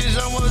addictions,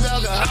 some was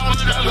alcohol.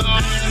 Rubber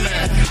band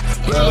man,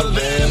 rubber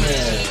band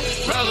man,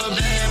 rubber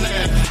band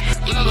man,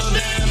 rubber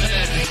band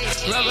man,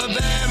 rubber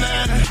band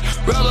man,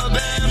 rubber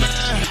band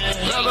man,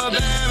 rubber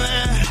band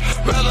man,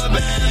 rubber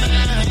band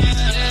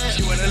man.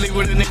 She wanna leave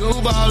with a nigga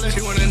who ballin'.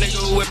 She want a nigga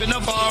who whippin' the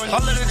forest.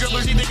 All of the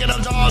dribble, she thinkin'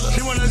 I'm taller.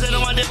 She wanna sit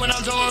on my dick when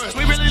I'm touring.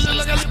 We really look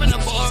like I live in the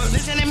forest.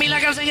 Listen to me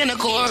like I'm singing the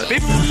chorus.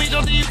 People with me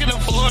don't think you can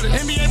afford it.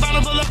 NBA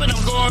bottle pull up and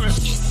I'm scoring.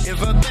 If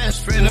her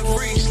best friend a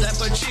freak, slap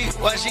her cheek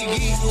while she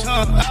geek.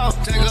 Tongue out,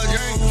 take a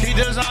drink. She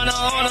designer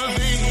on her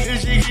feet.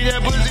 If she get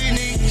that pussy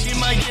neat, she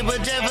might get but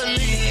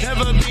definitely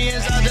never be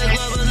inside the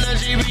club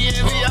unless she be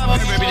in VIP.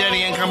 Your baby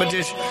daddy in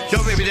competition.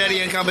 Your baby daddy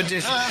in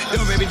competition.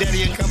 Your baby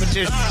daddy in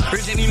competition.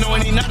 Rich and he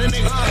knowin' he not a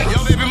nigga.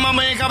 Your baby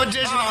mama in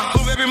competition.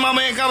 Your baby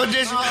mama in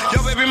competition.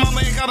 Your baby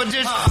mama in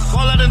competition.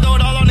 Fall out and throw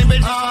it all on them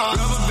bitches.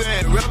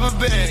 Rubber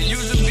band,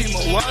 used to be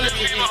my wallet.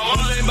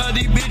 All about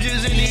these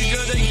bitches and these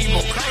girls, they keep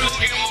on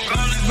calling.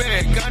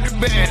 Band,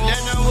 contraband,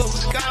 that's not what we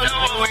call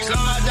it. Some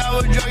I die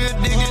with drug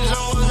addictions,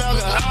 some was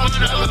alcohol.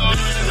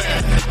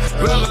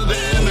 Rubber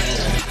band man,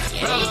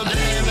 rubber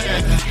band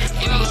man,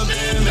 rubber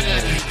band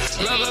man,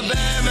 rubber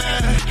band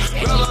man,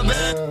 rubber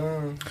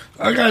band.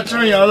 I gotta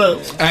turn y'all up.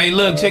 Hey,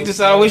 look, check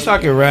this out. I wish I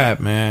could rap,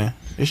 man.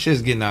 This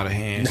shit's getting out of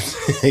hand.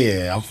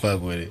 Yeah, I'm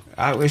fuck with it.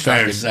 I wish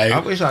I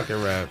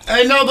could rap.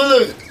 Hey, no, but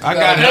look. I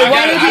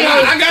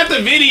got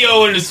the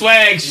video and the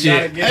swag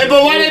shit. Hey,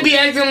 but why they be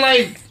acting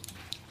like...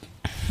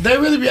 They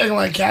really be acting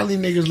like Cali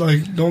niggas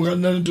like don't got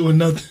nothing to do with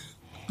nothing.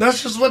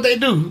 That's just what they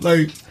do.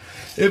 Like,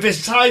 if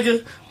it's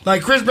Tiger,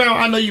 like Chris Brown,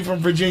 I know you from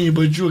Virginia,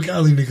 but you a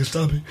Cali nigga,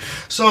 stop it.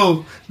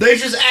 So they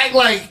just act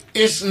like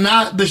it's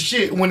not the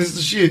shit when it's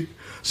the shit.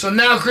 So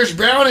now Chris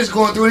Brown is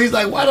going through and he's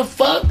like, why the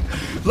fuck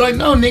Like,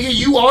 no, nigga,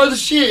 you are the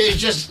shit. It's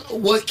just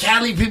what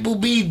Cali people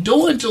be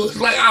doing to us.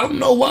 Like, I don't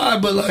know why,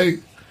 but like,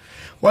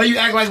 why you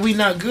act like we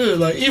not good?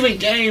 Like, even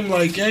Game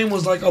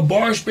was like a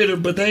bar spitter,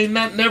 but they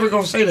never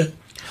gonna say that.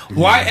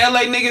 Why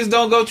LA niggas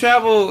don't go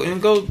travel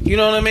and go, you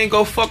know what I mean,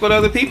 go fuck with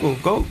other people.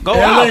 Go LA,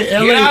 out.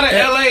 Get out of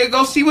LA and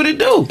go see what it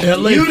do.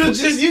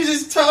 You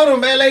just told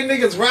them LA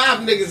niggas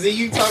rob niggas and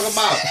you talk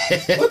about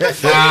what the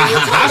fuck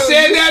I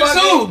said that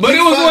too, but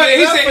it was what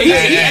he said.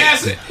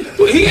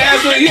 He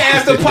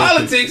asked the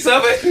politics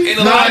of it, and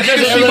a lot of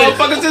industry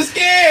motherfuckers are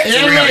scared.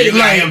 LA,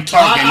 like him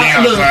talking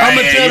now. Look, I'm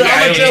gonna tell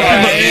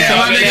people.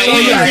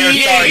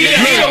 He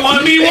don't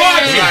want me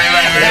watching.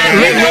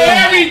 He know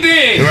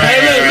everything.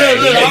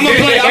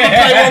 Look,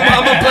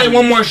 I'm gonna play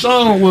one more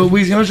song with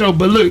Weezy on show.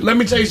 But look, let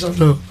me tell you something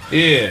though.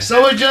 Yeah.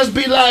 So it just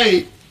be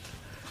like,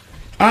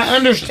 I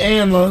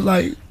understand,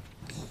 like,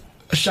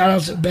 shout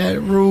out to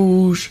Baton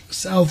Rouge,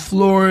 South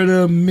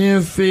Florida,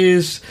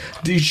 Memphis,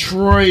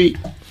 Detroit.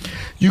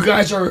 You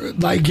guys are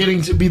like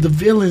getting to be the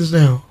villains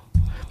now.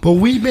 But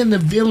we've been the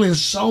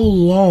villains so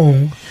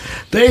long,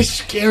 they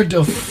scared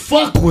to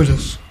fuck with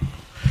us.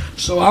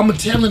 So I'm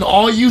telling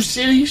all you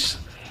cities,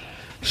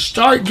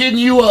 start getting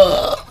you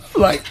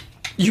like,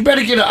 you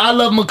better get an I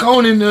Love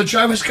McConan,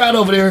 Travis Scott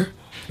over there.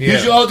 Yeah.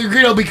 Get your other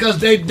Greedo, because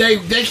they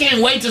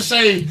can't wait to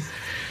say,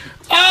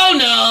 oh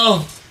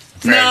no,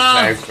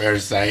 Fair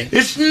say.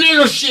 it's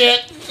nigger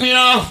shit, you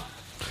know.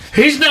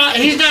 He's not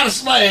a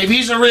slave.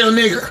 He's a real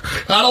nigger.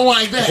 I don't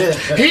like that.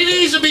 He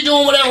needs to be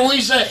doing whatever we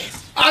say.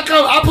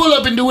 I pull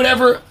up and do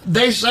whatever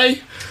they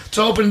say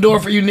to open the door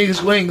for you niggas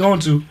who ain't going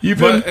to. You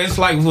feel me? But it's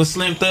like what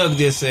Slim Thug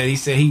just said. He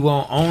said he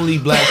want only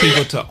black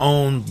people to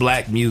own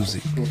black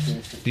music.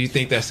 Do you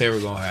think that's ever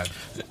gonna happen?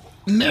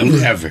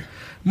 Never.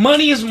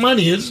 Money is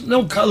money. It's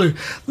no color.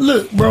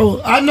 Look,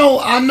 bro, I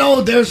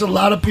know there's a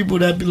lot of people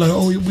that be like,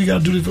 oh, we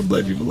gotta do this for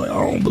black people. Like, I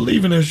don't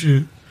believe in that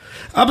shit.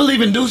 I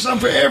believe in do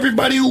something for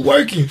everybody who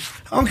working.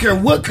 I don't care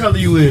what color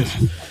you is.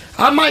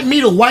 I might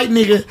meet a white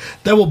nigga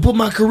that will put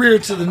my career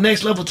to the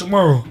next level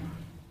tomorrow.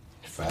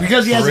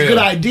 Because he has a good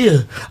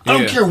idea. I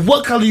don't care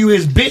what color you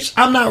is, bitch.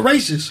 I'm not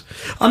racist.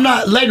 I'm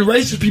not letting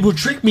racist people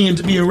trick me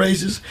into being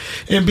racist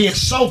and being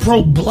so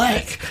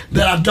pro-black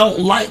that I don't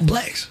like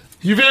blacks.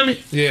 You feel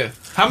me? Yeah.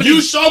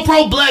 You so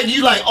pro-black,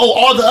 you like, oh,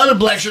 all the other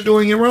blacks are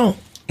doing it wrong.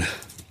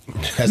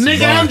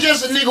 Nigga, I'm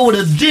just a nigga with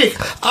a dick.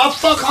 I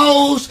fuck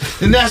hoes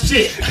and that's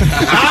it.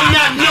 I'm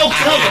not no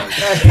color.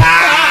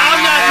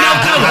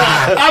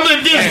 I'm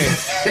invisible.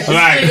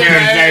 Right,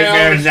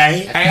 fair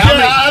say.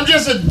 I'm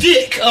just a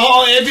dick.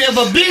 Oh, if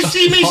a bitch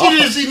see me, she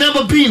didn't see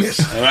number penis.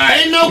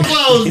 Right. Ain't no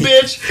clothes,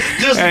 bitch.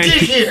 Just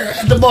dick here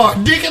at the bar.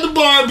 Dick at the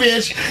bar,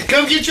 bitch.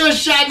 Come get you a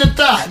shot in the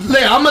thigh.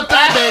 I'm a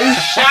thigh baby.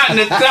 Shot in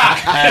the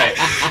thigh.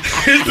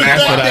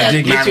 That's what I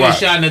did. Get you a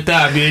shot in the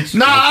thigh, bitch.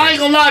 Nah, I ain't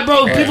gonna lie,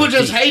 bro. People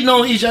just hating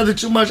on each other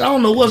too much. I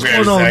don't know what's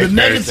going on. The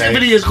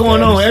negativity is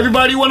going on.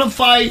 Everybody want to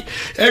fight.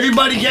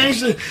 Everybody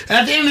gangster.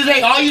 At the end of the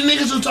day, all you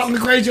niggas who talking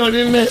crazy on the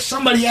internet,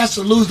 somebody has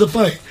to lose the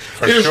fight.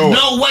 There's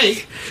no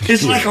way.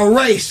 It's like a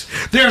race.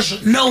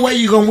 There's no way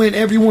you're gonna win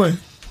every one.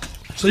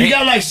 So you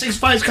got like 6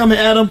 fights coming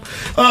at him.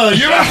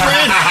 You're my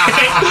friend.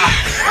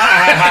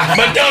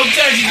 But don't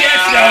touch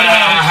Desto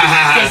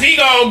though, because he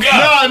gonna go.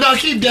 No,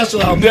 keep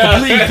Desto out.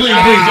 Please.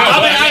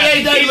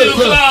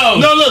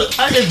 Look,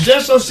 if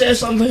Desto says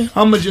something,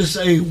 I'm gonna just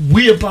say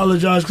we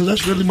apologize because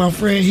that's really my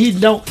friend.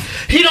 He's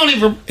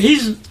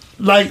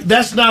like,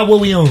 that's not what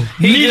we own.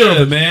 He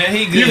good, man.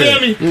 He good. You feel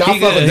me? No, I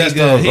fuck with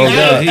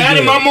Desto.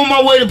 Adam, I'm on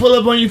my way to pull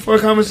up on you for a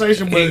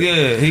conversation, but He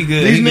good.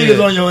 these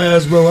niggas on your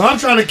ass, bro. I'm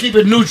trying to keep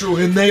it neutral,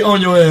 and they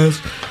on your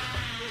ass.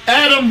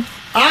 Adam,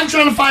 I'm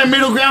trying to find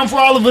middle ground for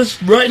all of us.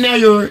 Right now,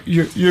 you're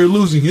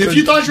losing. If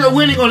you thought you were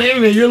winning on the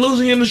internet, you're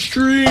losing in the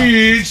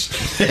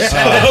streets.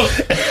 Adam,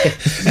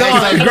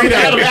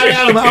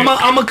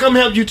 I'm gonna come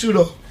help you too,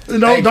 though.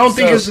 Don't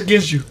think it's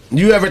against you.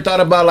 You ever thought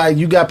about, like,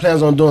 you got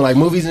plans on doing like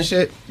movies and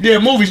shit? Yeah,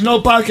 movies,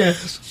 no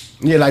podcasts.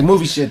 Yeah, like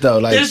movie shit though.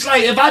 Like, it's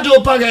like if I do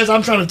a podcast,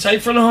 I'm trying to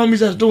take from the homies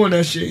that's doing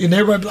that shit, and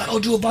everybody be like, "Oh,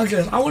 do a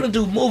podcast." I want to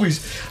do movies.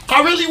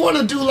 I really want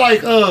to do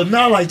like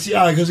not like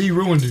T.I. because he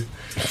ruined it,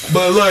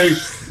 but like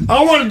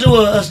I want to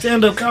do a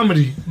stand up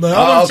comedy. Like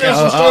I want to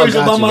tell some stories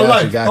about my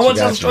life. I want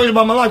to tell some stories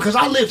about my life because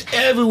I lived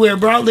everywhere,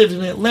 bro. I lived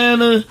in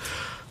Atlanta,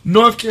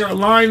 North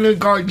Carolina,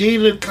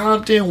 Gardena,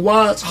 Compton,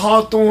 Watts,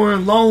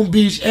 Hawthorne, Long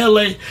Beach,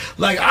 LA.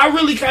 Like I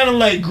really kind of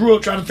like grew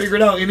up trying to figure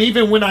it out, and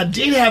even when I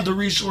did have the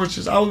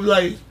resources, I would be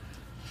like,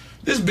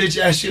 this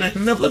bitch ass shit ain't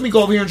enough. Let me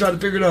go over here and try to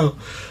figure it out.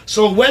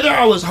 So whether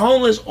I was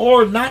homeless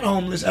or not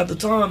homeless at the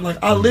time,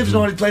 like I lived in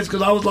all these places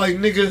because I was like,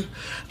 nigga,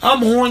 I'm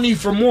horny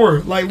for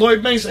more. Like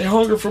Lloyd Banks say,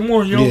 hunger for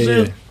more. You know what I'm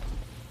saying?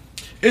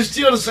 It's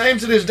still the same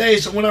to this day.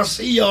 So when I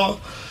see y'all,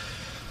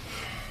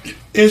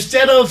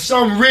 instead of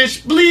some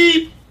rich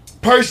bleep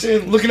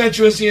person looking at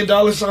you and seeing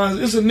dollar signs,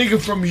 it's a nigga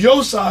from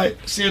your side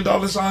seeing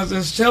dollar signs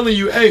and telling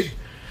you, hey,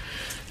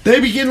 they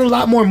be getting a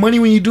lot more money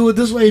when you do it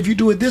this way. If you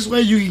do it this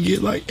way, you can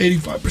get like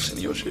 85% of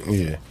your shit.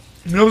 Yeah.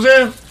 You know what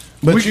I'm saying?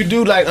 But you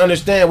do like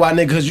understand why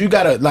niggas, because you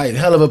got a like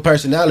hell of a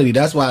personality.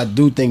 That's why I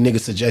do think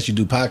niggas suggest you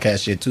do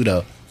podcast shit too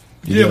though.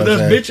 Yeah, but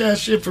that's bitch ass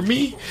shit for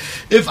me.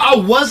 If I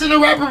wasn't a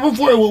rapper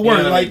before, it would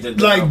work.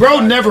 Like bro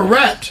never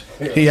rapped.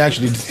 He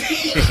actually.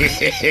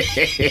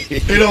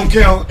 It don't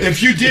count.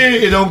 If you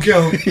did, it don't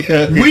count.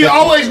 We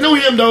always knew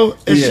him though.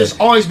 It's just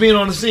always being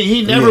on the scene.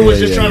 He never was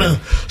just trying to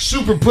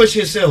super push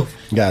himself.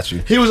 Got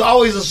you. He was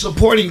always a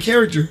supporting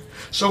character.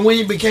 So when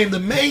he became the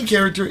main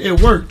character, it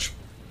worked.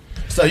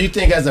 So you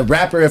think as a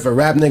rapper, if a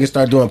rap nigga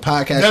start doing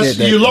podcast shit,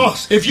 you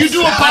lost. If you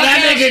do a podcast,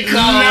 that nigga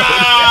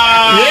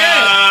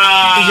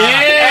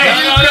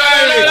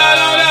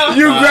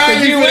You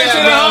grinding. You went to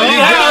the homie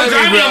house.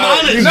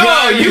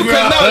 No, you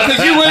could know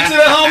because you went to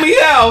the homie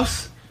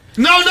house.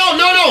 No,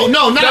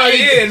 not But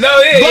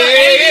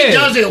 80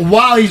 does it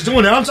while he's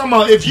doing it. I'm talking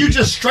about if you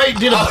just straight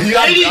did a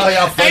 80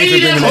 doesn't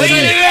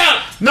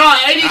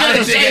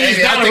say he's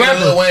not a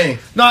rapper.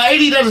 No,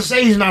 80 doesn't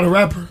say he's not a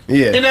rapper.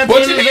 Yeah.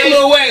 What you mean,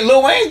 Lil Wayne?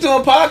 Lil Wayne's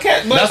doing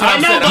podcast. But I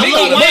know,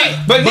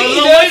 but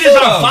Lil Wayne is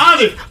our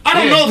father. I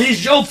don't know if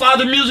he's your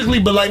father musically,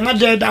 but like my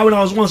dad died when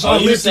I was 1, so I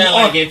listened to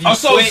like if you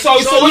so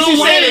what you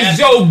saying is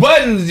Joe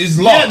Budden is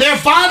lost. Yeah, they're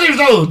fathers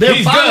though.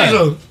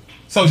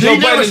 So Joe Joe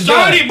never Budden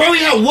started, bro. He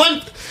had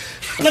one.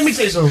 Let me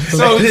tell you something.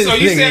 So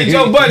you said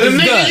Joe Budden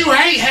the is nigga you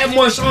hate had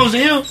more songs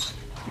than him.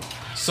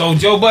 So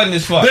Joe Budden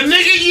is fucked. The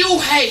nigga you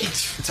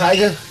hate,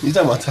 Tiger. You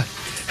talking about Tiger?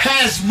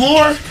 has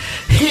more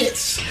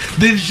hits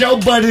than Joe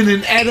Budden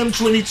and Adam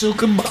 22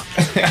 combined.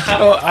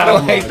 I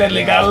don't hate that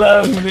nigga. I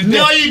love him.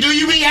 No, you do.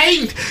 You be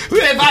hating. If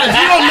you don't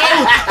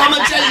know, I'm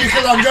gonna tell you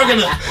because I'm drunk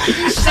enough.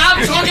 Stop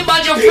talking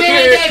about your friend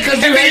like that because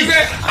you hate.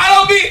 I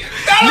don't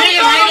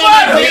talk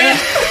about him.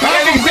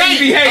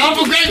 I'm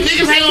for great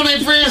niggas hate on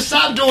their friends.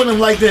 Stop doing them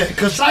like that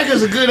because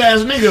Tiger's a good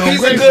ass nigga.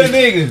 He's a good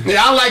nigga.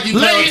 Yeah, I like you,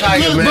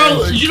 Tiger, man.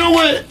 Bro, you know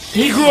what?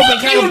 He grew up in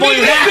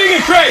California. That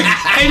nigga crazy.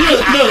 Hey,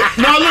 look,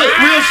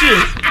 real shit.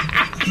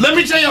 Let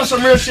me tell y'all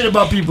some real shit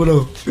about people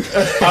though.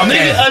 A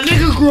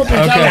nigga grew up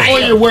in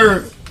California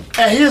where,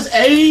 at his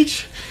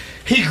age,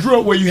 he grew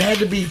up where you had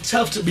to be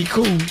tough to be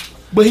cool.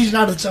 But he's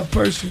not a tough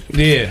person.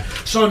 Yeah.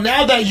 So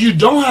now that you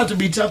don't have to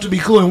be tough to be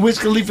cool, and Wiz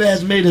Khalifa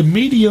has made a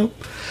medium,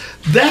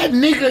 that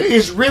nigga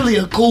is really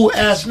a cool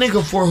ass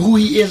nigga for who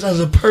he is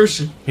as a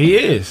person. He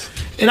is.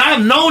 And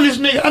I've known this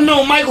nigga. I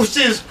know Michael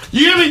since,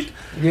 you hear me?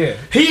 Yeah.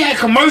 He had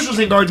commercials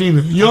in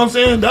Gardena. You know what I'm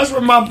saying? That's where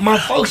my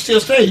folks still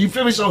stay. You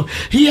feel me? So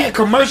he had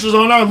commercials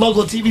on our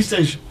local TV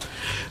station.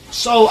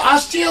 So I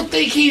still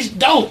think he's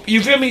dope.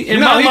 You feel me? In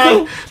my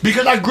mind,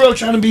 because I grew up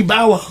trying to be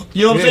Bow Wow.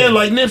 You know what I'm saying?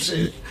 Like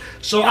Nipsey.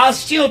 So I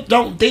still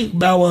don't think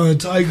Bow Wow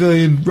and Tiger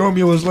and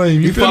Romeo is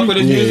lame. You fuck with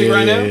his music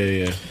right now?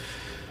 Yeah.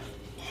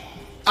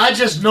 I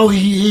just know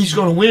he's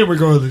gonna win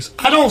regardless.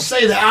 I don't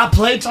say that I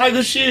play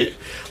Tiger shit.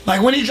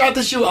 Like when he dropped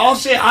the shit with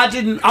Offset,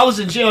 I was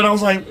in jail and I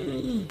was like,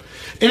 and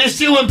it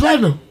still went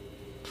platinum.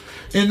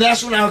 And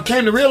that's when I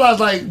came to realize,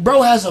 like,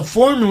 bro has a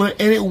formula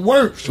and it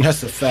works.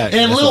 That's a fact.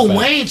 And Lil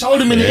Wayne told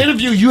him in the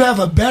interview, you have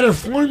a better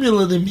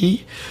formula than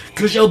me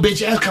because your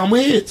bitch ass come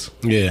with hits.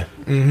 Yeah.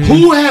 Mm-hmm.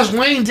 Who has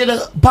Wayne did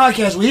a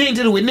podcast with? He ain't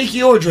did it with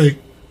Nicki or Drake.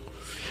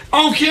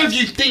 I don't care if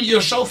you think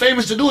you're so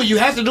famous to do it. You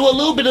have to do a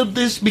little bit of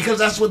this because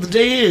that's what the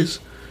day is.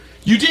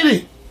 You did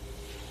it.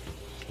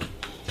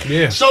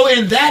 Yeah. So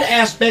in that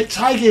aspect,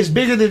 Tiger is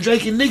bigger than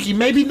Drake and Nicki.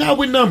 Maybe not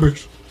with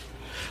numbers.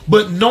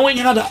 But knowing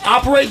how to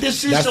operate this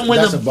system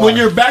when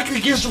you're back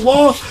against the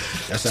wall,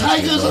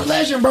 Tiger's a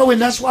legend, bro.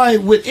 And that's why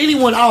with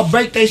anyone, I'll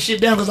break that shit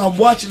down because I'm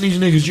watching these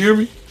niggas. You hear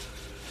me?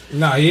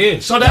 Nah, he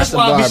is. So that's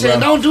why I be saying,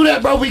 don't do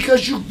that, bro,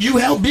 because you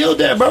help build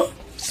that, bro.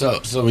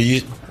 So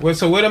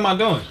what am I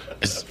doing?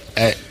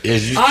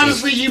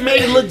 Honestly, you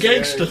made it look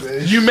gangster.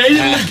 You made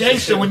it look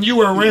gangster when you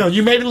were around.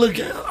 You made it look.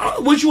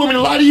 What you want me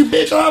to lie to you,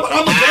 bitch? I'm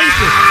a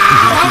gangster.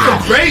 I'm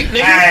a great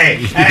nigga.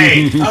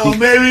 Hey. Oh,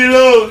 baby,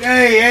 look.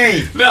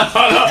 Hey. No.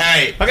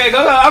 Hey. Okay,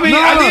 go. I mean,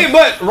 I did,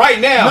 but right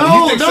now.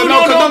 No.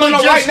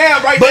 Right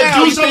now. But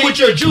do something with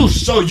your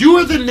juice. So you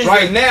are the nigga.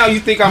 Right now, you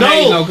think I'm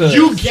hating no cuz.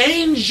 You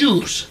gain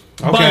juice.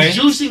 By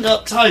juicing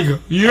up Tiger.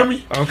 You hear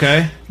me?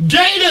 Okay.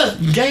 Gator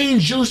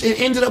gained juice and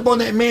ended up on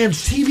that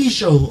man's TV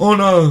show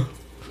on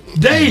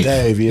Dave.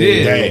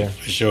 Dave,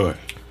 for sure.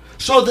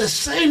 So the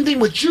same thing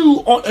with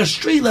you on a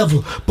street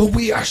level, but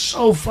we are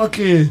so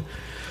fucking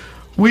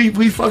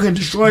we fucking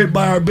destroyed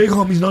by our big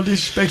homies. No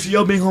disrespect to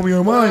your big homie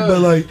or mine,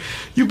 but like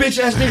you bitch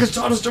ass niggas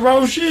taught us the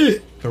wrong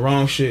shit. The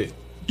wrong shit.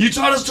 You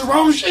taught us the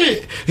wrong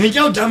shit. And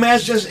your dumb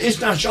ass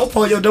it's not your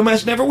fault. Your dumb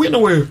ass never went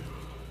nowhere.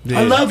 Yeah.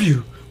 I love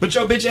you. But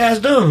your bitch ass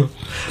done.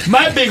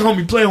 My big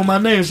homie playing with my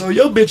name, so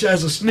your bitch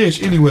ass a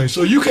snitch anyway.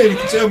 So you can't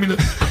even tell me that.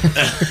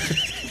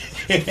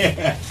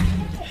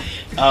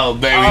 Oh,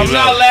 baby. I'm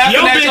not laughing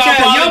your at bitch your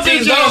ass.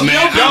 politics. Don't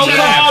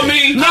call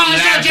me. No,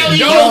 it's not your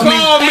Don't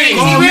call me.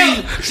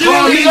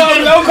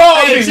 Don't call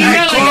me.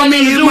 Call me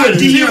in my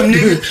DM,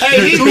 nigga.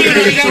 Hey, he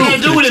ain't got nothing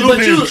to do with it,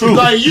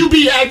 but you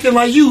be acting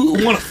like you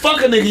want to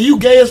fuck a nigga. You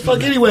gay as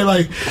fuck anyway.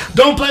 Like,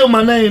 don't play with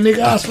my name,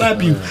 nigga. I'll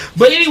slap you.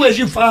 But anyways,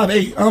 you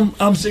 5'8".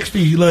 I'm 6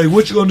 feet. Like,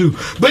 what you gonna do?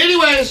 But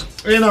anyways,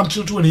 and I'm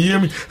 220. You hear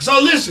me? So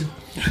listen.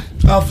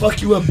 I'll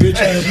fuck you up, bitch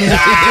ass nigga.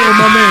 Keep playing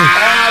my name.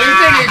 You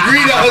thinking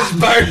Greedo's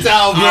burnt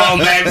out, bro,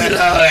 baby.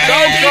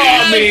 Don't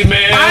call me,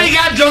 man. I ain't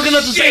got drunk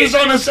enough to say this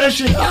on the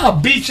session. I'll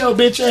beat your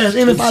bitch ass.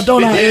 And if I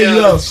don't, I'll hang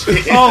you up.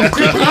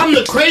 I'm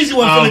the crazy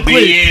one for the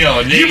clip.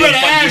 You better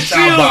ask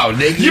Trill.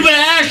 You better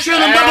ask Trill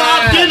and brother.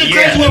 I've been the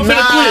crazy one for the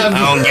clip.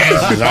 I'm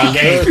gangsters. I'm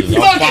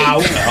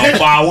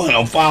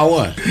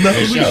 5-1. No,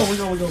 we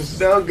go.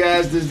 Don't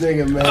gas this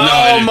nigga, man.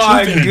 Oh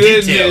my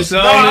goodness. No,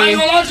 I ain't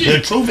gonna lie to you. The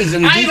truth is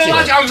in the I ain't gonna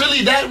lie to you. I'm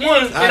really that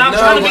one. And I'm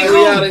trying to be We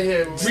cool. out of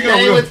here.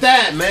 Stay with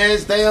that, man.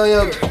 Stay on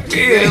your.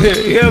 You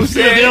know what I'm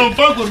saying? They don't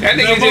fuck with me. That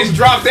nigga just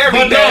dropped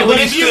everything. But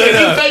if you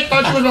fake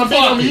thought you was gonna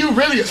fuck with me, you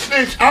really a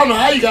snitch. I don't know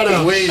how you got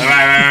out.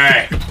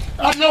 Right.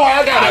 I know how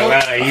I got out.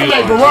 I'm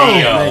like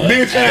Barone.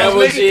 Bitch ass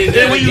nigga.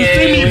 And when you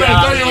see me, you better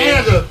throw your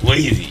hands up.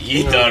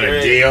 You thought a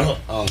deal?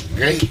 Oh,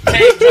 great.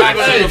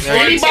 Anybody who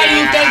think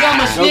I'm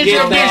a snitch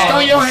or a bitch, throw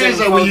your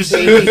hands up when you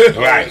see me.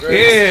 Right.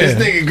 This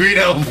nigga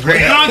Greedo.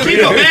 Don't keep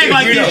a bag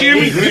like this, you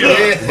hear me?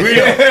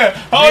 Greedo.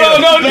 Hold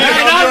on, no, Don't do that.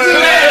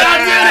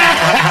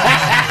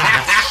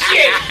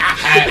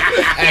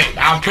 Hey,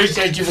 I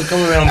appreciate you for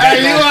coming on.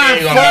 Hey, you are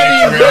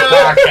funny, bro.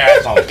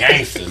 Podcast on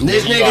gangsters.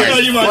 This nigga You know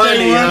you my funny,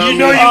 day one. yo. You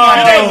know you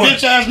my day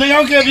bitch ass nigga. I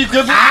don't care if you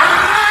cripple.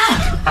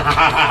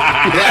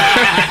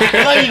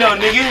 No, you don't,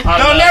 nigga.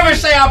 Don't never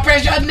say I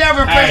press you. I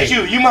never press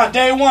you. You my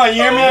day one.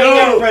 You hear me? I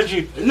never press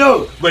you.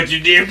 No, but you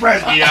did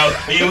press me, though.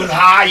 You was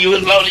high, you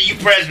was low, you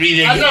pressed me,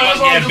 nigga. I know, that's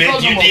Fuck what that, I'm bitch.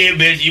 talking You about. did,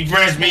 bitch. You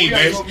pressed me,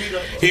 bitch.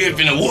 He was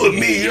finna whoop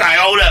me. You like,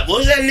 hold up.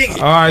 What's that nigga?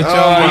 All right,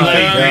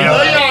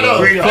 y'all.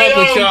 Greedo. Fuck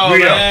with y'all,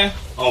 man.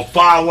 On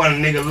 5-1,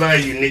 nigga love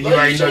you, nigga. You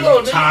already know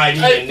you tied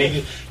in,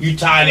 nigga. You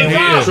tied in here.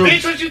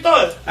 Bitch, what you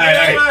thought?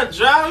 Hey.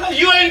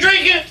 You ain't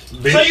drinking,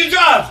 Bitch. so you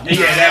drive.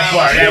 Yeah, that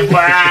part.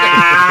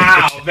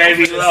 Ow,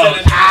 baby love.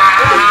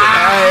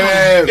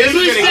 Is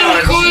we still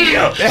recording?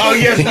 Oh,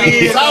 yes, he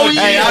is.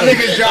 Hey, y'all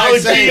niggas drive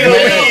safe, man.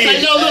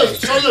 Hey, yo, look.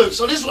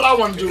 So this is what I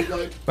want to do.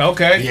 Like,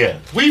 Okay. Yeah.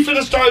 we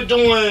finna start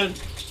doing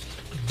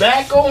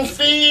back on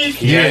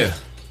Fig. Yeah.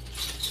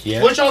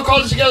 What y'all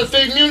call this together?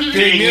 Fig Community?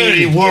 Big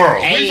Unity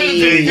World. We finna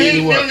do Fig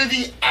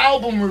Community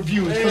album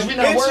reviews because we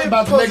not worried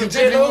about the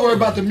negativity. We worried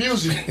about the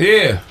music.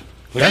 Yeah.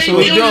 That's Fig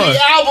what we're Community doing.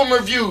 album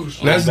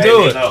reviews. Let's Baby,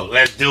 do it. no,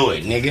 let's do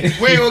it, nigga.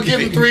 We ain't gonna give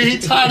him 3. He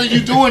tired of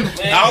you doing it.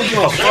 I don't give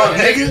a fuck,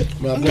 nigga.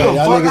 I'm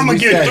gonna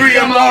get safe. 3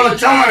 up all the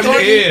time,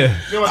 nigga.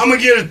 Yeah. I'm gonna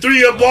get a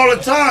 3 up all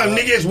the time,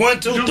 nigga. It's 1,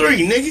 2,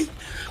 3, nigga.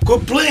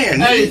 Quit playing,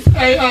 nigga.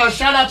 Hey,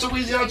 shout out to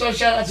Weezy Hunter,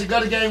 shout out to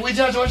Gutter Gang. Weezy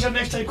Hunter, what's your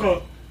next tape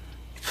called?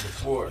 The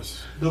Force.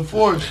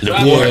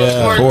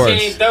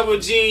 14 double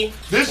G.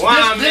 This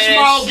my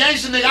old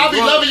gangster nigga. I be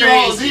loving you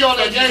all. He on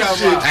that gangster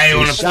shit. Hey,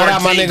 on the Shout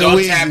out my 14th, nigga go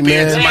Weezy, tap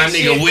man. into my That nigga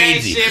shit,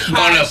 Weezy. that shit,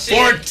 On the pop shit.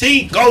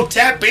 14th, go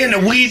tap into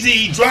Weezy.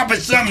 He dropping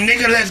something,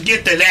 nigga. Let's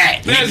get to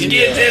that. Let's nigga.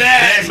 get to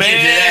that, Let's man.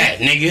 get to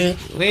that, nigga.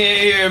 We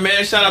ain't here,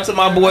 man. Shout out to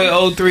my boy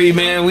 03,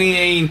 man.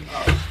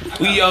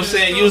 You know what I'm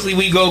saying? Usually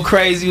we go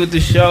crazy with the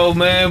show,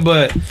 man,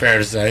 but Fair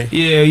to say.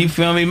 yeah, you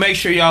feel me? Make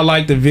sure y'all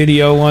like the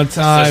video one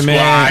time,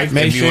 man.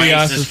 Make If you sure ain't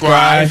y'all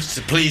subscribe.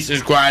 Please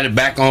subscribe to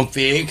Back on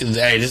Fig, because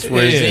hey, this is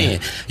where it's in.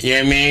 You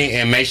know what I mean?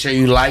 And make sure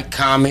you like,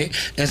 comment,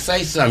 and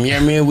say something. You know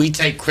what I mean? We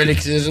take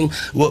criticism.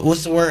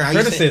 What's the word? How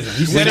Criticism. You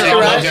You said it take,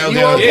 right. okay, You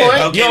on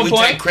point. okay, You on we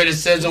point. take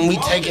criticism. We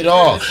take it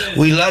all.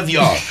 We love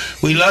y'all.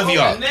 We love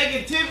y'all.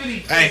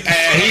 Negativity.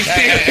 He's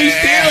still here.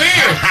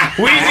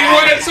 Weezy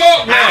want to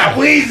talk now.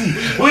 Weezy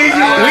Weezy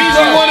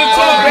want to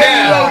talk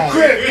now.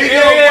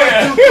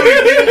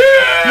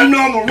 You know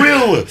I'm a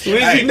real one.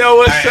 Weezy know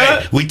what's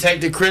up. We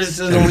take the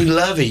criticism. We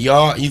love it,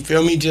 y'all. You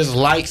feel me? Just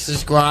like,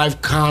 subscribe,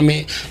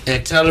 comment,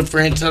 and tell a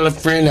friend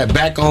that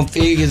Back on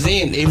Fig is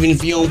in, even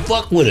if you don't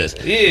fuck with us.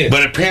 Yeah.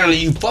 But apparently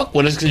you fuck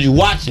with us because you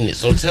watching it.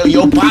 So tell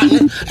your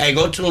partner, hey,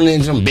 go tune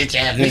in some bitch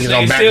ass This niggas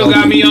on nigga Back still on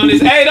got Fig. me on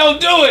this. Hey, don't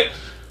do it.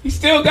 He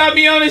still got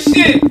me on this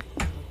shit.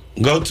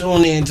 Go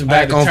tune in to I had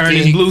Back to on turn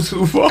his Fig.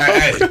 Bluetooth off.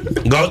 Hey,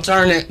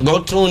 go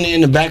tune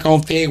in to Back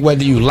on Fig.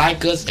 Whether you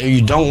like us or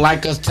you don't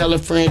like us, tell a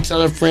friend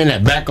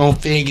that Back on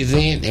Fig is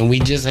in. And we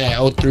just had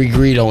 03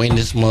 Greedo in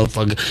this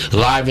motherfucker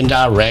live and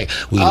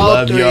direct. We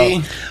love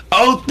y'all.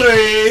 03,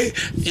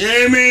 you know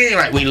what I mean?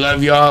 Like, we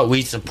love y'all.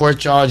 We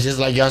support y'all just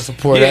like y'all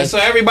support Yeah, us. so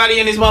everybody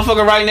in this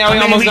motherfucker right now, we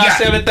almost we got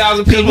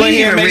 7,000 people in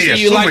here. Make sure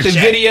you like the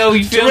video.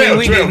 You feel me?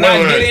 We did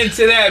not get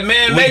into that,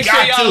 man. Make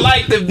sure y'all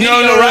like the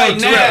video right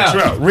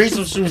now. Read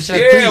some super chats.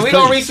 Yeah, we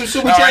gonna read some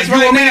super chats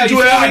right now. You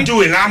want me to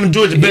do it? I'm gonna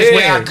do it the best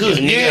way I could.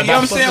 Yeah, you know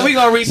what I'm saying? We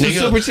gonna read some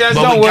super chats.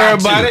 Don't worry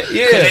about it.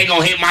 Yeah. Cause they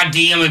gonna hit my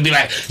DM and be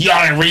like,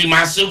 y'all didn't read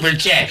my super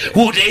chat.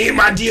 Who they hit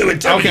my DM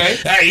and tell me,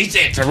 hey, he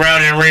said Terrell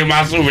didn't read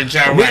my super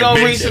chat. We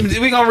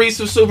gonna read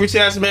some super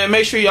chats, man.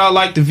 Make sure y'all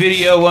like the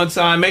video one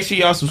time. Make sure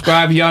y'all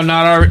subscribe if y'all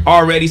not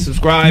already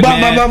subscribed,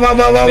 man.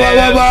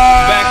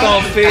 Back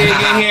on Fig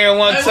in here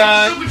one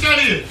time.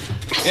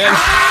 Yeah.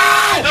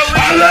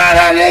 I love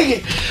that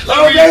nigga.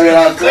 Oh, baby,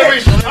 don't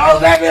cry. Oh,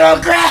 baby,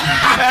 don't cry.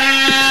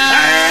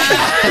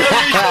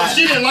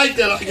 She didn't like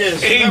that, I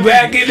guess. He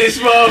back in this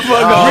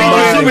motherfucker. Read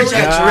the super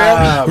chat,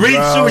 Terrell. Read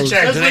the super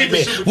chat.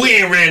 We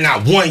ain't read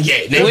not one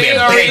yet. We ain't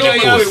already doing,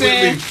 you know what I'm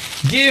saying?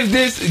 Give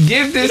this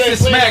to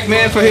Smack,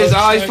 man, for his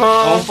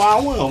iPhone. On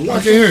 5-1.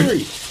 1, 2,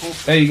 3.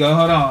 There you go.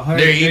 Hold on.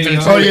 There you go.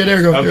 Oh yeah, there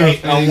you go.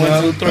 Okay. On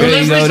 1, 2, 3.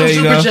 Let's read some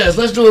super chats.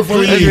 Let's do it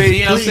for you.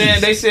 You know what I'm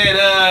saying? They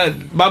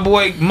said, my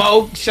boy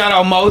Mo, shout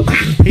out Mo,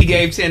 he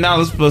gave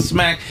 $10 for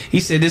Smack. He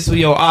said, this was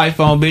your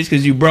iPhone, bitch,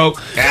 because you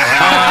broke.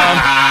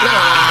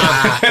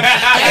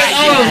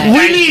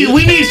 We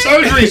need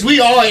surgeries. We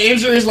all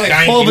injured. It's like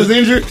 12 is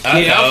injured.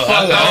 Yeah, I'm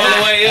fucked all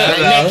the way up.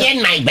 My neck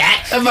and my back.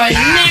 My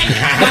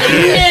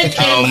neck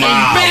and my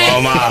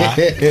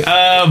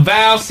back.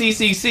 Val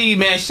CCC,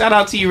 man, shout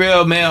out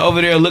T-Rail, man,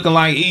 over there looking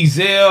like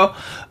Ezel.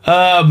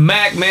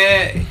 Mac,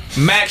 man,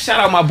 shout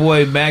out my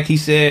boy Mac. He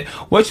said,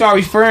 what y'all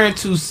referring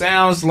to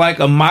sounds like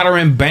a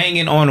modern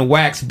banging on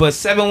wax, but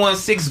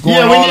 716 going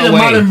all the way. Yeah, we need a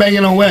modern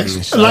banging on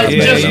wax. Like,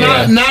 just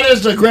not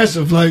as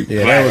aggressive. Like,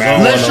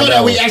 let's show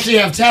that we actually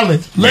have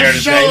talent. Let's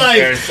show,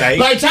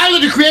 like Tyler,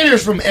 the creator,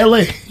 is from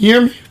LA. You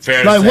hear me?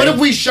 Like, what if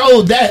we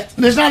showed that?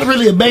 There's not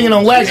really a banging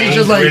on wax. It's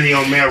just like really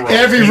on Melrose.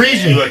 Every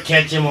region. You would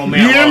catch him on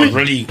Melrose.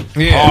 Really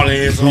all in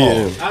his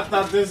hole. I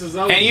thought this is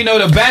over. And you know,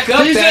 to back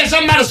up he said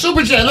something about a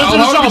super chat. Let's do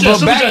the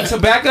super chat. To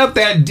back up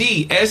that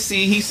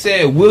DSC, he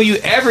said, will you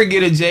ever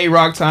get a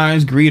J-Rock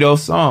times Greedo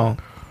song?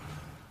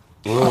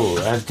 Oh,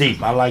 that's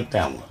deep. I like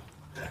that one.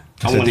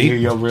 I want to hear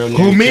your real name.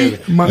 Who, me?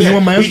 You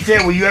want my He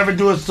said, will you ever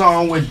do a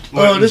song with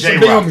this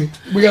J-Rock? is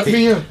we got me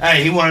here.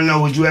 Hey, he want to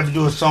know, would you ever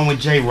do a song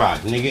with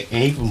J-Rock, nigga?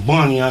 And he from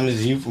Bunny,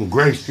 honestly. He from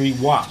Grape Street,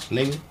 Watts,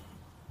 nigga.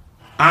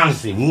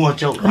 Honestly, we want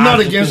your... I'm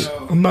not against it.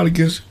 I'm not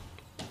against it.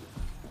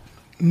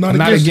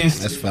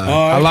 That's fine.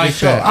 I like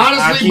that.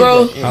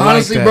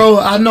 Honestly, bro,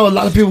 I know a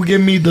lot of people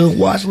give me the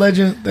Watch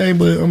Legend thing,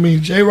 but I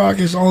mean, J-Rock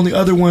is the only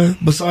other one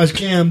besides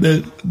Cam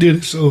that did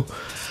it. So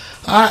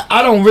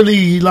I don't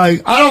really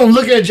like. I don't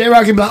look at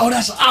J-Rock and be like, oh,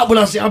 that's out. But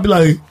I'll be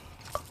like,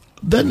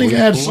 that nigga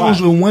had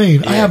songs with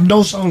Wayne. I have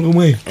no songs with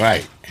Wayne.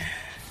 Right.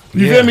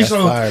 You feel me?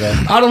 So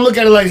I don't look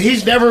at it like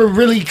he's never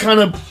really kind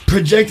of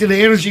projected the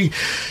energy.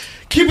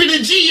 Keeping the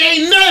G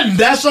ain't nothing.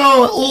 That's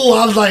all. Oh,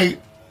 I was like.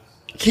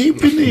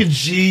 Keeping it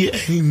G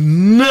ain't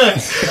nothing.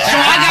 So I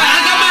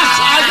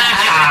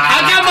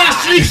got my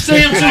streaks to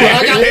him too.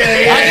 I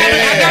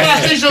got my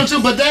streaks to him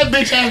too. But that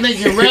bitch ass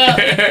nigga can rap.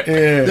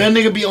 That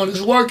nigga be on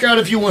his workout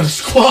if you want to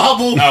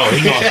squabble. Oh,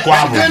 he gonna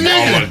squabble. That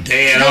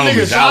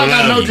nigga. So I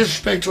got no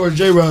disrespect towards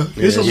J-Rock.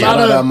 It's a lot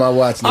of my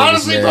watch niggas,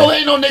 honestly, man. bro.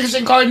 Ain't no niggas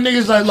in Cardi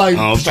niggas like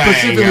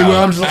specifically where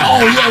I'm just like,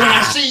 oh yeah, when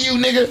I see you,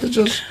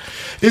 nigga,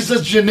 it's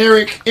a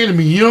generic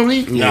enemy. You know what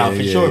I mean? No,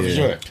 for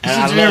sure.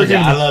 I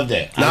love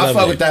that. I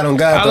fuck with that on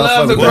God. I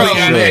love the growth,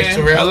 man.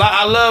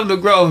 I love the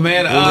growth,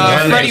 man.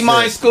 Freddie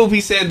Mind Scoop, he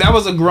said that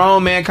was a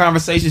grown man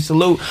conversation.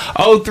 Salute.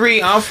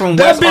 03, I'm from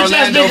West Orlando, That bitch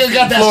ass nigga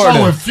got that Florida.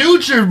 song with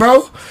Future,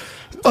 bro.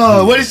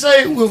 What he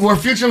say? Where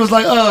Future was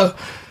like, yeah.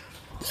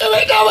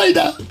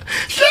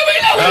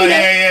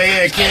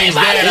 King's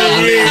dad.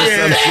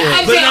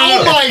 I said, oh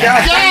my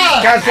God.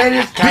 Can I say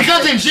this?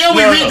 Because in jail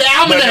we read the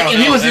almanac,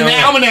 and he was in the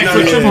almanac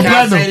for triple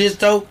platinum. Can I say this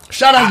though?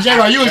 Shout out to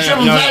J-Rock. You was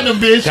triple platinum,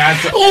 bitch.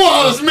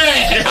 Oh, I was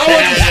mad. I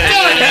was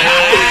stunned.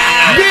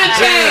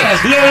 Bitch ass.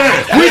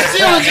 We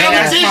still in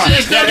competition.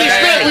 It's no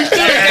respect. We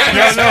still in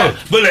competition. No.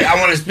 But look, I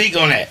want to speak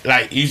on that.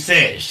 Like you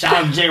said, shout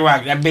out to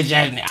J-Rock. That bitch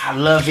ass. I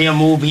love him.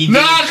 Move.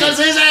 Nah, because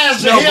his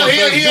ass.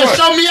 He'll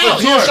show me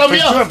out. He'll show me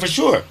out. For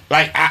sure.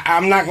 Like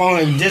I'm not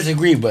going to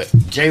disagree, but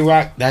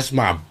J-Rock, that's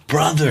my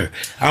brother.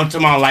 I'm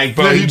talking about like,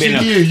 bro, you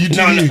TDE.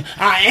 No,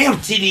 I am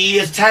TDE.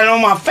 It's tatted on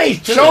my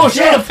face. Show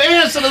the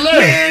fans to the left.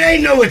 Man,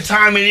 they know what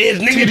time it is,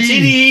 nigga.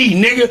 TDE,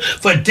 nigga,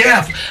 for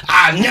death.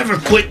 I never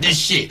quit this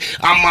shit.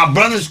 I'm my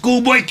brother,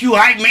 Schoolboy Q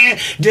hype man.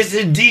 This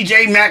is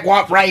DJ Mac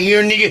Wop right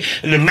here, nigga.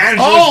 The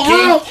manager.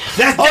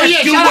 That's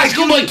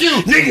Schoolboy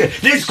Q, nigga.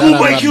 This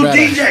Schoolboy Q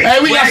DJ. Hey,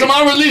 we got some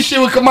unreleased shit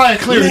with Kamaya.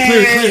 Clear.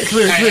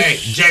 Hey,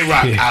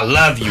 J-Rock, I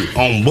love you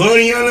on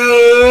Bunny on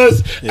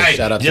Us. Hey,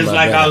 just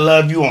like I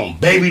love you on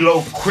Baby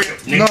Low Crip,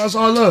 nigga. No, it's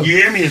all love. You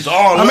hear me? It's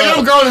all love. I mean,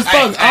 I'm grown as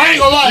fuck. I ain't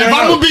gonna lie. If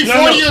I'm gonna be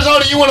 40 years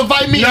old and you wanna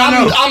fight me,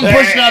 I'm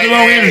pushing out the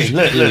wrong energy.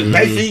 Look.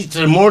 Basically, to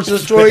the more to the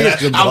story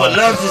is, I would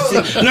love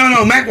to see.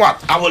 No, Mac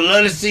Wop. I would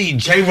love to see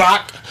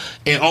J-Rock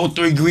and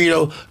 03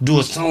 Greedo do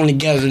a song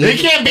together. It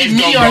can't be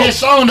me or his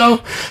song though.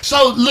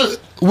 So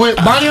look. With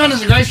Bonnie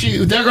Hunters and Great Street,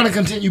 they're gonna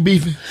continue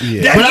beefing.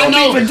 Yeah. But I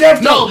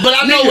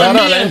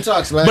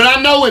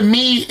know with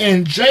me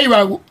and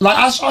J-Rock, like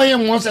I saw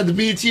him once at the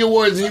BET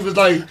Awards and he was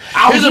like,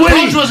 his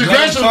approach was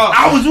aggressive.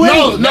 I was with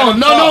him.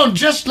 No,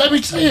 just let me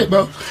say it,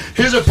 bro.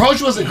 His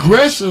approach was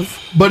aggressive,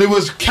 but it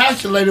was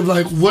calculated.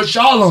 Like, what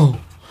y'all on?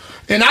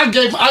 And I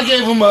gave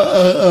him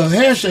a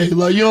handshake,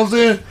 like, you know what I'm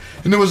saying?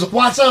 And it was a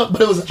what's up,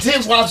 but it was a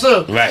tense what's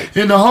up. Right.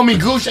 And the homie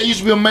Goose that used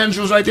to be a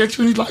manager was right there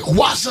too. And he's like,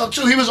 what's up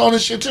too? He was on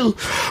this shit too.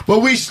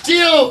 But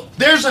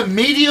there's a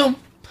medium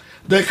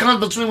that comes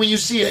between when you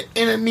see an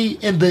enemy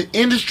in the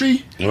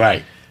industry.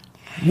 Right.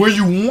 Where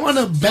you want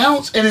to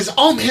bounce and his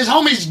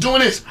homie's doing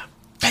this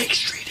fake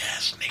street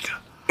ass nigga.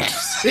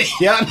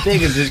 Y'all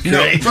niggas is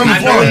crazy. I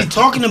know what he's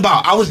talking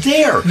about. I was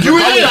there. You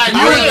were there.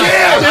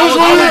 It was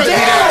when we were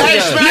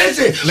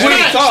Listen.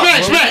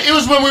 Smack. It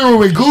was when we were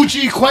with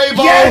Gucci,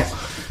 Quavo. Yes.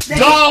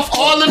 Dolph,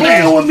 all the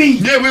playing with me.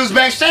 Yeah, we was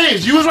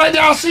backstage. You was right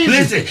there. I seen you.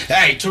 Listen,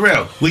 hey,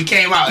 Terrell, we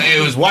came out.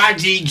 It was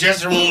YG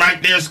dressing room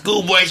right there,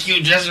 Schoolboy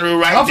Q dressing room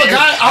right there.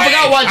 I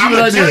forgot YG was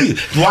right there.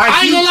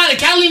 I ain't gonna lie, the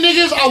Cali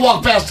niggas, I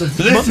walk past them.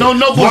 Listen, no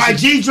bullshit.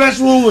 YG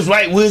dressing room was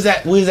right. We was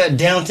at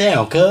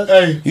downtown, cuz.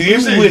 Hey, you hear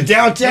me? We was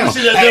downtown.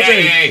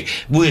 Hey,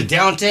 we was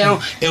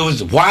downtown. It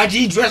was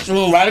YG dressing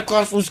room right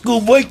across from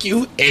Schoolboy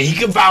Q, and he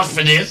could vouch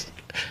for this.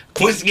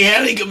 Quincy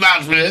Henley could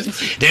vouch for this.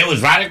 They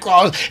was right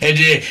across, and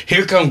then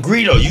here come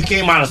Greedo. You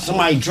came out of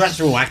somebody's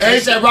dressing room.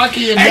 A$AP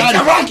Rocky and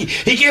A$AP Rocky.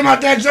 He came out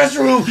that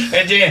dressing room,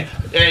 and then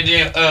me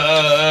and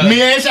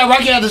A$AP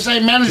Rocky had the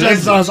same manager at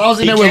the time, so I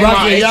was in there with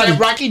Rocky and Yachty. A$AP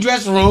Rocky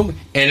dressing room,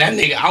 and that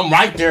nigga, I'm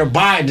right there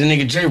by the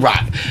nigga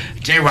J-Rock.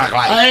 J-Rock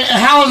like,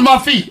 how was my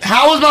feet?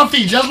 How was my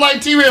feet? Just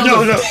like T-Real.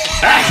 No.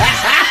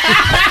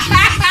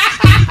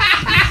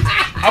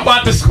 I'm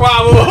about to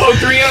squabble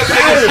 3 up.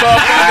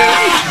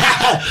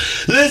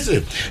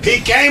 Listen, he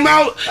came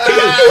out.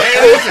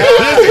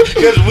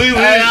 Because we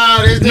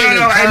was.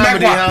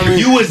 No,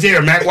 you was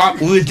there, Mac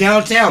Wop. We was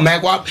downtown,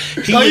 Mac Wop.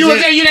 You was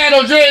there. You didn't have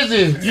no dreads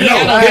in.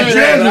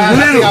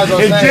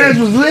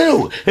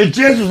 His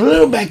dreads was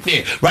little back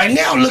there. Right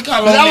now, look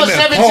how long. That was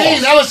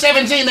 17. That was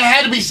 17. That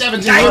had to be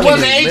 17. It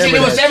wasn't 18.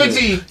 It was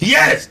 17.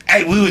 Yes.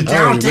 Hey, we was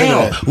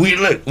downtown. We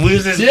was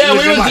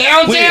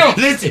downtown.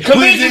 Listen,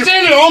 Convention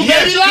Center on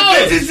Baby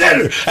Low.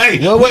 Center. Hey,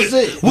 what was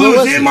it? We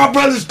was in my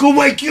brother's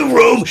Schoolboy Q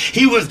room.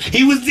 He was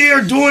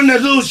there doing the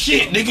little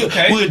shit, nigga.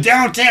 Okay. We was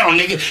downtown,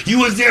 nigga. You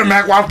was there,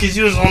 Mac Wop, because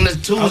you was on this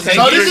Tuesday. Okay.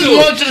 So this is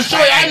going to the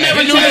story. I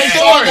never knew they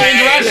saw the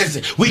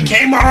interaction. We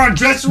came out on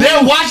dressing room.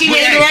 They're watching the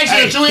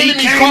interaction. The two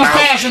enemies cross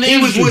paths in the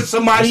industry. He was with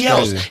somebody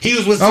else. He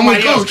was with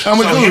somebody else. I'm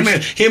a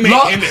Goose.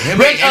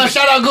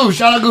 Shout out Goose.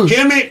 Shout out Goose.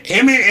 Him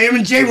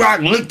and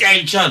J-Rock looked at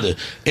each other,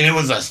 and it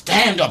was a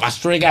stand-up. I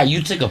swear to God,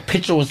 you took a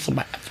picture with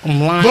somebody.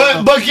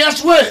 But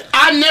guess what?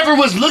 I never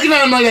was looking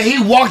at him like that.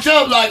 He walked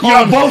up like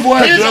both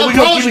was. His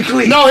approach.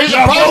 No, his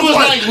approach was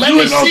like, let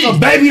me see.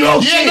 Baby low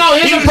shit. No,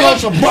 his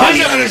approach.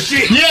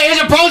 His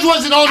approach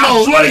wasn't on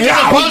no. His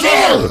approach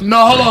wasn't.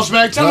 No, hold on,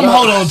 Smack. Tell him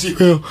hold on,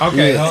 T-Real.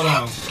 Okay, hold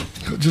on.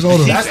 Just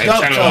hold on. That's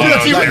dope.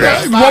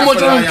 One more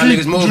time. Can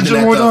you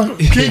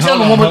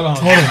tell him one more?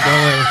 Hold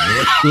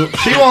on.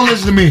 He won't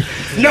listen to me.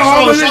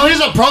 No, so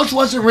his approach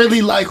wasn't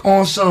really like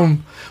on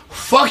some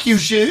fuck you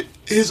shit.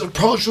 His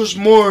approach was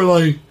more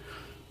like,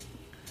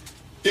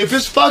 if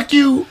it's fuck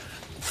you,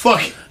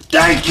 fuck it.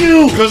 Thank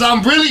you. Because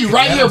I'm really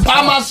right here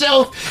by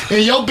myself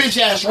and your bitch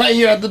ass right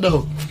here at the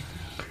door.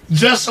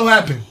 Just so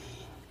happened.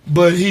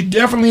 But he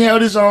definitely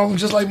held his own,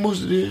 just like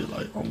Musa did.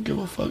 Like, I don't give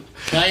a fuck.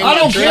 I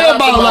don't care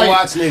about like.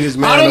 Niggas,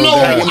 man, I don't know.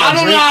 I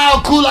don't know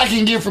how cool I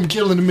can get from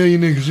killing 1 million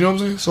niggas. You know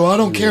what I'm saying? So I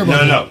don't care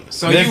about. No.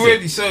 So you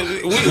really,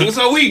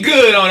 so we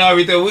good on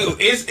everything.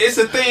 It's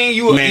a thing.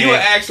 You would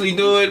actually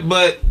do it,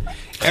 but.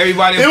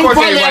 Everybody, of course,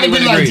 everybody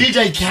would like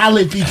DJ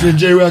Khaled featuring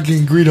J-Rock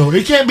and Greedo.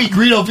 It can't be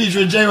Greedo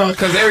featuring J-Rock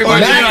because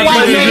everybody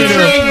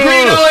featuring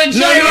Greedo and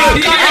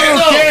J-Rock. I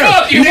don't care.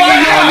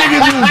 Y'all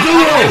niggas is a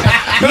duo.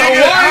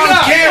 I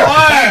don't care.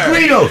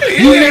 Greedo,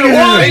 you niggas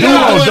is a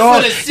duo,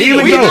 dog.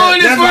 We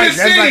doing this for the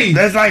city.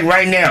 That's like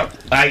right now,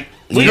 like.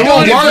 It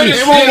won't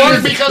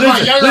work because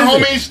my younger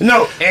homies.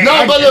 No,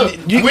 but look,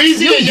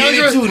 Weezy and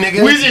younger,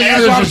 Weezy and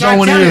younger just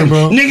don't want to hear,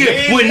 bro.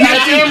 Nigga,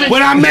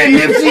 when I met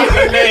Nipsey,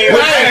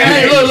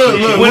 hey,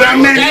 look. When I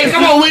met, hey,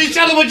 come on, Weezy,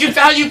 tell them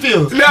how you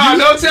feel. No,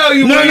 don't tell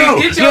you. No,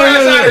 get your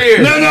ass out of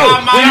here. No.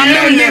 When I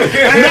met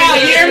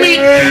Nipsey, hear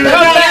me?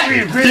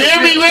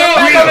 Hear me,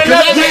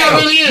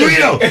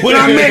 Greedo. When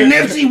I met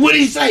Nipsey, what'd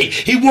he say?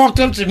 He walked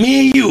up to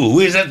me and you.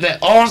 We was at the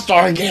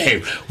All-Star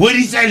game. What'd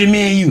he say to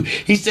me and you?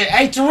 He said,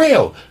 "Hey,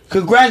 Terrell,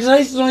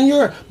 congratulations on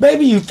your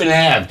baby you finna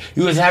have.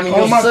 You was having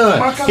your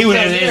son. He was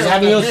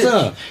having your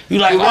son. You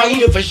like, oh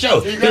yeah, for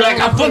sure. He like,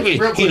 I fuck with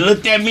you." He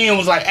looked at me and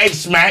was like, "Hey,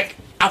 Smack,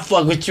 I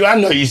fuck with you. I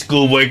know you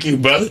Schoolboy Q,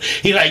 brother."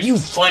 He like, "You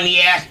funny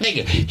ass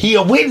nigga." He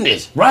a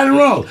witness, right or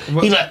wrong.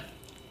 He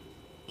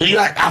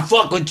like, "I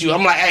fuck with you."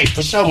 I'm like, "Hey,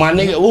 for sure, my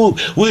nigga." Ooh,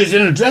 we was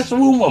in the dressing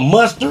room with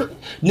mustard,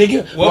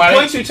 nigga. What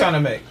point you trying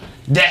to make?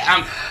 That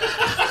I'm.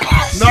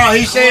 No,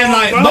 he's saying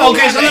like,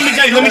 okay, so let me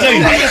tell you. No, let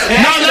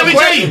me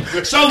tell you.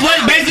 So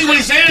basically what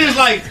he's saying is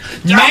like,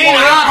 main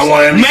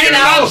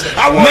ops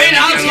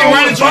can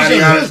run into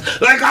each other.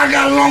 Like I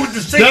got along with the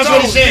six. That's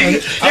what he's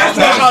saying. That's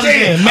what I'm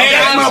saying.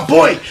 That's my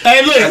point.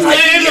 Hey, look.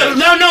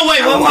 No,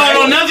 wait.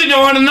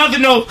 On another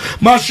note,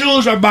 my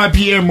shoes are by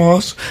Pierre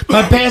Moss.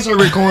 My pants are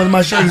Rick Owens.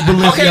 My shirt is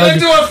Balenciaga. Okay,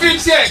 let's do a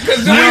fit check.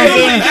 Cause hold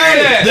on.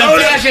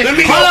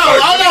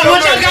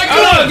 What y'all got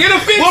going? Get a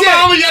fit check. What my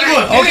homie got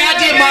going? Okay, I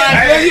did mine.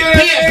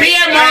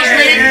 Pierre Moss,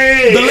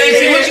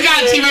 Balenciaga. What you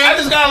got, T-Man? I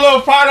just got a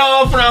little part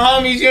on for the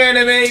homies. You know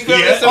what I mean?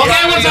 Okay, what's the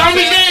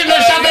homie's name?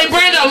 Let's shout their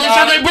brand out. You know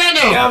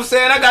what I'm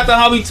saying? I got the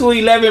homie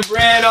 211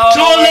 brand on.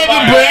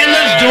 211 brand,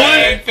 let's do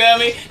it. You feel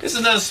me? This is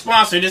another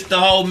sponsor. This is the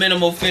whole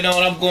minimal fit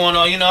on I'm going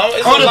on, you know.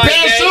 It's the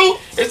pantsuit?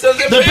 It's the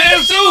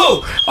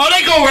pantsuit. Oh,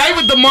 they go right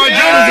with the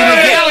Margielas in the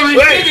gallery.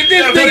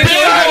 The pants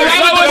go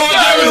right with the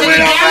Margielas in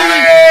the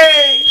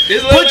gallery.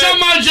 Put your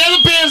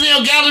Margiela pants and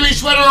your gallery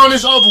sweater on,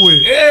 this over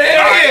with.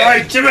 Yeah.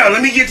 Hey, Terrell,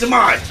 let me get to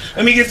mine.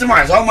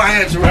 Hold my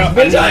hand, Terrell.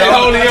 Bitch, I ain't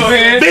holding your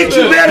hand. Bitch,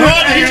 you better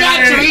hold it.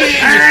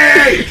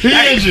 He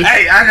got you.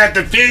 Hey, I got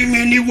the Fig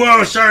Mini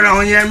World shirt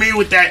on, you know what I mean?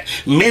 With that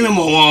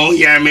minimal on,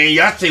 you know what I mean?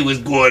 Y'all see what's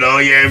going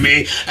on, you know what I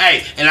mean?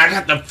 Hey, and I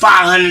got the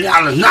 $500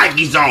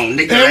 Nikes on,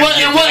 nigga.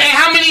 And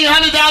how many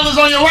 $100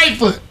 on your right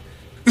foot?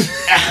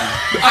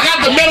 I got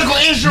the medical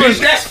insurance.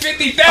 Bitch, that's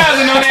 50,000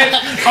 on that.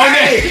 On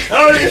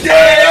the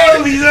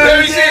Let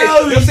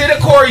me see the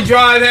Corey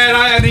Drive hat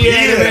I had the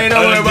man.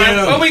 Don't worry about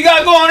it. What we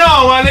got going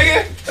on, my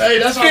nigga? Hey,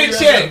 that's all. Fit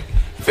check.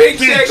 Fit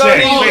check on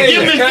these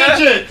Give me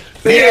niggas,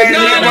 fit check. No.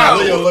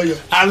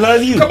 I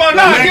love you. Come on,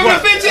 now, give him a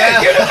fit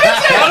check. Give him a fit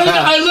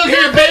check. Hey, look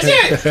here,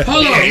 bitch.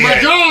 Hold on, my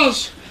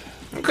jaws.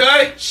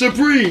 Okay.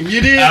 Supreme,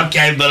 you did.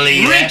 Okay,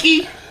 believe that.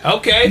 Ricky.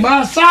 Okay.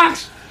 My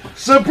socks.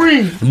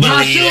 Supreme.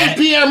 My shoes, that.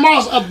 Pierre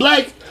Moss, a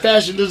black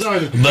fashion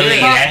designer.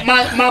 Believe that.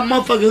 My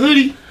motherfucking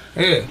hoodie.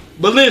 Yeah.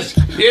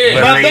 Balenciaga.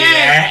 Yeah. My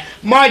bag.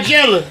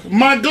 Margiela.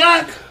 My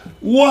Glock.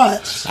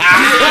 What?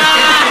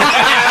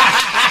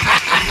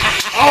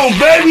 Oh,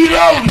 baby,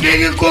 no,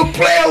 nigga, quit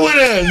playing with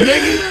us,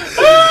 nigga.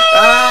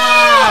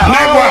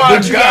 Mac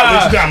what you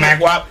got,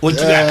 Mac What you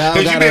got?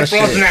 Because you been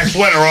flossing that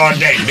sweater all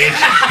day, bitch.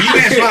 You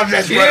been flossing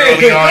that sweater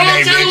all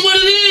day, bitch. Tell him what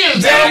it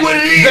is. Tell him what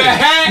it is. The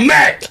hat.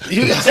 Mac,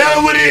 tell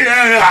him what it is.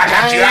 I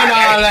got you.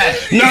 all that.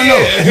 No,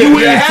 you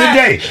in it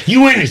today.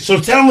 You in it. So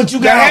tell him what you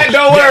got. The hat,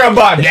 don't worry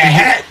about it. The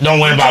hat, don't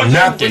worry about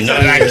nothing. No,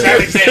 like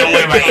Charlie said, don't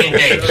worry about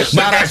anything.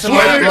 But that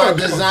sweater, My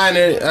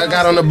designer, I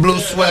got on the blue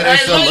sweater.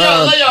 Hey, Some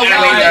y'all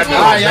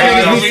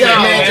be set,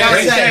 man. Y'all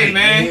say,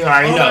 man. you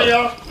already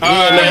know.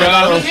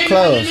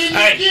 Close.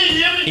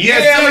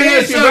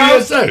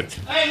 Yes, sir.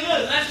 Hey,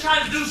 look, let's try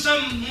to do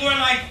something more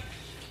like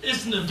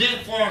it's an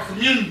event for our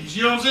communities.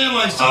 You know what I'm saying?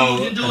 Like something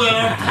we can do at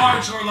our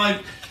parks, or like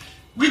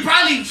we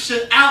probably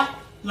should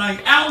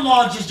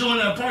outlaw just doing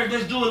it at a park.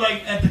 Let's do it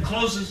like at the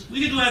closest.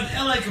 We can do it at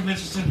the LA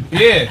Convention Center.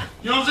 Yeah.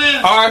 You know what I'm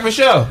saying? All right, for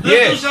sure.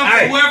 Let's do something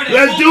for whoever the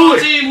let's do football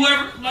it. team,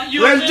 whoever. Like, you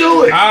know Let's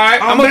do it. All right,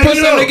 I'm gonna put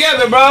something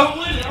together, bro. I'm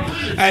with it.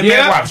 Hey,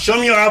 man, Rob, show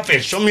me your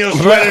outfit, show me your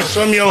sweater,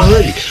 show me your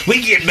hoodie. We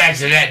get back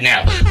to that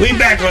now. We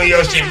back on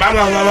your shit. Blah,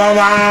 blah, blah, blah,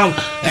 blah.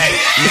 Hey,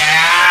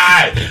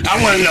 nah, I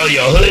want to know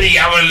your hoodie.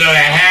 I want to know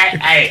that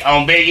hat. Hey,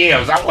 on Big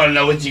M's, I want to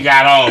know what you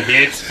got on,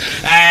 bitch.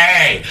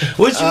 Hey,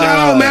 what you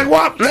got on, man?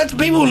 What? Let the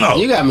people know.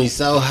 You got me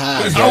so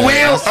high. Oh,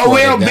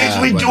 well, bitch,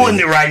 we doing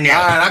it right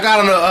now. All right, I got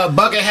on a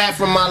bucket hat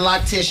from my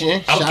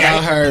loctician. Shout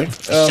out her.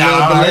 Shout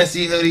out her.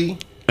 Balenciaga hoodie.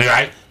 All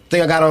right. I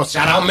think I got on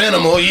shout out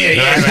minimal,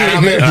 shout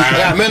out minimal. I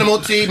got minimal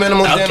tee,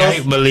 minimal Okay,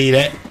 denim. believe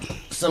that.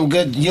 Some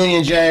good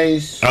Union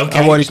J's. Okay.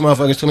 I wore these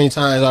motherfuckers too many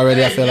times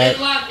already. I feel like.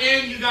 Lock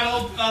in, you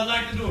gotta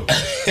lock the door.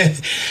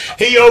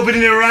 He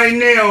opening it right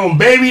now on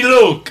Baby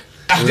Luke.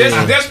 Just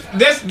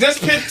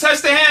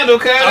touch the handle,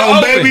 cuz.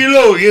 On Baby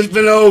Luke, it's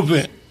been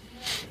open.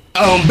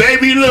 On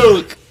Baby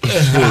Luke.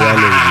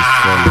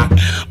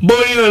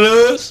 Boy, you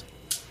know us.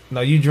 No,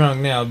 you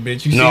drunk now,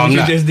 bitch. You see No, what I'm you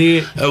not. just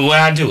did? What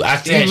I do? I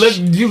said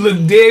You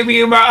look dead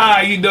me in my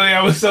eye. You know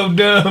I was so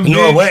dumb. no,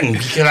 bitch. it wasn't.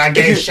 Because I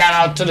gave shout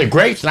out to the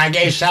grapes and I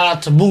gave shout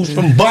out to Boots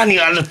from Bunny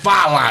on the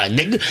fire line.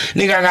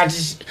 Nigga, I got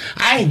this.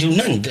 I ain't do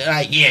nothing.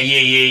 Like, yeah.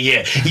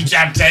 He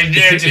tried to take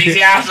there to these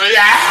house.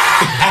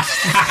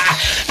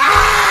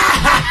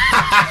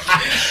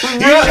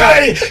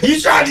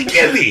 You tried to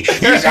get me.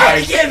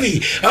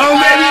 Oh,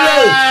 baby,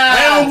 look.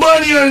 I don't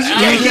Bunny on this. You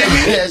can't get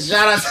me.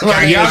 Shout out to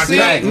my Y'all see?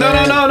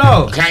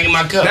 No. Can I get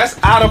my cup? That's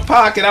out of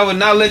pocket. I would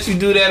not let you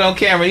do that on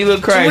camera. You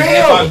look crazy.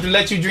 Terrell. If I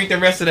let you drink the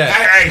rest of that.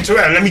 Hey,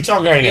 Terrell, let me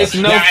talk right now. It's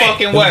no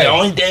fucking way. The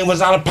only thing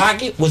was out of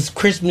pocket was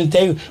Christmas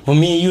Day when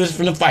me and you was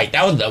finna fight.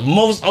 That was the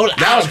most out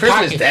was of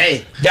Christmas pocket.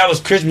 Day. That was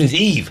Christmas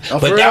Eve. Oh,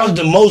 but for that real? was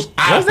the most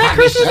out Was of that pocket.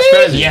 Christmas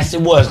That's Eve? Yes,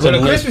 it was. Well, the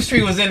Christmas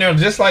tree was in there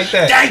just like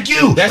that. Thank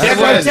you. That's what I'm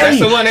that's telling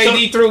the you. one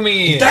AD threw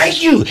me in.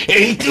 Thank you. And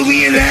he threw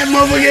me in that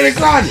motherfucker in the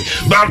closet.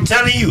 But I'm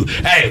telling you,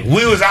 hey,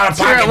 we was out of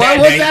pocket What that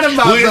was day. that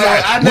about, We was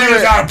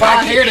though? out of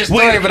pocket. I hear the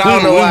story, but I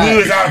don't know why. We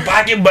was out of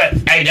pocket, but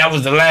hey, that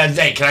was the last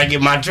day. Can I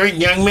get my drink,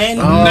 young man?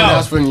 Oh, No,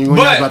 that's when you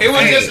but about it to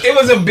was pay. it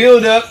was a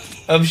build up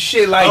of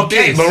shit like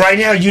Okay, this. but right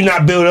now you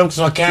not built up,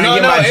 so can I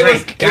get my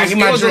drink? Can I get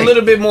my it was a drink?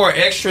 little bit more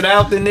extra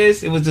out than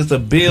this. It was just a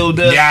build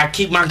up. Did I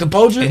keep my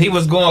composure? And he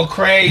was going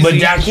crazy. But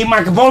did I keep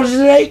my composure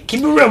today?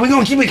 Keep it real. We're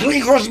going to keep it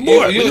clean across the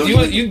board.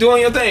 You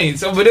doing your thing.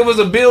 So, but it was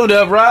a build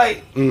up,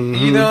 right? Mm-hmm.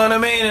 You know what I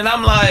mean? And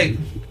I'm like,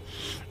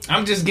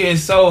 I'm just getting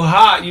so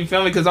hot. You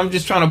feel me? Because I'm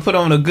just trying to put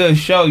on a good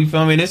show. You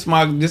feel me? This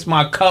my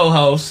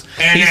co-host.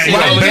 And He's your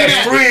sitting over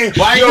best there. friend.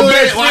 Why you your do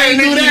best that? Why friend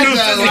you do that that, used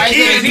though? as a Why you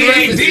kid. do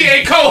that? He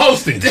ain't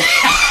co-hosting.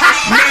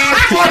 Man,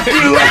 fuck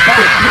you.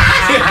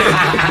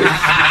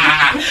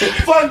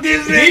 Fuck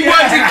this nigga. He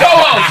wasn't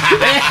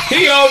co-host.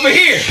 He over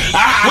here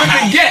with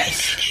the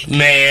guests.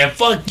 Man,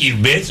 fuck you,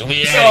 bitch. So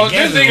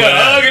this nigga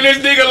hugging this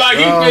nigga like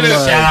he Oh finna.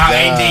 my Shout out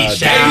God. AD.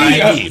 Shout out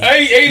AD.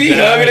 AD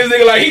hugging this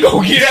nigga like he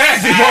gonna get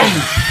active on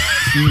me.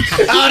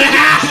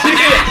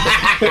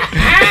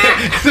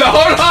 So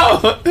hold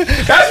on.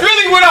 That's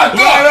really what I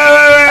thought.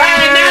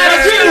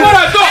 That's really what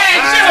I thought.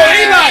 So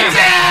he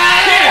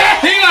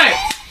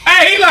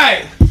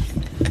like,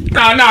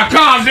 nah,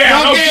 calm down.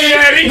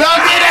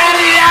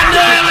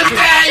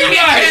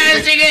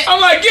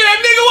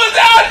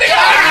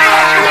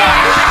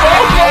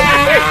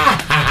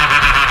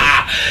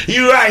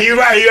 You right.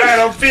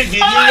 I'm 50.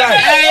 You right.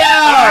 Hey, yo.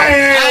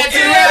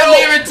 I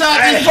never told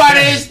this part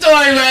of his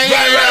story, man.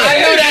 I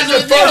know that's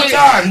what the first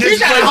time. This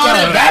is the first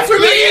time. Back for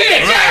me.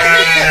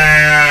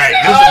 Right.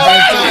 This is the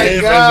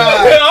first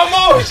time. I'm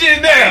on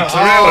shit now.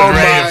 Terrell was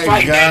ready to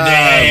fight that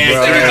day.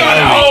 Nigga trying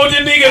to hold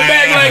the nigga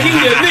back like he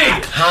a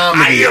nigga.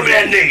 I am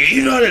that nigga.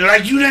 You know that,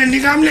 like you that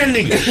nigga, I'm that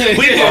nigga.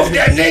 We both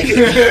that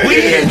nigga.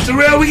 We in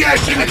Terrell, we got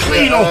shit to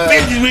clean on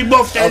 50s. We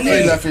both that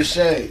nigga. Left his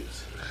shades.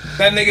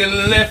 That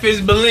nigga left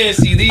his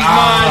Balenci. These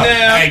mine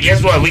now. Hey,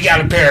 guess what? We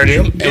got a pair of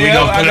them. And we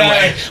gonna put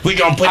them. We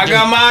gonna put. I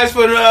got mine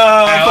for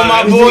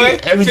my boy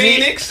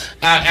Phoenix.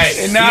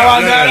 And now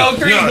I got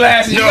 03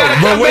 glasses. You gotta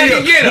come back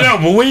and get them. No,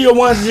 but when your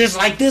ones just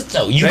like this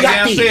though, you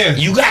got these.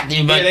 You got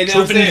these, but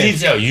truth in the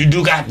detail, you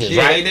do got this,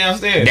 right? They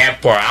downstairs.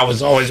 That part, I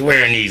was always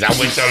wearing these. I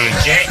went on the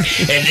jet,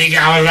 and nigga,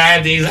 I was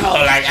riding these. I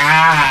was like,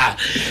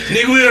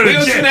 nigga, we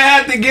was finna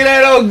have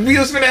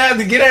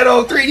to get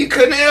that 03. You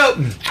couldn't help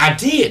me. I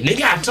did,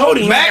 nigga. I told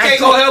him. Mac ain't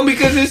gonna help me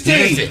because it's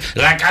team.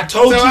 Listen, like I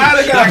told you. So I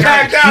done got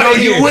packed out. No,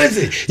 you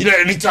wasn't. You know,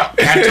 let me talk.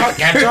 Can I talk?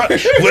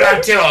 What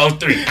I tell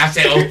 03? I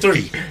said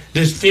 03.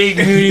 This big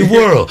community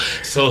world.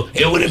 So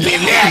it would have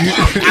been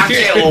that. I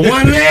said, well,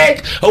 one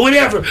leg or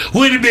whatever.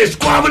 We'd have been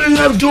squabbling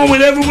up, doing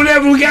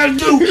whatever we gotta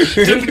do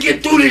to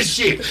get through this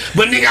shit.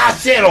 But nigga, I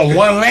said on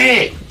one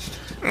leg.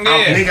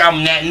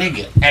 I'm that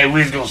nigga. Hey,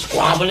 we just gonna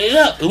squabble it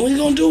up. And we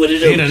gonna do what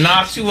it do. He done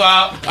knocked you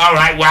out. All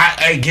right, well,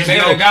 hey, guess they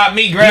done got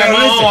me grab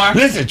my arm.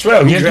 Listen,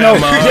 Terrell, Terrell,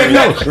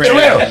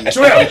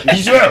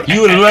 you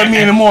would have loved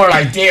me in the morning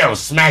like, damn,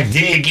 Smack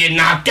did get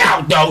knocked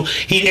out, though.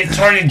 He didn't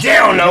turn it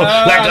down, though,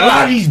 like a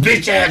lot of these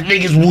bitch-ass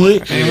niggas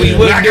would.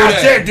 Like I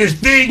said, this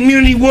big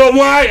community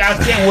worldwide, I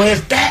said, well,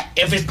 it's that.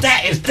 If it's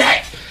that, it's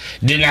that.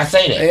 Didn't I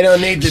say that? They don't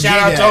need to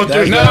shout be out that. to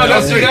 03.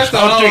 That's the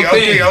whole thing.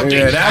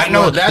 Yeah, I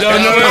know. That's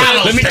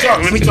let me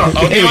talk.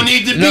 They don't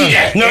need to be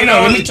that. No,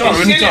 let me talk.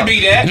 It shouldn't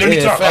be that. Let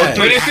me talk.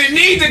 But if it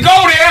needs to go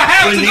there, I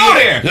have to go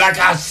there. Like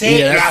I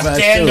said, I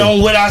stand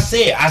on what I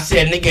said. I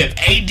said, nigga, if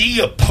AD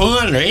or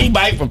Pun or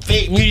anybody from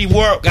Fake Community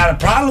World got a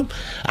problem,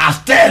 I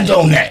stand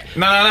on that.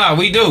 No,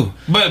 we do.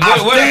 But I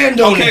stand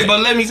on that. Okay,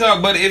 but let me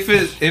talk. But if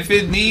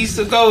it needs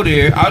to go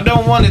there, I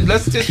don't want it.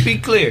 Let's just be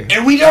clear.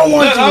 And we don't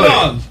want to. Hold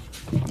on.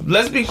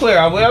 Let's be clear.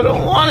 I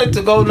don't want it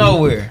to go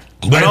nowhere.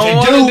 But I don't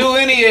want to do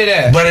any of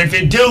that. But if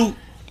it do,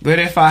 but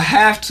if I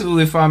have to,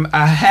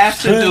 I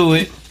have to do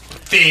it.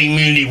 Fake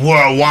Community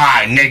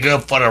Worldwide,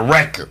 nigga, for the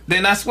record.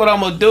 Then that's what I'm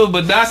gonna do.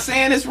 But not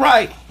saying it's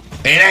right.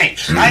 It ain't.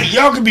 Like,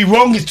 y'all could be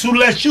wrong. It's two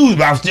less shoes,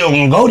 but I'm still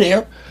gonna go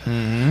there.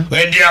 And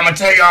then I'm gonna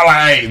tell y'all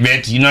like, hey,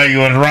 bitch, you know you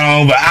was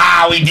wrong, but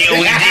we did what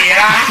we did.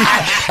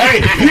 Hey,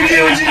 you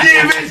did what you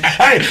did, bitch.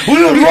 Hey,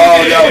 we was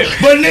wrong though,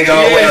 but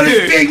nigga, we're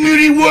this big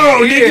community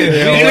world,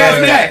 nigga. And that's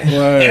that.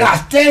 And I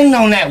stand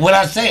on that. What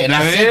I said, and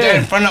I said that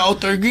in front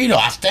of 03 Greedo.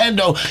 I stand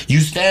on.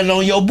 You stand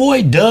on your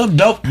boy, Dub,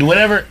 Dope,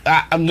 whatever.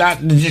 I'm not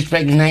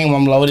disrespecting the name.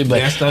 I'm loaded, but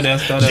that's Dub.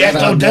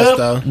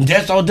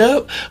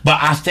 But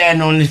I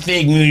stand on this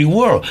big community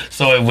world.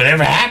 So if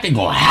whatever happened,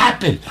 gonna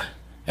happen.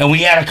 And we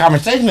had a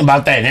conversation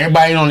about that, and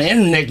everybody on the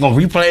internet gonna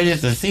replay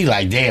this and see,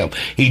 like, damn,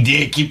 he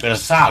did keep it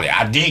solid.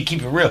 I did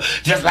keep it real.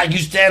 Just like you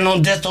stand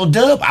on Desto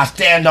Dub, I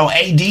stand on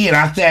AD, and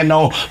I stand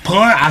on Pun,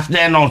 I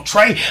stand on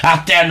Trey,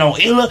 I stand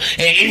on Illa,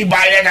 and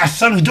anybody that got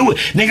something to do with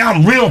it. Nigga,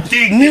 I'm real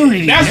big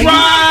community. That's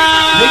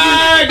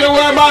right! Don't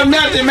worry about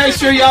nothing. Make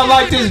sure y'all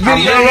like this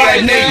video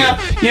right now.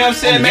 You know what I'm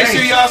saying? Make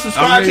sure y'all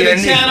subscribe to the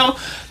channel.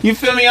 You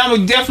feel me? I'm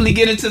gonna definitely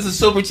get into the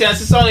super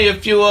chats. It's only a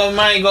few of them.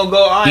 I ain't gonna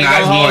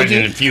hold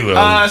you. A few of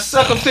them.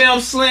 Sucker Film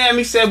Slim.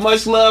 He said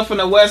much love from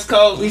the West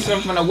Coast. He's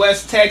from the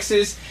West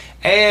Texas.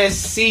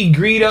 ASC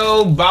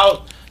Greedo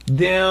about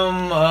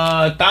them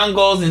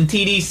thangos and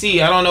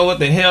TDC. I don't know what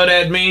the hell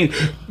that means.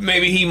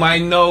 Maybe he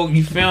might know.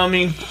 You feel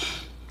me?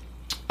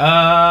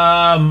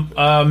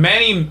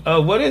 Manny.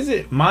 What is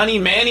it?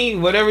 Manny.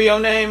 Whatever your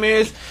name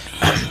is.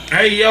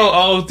 Hey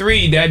yo,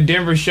 03. That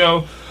Denver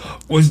show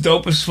was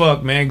dope as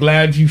fuck, man.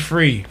 Glad you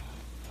free.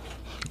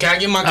 Can I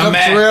get my cup,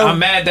 Terrell? I'm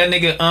mad that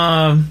nigga,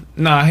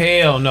 nah,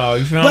 hell no.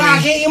 You feel me? But I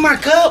can't get my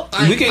cup.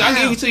 I'll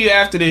give it to you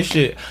after this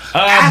shit.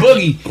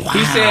 Boogie,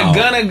 he said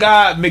Gunna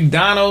got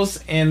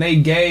McDonald's and they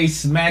gave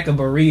Smack a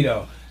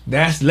burrito.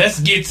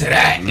 Let's get to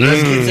that.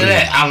 Let's get to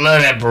that. I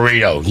love that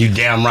burrito. You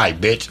damn right,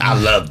 bitch. I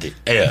loved it.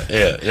 Yeah.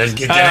 Let's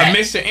get to that.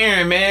 Mr.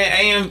 Aaron,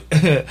 man.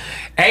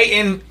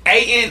 A&M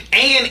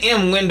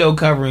window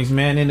coverings,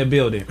 man, in the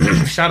building.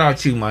 Shout out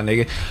to you, my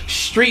nigga.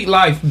 Street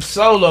Life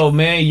Solo,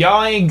 man.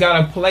 Y'all ain't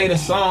gotta play the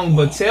song,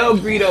 but tell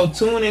Greedo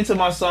tune into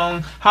my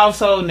song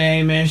Household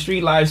Name, man.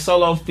 Street Life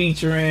Solo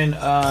featuring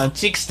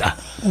Chicksta.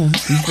 You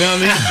feel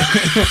me?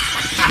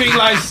 Street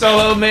Life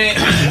Solo, man.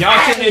 Y'all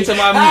tune into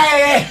my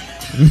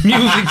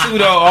music too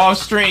though, all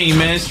stream,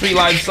 man. Street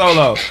Life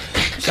Solo.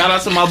 Shout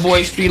out to my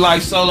boy Street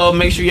Life Solo.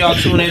 Make sure y'all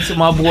tune into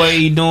my boy.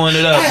 He doing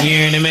it up. You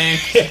hearing it, man?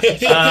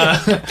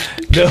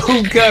 The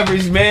hoop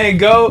coverage, man.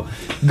 Go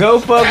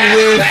fuck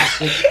with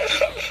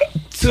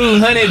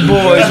 200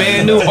 boys,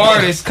 man. New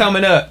artist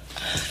coming up.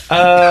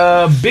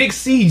 Big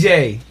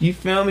CJ. You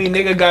feel me?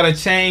 Nigga gotta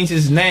change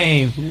his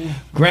name.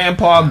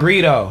 Grandpa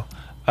Greedo.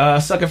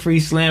 Sucker Free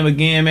Slim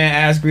again, man.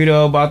 Ask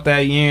Greedo about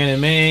that year,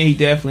 and man, he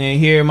definitely ain't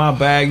here in my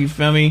bag. You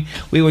feel me?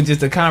 We were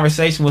just, the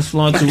conversation was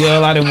flowing too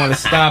well. I didn't want to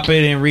stop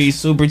it and read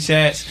super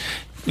chats.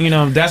 You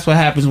know, that's what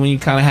happens when you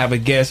kind of have a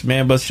guest,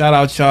 man. But shout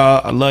out y'all.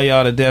 I love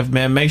y'all to death,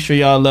 man. Make sure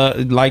y'all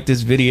like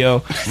this video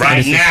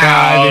right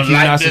now. If you're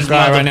like not this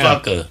subscribed right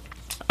now.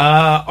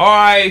 All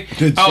right.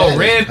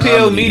 Red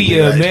Pill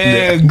Media,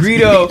 man.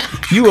 Greedo,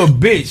 you a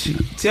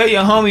bitch. Tell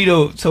your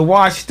homie to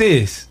watch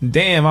this.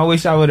 Damn, I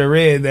wish I would have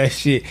read that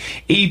shit.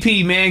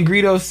 EP, man.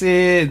 Greedo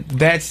said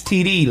that's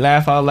TD.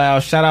 Laugh out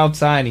loud. Shout out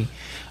Tiny.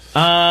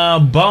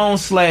 Bone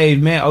Slave,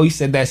 man. Oh, he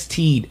said that's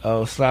Teed.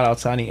 Oh, shout out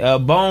Tiny.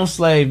 Bone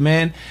Slave,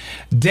 man.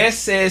 Des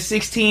says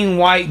 16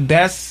 white.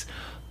 That's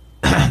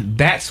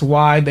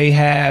why they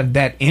have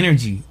that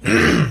energy.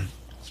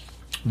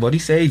 What'd he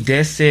say?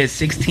 Des said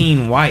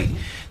 16 white.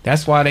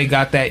 That's why they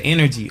got that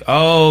energy.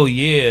 Oh,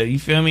 yeah. You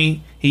feel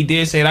me? He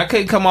did say it. I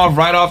couldn't come off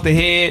right off the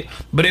head,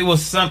 but it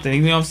was something.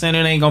 You know what I'm saying?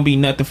 It ain't gonna be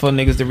nothing for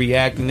niggas to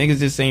react. Niggas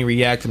just ain't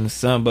reacting to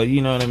something, but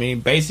you know what I mean?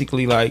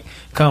 Basically, like,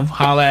 come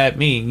holla at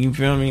me. You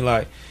feel me?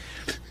 Like,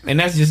 and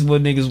that's just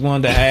what niggas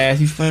wanted to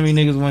ask. You feel me?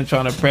 Niggas wasn't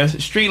trying to press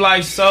it. Street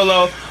Life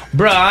Solo.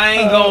 Bruh, I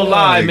ain't gonna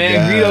lie,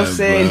 man. Greedo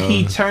said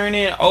he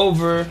turning up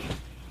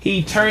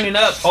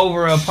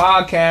over a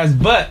podcast,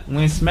 but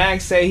when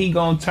Smack say he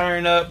gonna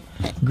turn up,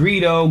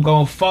 Greedo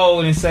gonna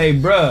fold and say,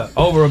 bruh,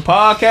 over a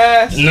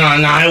podcast? No,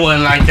 it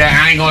wasn't like that.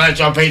 I ain't gonna let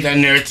y'all paint that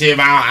narrative.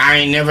 I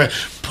ain't never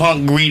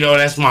punk Greedo.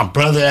 That's my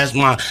brother.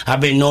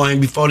 I've been knowing him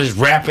before this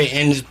rapping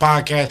and this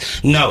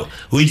podcast. No,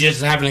 we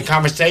just having a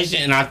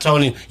conversation, and I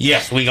told him,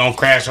 yes, we gonna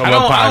crash over a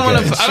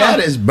podcast.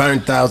 Chat is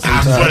burnt out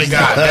sometimes. I swear to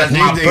God, that's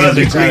my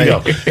brother,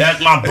 Greedo. That's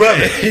my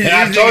brother. And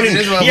I told him,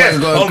 yes,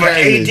 over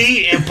AD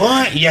and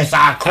Pun, yes,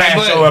 I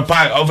crash over a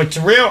podcast. Over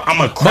Terrell, I'm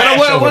gonna crash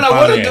over a podcast. What I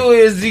want to do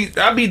is,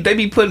 they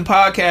be putting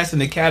podcasts in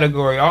the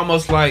category,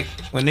 almost like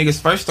when niggas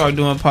first started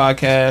doing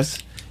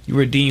podcasts, you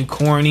were deemed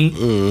corny,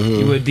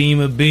 you were deemed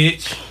a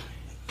bitch,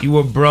 you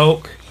were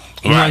broke,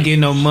 you not getting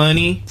no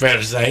money. Fair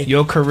to say.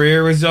 Your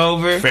career is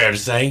over. Fair to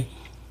say.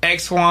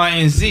 X, Y,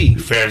 and Z.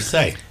 Fair to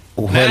say.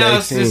 Now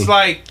it's just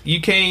like,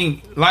 you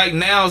can't, like,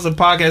 now it's a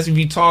podcast, if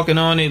you talking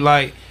on it,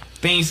 like,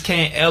 things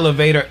can't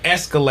elevate or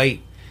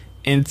escalate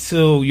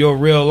into your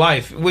real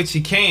life, which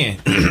you can.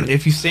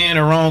 If you saying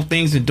the wrong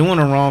things and doing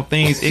the wrong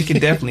things, it can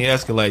definitely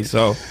escalate.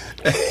 So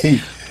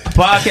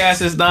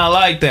podcast is not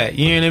like that.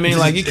 You know what I mean?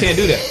 Like, you can't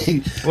do that.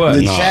 What?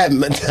 The chat,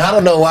 I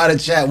don't know why the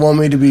chat want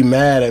me to be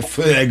mad at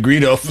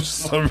Greedo for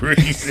some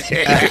reason.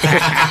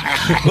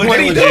 What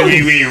do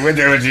you mean? What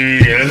do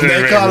you mean?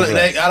 They call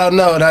it, I don't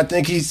know. And I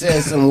think he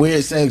said some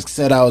weird,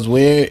 said I was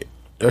weird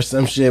or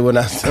some shit when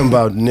I was talking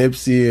about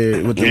Nipsey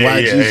or with the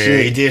YG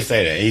shit. He did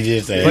say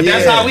that. But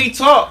that's how we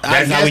talk.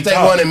 I guess they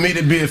wanted me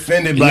to be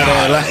offended by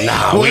that.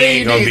 Like, we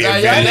ain't gonna be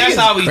offended. That's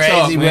how we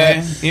talk,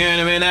 man. You know what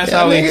I mean? That's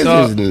how we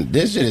talk.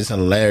 This shit is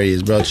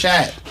hilarious, bro.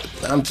 Chat,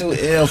 I'm too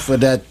ill for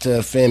that to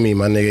offend me,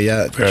 my nigga.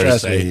 Y'all,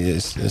 trust me,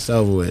 it's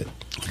over with.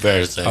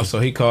 Fair to say. Oh, so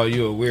he called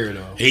you a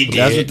weirdo. He did.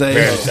 That's what they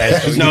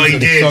No, he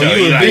did. So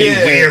you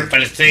weird for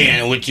the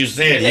saying what you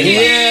said.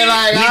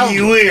 Yeah, like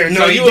you weird.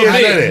 No, so you a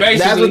bitch.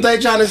 That's what they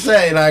trying to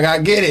say. Like, I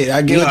get it.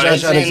 I get what y'all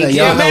trying to say.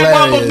 Y'all Mac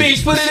Wappa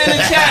bitch, put it in the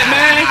chat,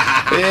 man.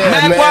 Yeah,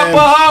 Mac Wappa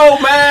hoe,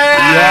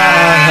 man.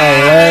 Y'all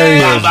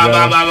hilarious,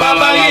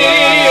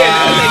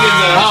 That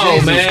nigga's a hoe,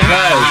 man.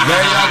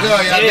 There y'all go.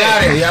 Y'all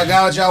got it. Y'all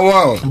got what y'all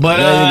want. But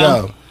there you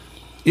go.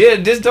 Yeah,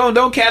 just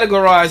don't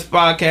categorize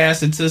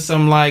podcasts into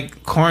some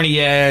like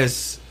corny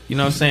ass, you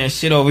know what I'm saying,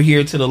 shit over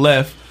here to the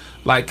left,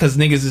 like, cause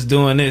niggas is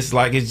doing this,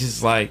 like, it's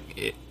just like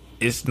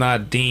it's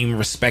not deemed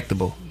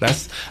respectable.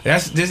 That's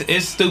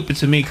it's stupid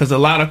to me, cause a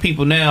lot of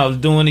people now is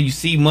doing it. You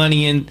see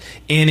money in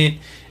it,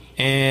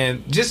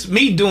 and just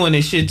me doing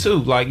this shit too.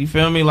 Like, you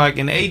feel me? Like,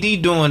 an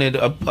AD doing it.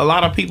 A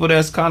lot of people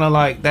that's kind of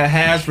like that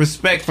has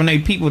respect from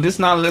their people. This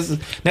not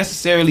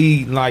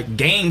necessarily like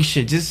gang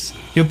shit. Just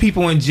your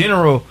people in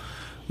general.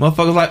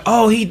 Motherfuckers like,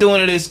 oh, he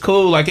doing it, it's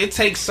cool. Like, it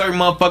takes certain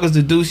motherfuckers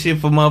to do shit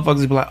for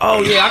motherfuckers to be like,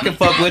 oh, yeah, I can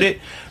fuck with it.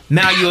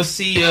 Now you'll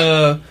see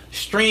a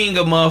string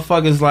of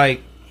motherfuckers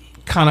like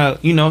kind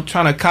of, you know,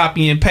 trying to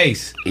copy and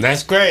paste.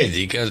 That's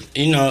crazy, because,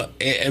 you know,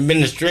 it's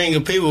been a string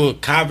of people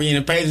copying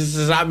and pasting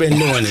since I've been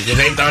doing it, because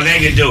they thought they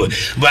could do it.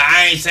 But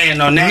I ain't saying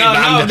no names. No,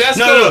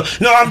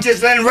 I'm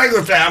just letting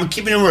regular fact. I'm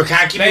keeping it real. Can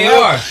I keep it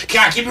real?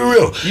 Can I keep it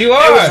real? You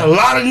are. There was a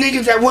lot of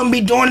niggas that wouldn't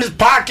be doing this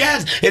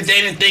podcast if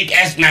they didn't think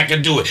S-Mac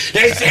could do it.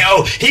 They say,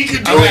 oh, he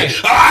could do it.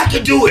 Oh, I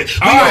could do it.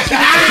 Oh, my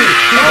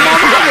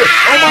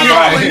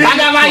mama. I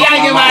got my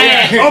yang in my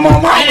ass. Oh,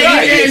 my mama.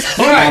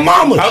 Oh, my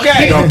mama.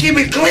 Okay. We gonna keep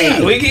it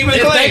clean. We keep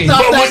it clean.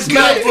 But what's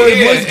good for the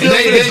goose?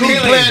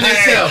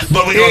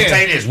 But we gonna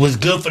say this: what's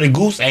good for the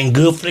goose ain't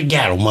good for the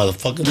cattle,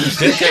 motherfucker. Just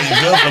because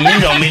it's good for me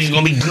don't mean it's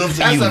gonna be good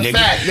for you,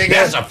 nigga.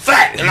 That's a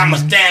fact, and I'ma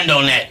stand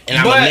on that, and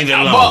I'ma leave it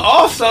alone. But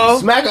also,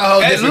 Smack a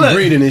whole different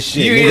breed in this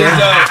shit.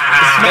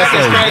 Smack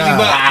is crazy,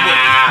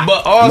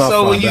 but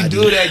also when you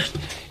do that,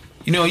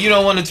 you know, you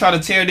don't want to try to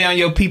tear down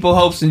your people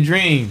hopes and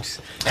dreams.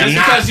 Just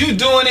because you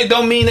doing it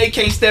don't mean they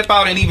can't step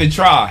out and even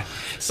try.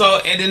 So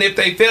and then if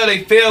they fail,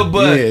 they fail.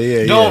 But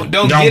don't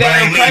get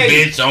at them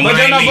crazy. Bitch, don't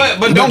blame me.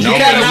 But don't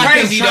get at them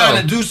crazy though.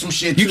 Trying to do some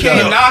shit. You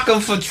can't knock them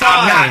for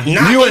trying. You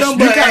can't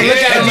look at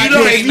them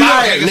like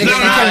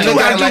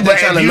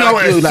you know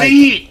what?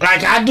 See,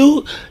 like I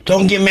do.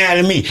 Don't get mad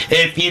at me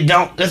if you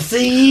don't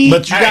concede.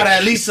 But you gotta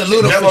at least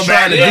salute them for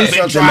trying to do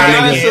something.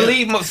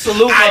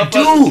 I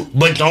do,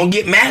 but don't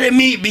get mad at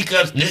me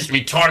because this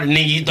retarded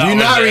nigga you thought. You're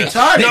not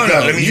retarded. No,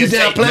 let me just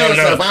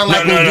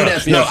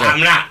say. No, I'm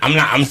not.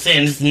 I'm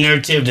saying this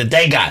narrative that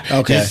they got.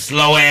 Okay. This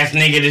slow ass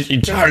nigga, this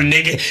retarded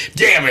nigga.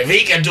 Damn, if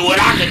he can do it,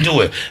 I can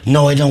do it.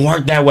 No, it don't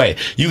work that way.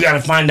 You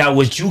gotta find out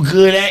what you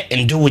good at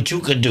and do what you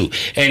could do,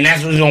 and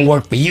that's what's gonna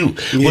work for you.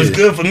 Yeah. What's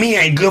good for me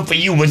ain't good for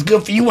you. What's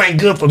good for you ain't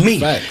good for me.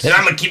 Facts. And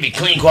I'm gonna keep it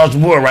clean across the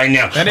board right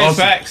now. That is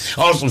facts.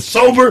 On some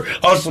sober,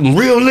 on some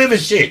real living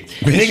shit.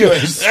 Nigga,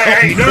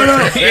 hey,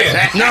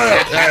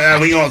 no.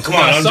 We gonna come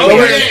on.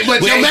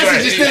 But your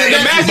message is still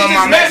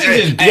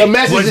messaging. Your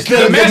message is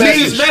still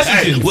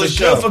messaging. What's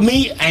good for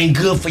me ain't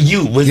good for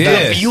you. What's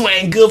good for you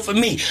ain't good for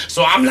me.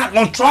 So I'm not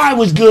gonna try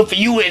what's good for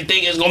you and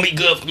think it's gonna be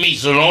good for me.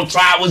 So don't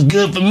try what's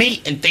good for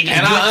me and think it's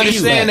good for you. And I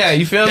understand that.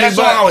 You feel me? That's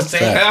all I was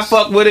saying. And I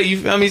fuck with it. You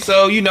feel me?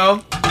 So you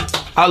know,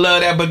 I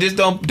love that. But just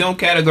don't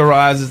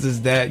categorize us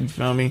as that. You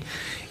feel me?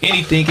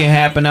 Anything can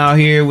happen out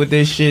here with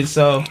this shit.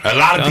 So a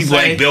lot of people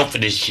ain't built for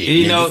this shit.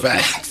 You know,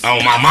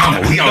 oh my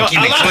mama, we gonna keep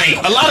it clean.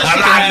 A lot of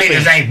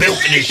niggas ain't built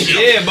for this shit.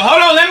 Yeah, but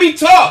hold on, let me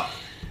talk.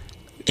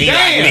 He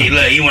like me.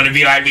 Look, you want to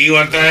be like me? You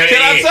want to?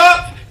 Can I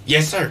talk?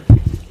 Yes, sir.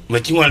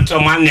 But you want to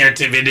tell my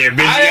narrative in there,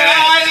 bitch.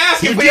 I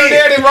asking for your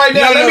narrative right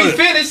now. Let me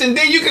finish, and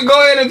then you can go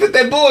ahead and put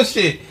that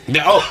bullshit.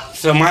 Oh,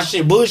 so my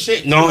shit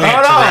bullshit? Go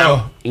ahead,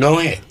 Go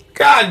ahead.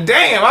 God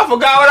damn, I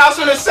forgot what I was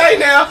gonna say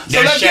now. So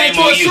let's get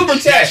into a super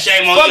chat.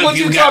 Fuck what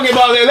you talking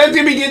about there. Let's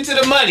get to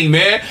the money,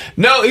 man.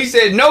 No, he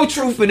said no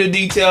truth in the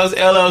details,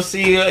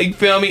 LLC. You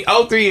feel me?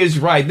 03 is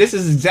right. This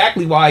is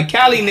exactly why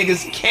Cali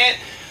niggas can't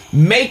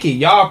make it.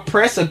 Y'all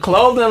press a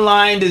clothing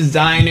line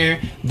designer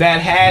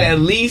that had at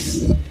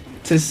least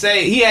to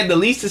say, he had the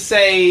least to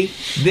say,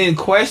 then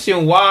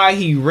question why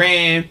he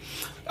ran.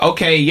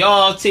 Okay,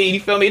 y'all, you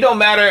feel me? It don't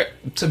matter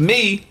to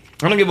me.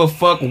 I don't give a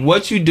fuck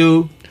what you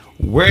do,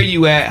 where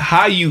you at,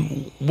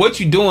 what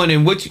you doing,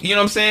 and what you know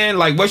what I'm saying?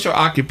 Like, what's your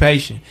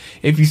occupation?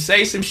 If you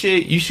say some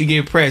shit, you should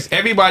get pressed.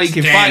 Everybody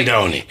can fight.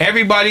 On it.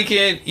 Everybody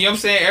can, you know what I'm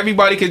saying?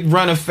 Everybody can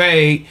run a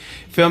fade.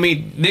 Feel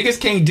me? Niggas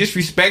can't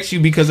disrespect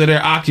you because of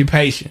their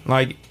occupation.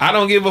 Like, I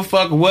don't give a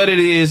fuck what it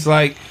is.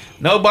 Like,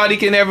 nobody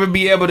can ever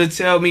be able to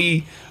tell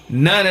me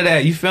none of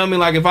that. You feel me?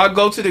 Like, if I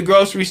go to the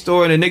grocery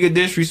store and a nigga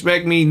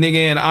disrespect me,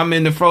 nigga, and I'm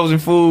in the frozen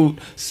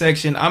food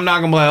section, I'm not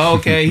gonna be like,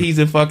 okay, he's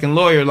a fucking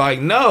lawyer. Like,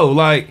 no,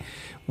 like,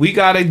 we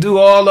gotta do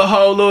all the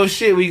whole little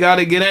shit. We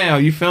gotta get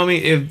down. You feel me?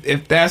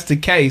 If that's the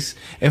case,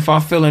 if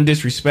I'm feeling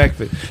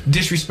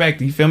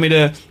disrespected, you feel me?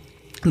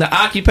 The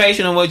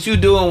occupation of what you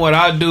do and what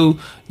I do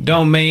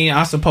don't mean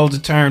I'm supposed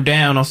to turn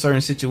down on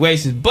certain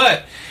situations.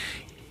 But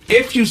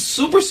if you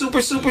super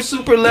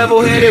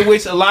level-headed,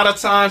 which a lot of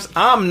times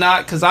I'm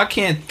not, because I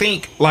can't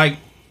think like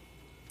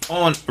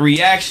on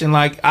reaction.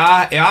 Like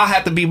I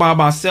have to be by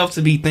myself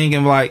to be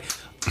thinking like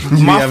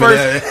my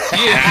first.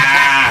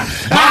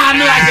 I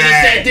knew I could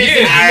have said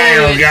this.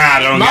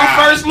 My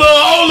first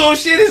little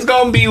shit is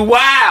gonna be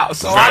wild.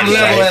 So I'm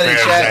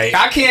level-headed.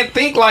 I can't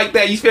think like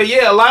that. You feel?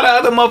 Yeah, a lot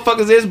of other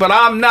motherfuckers is, but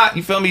I'm not.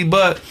 You feel me?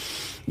 But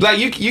like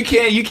you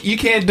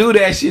can't do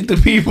that shit to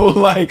people.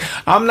 Like,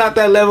 I'm not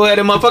that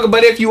level-headed motherfucker.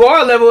 But if you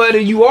are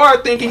level-headed, you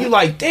are thinking, you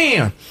like,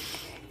 damn.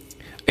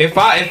 If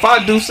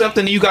I do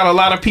something and you got a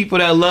lot of people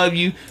that love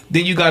you,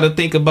 then you got to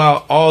think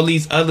about all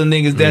these other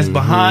niggas that's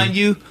behind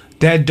you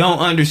that don't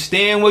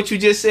understand what you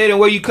just said and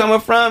where you coming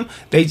from.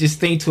 They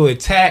just think to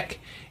attack,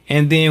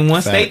 and then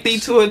once they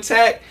think to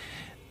attack,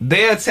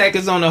 their attack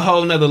is on a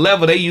whole nother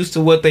level. They used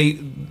to what they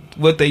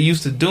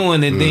used to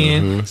doing, and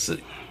then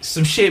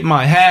some shit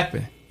might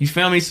happen. You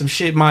feel me? Some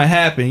shit might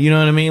happen. You know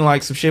what I mean?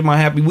 Like, some shit might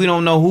happen. We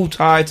don't know who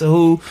tied to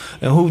who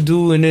and who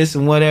doing this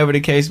and whatever the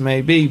case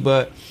may be.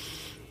 But,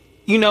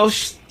 you know,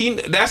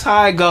 that's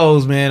how it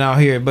goes, man, out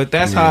here. But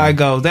that's how it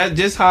goes. That's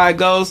just how it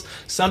goes.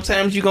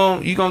 Sometimes you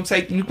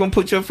gonna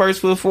put your first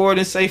foot forward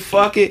and say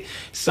fuck it.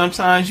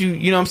 Sometimes you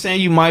know what I'm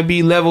saying, you might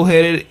be level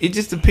headed. It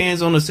just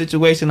depends on the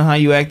situation and how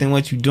you act and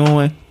what you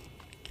doing.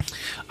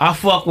 I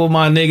fuck with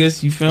my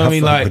niggas, you feel me?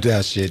 Like, with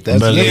that shit.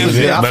 That's I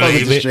fuck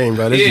with the stream,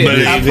 bro.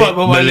 I fuck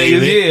with my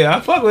niggas. Yeah, I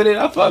fuck with it.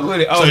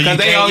 Oh, because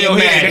they on your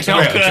head.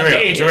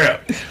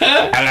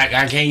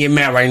 I can't get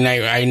mad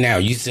right now.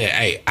 You said,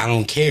 hey, I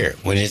don't care.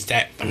 When it's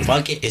that,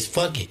 fuck it, it's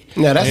fuck it.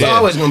 No, that's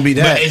always gonna be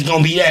that. But it's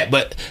gonna be that.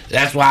 But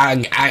that's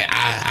why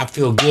I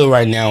feel good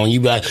right now when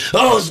you be like,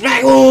 oh,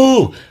 smack,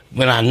 ooh.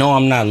 But I know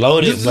I'm not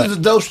loaded. This is a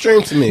dope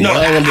stream to me. No,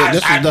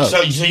 this is dope.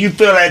 So you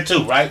feel that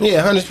too, right?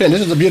 Yeah, 100%.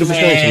 This is a beautiful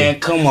stream to me. Man,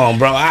 come on,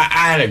 bro. I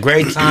had a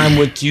great time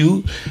with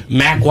you,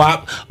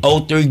 MacWop,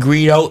 03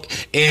 Greedo,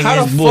 and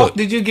how his the book. fuck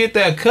did you get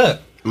that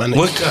cut?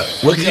 What cup?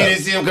 What You cup? didn't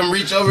see him come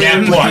reach over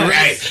That you? part,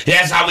 right?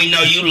 That's how we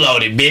know you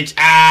loaded, bitch.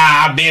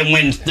 I been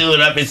went and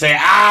stood up and said,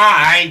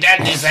 I ain't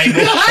that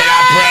disabled. And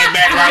I prayed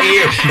back right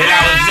here. And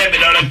I was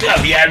sipping on the cup,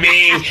 you know what I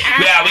mean?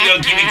 Yeah, we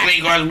gonna keep it clean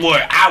across the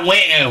board. I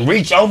went and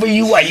reached over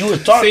you while you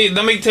was talking. See,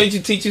 let me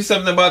teach you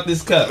something about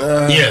this cup.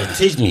 Yeah,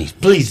 teach me.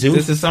 Please, dude.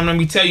 This is something. Let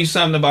me tell you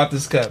something about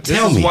this cup. This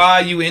Tell is me.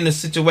 why you in the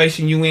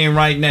situation you in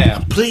right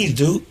now. Please,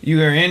 dude.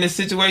 You are in the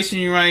situation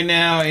you right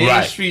now, in the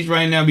Right. streets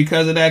right now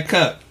because of that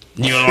cup.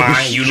 You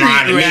lying. You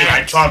lying to me.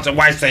 Like Charlton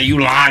White said, you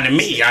lying to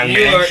me. I mean,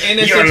 You are in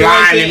this you're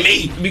lying to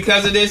situation me.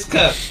 because of this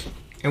cup.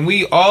 And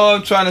we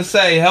all trying to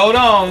say, hold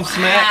on,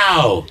 Smack.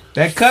 Wow.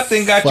 That cup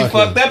thing got you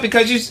fucked up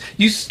because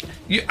you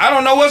I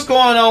don't know what's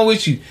going on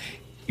with you.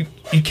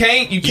 You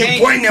can't. You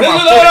pointing at Look, my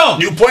look, foot. hold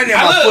on. You pointing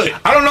at my foot.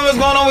 I don't know what's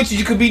going on with you.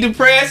 You could be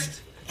depressed.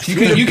 You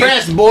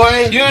depressed,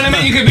 boy. You know what I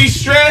mean? You could be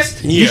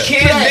stressed. Yeah. You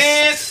can't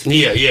dance.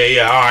 Yeah.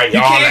 All right. You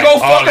all can't that, go all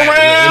fuck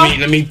that. around.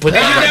 Let me put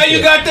And that now right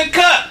you there. got the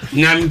cup.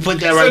 Now let me put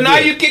that right So there. now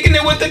you kicking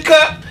it with the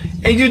cup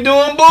and you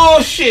doing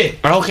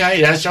bullshit.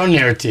 Okay, that's your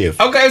narrative.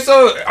 Okay,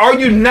 so are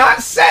you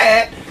not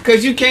sad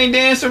because you can't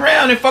dance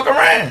around and fuck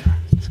around?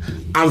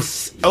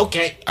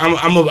 Okay. I'm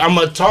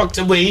gonna talk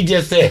to what he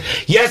just said.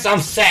 Yes,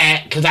 I'm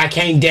sad because I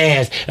can't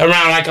dance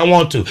around like I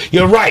want to.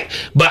 You're right,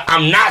 but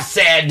I'm not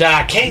sad that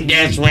I can't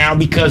dance around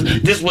because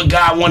this is what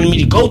God wanted me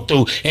to go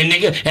through, and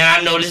nigga, and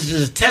I know this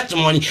is a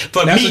testimony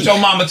for That's me. what your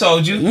mama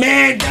told you.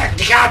 Man,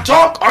 can I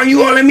talk? Are you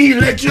gonna let me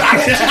let you? I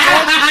let you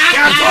talk?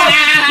 Can I talk?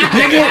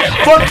 Nigga,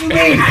 fuck you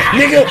mean?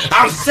 Nigga,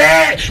 I'm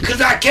sad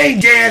because I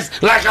can't dance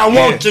like I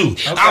want to.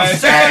 I'm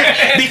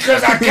sad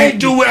because I can't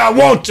do what I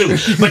want to.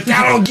 But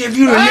that don't give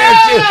you the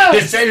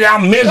narrative to say that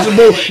I'm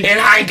miserable and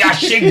I ain't got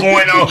shit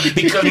going on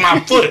because my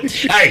foot.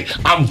 Hey,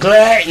 I'm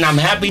glad and I'm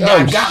happy that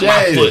I got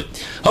my foot.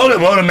 Hold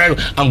up, man.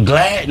 I'm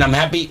glad and I'm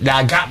happy that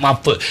I got my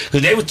foot.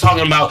 Because they were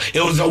talking about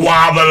it was a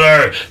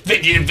wobbler.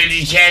 50 to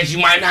 50 chance you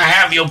might not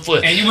have your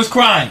foot. And you was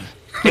crying.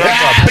 Like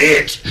a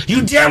bitch.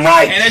 You damn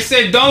right. And they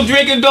said, don't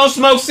drink and don't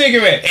smoke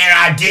cigarettes. And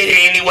I did it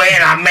anyway,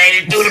 and I made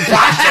it through the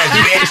process,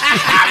 bitch.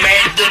 I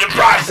made it through the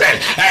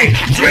process. Hey,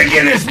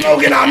 drinking and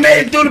smoking, I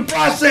made it through the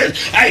process.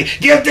 Hey,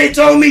 guess they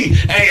told me.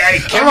 Hey,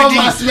 Kevin D.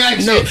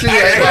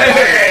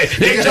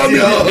 They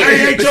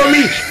told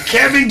me,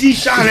 Kevin D.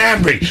 Sean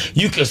Ambry,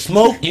 you can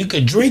smoke, you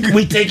can drink,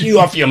 we take you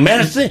off your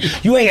medicine.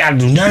 You ain't gotta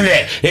do none of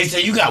that. They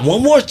say you got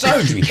one more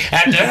surgery.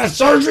 After that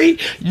surgery,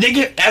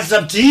 nigga, that's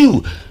up to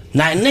you.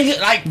 Now, nigga,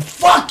 like,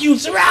 fuck you,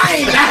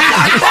 Sarai.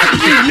 Fuck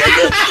you,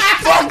 nigga.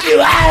 Fuck you.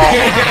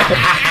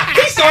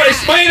 He started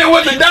explaining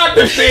what the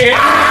doctor said,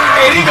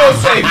 and he gonna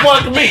say,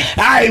 fuck me.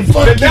 Hey,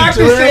 fuck the you,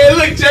 doctor Terrell. said,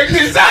 look, check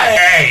this out.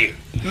 Hey.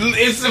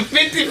 It's a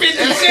 50-50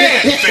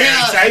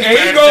 chance. And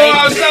he go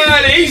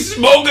outside and he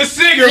smoke a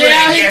cigarette.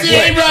 Yeah, he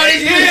did, bro.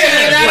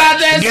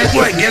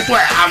 Guess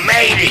what? I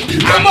made it.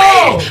 Come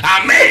on.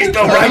 I made it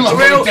though, right,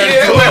 Terrell?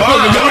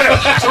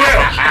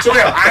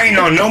 Terrell, I ain't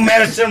on no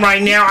medicine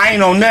right now. I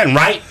ain't on nothing,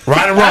 right?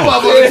 Right or wrong?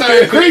 That motherfucker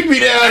turned creepy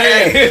down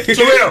here.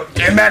 Terrell,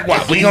 and back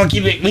what? We gonna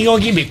keep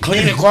it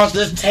clean across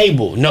this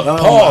table. No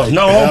pause,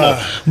 no homo.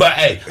 But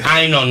hey,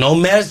 I ain't on no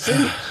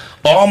medicine.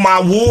 All my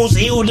wounds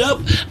healed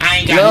up. I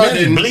ain't got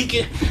nothing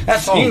bleeding.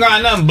 That's all. You ain't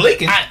got nothing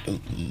bleeding.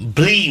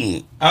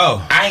 Bleeding.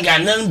 Oh. I ain't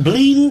got nothing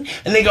bleeding.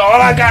 And nigga,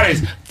 all I got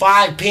is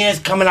 5 pins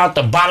coming out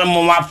the bottom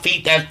of my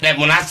feet. That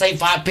when I say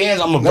 5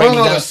 pins, I'm gonna break it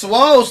down.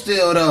 Swole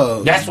still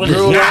though. That's what it's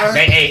not.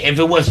 Hey, if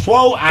it was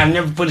swole, I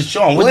never put a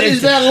show on. What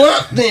is that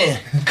lump then?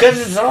 Cause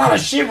it's a lot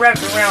of shit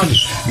wrapped around it.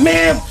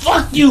 Man,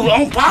 fuck you.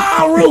 On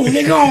Pyro,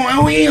 nigga,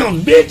 on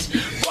him, bitch.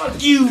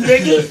 Fuck you,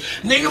 nigga.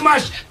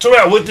 Nigga,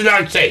 Terrell, what did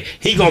I say?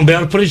 He gonna be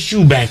able to put his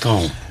shoe back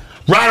on.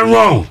 Right or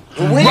wrong?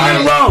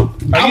 Right or wrong?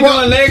 Are you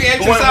doing leg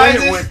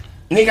exercises?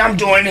 Nigga, I'm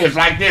doing this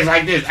like this.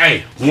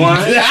 Hey, 1, 2,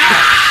 3.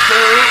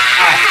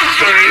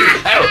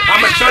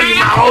 I'm gonna show you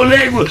my whole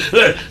leg. Look,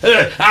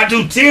 I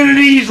do 10 of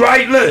these,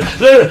 right? Look,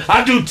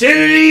 I do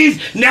 10 of these.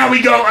 Now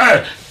we go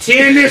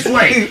 10 this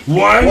way.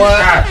 1,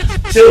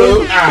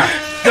 2,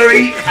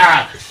 3,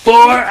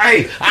 4.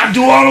 Hey, I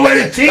do all the way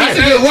to 10. That's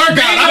a good workout.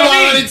 I'm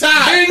already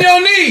tired. Bend your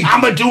knee.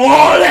 I'm gonna do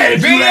all that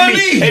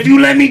if you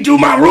let me do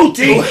my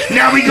routine.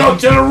 Now we go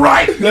to the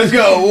right. Let's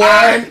go.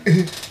 1,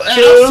 2.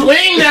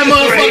 Swing that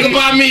motherfucker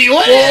by me.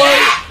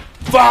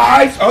 4,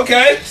 5.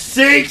 Okay.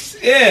 6.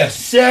 Yeah.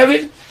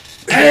 7,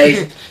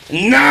 8,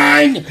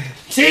 9,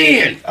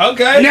 10.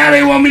 Okay. Now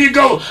they want me to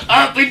go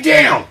up and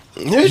down.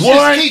 You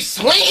just keep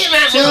swinging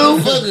that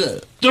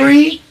motherfucker.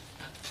 3,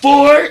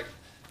 4,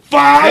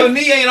 5. Your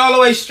knee ain't all the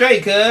way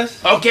straight, cuz.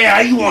 Okay, how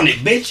you want it,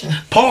 bitch?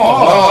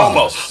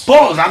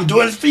 Pause. I'm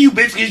doing this for you,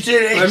 bitch. Get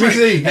shit. Let me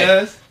see,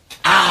 cuz.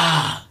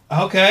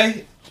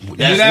 Okay. Did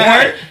that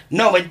hurt?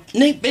 No, but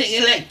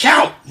nigga,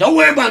 count. Don't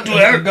worry about doing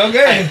it. Go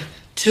get it.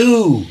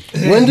 2.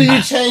 When do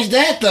you change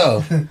that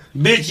though?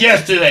 Bitch,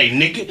 yesterday,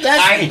 nigga.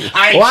 I ain't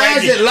why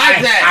is it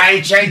like that? I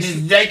ain't changed it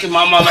today because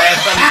my mama had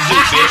something to do,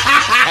 bitch.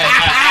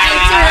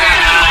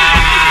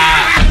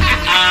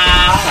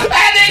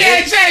 That nigga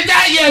ain't changed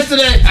that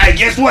yesterday. Hey,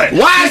 guess what?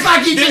 Why it's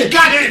like you just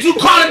got you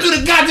crawling through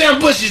the goddamn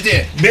bushes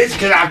then? Bitch,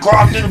 cause I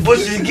crawled through the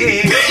bushes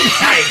again.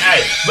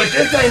 hey, but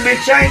this ain't been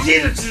changed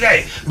either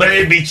today. But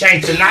it'll be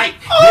changed tonight.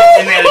 This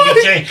and that'll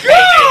be changed.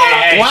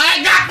 Hey. Why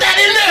I got that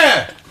in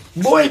there?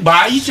 Boy,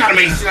 bye, you trying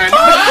to make it sound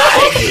like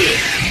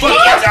fuck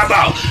you talking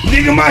about?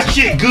 Nigga, my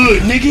shit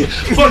good, nigga.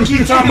 Fuck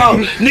you talking about?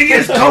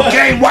 Nigga, it's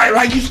cocaine white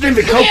like you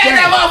sniffing cocaine.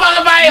 Yeah, that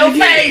motherfucker by your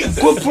face.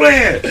 Quit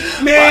playing.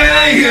 Man,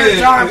 I ain't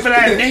got time for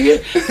that,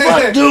 nigga.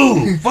 Fuck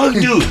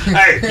dude.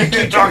 Hey, you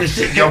keep talking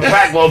shit, your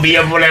crack won't be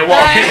up on that wall.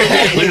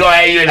 We gonna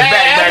have you in the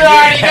back. You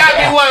already got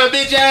me one,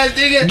 bitch ass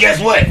nigga. Guess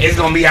what? It's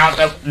gonna be out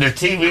the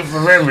TV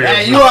forever.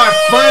 Hey, you are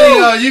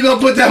funny, though. You gonna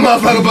put that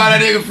motherfucker by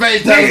that nigga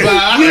face talking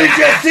about. You didn't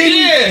just see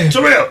me?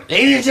 Terrell.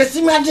 They didn't just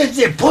see me, I just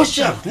did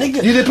push-ups,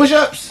 nigga. You did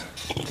push-ups?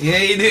 Yeah,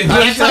 he did.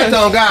 That's like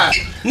on God.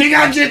 Nigga,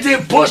 I just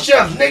did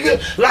push-ups,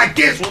 nigga. Like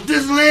this, with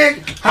this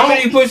leg. How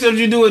many push-ups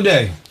you do a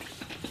day?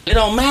 It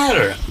don't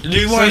matter. Do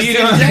you want to see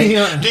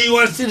today? Do you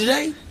want to see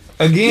today?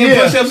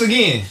 Again, push-ups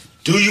again.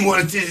 Do you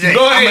want to see today?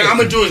 Go ahead. I'm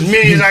going to do as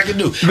many as I can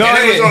do. Go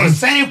ahead. It was on the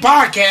same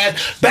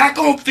podcast, Back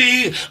on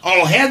Feed,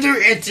 on Heather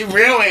and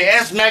Terrell and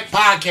S-Mac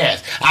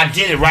podcast. I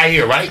did it right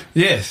here, right?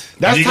 Yes.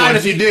 That's tight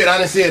if you did. I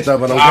didn't see it though,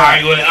 but I'm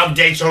Alright, well,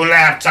 update your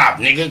laptop,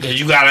 nigga, because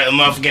you got a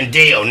motherfucking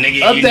Dell,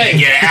 nigga. Update. You need to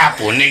get an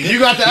Apple, nigga. You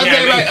got the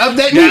update right?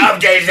 Update me? me? The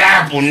update's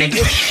Apple,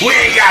 nigga. We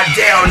ain't got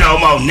Dell no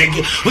more,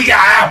 nigga. We got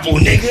Apple,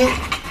 nigga.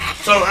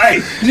 So, hey.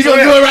 You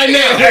gonna do it right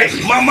now? Hey,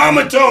 my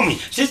mama told me.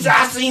 She said,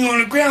 I seen you on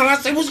the ground. I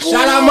said, what's going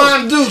on? Shout out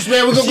Mom Dukes,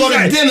 man. We're gonna go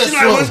to dinner soon.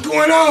 Like, what's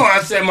going on?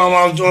 I said, my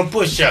mom's doing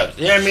push-ups.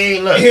 You know what I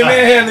mean? Look. Him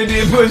and Heather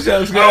did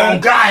push-ups, guys. Oh,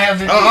 God,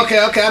 Heather. Oh, okay.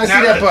 I didn't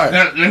see that part.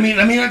 Now, let me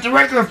let the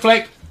record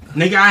reflect.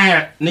 Nigga, I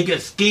had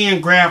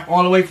skin graft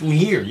all the way from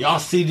here. Y'all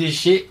see this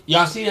shit?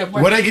 Y'all see that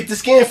part? Where they get the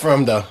skin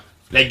from, though?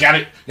 They got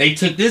it. They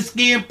took this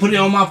skin, put it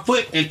on my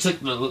foot, and took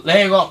the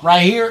leg off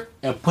right here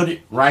and put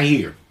it right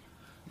here.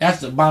 That's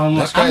the bottom line.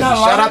 That's crazy.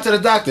 Shout out to the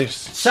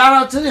doctors. Shout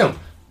out to them.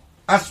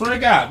 I swear to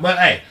God. But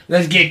hey,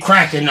 let's get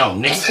cracking though,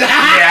 nigga. Yeah.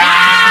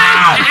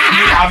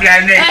 Off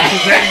that nigga.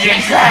 Let's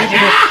get cracking.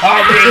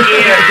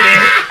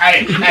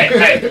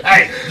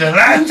 Hey. The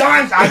last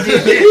times I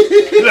did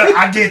this, look,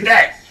 I did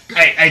that.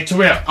 Hey,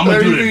 Terrell, I'm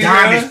gonna do the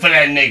diamonds for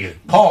that nigga.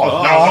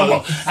 Pause. No, hold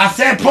on. I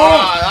said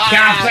pause.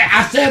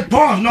 I said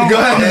pause. No, go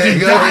ahead, I'm gonna do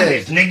go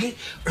diamonds, nigga.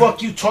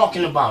 Fuck you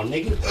talking about,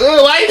 nigga.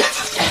 Why?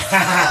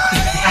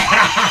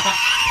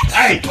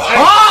 Hey,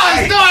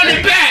 throwing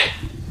it back.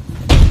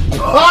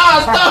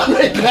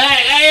 Throwing it back.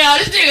 Hey, yo,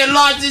 this nigga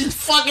lost his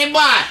fucking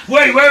mind.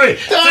 Wait. Throwing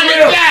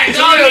it back.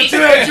 Terrell.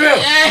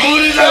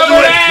 Move this out the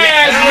way.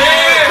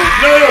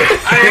 No.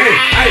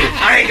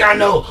 I ain't got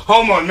no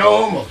homo.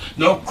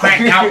 No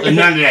crack out or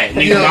none of that.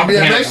 Nigga,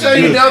 make sure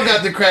you don't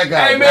got the crack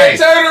out. Hey, man,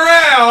 turn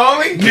around,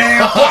 homie. Man,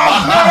 no,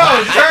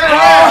 turn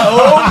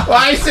around.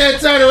 Why you said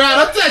turn around?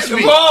 Don't touch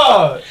me.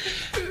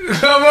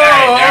 Come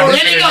on.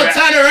 Then he gonna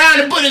turn around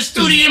and put a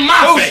studio in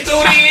my face.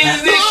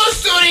 Whose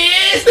studio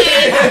is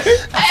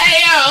this?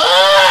 Hey,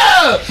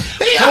 yo.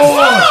 Get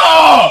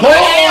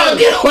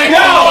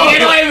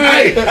away from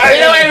me.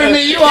 Get away from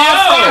me. You all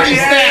sorry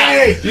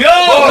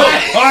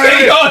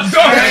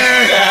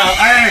now.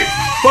 Hey,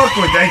 fuck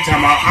what they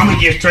talking about. I'm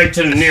gonna get straight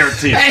to the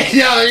narrative. Hey,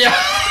 yo.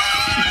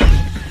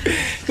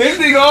 This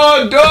nigga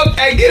all dark.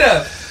 Hey, get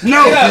up. No,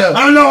 I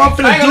don't know. I'm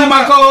finna I ain't gonna let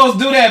my co-host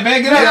do that,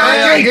 man. Get up.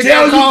 I can't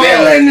tell you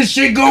been letting this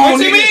shit go on.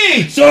 What you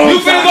mean? So you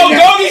finna go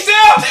doggy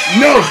style?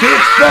 No,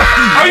 bitch, fuck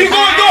you. Are you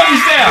going doggy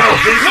style? No,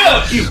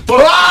 bitch,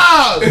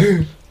 fuck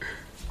you.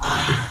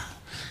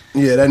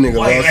 Yeah, that nigga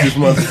lost his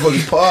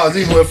motherfucking paws.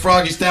 He went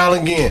froggy style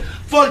again.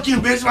 Fuck you,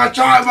 bitch. I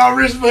tried my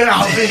wrist went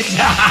out, bitch.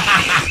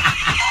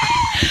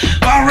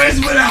 My wrist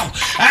went out.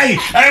 Hey,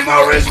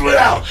 my wrist went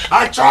out.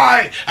 I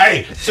tried.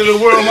 Hey, to the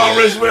world, my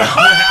wrist went out.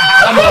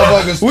 That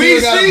motherfucker still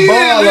got a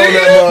ball on that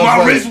motherfucker. My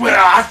wrist went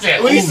out. I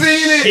said, we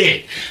seen it.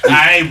 Shit.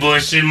 I ain't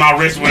bullshit. My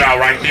wrist went out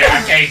right there.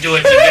 I can't do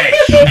it today.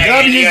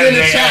 W's in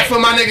the chat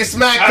for my nigga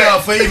Smack though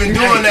for even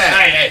doing that.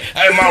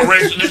 Hey, my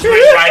wrist, this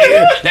wrist right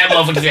here. That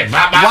motherfucker said,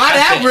 bye. Why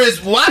that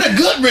wrist? Why the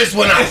good wrist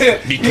went out?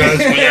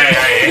 Because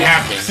it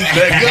happens.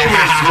 The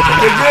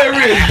good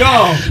wrist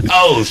gone.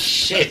 Oh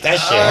shit, that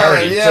shit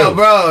hurted too.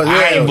 Bro.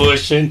 I ain't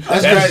bushing.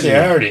 That's that crazy. Shit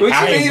hurted. What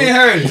you mean it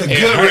hurt? The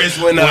good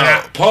wrist went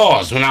out.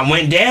 Pause. When I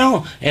went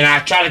down and I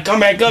tried to come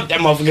back up,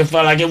 that motherfucker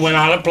felt like it went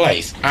out of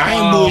place. I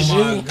ain't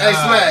bullshitting. Hey,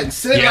 Smack,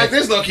 sitting like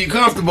this low key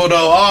comfortable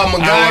though. Oh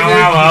my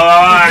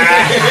God.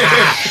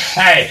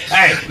 Hey,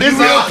 this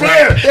real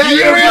player.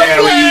 You a real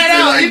player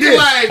though. You be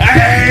like,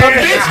 a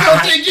bitch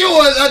gonna think you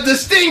a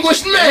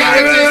distinguished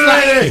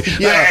man.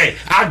 Hey,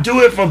 I do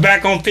it for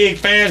Back on Fig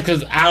fans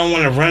because I don't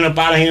want to run up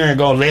out of here and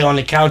go lay on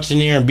the couch in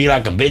there and be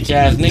like a bitch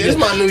ass nigga. This is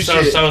my new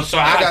shit. So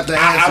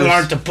I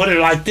learned to put it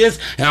like this,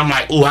 and I'm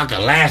like, ooh, I could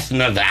last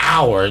another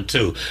hour or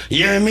two.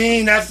 You know what I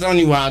mean? That's the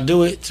only way I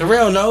do it.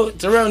 Terrell, no.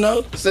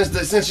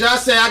 Since y'all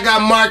say I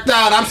got marked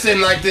out, I'm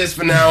sitting like this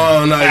for now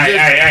on.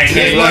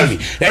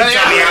 Hey,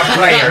 told me I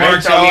play her.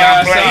 They told me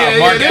I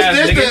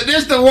play her.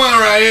 This the one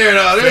right here,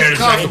 though. This is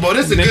comfortable.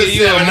 This is a good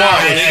 7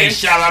 Hey,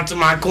 shout out to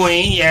my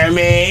queen. You know what I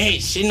mean?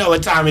 She know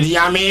what time it is. You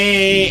know what I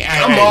mean?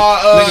 I'm all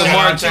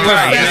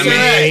Professor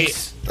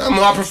X. I'm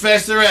all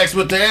Professor X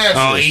with the answers.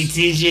 On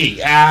ETG.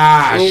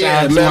 Shout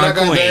out to my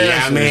queen. You know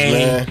what I mean?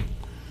 Man.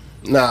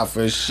 Nah,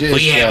 for shit.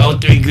 We had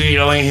 03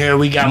 Greedo in here.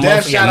 We got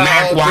motherfucking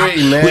Mac Wop.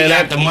 We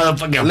got the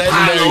motherfucking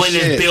Pilo in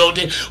this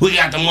building. We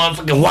got the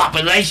motherfucking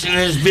Wopulation in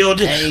this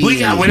building. Hey. We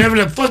got whatever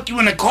the fuck you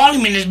want to call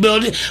him in this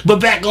building. But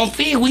back on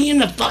Fig, we in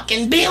the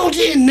fucking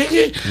building,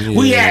 nigga. Yeah,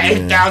 we had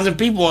 8,000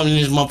 people in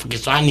this motherfucker.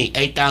 So I need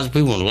 8,000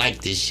 people to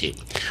like this shit.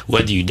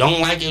 Whether you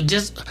don't like it,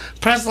 just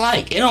press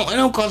like. It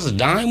don't cost a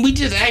dime. We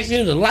just asked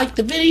you to like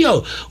the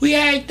video. We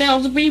had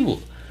 8,000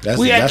 people.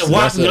 We had the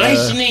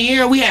Wopulation in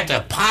here. We had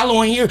the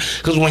Apollo in here.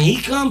 Because when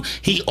he come,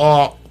 he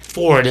all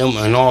 4 of them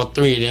and all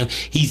 3 of them.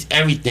 He's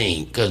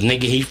everything. Because,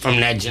 nigga, he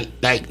from that...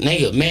 Like,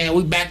 nigga, man,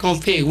 we back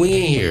on Fig. We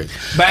in here.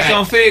 Back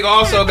on Fig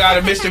also got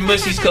a Mr.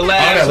 Mushy's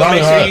collab. So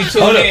make sure you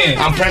tune in.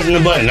 I'm pressing the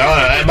button.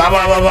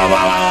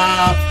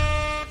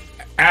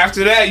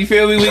 After that, you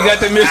feel me? We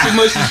got the Mr.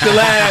 Mushy's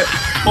collab.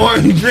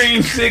 Orange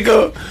Dream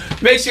Sickle.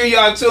 Make sure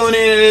y'all tune in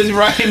to this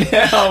right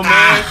now,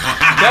 man.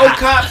 Go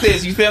cop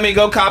this. You feel me?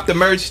 Go cop the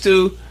merch,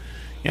 too.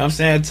 You know what I'm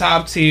saying?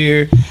 Top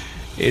tier.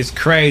 It's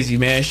crazy,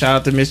 man. Shout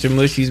out to Mr.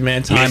 Mushy's,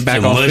 man. Time Mr.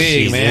 back on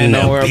Fig, man.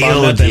 Don't worry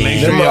about nothing. Make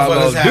sure y'all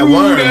go had Worm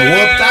whooped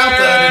out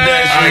the other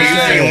day.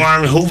 You seen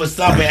Worm hoover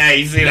something? Hey,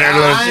 you see that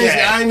little shit?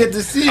 I didn't get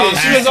to see it.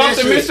 She was off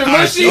to Mr.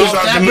 Mushy. She was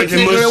off to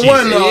Mr. Mushy.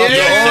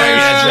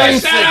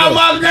 Shout out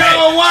my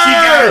girl,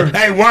 Worm.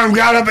 Hey, Worm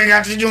got up and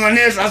got you doing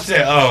this. I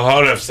said, oh,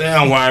 hold up. Say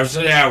that word.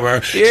 Say that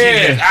word.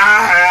 Yeah.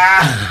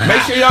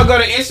 Make sure y'all go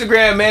to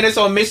Instagram, man. It's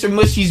on Mr.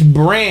 Mushy's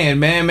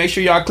brand, man. Make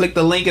sure y'all click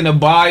the link in the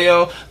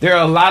bio. There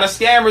are a lot of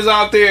scammers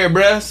out there,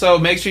 bruh. So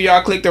make sure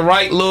y'all click the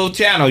right little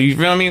channel. You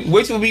feel me?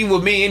 Which will be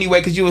with me anyway,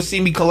 because you will see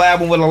me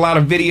collabing with a lot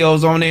of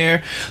videos on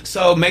there.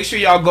 So make sure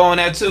y'all go on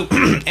that too.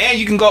 And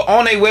you can go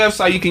on their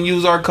website. You can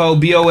use our code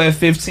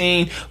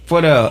BOF15 for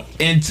the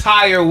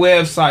entire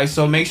website.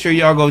 So make sure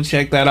y'all go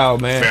check that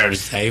out, man. Fair to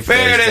say.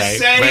 And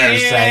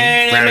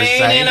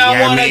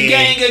I want a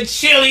gang of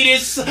chili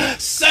this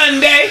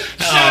Sunday.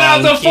 Shout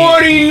out to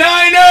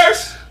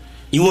 49ers.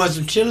 You want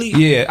some chili?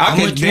 Yeah, I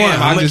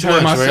just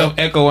heard myself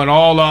echoing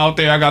all out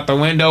there. I got the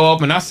window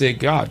open. I said,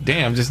 God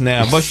damn, just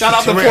now. But shout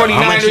out to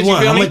 49ers. You feel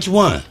me? How much you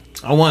won?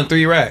 I won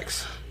 3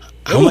 racks.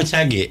 How much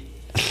I get?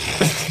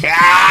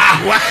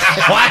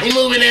 Why he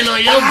moving in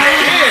on your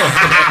game?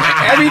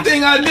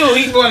 Everything I do,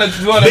 he's going to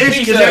bitch,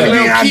 because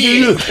everything I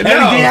do,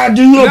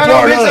 you a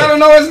part of. I don't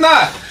know it's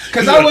not.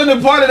 Cause I wasn't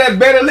a part of that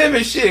better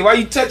living shit. Why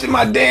you touching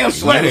my damn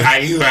sweater? You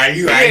right. Yeah, you right.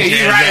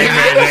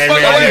 Get the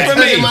fuck away from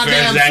me. My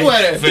damn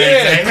sweater.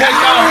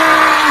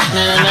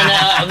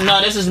 No,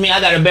 this is me. I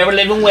got a better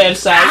living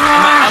website.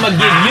 I'm gonna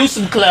give you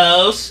some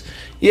clothes.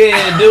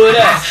 Yeah, do it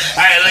up.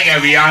 Alright, look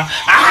at me, y'all.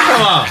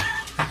 Come on.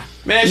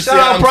 Man, shout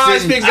out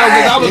Prize Picks though,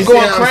 because I was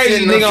going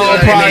crazy, nigga, on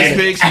Prize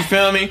Picks. You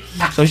feel me?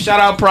 So shout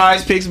out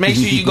Prize Picks. Make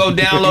sure you go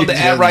download the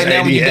app right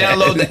now. When you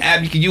download the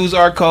app, you can use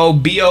our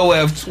code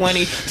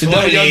BOF20 to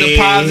double your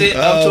deposit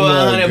up to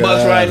 $100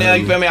 right now.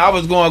 You feel me? I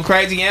was going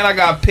crazy, and I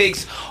got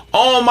picks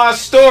on my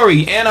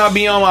story, and I'll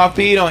be on my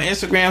feed on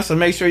Instagram, so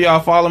make sure y'all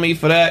follow me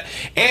for that.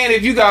 And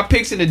if you got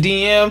picks in the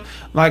DM,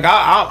 like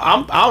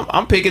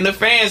I'm picking the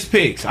fans'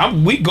 picks.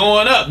 We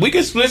going up. We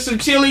can split some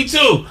chili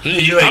too.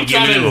 You ain't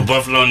giving him a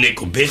Buffalo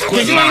nickel, bitch.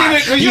 Cause you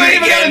ain't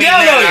even got to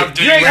download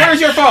it. Where's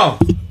your phone?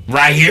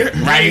 Right here.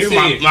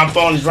 My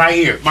phone is right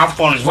here.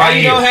 Why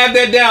you don't have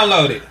that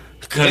downloaded?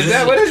 What is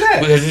that?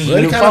 Because it's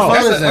a new phone.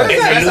 What is that?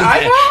 That's an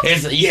iPhone?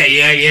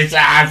 It's an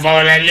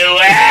iPhone. That new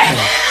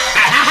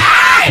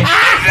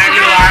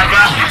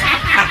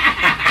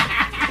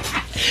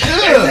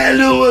that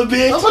new one,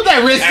 bitch. Don't put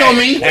that risk on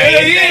me.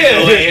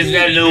 It's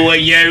that new one,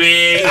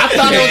 Jerry. I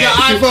thought it was an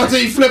iPhone till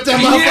you flipped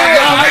that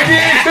motherfucker. I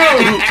did too.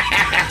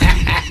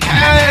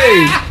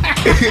 Hey.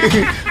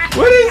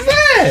 What is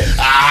that?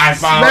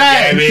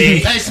 iPhone, baby.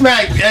 Hey,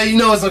 Smack. Hey, you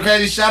know what's so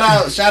crazy? Shout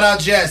out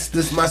Jess.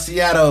 This is my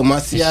Seattle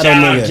Shout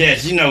nigga. out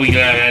Jess. You know we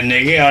got that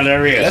nigga on the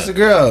real. That's a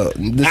girl.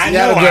 The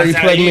Seattle girl you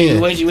plugged me in.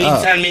 What you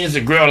telling me it's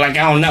a girl like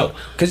I don't know?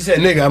 Cause you said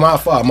nigga, my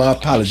fault. My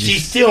apologies.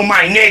 She's still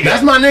my nigga.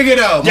 That's my nigga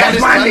though. That's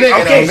my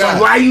nigga. Okay,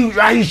 so why you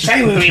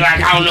shaming me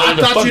like I don't know what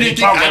the fuck you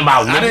talking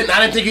about? I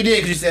didn't think you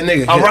did because you said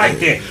nigga. All right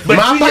then. But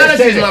my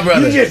apologies, my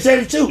brother. You just said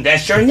it too.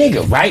 That's your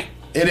nigga, right?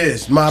 It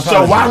is. My apologies.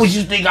 So why would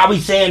you think I be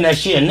saying that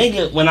shit a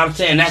nigga when I'm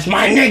saying that's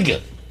my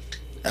nigga?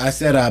 I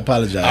said I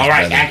apologize. All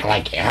right, brother. Act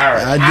like it.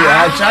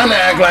 I trying to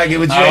act like it,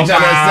 but you ain't trying to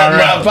accept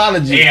my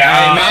apology.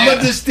 Yeah, I'm a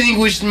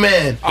distinguished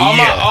man.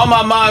 All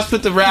my moms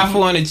put the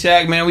raffle in the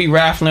chat, man. We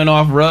raffling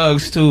off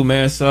rugs too,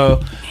 man.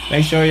 So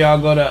make sure y'all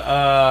go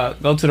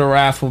to the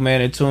raffle,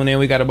 man, and tune in.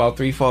 We got about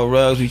 3-4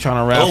 rugs we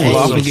trying to raffle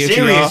off and give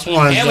y'all.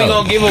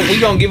 And we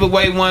gonna give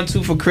away one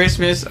too for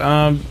Christmas.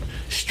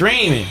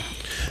 Streaming.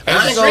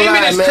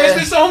 Streaming is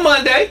Christmas on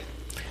Monday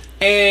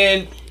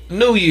and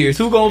New Year's.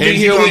 Who gonna be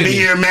here with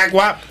me? Mac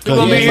Wop? Who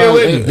gonna be here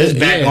with me? This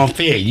back on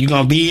Fig. You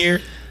gonna be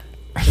here?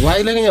 Why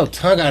you licking your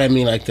tongue out at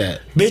me like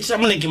that? Bitch,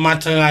 I'm licking my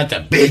tongue out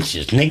at the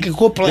bitches. Nigga,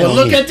 quit playing Well,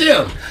 with look me. at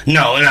them.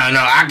 No.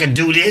 I can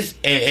do this,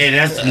 and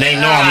that's they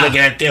know I'm looking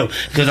at them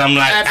because I'm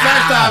like.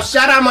 First off,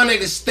 shout out my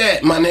nigga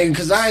Stat, my nigga,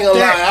 because I ain't gonna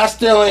lie, I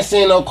still ain't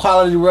seen no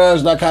quality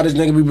rubs like how this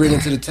nigga be bringing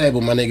to the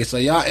table, my nigga. So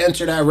y'all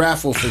enter that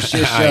raffle for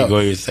shit show. I ain't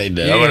going to say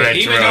that. Yeah, I'm gonna let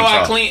even Terrell though I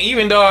talk. clean,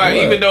 even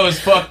though it's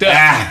fucked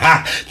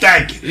up.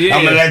 Thank you. Yeah.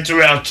 I'm gonna let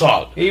Terrell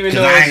talk. Even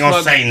though I it's ain't gonna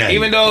fucked- say nothing.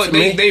 Even though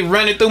they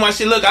running through my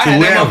shit. Look, I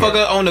had that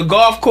motherfucker on the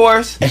golf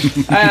course. I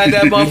had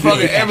that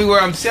motherfucker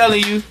everywhere. I'm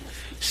telling you,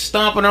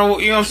 stomping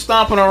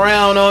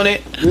around on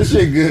it. This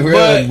shit good,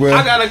 But bro.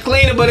 I gotta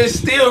clean it, but it's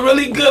still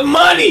really good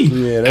money.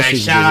 Yeah, that Hey,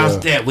 shit shout good,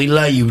 out that. We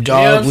love you, You know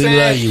dog. what I'm We saying?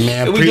 love you,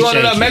 man. We doing it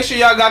Appreciate up. you. Make sure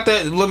y'all got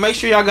that. Make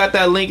sure y'all got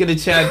that link in the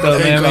chat though,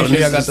 man. Make sure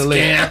y'all got the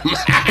link.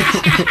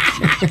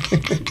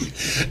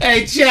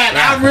 Hey, chat,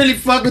 I really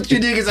fuck with you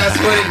niggas, I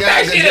swear to God.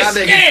 That shit y'all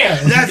a scam.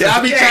 niggas,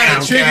 y'all be trying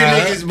to scam, trigger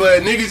guys. niggas,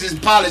 but niggas is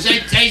polished.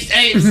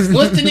 Hey,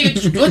 what's the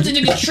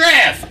nigga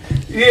Trev?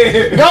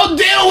 Yeah. Go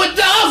deal with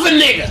the other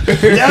nigga.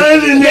 The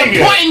other nigga.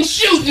 The point and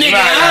shoot nigga,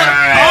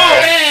 Right. Oh,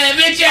 yeah,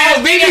 bitch ass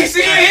BBC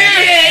nigga. here.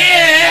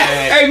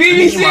 Yeah. Hey,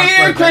 BBC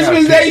here.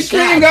 Christmas Day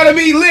stream gotta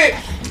be lit.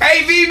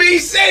 Hey,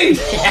 BBC.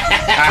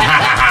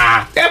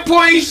 That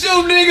point and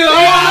shoot nigga.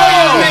 Hold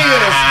on,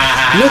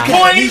 nigga. Look Point at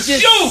him, and he's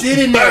just shoot.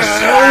 sitting there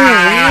so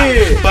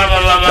weird.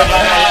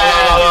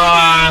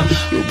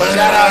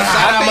 Shout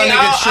out my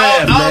nigga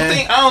Trev,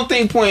 man. I don't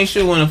think point and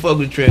shoot wanna fuck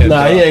with Trev.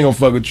 Nah, dog. he ain't gonna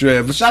fuck with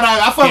Trev. But shout out,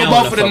 I fuck He with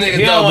don't both of wanna them fuck- niggas,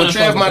 he don't though. wanna But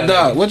Trev, fuck my with that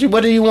dog. What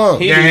do you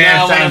want? He Yeah, do yeah,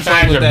 not wanna same fuck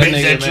size with of that bitch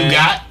nigga, that you man.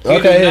 got. He do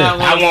Okay, not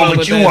wanna I fuck want what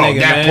with you that want, nigga,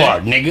 that man.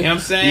 part, nigga. You know what I'm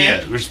saying?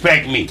 Yeah,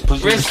 respect me. Put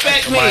some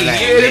Respect me, on you that,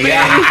 know what I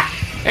nigga. mean?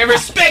 And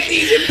respect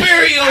these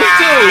Imperials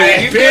too.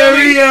 You feel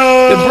me?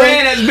 Imperial. The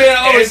brand has been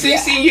over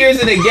 16 years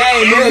in the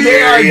game, man.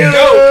 They are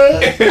dope.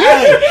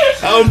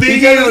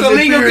 Because it's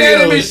illegal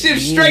cannabis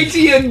shipped straight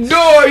to your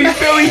door. You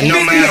feel me? No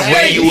 50 matter where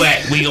states. you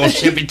at, we gonna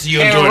ship it to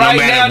your And door. right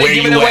No now matter they're where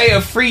giving you away at.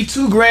 a free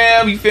 2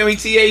 gram, you feel me,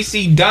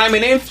 THC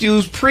diamond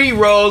infused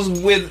pre-rolls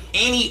with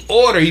any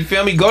order, you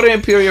feel me? Go to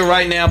Imperial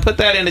right now, put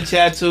that in the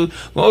chat too.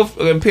 Go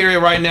to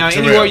Imperial right now.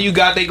 Anywhere you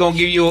got, they gonna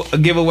give you a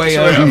giveaway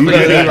of Tell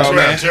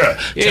man.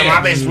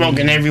 I've been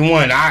smoking every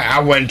one. I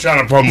wasn't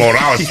trying to promote.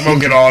 I was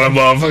smoking all the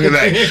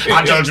motherfuckers.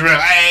 I told Terrell,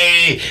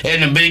 hey,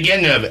 in the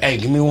beginning of it, hey,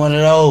 give me one of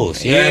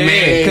those. You know what I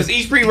mean? Because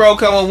each pre-roll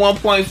come with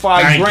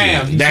 1.5 Thank you.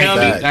 grams. You Thank feel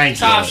you. me? Thank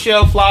you. Top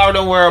shelf flower,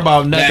 don't worry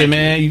about nothing, Thank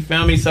man. You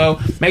feel me? So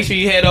make sure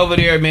you head over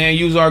there, man.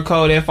 Use our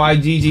code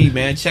FIGG,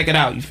 man. Check it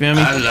out. You feel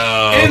me? I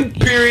love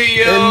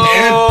Imperial.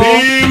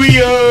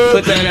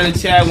 Put that in the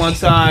chat one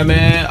time,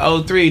 man.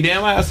 03.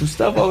 Damn, I got some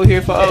stuff over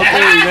here for 03,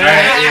 man.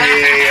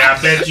 Yeah, I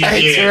bet you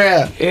Hey, did.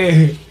 Terrell,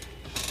 Yeah.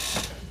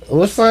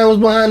 what sign was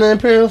behind the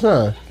Imperial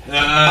sign?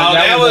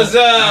 that was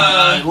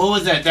what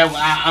was that?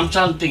 I'm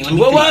trying to think. Let me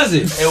what think. was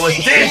it? It was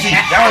Dizzy.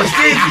 That was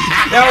Dizzy.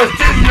 No.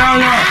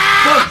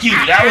 Fuck you.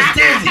 That was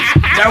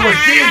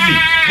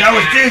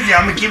Dizzy.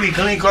 I'm gonna keep it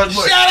clean cross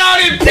board. Shout out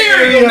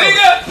Imperial,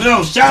 nigga.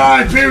 No, shout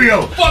out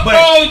Imperial. Fuck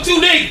all 2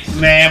 niggas.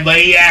 Man, but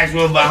he asked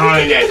what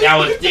behind that. That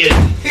was Dizzy.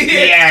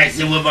 He asked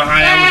what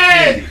behind that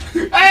was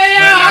Dizzy. Hey,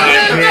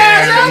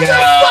 what the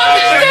fuck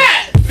is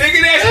that? Nigga,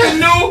 that's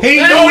the new. He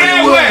Go knew that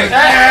it way.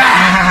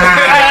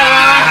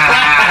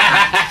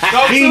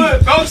 Go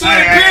to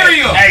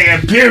Imperial. Hey,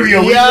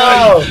 Imperial. We Yo.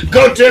 love you.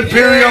 Go to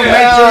Imperial. Yo.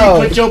 Make sure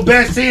you put your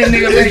best in,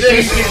 nigga. Make sure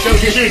you get your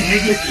shit,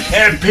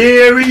 nigga.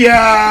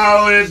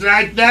 Imperial. It's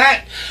like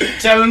that.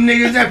 Tell them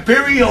niggas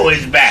Imperial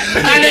is back.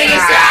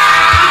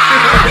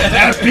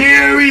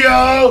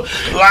 Imperial.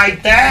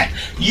 Like that.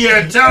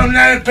 Yeah, tell them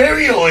that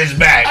Imperial is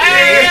back.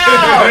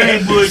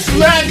 Hey, Bush.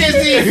 Smack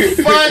is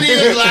funny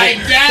like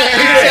that.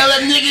 Tell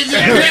them niggas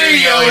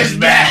Imperial is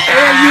back.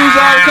 And use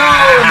our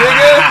code,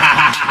 nigga.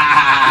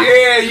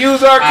 Yeah,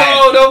 use our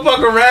code. Don't fuck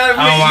around.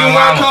 Use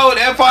our code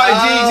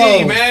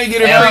FIGG, man.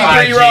 Get a free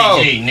pre-roll.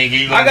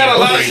 Nigga, I got a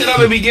lot of shit I'm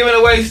gonna be giving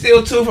away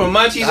still too from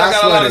Munchies. I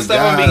got a lot of stuff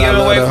I'm gonna be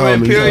giving away from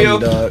Imperial.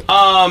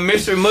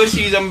 Mr.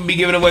 Mushies, I'm gonna be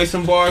giving away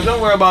some bars. Don't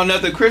worry about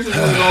nothing. Christmas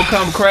is gonna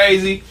come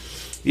crazy.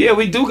 Yeah,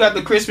 we do got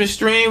the Christmas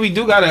stream. We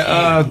do got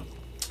a.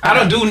 I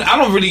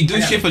don't really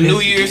do shit for New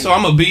Year's, so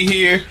I'm gonna be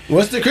here.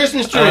 What's the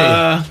Christmas tree?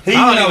 I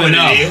don't even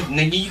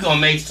know. Nigga, you gonna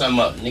make something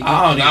up. Nigga,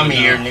 I don't I'm even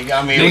here, know. nigga.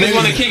 I'm here. Niggas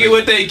wanna kick it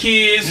with their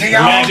kids. Nigga,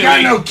 I don't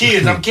got no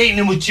kids. I'm kicking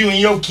it with you and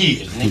your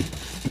kids,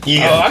 nigga.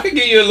 Yeah. Oh, I could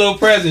give you a little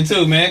present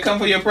too, man. Come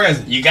for your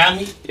present. You got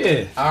me?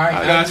 Yeah. Alright,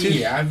 I got I'll you.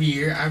 be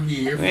here.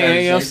 Man,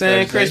 you know what I'm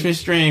saying? Christmas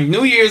stream.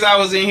 New Year's, I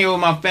was in here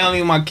with my family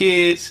and my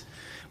kids.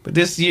 But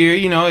this year,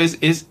 you know,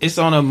 it's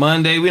on a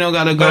Monday. We don't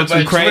gotta go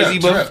too crazy,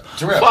 but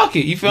fuck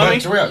it. You feel me?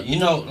 Terrell, you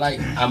know, like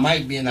I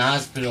might be in the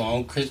hospital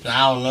on Christmas.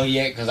 I don't know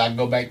yet because I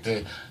go back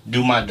to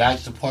do my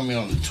doctor's appointment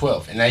on the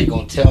 12th, and they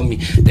gonna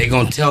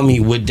tell me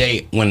what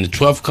day when the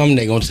 12th come.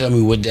 They gonna tell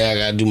me what day I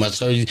gotta do my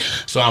surgery.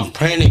 So I'm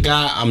praying to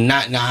God I'm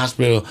not in the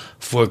hospital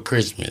for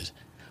Christmas.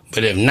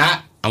 But if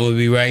not, I'm gonna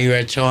be right here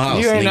at your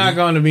house. You ain't nigga. not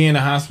going to be in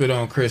the hospital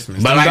on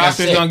Christmas. But The like I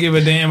doctors said- don't give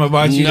a damn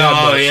about you.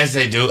 No, yes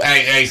they do.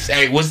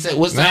 Hey, what's the I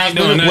ain't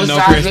hospital? doing nothing What's no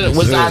the hospital? Christmas.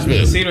 What's the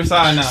hospital? Cedar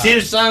Sinai.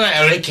 Cedar Sinai.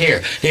 Oh, they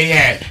care. They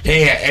had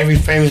every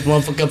famous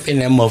motherfucker up in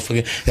that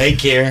motherfucker. They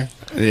care.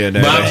 Yeah,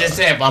 But I'm just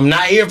saying, if I'm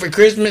not here for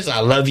Christmas, I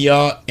love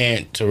y'all.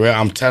 And Terrell,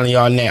 I'm telling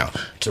y'all now,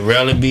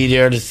 Terrell will be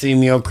there to see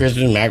me on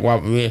Christmas. Mac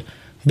Wop will be.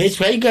 Bitch,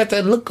 why you got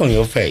that look on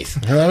your face?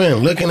 I mean,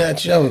 looking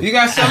at you. You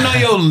got something on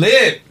your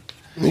lip.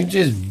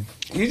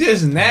 You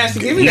just nasty.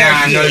 Give me Nah,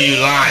 that I know shit. you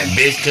lying,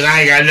 bitch, because I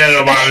ain't got nothing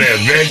on my lip,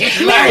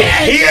 bitch. Like,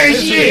 he ain't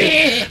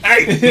shit.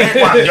 Hey, Mac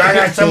Wop, do I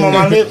got something on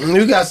my lip?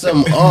 You got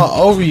something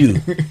all over you.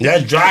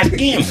 That's dry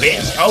skin,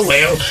 bitch. Oh,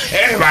 well,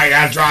 everybody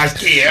got dry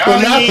skin. Oh,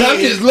 But I'm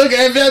just looking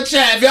at your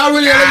chat. If y'all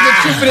really look at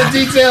the truth of the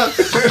detail,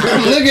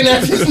 I'm looking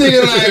at this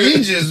nigga like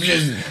he just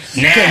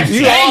nasty.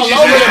 You all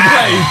over the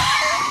place.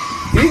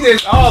 He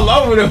just all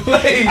over the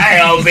place.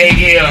 I on big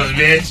heels,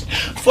 bitch.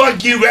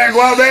 Fuck you, Mac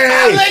Wop, man.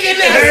 I'm looking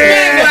at this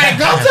nigga like,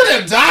 go to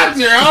the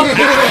doctor.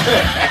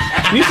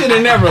 You should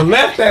have never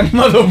left that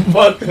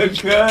motherfucker,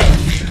 cuz.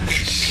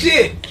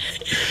 Shit.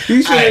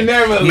 You should have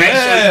never Make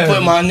sure left. you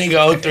put my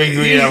nigga 03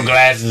 Greedo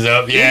glasses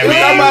up. Yeah, You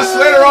got man. my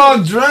sweater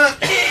all drunk.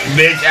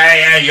 Bitch,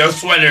 hey, your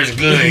sweater is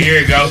good.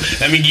 Here you go.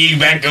 Let me give you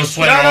back your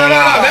sweater. No,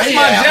 that's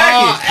my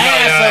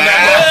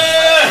jacket.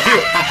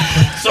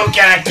 So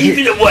can I keep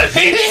it or what,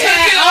 bitch?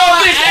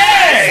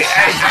 Hey,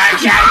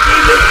 can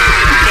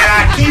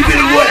I keep it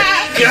or what?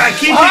 Can I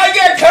keep it? I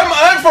got come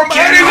from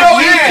under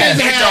your ass.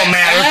 It don't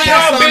matter.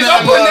 No, bitch,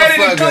 I'm putting that in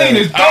the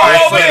cleaners. Throw it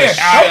over there.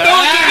 Don't do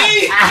it to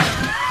me.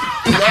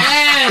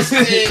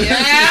 Nasty.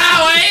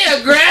 Ow, I ain't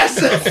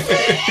aggressive.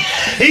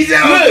 He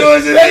said,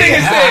 Look, that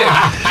nigga said,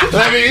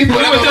 Let me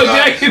put with your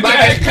jacket like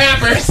back. his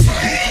Pampers.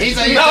 He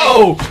said,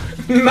 No,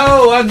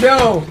 I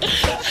don't.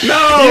 No.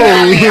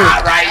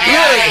 all right,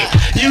 yeah.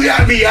 You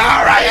got me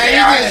all right. Hey,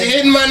 you just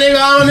hitting my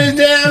nigga on his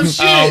damn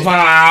shit. Oh, fine.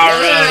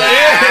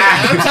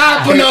 I'm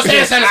tired of putting on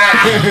hand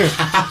sanitizer.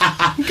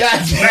 God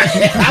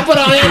damn. I put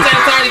on hand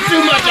sanitizer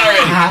too much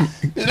already.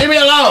 Just leave me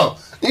alone.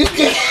 You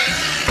can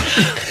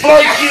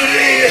Fuck you,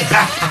 nigga.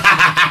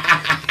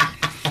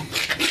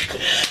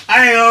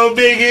 I ain't on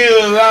big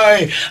heels.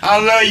 I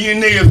love you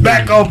niggas.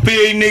 Back on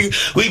Pig,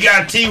 nigga. We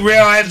got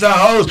T-Rail as the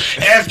host,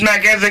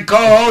 S-Mac as the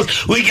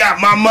co-host. We got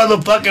my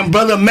motherfucking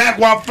brother Mac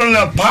Wop from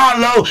the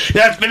Apollo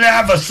that's finna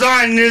have a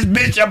sign in this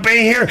bitch up in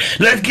here.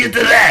 Let's get to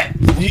that.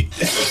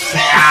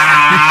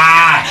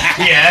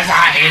 Yeah, that's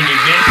how I ended,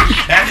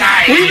 bitch. That's how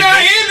I ended. We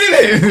not ending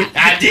it.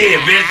 I did,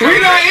 bitch. We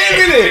not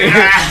ending it.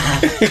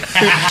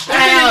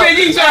 Where do you think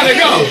he trying to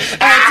go?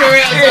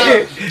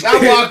 I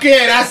walk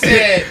in, I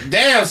said,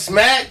 damn,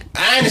 Smack,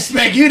 I didn't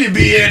expect you to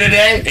be here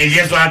today. And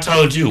guess what I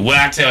told you? What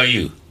I tell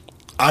you?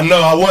 I know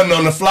I wasn't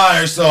on the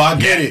flyer, so I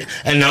get it.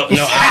 And no.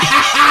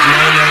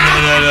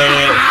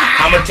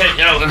 I'm gonna tell you.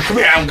 No, come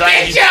here. I'm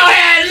glad you. Get your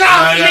hands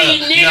off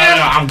me, nigga.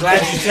 No. I'm glad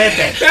you said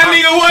that. That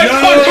nigga wasn't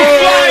on the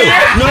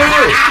flyer. No.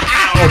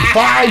 On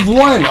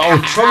 5-1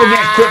 on Trouble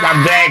Next Crip,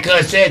 I'm glad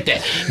cuz said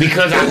that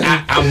because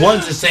I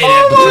wanted to say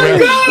that. Oh my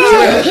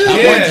God.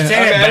 I wanted to say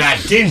that, but I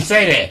didn't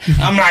say that.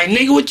 I'm like,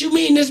 nigga, what you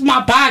mean? This is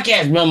my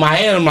podcast. But in my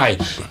head, I'm like,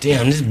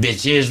 damn, this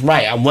bitch is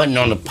right. I wasn't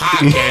on the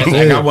podcast,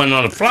 like I wasn't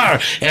on the flyer,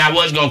 and I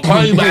was gonna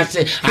call you, but I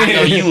said, I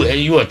know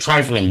you a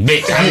trifling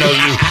bitch. I know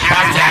you.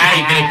 I said, I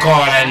ain't gonna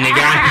call that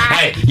nigga.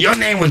 Hey, your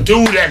name was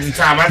Dude at the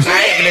time. I said,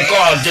 I ain't gonna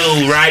call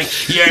Dude, right?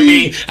 You know what I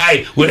mean?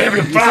 Hey, whatever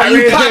the flyer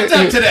you is, popped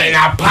up today. and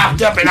I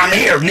popped up, and I'm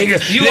here, nigga.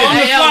 You on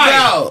the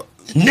flyer.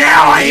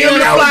 Now I am.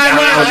 That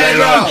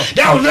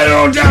was later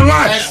on down the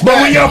line. But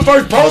when y'all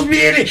first posted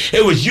me in it,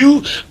 it was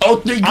you, 03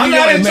 Greedo. I'm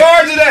not in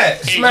charge of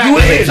that. You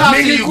is,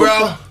 nigga,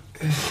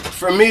 bro.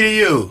 From me to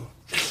you.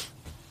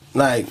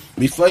 Like,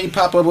 before you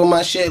pop up on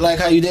my shit like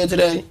how you did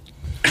today,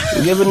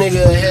 give a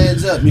nigga a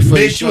heads up before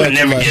bitch, you show would up to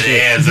never my get a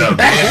shit. hands up.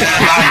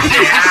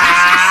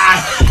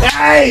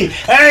 Hey,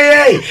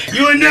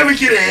 you would never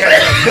get a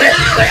hands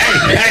up.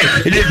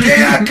 Hey, the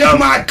day I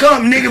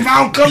come, nigga. If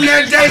I don't come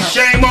that day,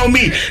 shame on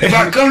me. If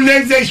I come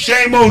next day,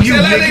 shame on you,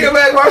 Tell that nigga. nigga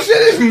back, my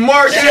shit is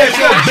marked. That's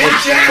your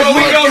bitch ass. But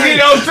we gon'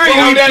 get 03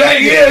 on that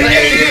nigga.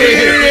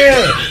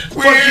 Yeah.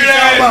 Fuck you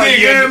talking about, you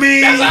hear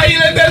me? That's how you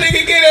let that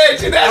nigga get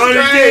at you. That's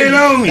crazy.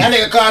 On me. That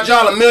nigga called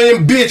y'all a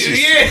million bitches.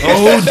 Yeah.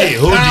 Oh, who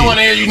did? I don't want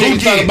to hear you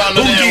niggas talk about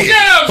no damn.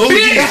 Shut up, Who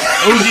bitch. did?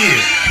 Who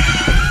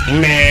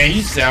did? Man,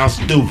 you sound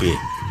stupid.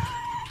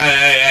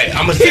 Hey,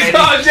 I'm gonna say this.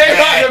 called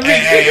J-Rock a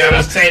bitch. I'm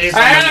gonna say this.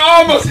 I had to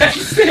almost have to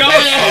say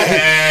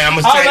I'm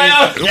gonna say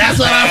this. That's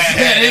what I'm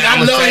saying.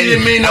 I know he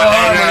didn't mean no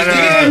harm.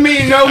 He didn't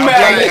mean no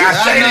malice.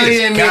 I know he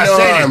didn't mean no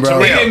harm, bro.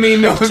 He didn't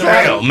mean no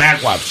Terrell,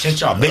 Mac Wop, shut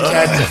y'all bitch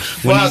ass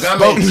up. When he Fuck, I'm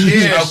spoke, in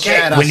tears, okay,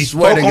 Chad, I when he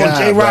swear spoke to on God,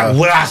 J-Rock, bro.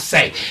 what I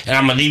say, and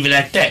I'm gonna leave it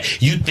at that.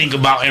 You think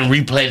about and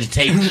replay the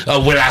tape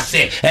of what I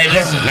said. Hey,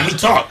 listen, let me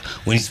talk.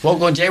 When he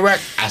spoke on J-Rock,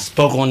 I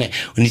spoke on that.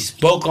 When he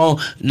spoke on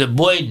the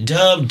boy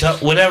Dub,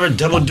 whatever,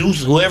 Double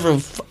Deuce, whoever the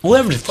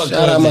fuck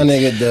Shout out my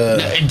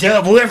nigga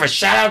Dub, whoever,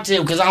 shout out to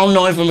him, because I don't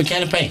know him from a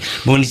can of paint.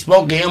 But when he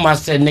spoke to him, I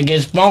said, nigga,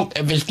 it's funk.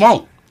 If it's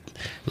funk,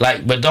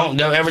 Like, but don't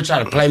ever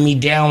try to play me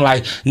down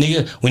like,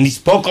 nigga, when he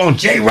spoke on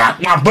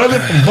J-Rock, my brother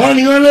from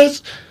Bunny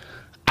Hunters,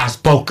 I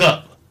spoke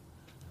up.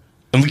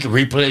 And we can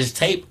replay this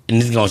tape, and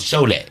it's gonna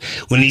show that.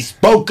 When he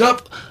spoke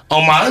up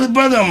on my other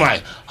brother, I'm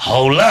like,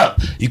 hold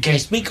up. You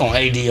can't speak on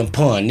AD and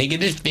Pun, nigga.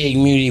 This big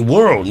community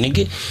world,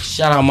 nigga.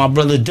 Shout out my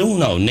brother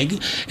Duno, nigga.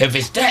 If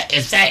it's that,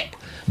 it's that.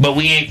 But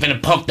we ain't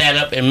finna pump that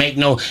up and make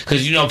no,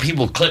 cause you know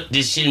people clip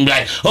this shit and be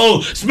like,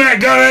 oh,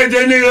 Smack got at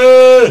that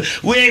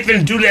nigga. We ain't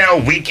finna do that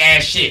old weak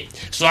ass shit.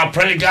 So I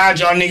pray to God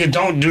y'all niggas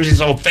don't do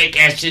this old fake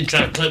ass shit,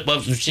 try to clip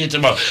up some shit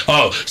about,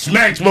 oh,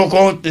 Smack smoke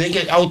on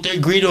nigga out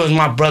there. Greedo is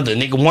my brother.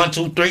 Nigga 1,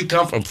 2, 3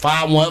 come from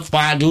 5-1,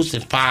 5 deuce,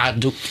 and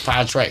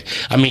 5 track.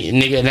 I mean,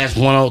 nigga, that's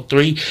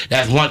 103.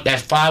 That's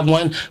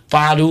 5-1,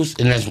 5 deuce,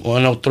 and that's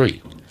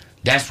 103.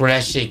 That's where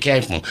that shit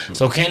came from.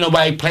 So can't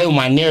nobody play with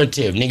my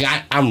narrative,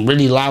 nigga. I'm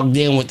really logged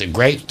in with the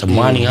Grapes, the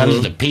Money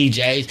Hunters, the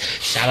PJs.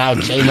 Shout out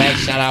J-Mac,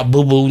 shout out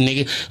Boo Boo,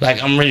 nigga.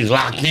 Like, I'm really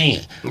locked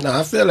in. No,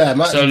 I feel that.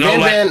 So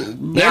nobody,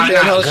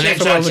 because they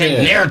try to take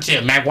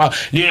narrative, Mac. Well,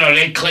 you know,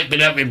 they clip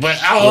it up and but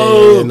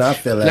I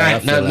feel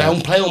that.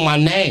 Don't play with my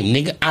name,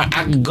 nigga. I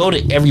can go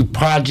to every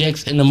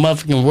projects in the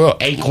motherfucking world.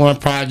 Acorn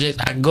projects,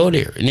 I can go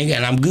there, nigga,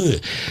 and I'm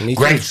good.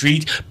 Grape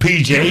Street,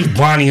 PJs,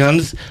 Bonnie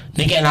Hunters,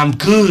 nigga, and I'm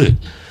good.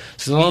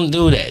 So don't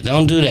do that.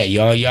 Don't do that,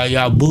 y'all.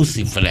 Y'all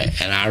boozy for that.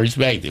 And I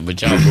respect it,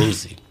 but y'all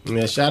boozy.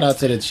 Yeah, shout out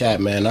to the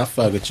chat, man. I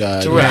fuck with y'all.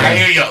 I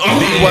hear you.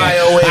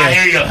 I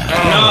hear you.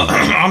 No,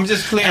 I'm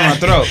just clearing my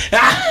throat.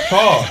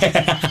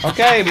 Pause.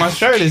 Okay, my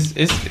shirt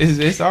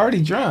is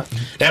already drunk.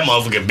 That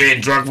motherfucker been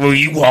drunk when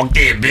you walked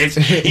in,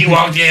 bitch. He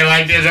walked in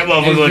like this. That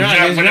motherfucker was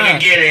drunk when I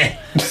get in.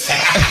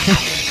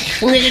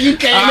 Nigga, you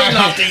came in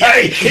off the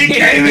Hey, he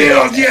came in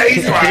off the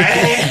He's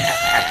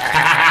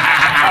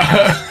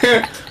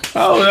right.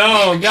 Hold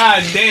on,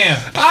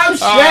 goddamn. I'm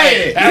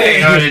straight.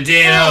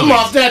 I'm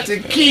off that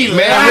tequila.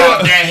 Man, I'm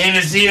off that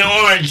Hennessy and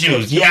orange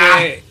juice.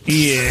 Yeah.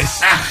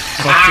 Yes.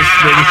 Fuck this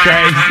nigga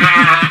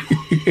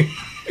crazy.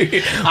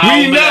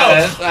 We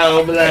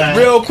know.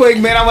 Real quick,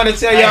 man, I want to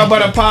tell y'all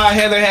about a pod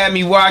Heather had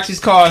me watch. It's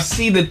called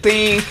See the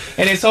Thing,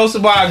 and it's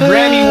hosted by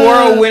Grammy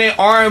Award-winning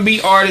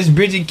R&B artist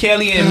Bridget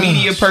Kelly and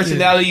media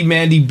personality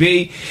Mandy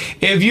B.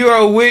 If you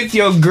are with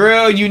your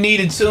girl, you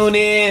need to tune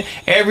in.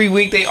 Every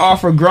week they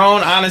offer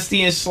grown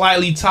honesty and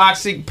slightly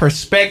toxic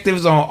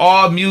perspectives on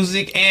all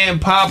music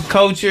and pop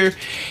culture.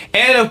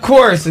 And of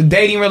course, a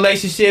dating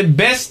relationship.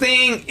 Best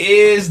thing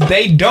is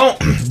they don't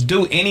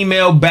do any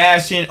male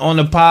bashing on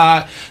the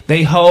pod.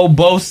 They hold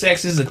both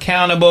sexes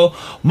accountable.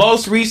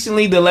 Most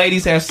recently, the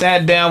ladies have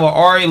sat down with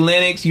Ari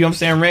Lennox, you know what I'm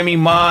saying, Remy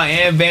Ma,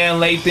 and Van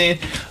Lathan,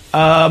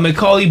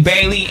 Macaulay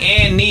Bailey,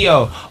 and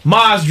Neo.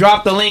 Maz,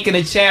 drop the link in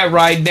the chat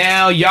right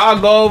now. Y'all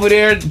go over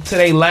there to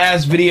their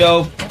last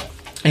video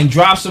and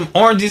drop some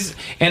oranges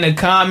in the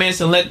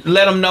comments and let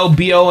them know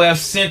BOF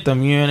sent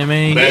them. You know what I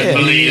mean? Best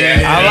believe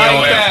that.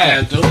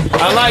 I like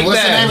that. I like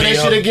What's that. the name of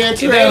that shit again?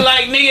 They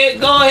like, nigga,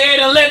 go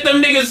ahead and let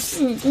them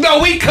niggas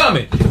know we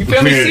coming. You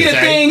feel me? See the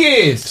thing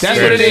is. That's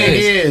what it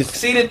is.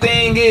 See the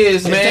thing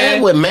is, man. Is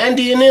that with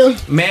Mandy and them?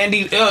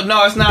 Mandy,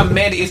 no, it's not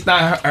Mandy. It's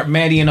not her,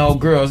 Mandy and old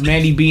girls.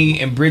 Mandy B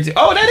and Bridget.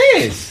 Oh, that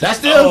is. That's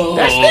them.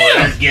 That's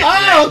them.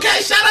 Oh,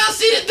 okay. Shout out.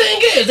 See the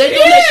thing is. They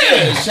doing that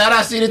shit. Shout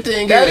out. See the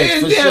thing that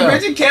is. That is them. Sure.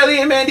 Bridget Kelly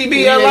and Mandy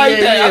B. I like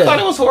that. I thought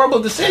it was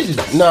Horrible Decisions.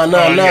 No.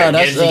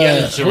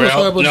 That's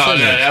Horrible Decisions.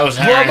 That was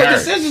Horrible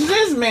Decisions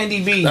is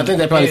Mandy B. I think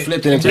they probably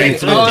flipped it into They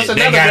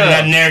got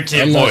another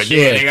narrative for it.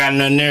 Yeah, they got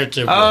another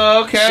narrative for it.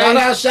 Oh,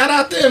 okay. Shout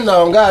out them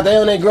though. God, they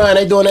on their grind.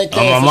 They doing their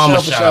thing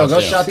for sure. Go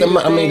shout them.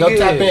 I mean, go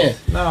tap in.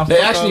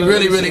 They actually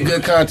really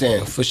good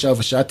content for sure.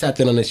 I tapped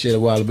in on this shit a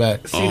while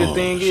back. See, the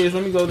thing is,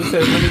 let me go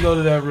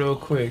to that real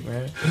quick,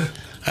 man.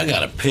 I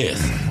gotta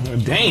piss.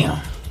 Damn.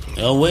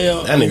 Oh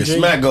well. That nigga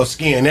Smack go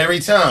skiing every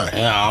time.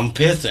 Yeah, I'm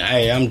pissing.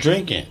 Hey, I'm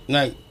drinking.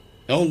 Like,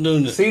 don't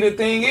do this. See, the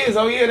thing is,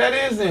 oh yeah,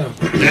 that is them.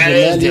 That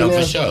is them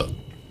for sure.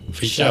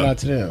 For Shout sure. out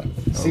to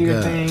them. See,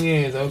 the thing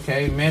is,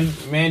 okay,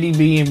 Mandy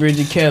B and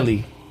Bridget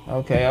Kelly.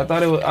 Okay, I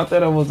thought it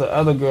was the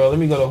other girl. Let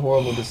me go to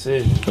Horrible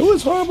Decisions. Who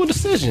is Horrible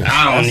Decisions?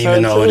 I don't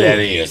even know who that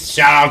is.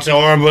 Shout out to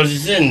Horrible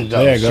Decisions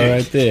though. There you go,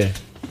 right there.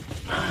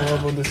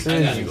 Horrible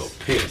Decisions. I gotta go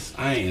piss.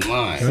 I ain't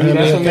lying. See,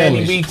 that's what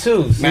Mandy B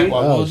too. See?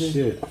 Oh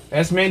shit.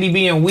 That's Mandy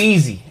B and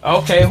Wheezy.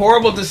 Okay,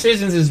 Horrible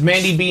Decisions is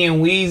Mandy B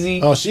and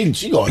Wheezy. Oh,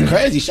 she going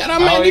crazy. Shout out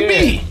Mandy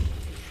B.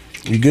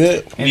 You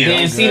good? And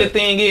then See the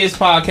Thing Is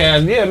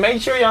podcast. Yeah,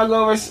 make sure y'all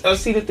go over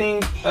See the Thing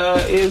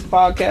Is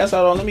podcast.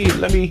 Hold on,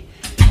 let me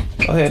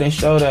go ahead and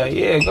show that.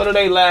 Yeah, go to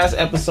their last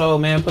episode,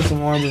 man. Put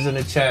some oranges in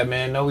the chat,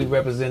 man. Know we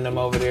represent them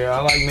over there.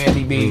 I like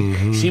Mandy B.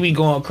 Mm-hmm. She be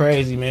going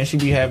crazy, man. She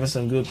be having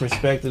some good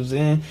perspectives,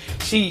 and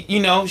she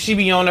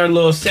be on her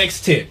little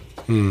sex tip.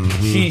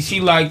 Mm-hmm. She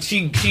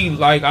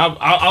like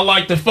I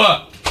like to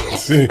fuck.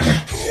 I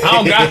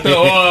don't got the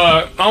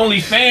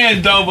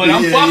OnlyFans though, but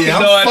I'm fucking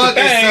though at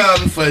the thing.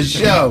 Something for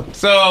sure.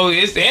 So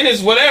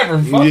it's whatever.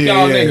 Fuck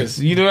y'all niggas.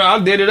 You know, I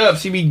did it up.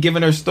 She be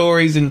giving her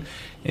stories and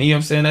you know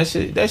what I'm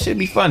saying? That should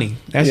be funny.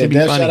 That should be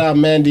funny. Shout out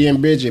Mandy and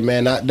Bridget,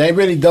 man. They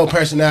really dope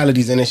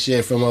personalities in this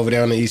shit from over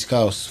there on the East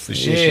Coast, for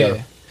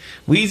sure.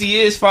 Weezy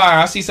is fire.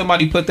 I see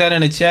somebody put that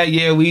in the chat.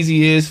 Yeah,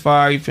 Weezy is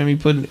fire. You feel me?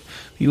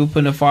 People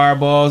putting the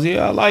fireballs.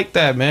 Yeah, I like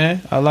that,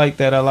 man. I like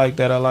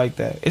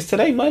that. Is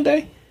today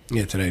Monday?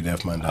 Yeah, today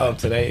Def Monday. Oh,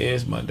 today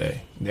is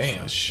Monday.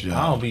 Damn. Sure.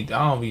 I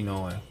don't be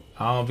knowing.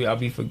 I'll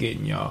be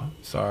forgetting, y'all.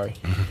 Sorry.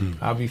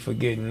 I'll be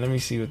forgetting. Let me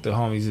see what the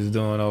homies is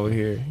doing over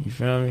here. You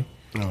feel me?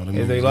 Oh,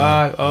 is they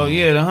live? Oh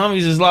yeah, the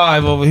homies is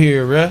live over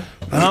here, bruh.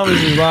 The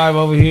homies is live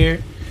over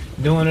here.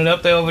 Doing it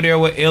up there over there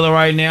with Illa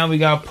right now. We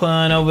got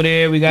Pun over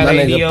there. We got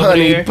AD over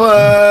there.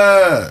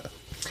 Pun.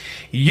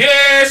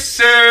 Yes,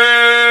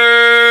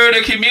 sir.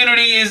 The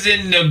community is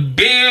in the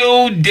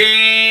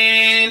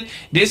building.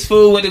 This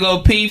fool went to go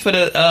pee for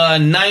the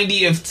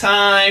 90th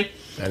time.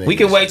 We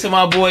can wait till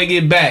my boy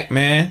get back,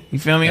 man. You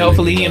feel me?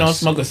 Hopefully he don't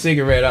smoke a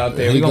cigarette out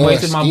there. We gonna wait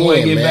till my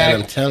boy get back.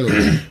 I'm telling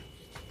you.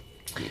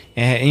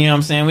 And you know what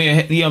I'm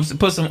saying? We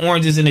put some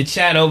oranges in the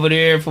chat over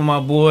there for my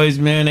boys,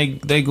 man.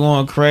 They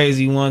going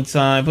crazy one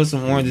time. Put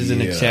some oranges in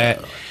the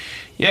chat.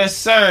 Yes,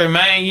 sir,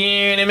 man.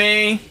 You know what I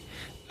mean?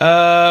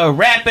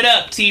 Wrap it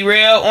up,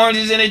 T-Rail.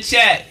 Oranges in the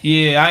chat.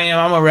 Yeah, I am.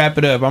 I'm gonna wrap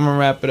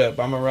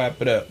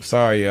it up.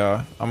 Sorry,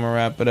 y'all. I'm gonna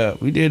wrap it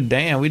up. We did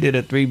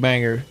a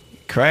 3-banger.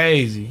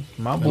 Crazy.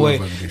 My boy.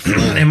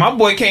 And my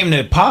boy came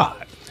to pod.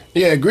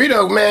 Yeah,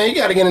 Greedo, man, you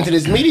gotta get into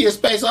this media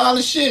space, all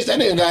this shit. That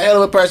nigga got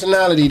hell of a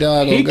personality,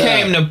 dog. He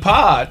came to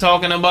pod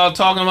talking about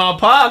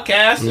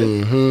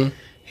podcasting. Mm-hmm.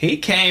 He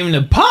came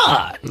to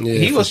pod. Yeah,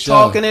 he was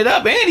talking it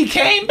up, and he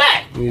came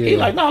back. Yeah. He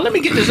like, no, let me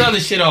get this other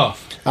shit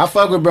off. I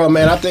fuck with bro,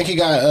 man. I think he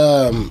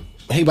got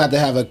he about to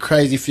have a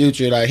crazy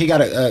future. Like he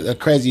got a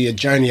crazy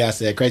journey.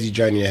 Crazy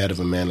journey ahead of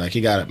him, man. Like he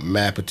got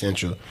mad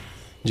potential,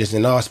 just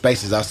in all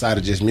spaces outside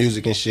of just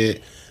music and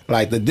shit.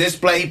 Like the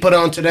display he put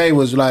on today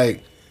was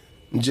like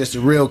just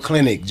a real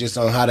clinic, just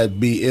on how to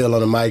be ill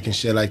on the mic and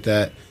shit like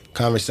that.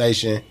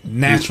 Conversation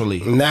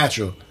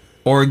natural,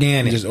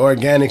 organic, just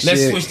organic.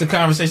 Let's shit. Switch the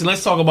conversation.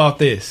 Let's talk about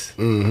this.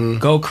 Mm-hmm.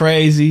 Go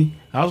crazy.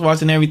 I was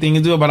watching everything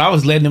he do, but I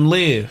was letting him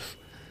live.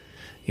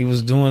 He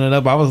was doing it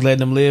up. I was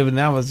letting him live, and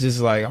I was just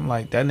like, I'm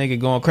like, that nigga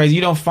going crazy.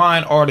 You don't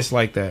find artists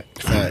like that.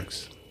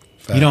 Facts.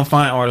 You don't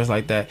find artists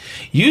like that.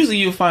 Usually,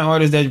 you find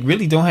artists that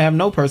really don't have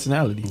no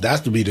personality.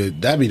 That'd be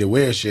the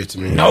weird shit to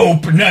me. No,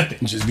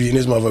 nothing. Just being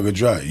this motherfucker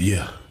dry.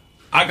 Yeah.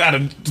 I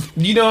gotta,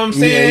 you know what I'm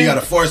saying? Yeah, you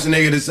gotta force a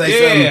nigga to say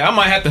something. Yeah, I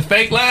might have to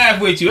fake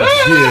laugh with you.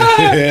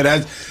 Yeah,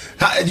 that's.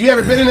 You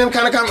ever been in them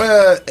kind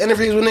of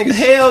interviews with niggas?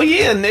 Hell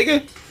yeah,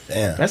 nigga.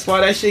 Damn. That's why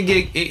that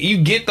shit you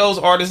get those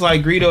artists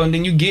like Greedo, and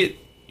then you get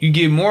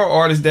more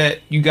artists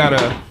that you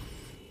gotta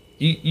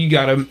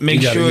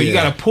make sure you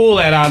gotta pull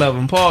that out of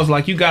them. Pause.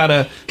 Like you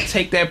gotta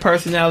take that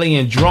personality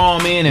and draw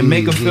them in and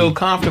make them feel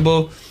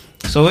comfortable.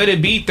 So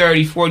it'd be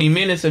 30-40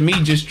 minutes of me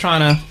just trying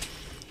to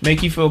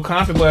make you feel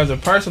comfortable as a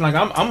person. Like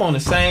I'm on the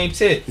same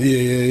tip.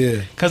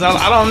 Yeah. Cause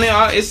I don't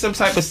know. It's some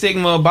type of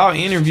stigma about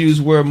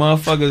interviews where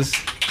motherfuckers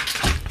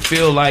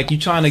feel like you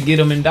trying to get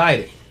them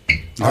indicted,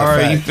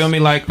 or you feel me?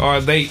 Like, or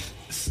they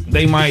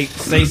might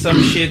say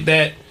some shit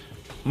that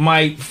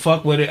might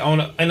fuck with it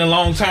in the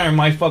long term.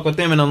 Might fuck with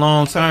them in the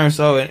long term.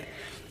 So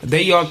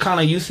they are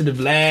kind of used to the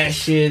blast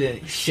shit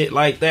and shit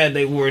like that.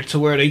 They were to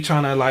where they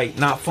trying to like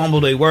not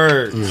fumble their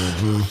words.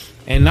 Mm-hmm.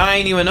 And I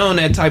ain't even on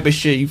that type of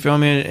shit, you feel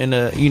me? And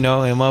and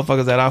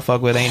motherfuckers that I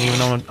fuck with ain't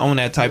even on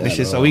that type of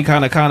shit. So we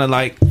kind of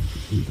like,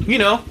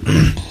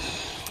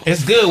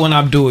 it's good when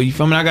I do it. You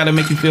feel me? I gotta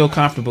make you feel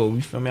comfortable.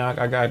 You feel me?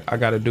 I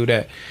gotta do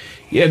that.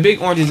 Yeah,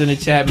 big oranges in the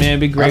chat, man.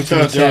 Big grapes in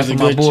the chat for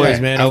my boys,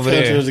 man. Over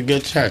there. It was a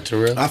good chat,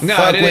 Terrell. I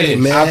fuck with it,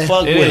 man. I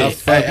fuck with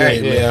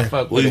it.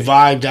 Man. We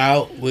vibed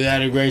out. We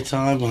had a great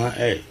time.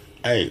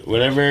 Hey,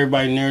 whatever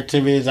everybody's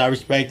narrative is, I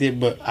respect it.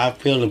 But I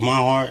feel in my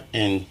heart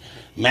and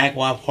Mac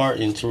Wop heart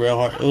and Terrell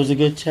heart, it was a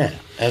good chat.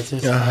 That's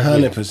just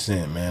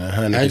 100%, man.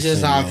 100%. That's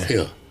just how I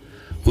feel.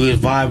 We was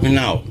vibing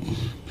out.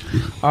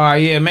 All right,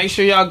 yeah. Make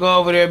sure y'all go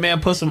over there, man.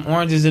 Put some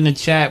oranges in the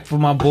chat for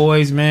my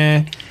boys,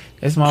 man.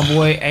 That's my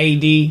boy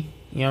AD. You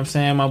know what I'm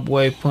saying? My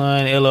boy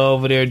Pun, Illa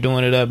over there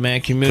doing it up, man.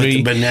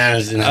 Community. Put the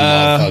bananas in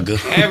that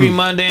motherfucker. Every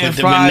Monday and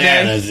Put Friday. the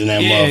bananas in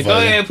that motherfucker.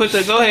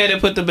 Go ahead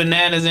and put the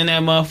bananas in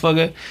that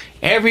motherfucker.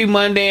 Every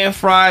Monday and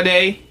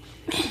Friday.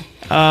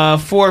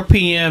 4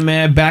 p.m.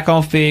 man, back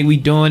on Fig. We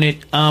doing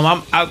it.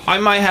 I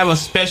might have a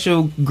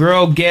special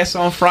girl guest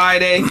on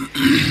Friday.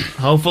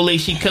 Hopefully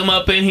she come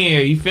up in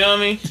here. You feel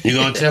me? You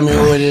gonna tell me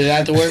who it is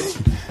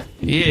afterwards?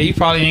 Yeah, you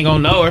probably ain't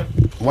gonna know her.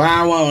 Why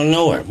I want to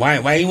know her?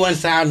 Why you want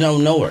to say I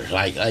don't know her?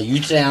 Like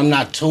you say I'm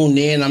not tuned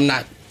in, I'm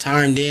not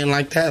turned in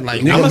like that.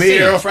 Like you gonna be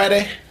here on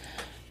Friday?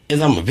 I'm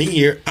gonna be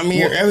here. I'm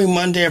here every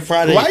Monday and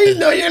Friday. Why you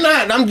know you're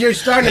not? I'm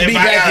just starting to be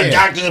back here. If I got a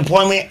doctor's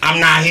appointment, I'm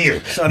not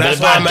here. So that's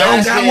why I'm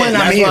asking.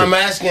 That's why I'm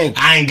asking.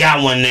 I ain't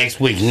got one next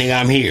week, nigga.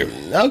 I'm here.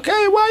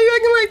 Okay, why you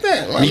acting like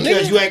that?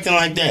 Because you acting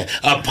like that,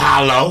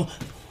 Apollo.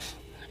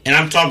 And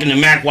I'm talking to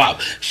Mac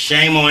Wop.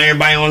 Shame on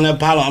everybody on the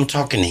Apollo. I'm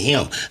talking to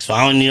him. So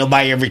I don't need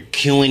nobody ever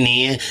queuing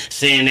in,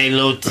 saying they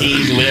little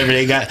T's or whatever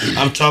they got.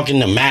 I'm talking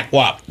to Mac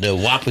Wop, the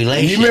Wop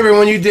relation. You remember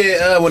when you did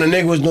when a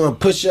nigga was doing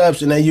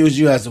push-ups and they used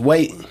you as a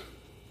weight?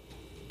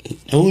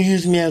 Who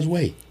used me as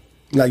weight?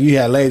 Like you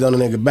had laid on a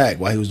nigga back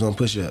while he was doing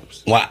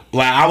push-ups. While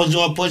I was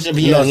doing push-ups,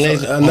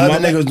 another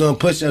nigga was doing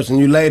push-ups and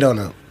you laid on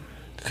him.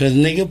 Cause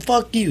nigga,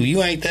 fuck you.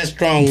 You ain't that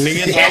strong,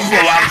 nigga. So I'm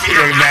gonna watch you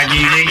on the back of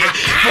you, nigga.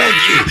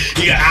 Fuck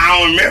you. Yeah, I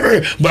don't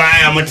remember, but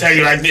I'm gonna tell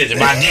you like this. If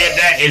I did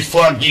that, it's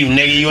fuck you,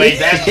 nigga. You ain't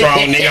that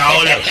strong, nigga.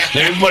 Hold up.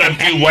 Let me put a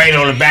few weight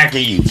on the back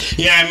of you.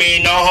 You know what I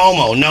mean? No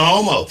homo. No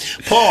homo.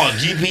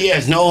 Pause.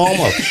 GPS. No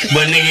homo.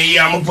 But nigga,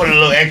 yeah, I'm gonna put a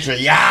little extra.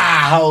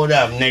 Yeah, hold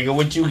up, nigga.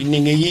 What you,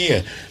 nigga,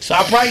 yeah. So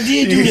I probably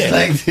did do that.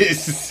 Like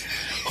this.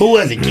 Who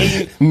was it,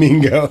 King?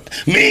 Mingo.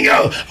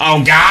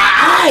 Oh,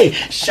 God.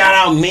 Shout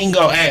out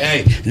Mingo.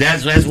 Hey.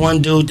 That's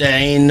one dude that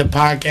ain't in the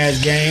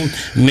podcast game.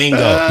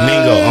 Mingo.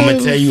 I'm going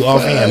to tell you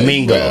offhand.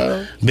 Mingo.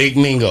 Bro. Big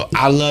Mingo.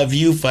 I love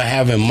you for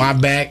having my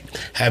back,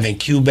 having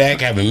Q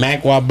back, having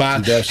Macwa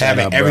back,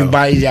 having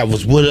everybody that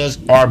was with us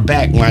our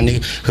back, my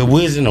nigga. Because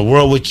we was in the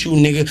world with you,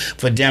 nigga,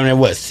 for damn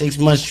near, 6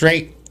 months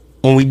straight?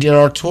 When we did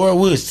our tour,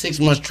 we was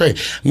 6 months straight.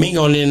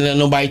 Mingo didn't let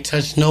nobody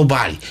touch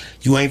nobody.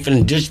 You ain't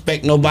finna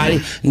disrespect nobody.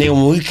 Nigga,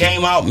 when we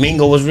came out,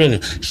 Mingo was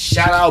really.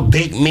 Shout out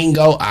Big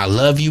Mingo. I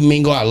love you,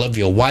 Mingo. I love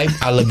your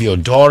wife. I love your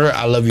daughter.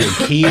 I love your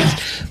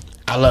kids.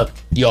 I love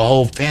your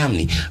whole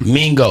family.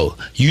 Mingo,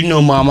 you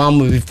know my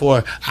mama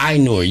before I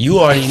knew her. You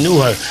already knew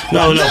her.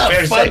 No,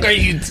 fair fuck are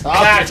you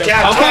talking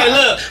about? Okay,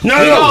 look.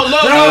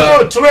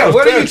 No, Terrell.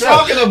 What are you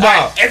talking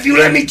about? If you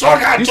let me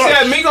talk, I talk. You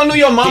said Mingo knew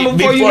your mama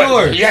before you knew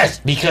her. Yes,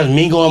 because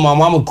Mingo and my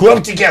mama grew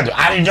up together.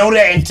 I didn't know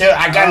that until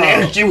I got in the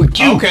industry with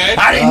Q. Okay.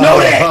 I didn't know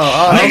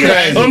that.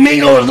 Nigga, but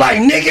Mingo was like,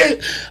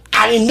 nigga,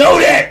 I didn't know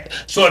that.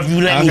 So if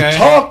you let me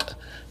talk,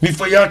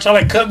 before y'all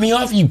try to cut me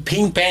off, you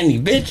pink panty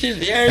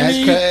bitches. You know what I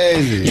mean?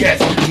 Crazy.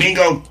 Yes,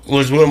 Mingo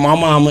was with my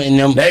mama and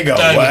them. They go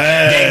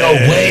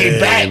way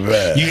back.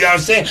 Bro. You know what I'm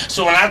saying?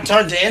 So when I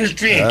turned to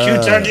industry and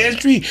Q turned to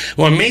industry,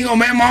 when Mingo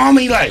met my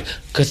mama, he like,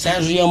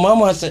 Cassandra, your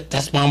mama? I said,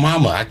 that's my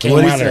mama. I came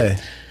out of her.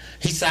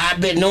 He said, I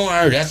been knowing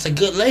her. That's a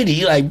good lady.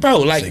 He like, bro,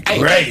 like, a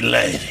great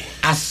lady.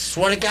 I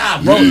swear to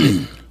God, bro.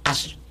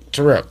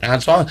 Terrell. I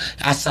said,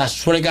 I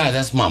swear to God,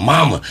 that's my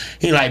mama.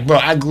 He like, bro,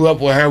 I grew up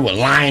with her with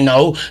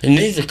Lionel, and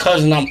these are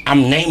cousins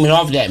I'm naming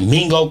off that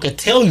Mingo could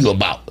tell you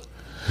about.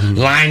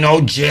 Lionel,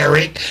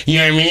 Jared, you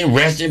know what I mean?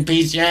 Rest in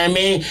peace, you know what I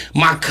mean?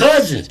 My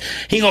cousins.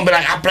 He gonna be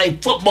like, I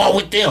played football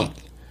with them.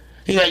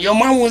 He like, your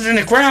mama was in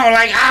the crowd,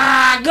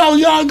 like, go,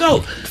 y'all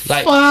go.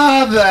 Like,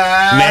 Father.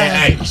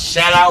 Man, hey,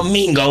 shout out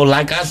Mingo,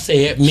 like I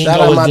said. Mingo shout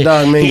out my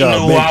dog Mingo. He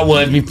knew who I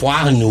was before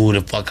I knew who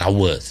the fuck I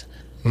was.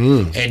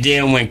 And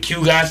then when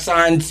Q got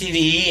signed to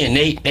CDE and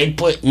they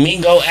put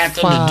Mingo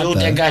after the dude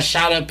that got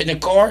shot up in the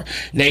car,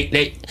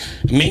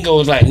 Mingo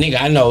was like,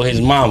 nigga, I know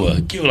his mama.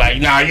 Q like,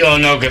 nah, you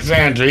don't know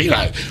Cassandra. He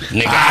like,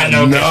 nigga, I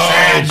know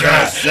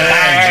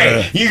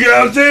Cassandra. Hey, you get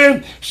what I'm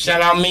saying?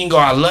 Shout out Mingo,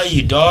 I love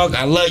you, dog.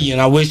 I love you,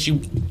 and I wish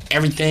you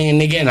everything,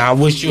 nigga, and I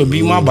wish you would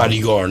be my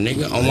bodyguard,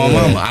 nigga, on my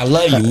mama. I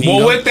love you, Mingo.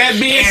 Well, with that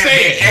being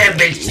said, and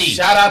Big T.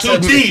 Shout out to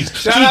T's.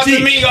 Shout out to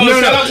Mingo.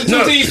 Shout out to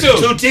 2 T's too.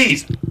 2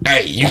 T's.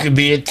 Hey, you could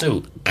be it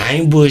too. I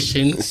ain't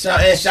bushing. And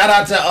shout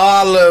out to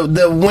all of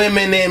the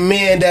women and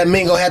men that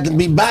Mingo had to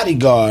be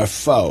bodyguard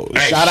for.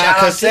 Hey, shout out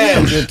to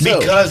Cassandra too,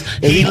 because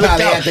he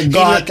probably had to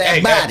guard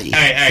that body.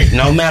 Hey,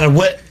 no matter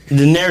what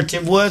the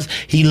narrative was,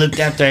 he looked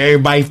after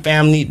everybody's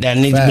family that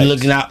needs to be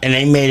looking out, and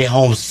they made it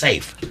home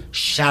safe.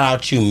 Shout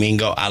out you,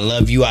 Mingo. I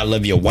love you. I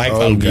love your wife.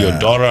 I love your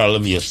daughter. I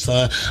love your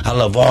son. I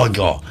love all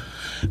y'all.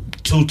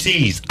 2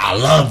 T's, I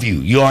love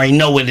you. You already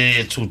know what it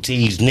is, 2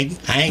 T's, nigga.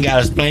 I ain't got to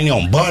explain it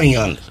on Bunny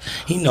on it.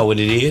 He know what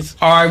it is.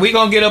 All right, we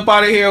gonna get up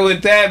out of here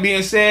with that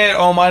being said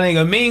on my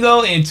nigga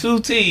Mingo and 2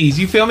 T's.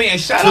 You feel me? And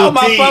shout out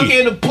my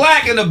fucking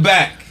plaque in the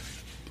back.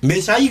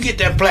 Bitch, how you get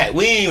that plaque?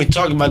 We ain't even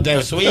talking about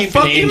that, so we ain't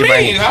finna end the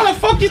brain. How the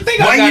fuck you think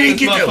I got this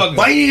motherfucker?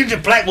 Why you get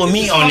the plaque with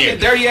me on there?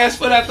 Dirty ass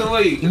foot out the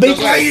way. Bitch,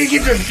 why you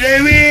didn't get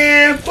the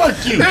man?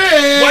 Fuck you.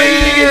 Hey, why you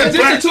didn't get the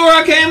plaque? Is this the tour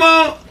I came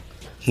on?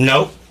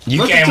 Nope.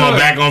 You came on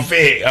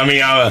BACKONFIGG. I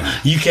mean,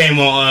 you came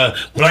on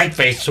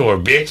Blankface tour,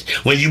 bitch.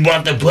 When you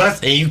bought the bus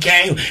and you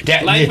came,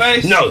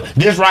 Blankface? No,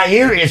 this right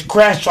here is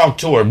Crash Talk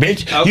tour,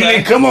 bitch. Okay. You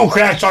didn't come on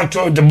Crash Talk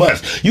tour with the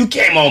bus. You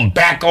came on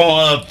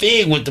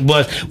BACKONFIGG with the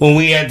bus when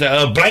we had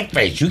the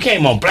Blankface. You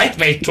came on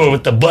Blankface tour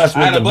with the bus.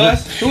 I had a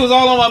bus. Who was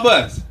all on my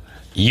bus?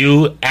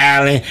 You,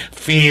 Allen,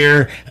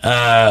 Fear.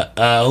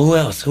 Who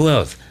else?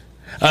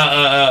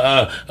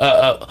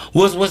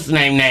 What's the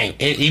name?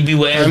 He be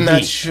with SB. I'm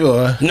not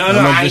sure. No,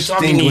 I ain't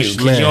talking to you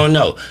because you don't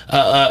know.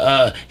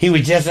 He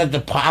was just at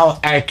the power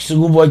at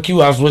Schoolboy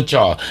Q. I was with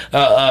y'all.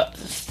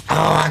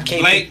 I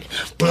can't.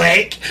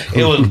 Blake.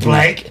 It was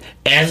Blake.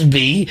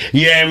 SB.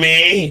 You know what I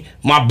mean?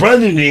 My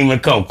brother didn't even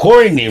come.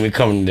 Corey didn't even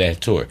come to that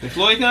tour. Did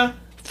Floyd come?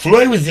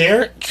 Floyd was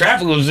there.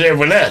 Traffic was there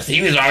with us.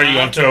 He was already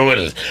on tour with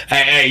us.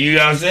 Hey, you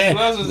know what I'm saying?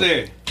 Who else was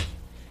there?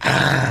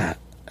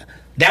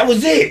 That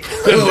was it.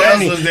 Who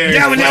else was there?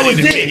 That was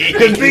it.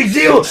 Because Big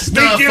Deal had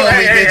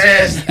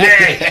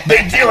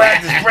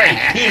the spray.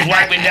 He was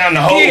wiping down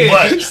the whole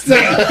butt.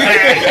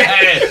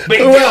 Big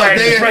Deal had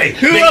the spray.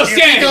 Who else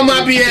came on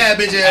my behalf,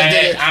 bitch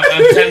ass?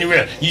 I'm telling you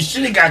real. You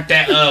should have got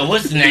that.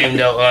 What's the name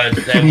though?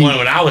 That one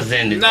when I was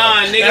in it.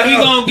 Nah, nigga, we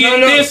gonna get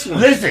this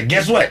one. Listen,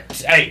 guess what?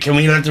 Hey, can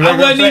we let the record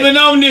I wasn't even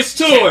on this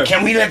tour.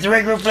 Can we let the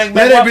record reflect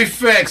back? Let it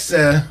reflect,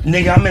 sir.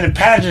 Nigga, I'm in the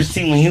passenger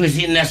seat when he was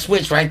hitting that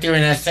switch right there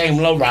in that same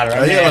lowrider.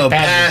 Oh, yeah,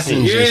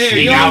 passenger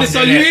seat. You on this?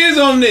 So you is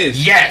on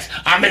this? Yes,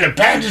 I'm in the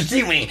passenger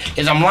seat when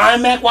I'm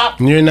lying, Mac Wop?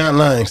 You're not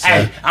lying, sir.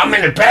 Hey, I'm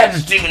in the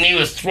passenger seat when he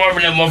was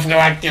swerving that motherfucker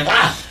like this.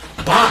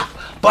 Bop,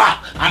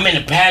 bop. I'm in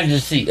the passenger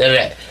seat of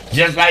that.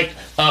 Just like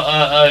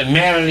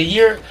Man of the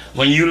Year,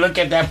 when you look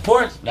at that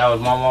porch, that was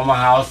my mama's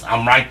house.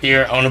 I'm right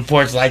there on the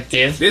porch like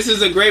this. This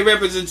is a great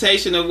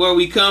representation of where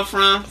we come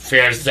from.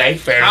 Fair to say.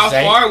 How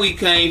far we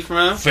came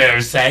from. Fair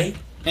to say.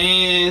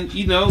 And,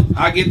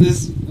 I get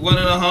this, one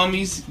of the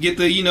homies,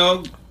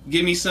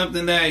 give me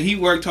something that he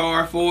worked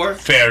hard for.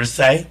 Fair to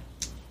say.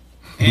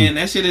 And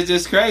that shit is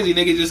just crazy.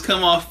 Nigga just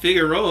come off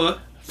Figueroa.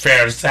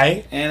 Fair to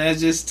say. And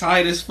that's just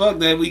tight as fuck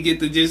that we get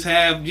to just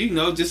have,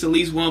 just at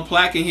least one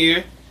plaque in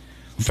here.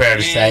 Fair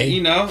to say.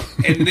 And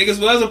the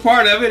niggas was a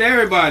part of it,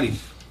 everybody.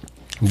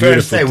 Fair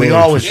to say, we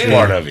always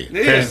part of it.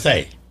 Yeah. Fair to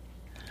say.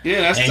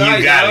 Yeah, that's and tight. And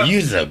you gotta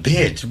use a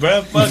bitch,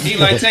 bro. Fuck you.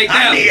 Like, take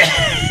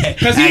that.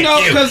 Because I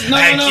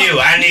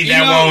need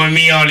that one with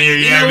me on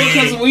there.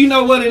 Because you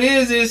know what it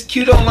is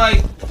Q don't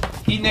like.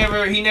 He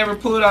never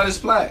pulled out his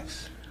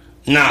plaques.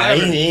 Nah,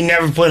 he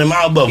never put them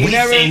out, but we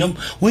seen him.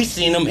 We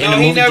seen him in the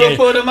movie. He never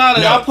put them out.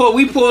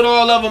 We pulled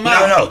all of them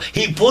out. No,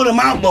 he pulled them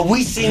out, but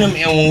we seen him.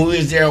 And when we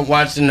was there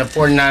watching the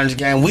 49ers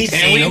game, we seen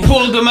him. And we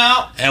pulled them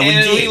out, and we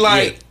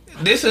did.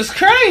 This is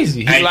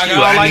crazy. He's like,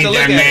 I need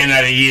that man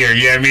of the year.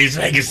 You know what I mean?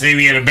 So he can see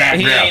me in the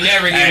background. He ain't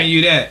never giving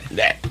you that.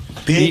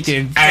 Bitch. You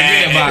can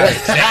forget about it.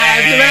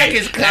 Smack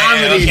is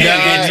comedy,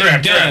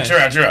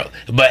 True.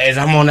 But as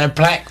I'm on that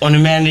plaque on the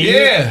man of the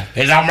year,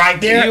 as I'm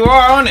right there, you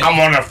are on it. I'm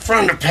on the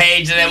front of the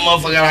page of that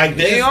motherfucker like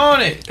this. You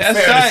on it. That's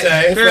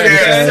fair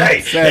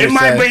to say. It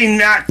might be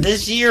not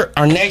this year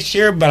or next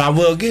year, but I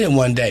will get it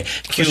one day.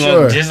 For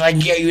sure. Just like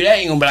you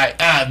that, you gonna be like,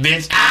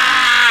 bitch,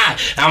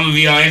 I'm gonna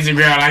be on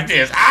Instagram like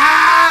this.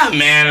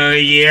 Man of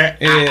the year.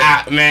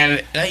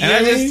 Man. And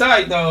that's just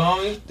tight though,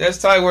 homie. That's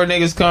tight where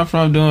niggas come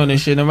from doing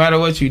this shit, no matter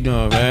what you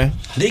doing, man.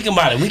 Think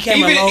about it. We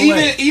came a long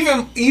way.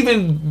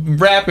 Even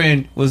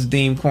rapping was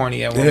deemed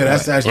corny at one point. Yeah,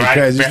 that's actually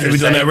crazy. You still be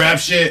doing that rap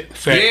shit?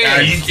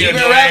 Yeah, even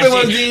rapping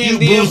was deemed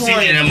corny. You boosting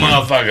that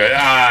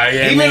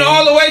motherfucker. Even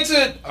all the way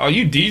to... Oh,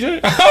 you DJ? You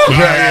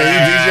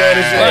DJ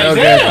this shit?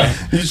 Okay.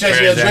 You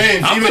chasing your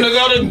dreams. I'm gonna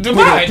go to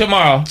Dubai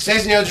tomorrow.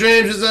 Chasing your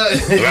dreams is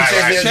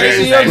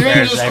Chasing your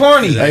dreams is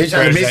corny. Are you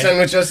trying to be something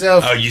with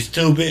yourself? Oh, you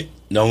stupid?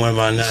 Don't worry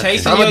about nothing.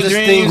 Chasing I'm a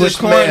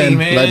distinguished man,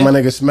 like my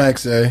nigga Smack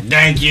say.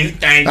 Thank you.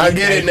 I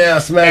get it now,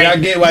 Smack. I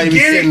get why you be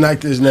sitting like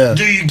this now.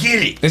 Do you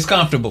get it? It's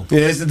comfortable.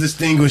 Yeah, it's a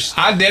distinguished.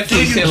 I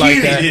definitely sit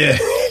like that. Yeah.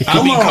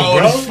 I be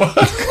cold as fuck.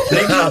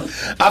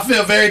 I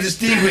feel very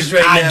distinguished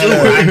now.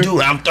 I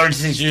do. I'm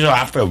 36 years old.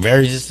 I feel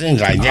very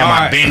distinguished. Like, damn,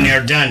 I've been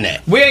there, done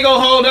that. We ain't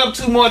gonna hold up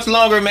too much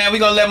longer, man. We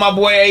gonna let my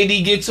boy AD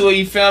get to it,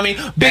 you feel me?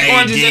 Big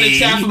Orange is in the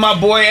chat for my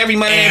boy every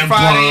Monday and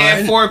Friday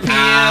at 4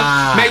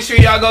 p.m. Make sure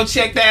y'all go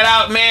check that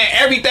out, man.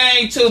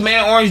 Everything, too,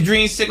 man. Orange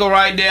Dream Sickle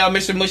right there.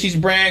 Mr. Mushy's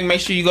brand.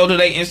 Make sure you go to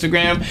their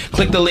Instagram.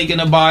 Click the link in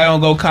the bio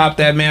and go cop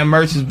that, man.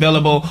 Merch is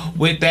available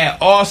with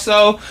that.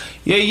 Also,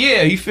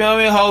 yeah, you feel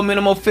me? Whole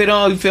minimal fit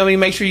on, you feel me?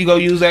 Make sure you go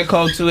use that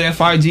code too,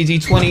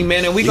 FIGG20,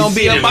 man. And we gonna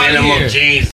be up out of here. Jeans.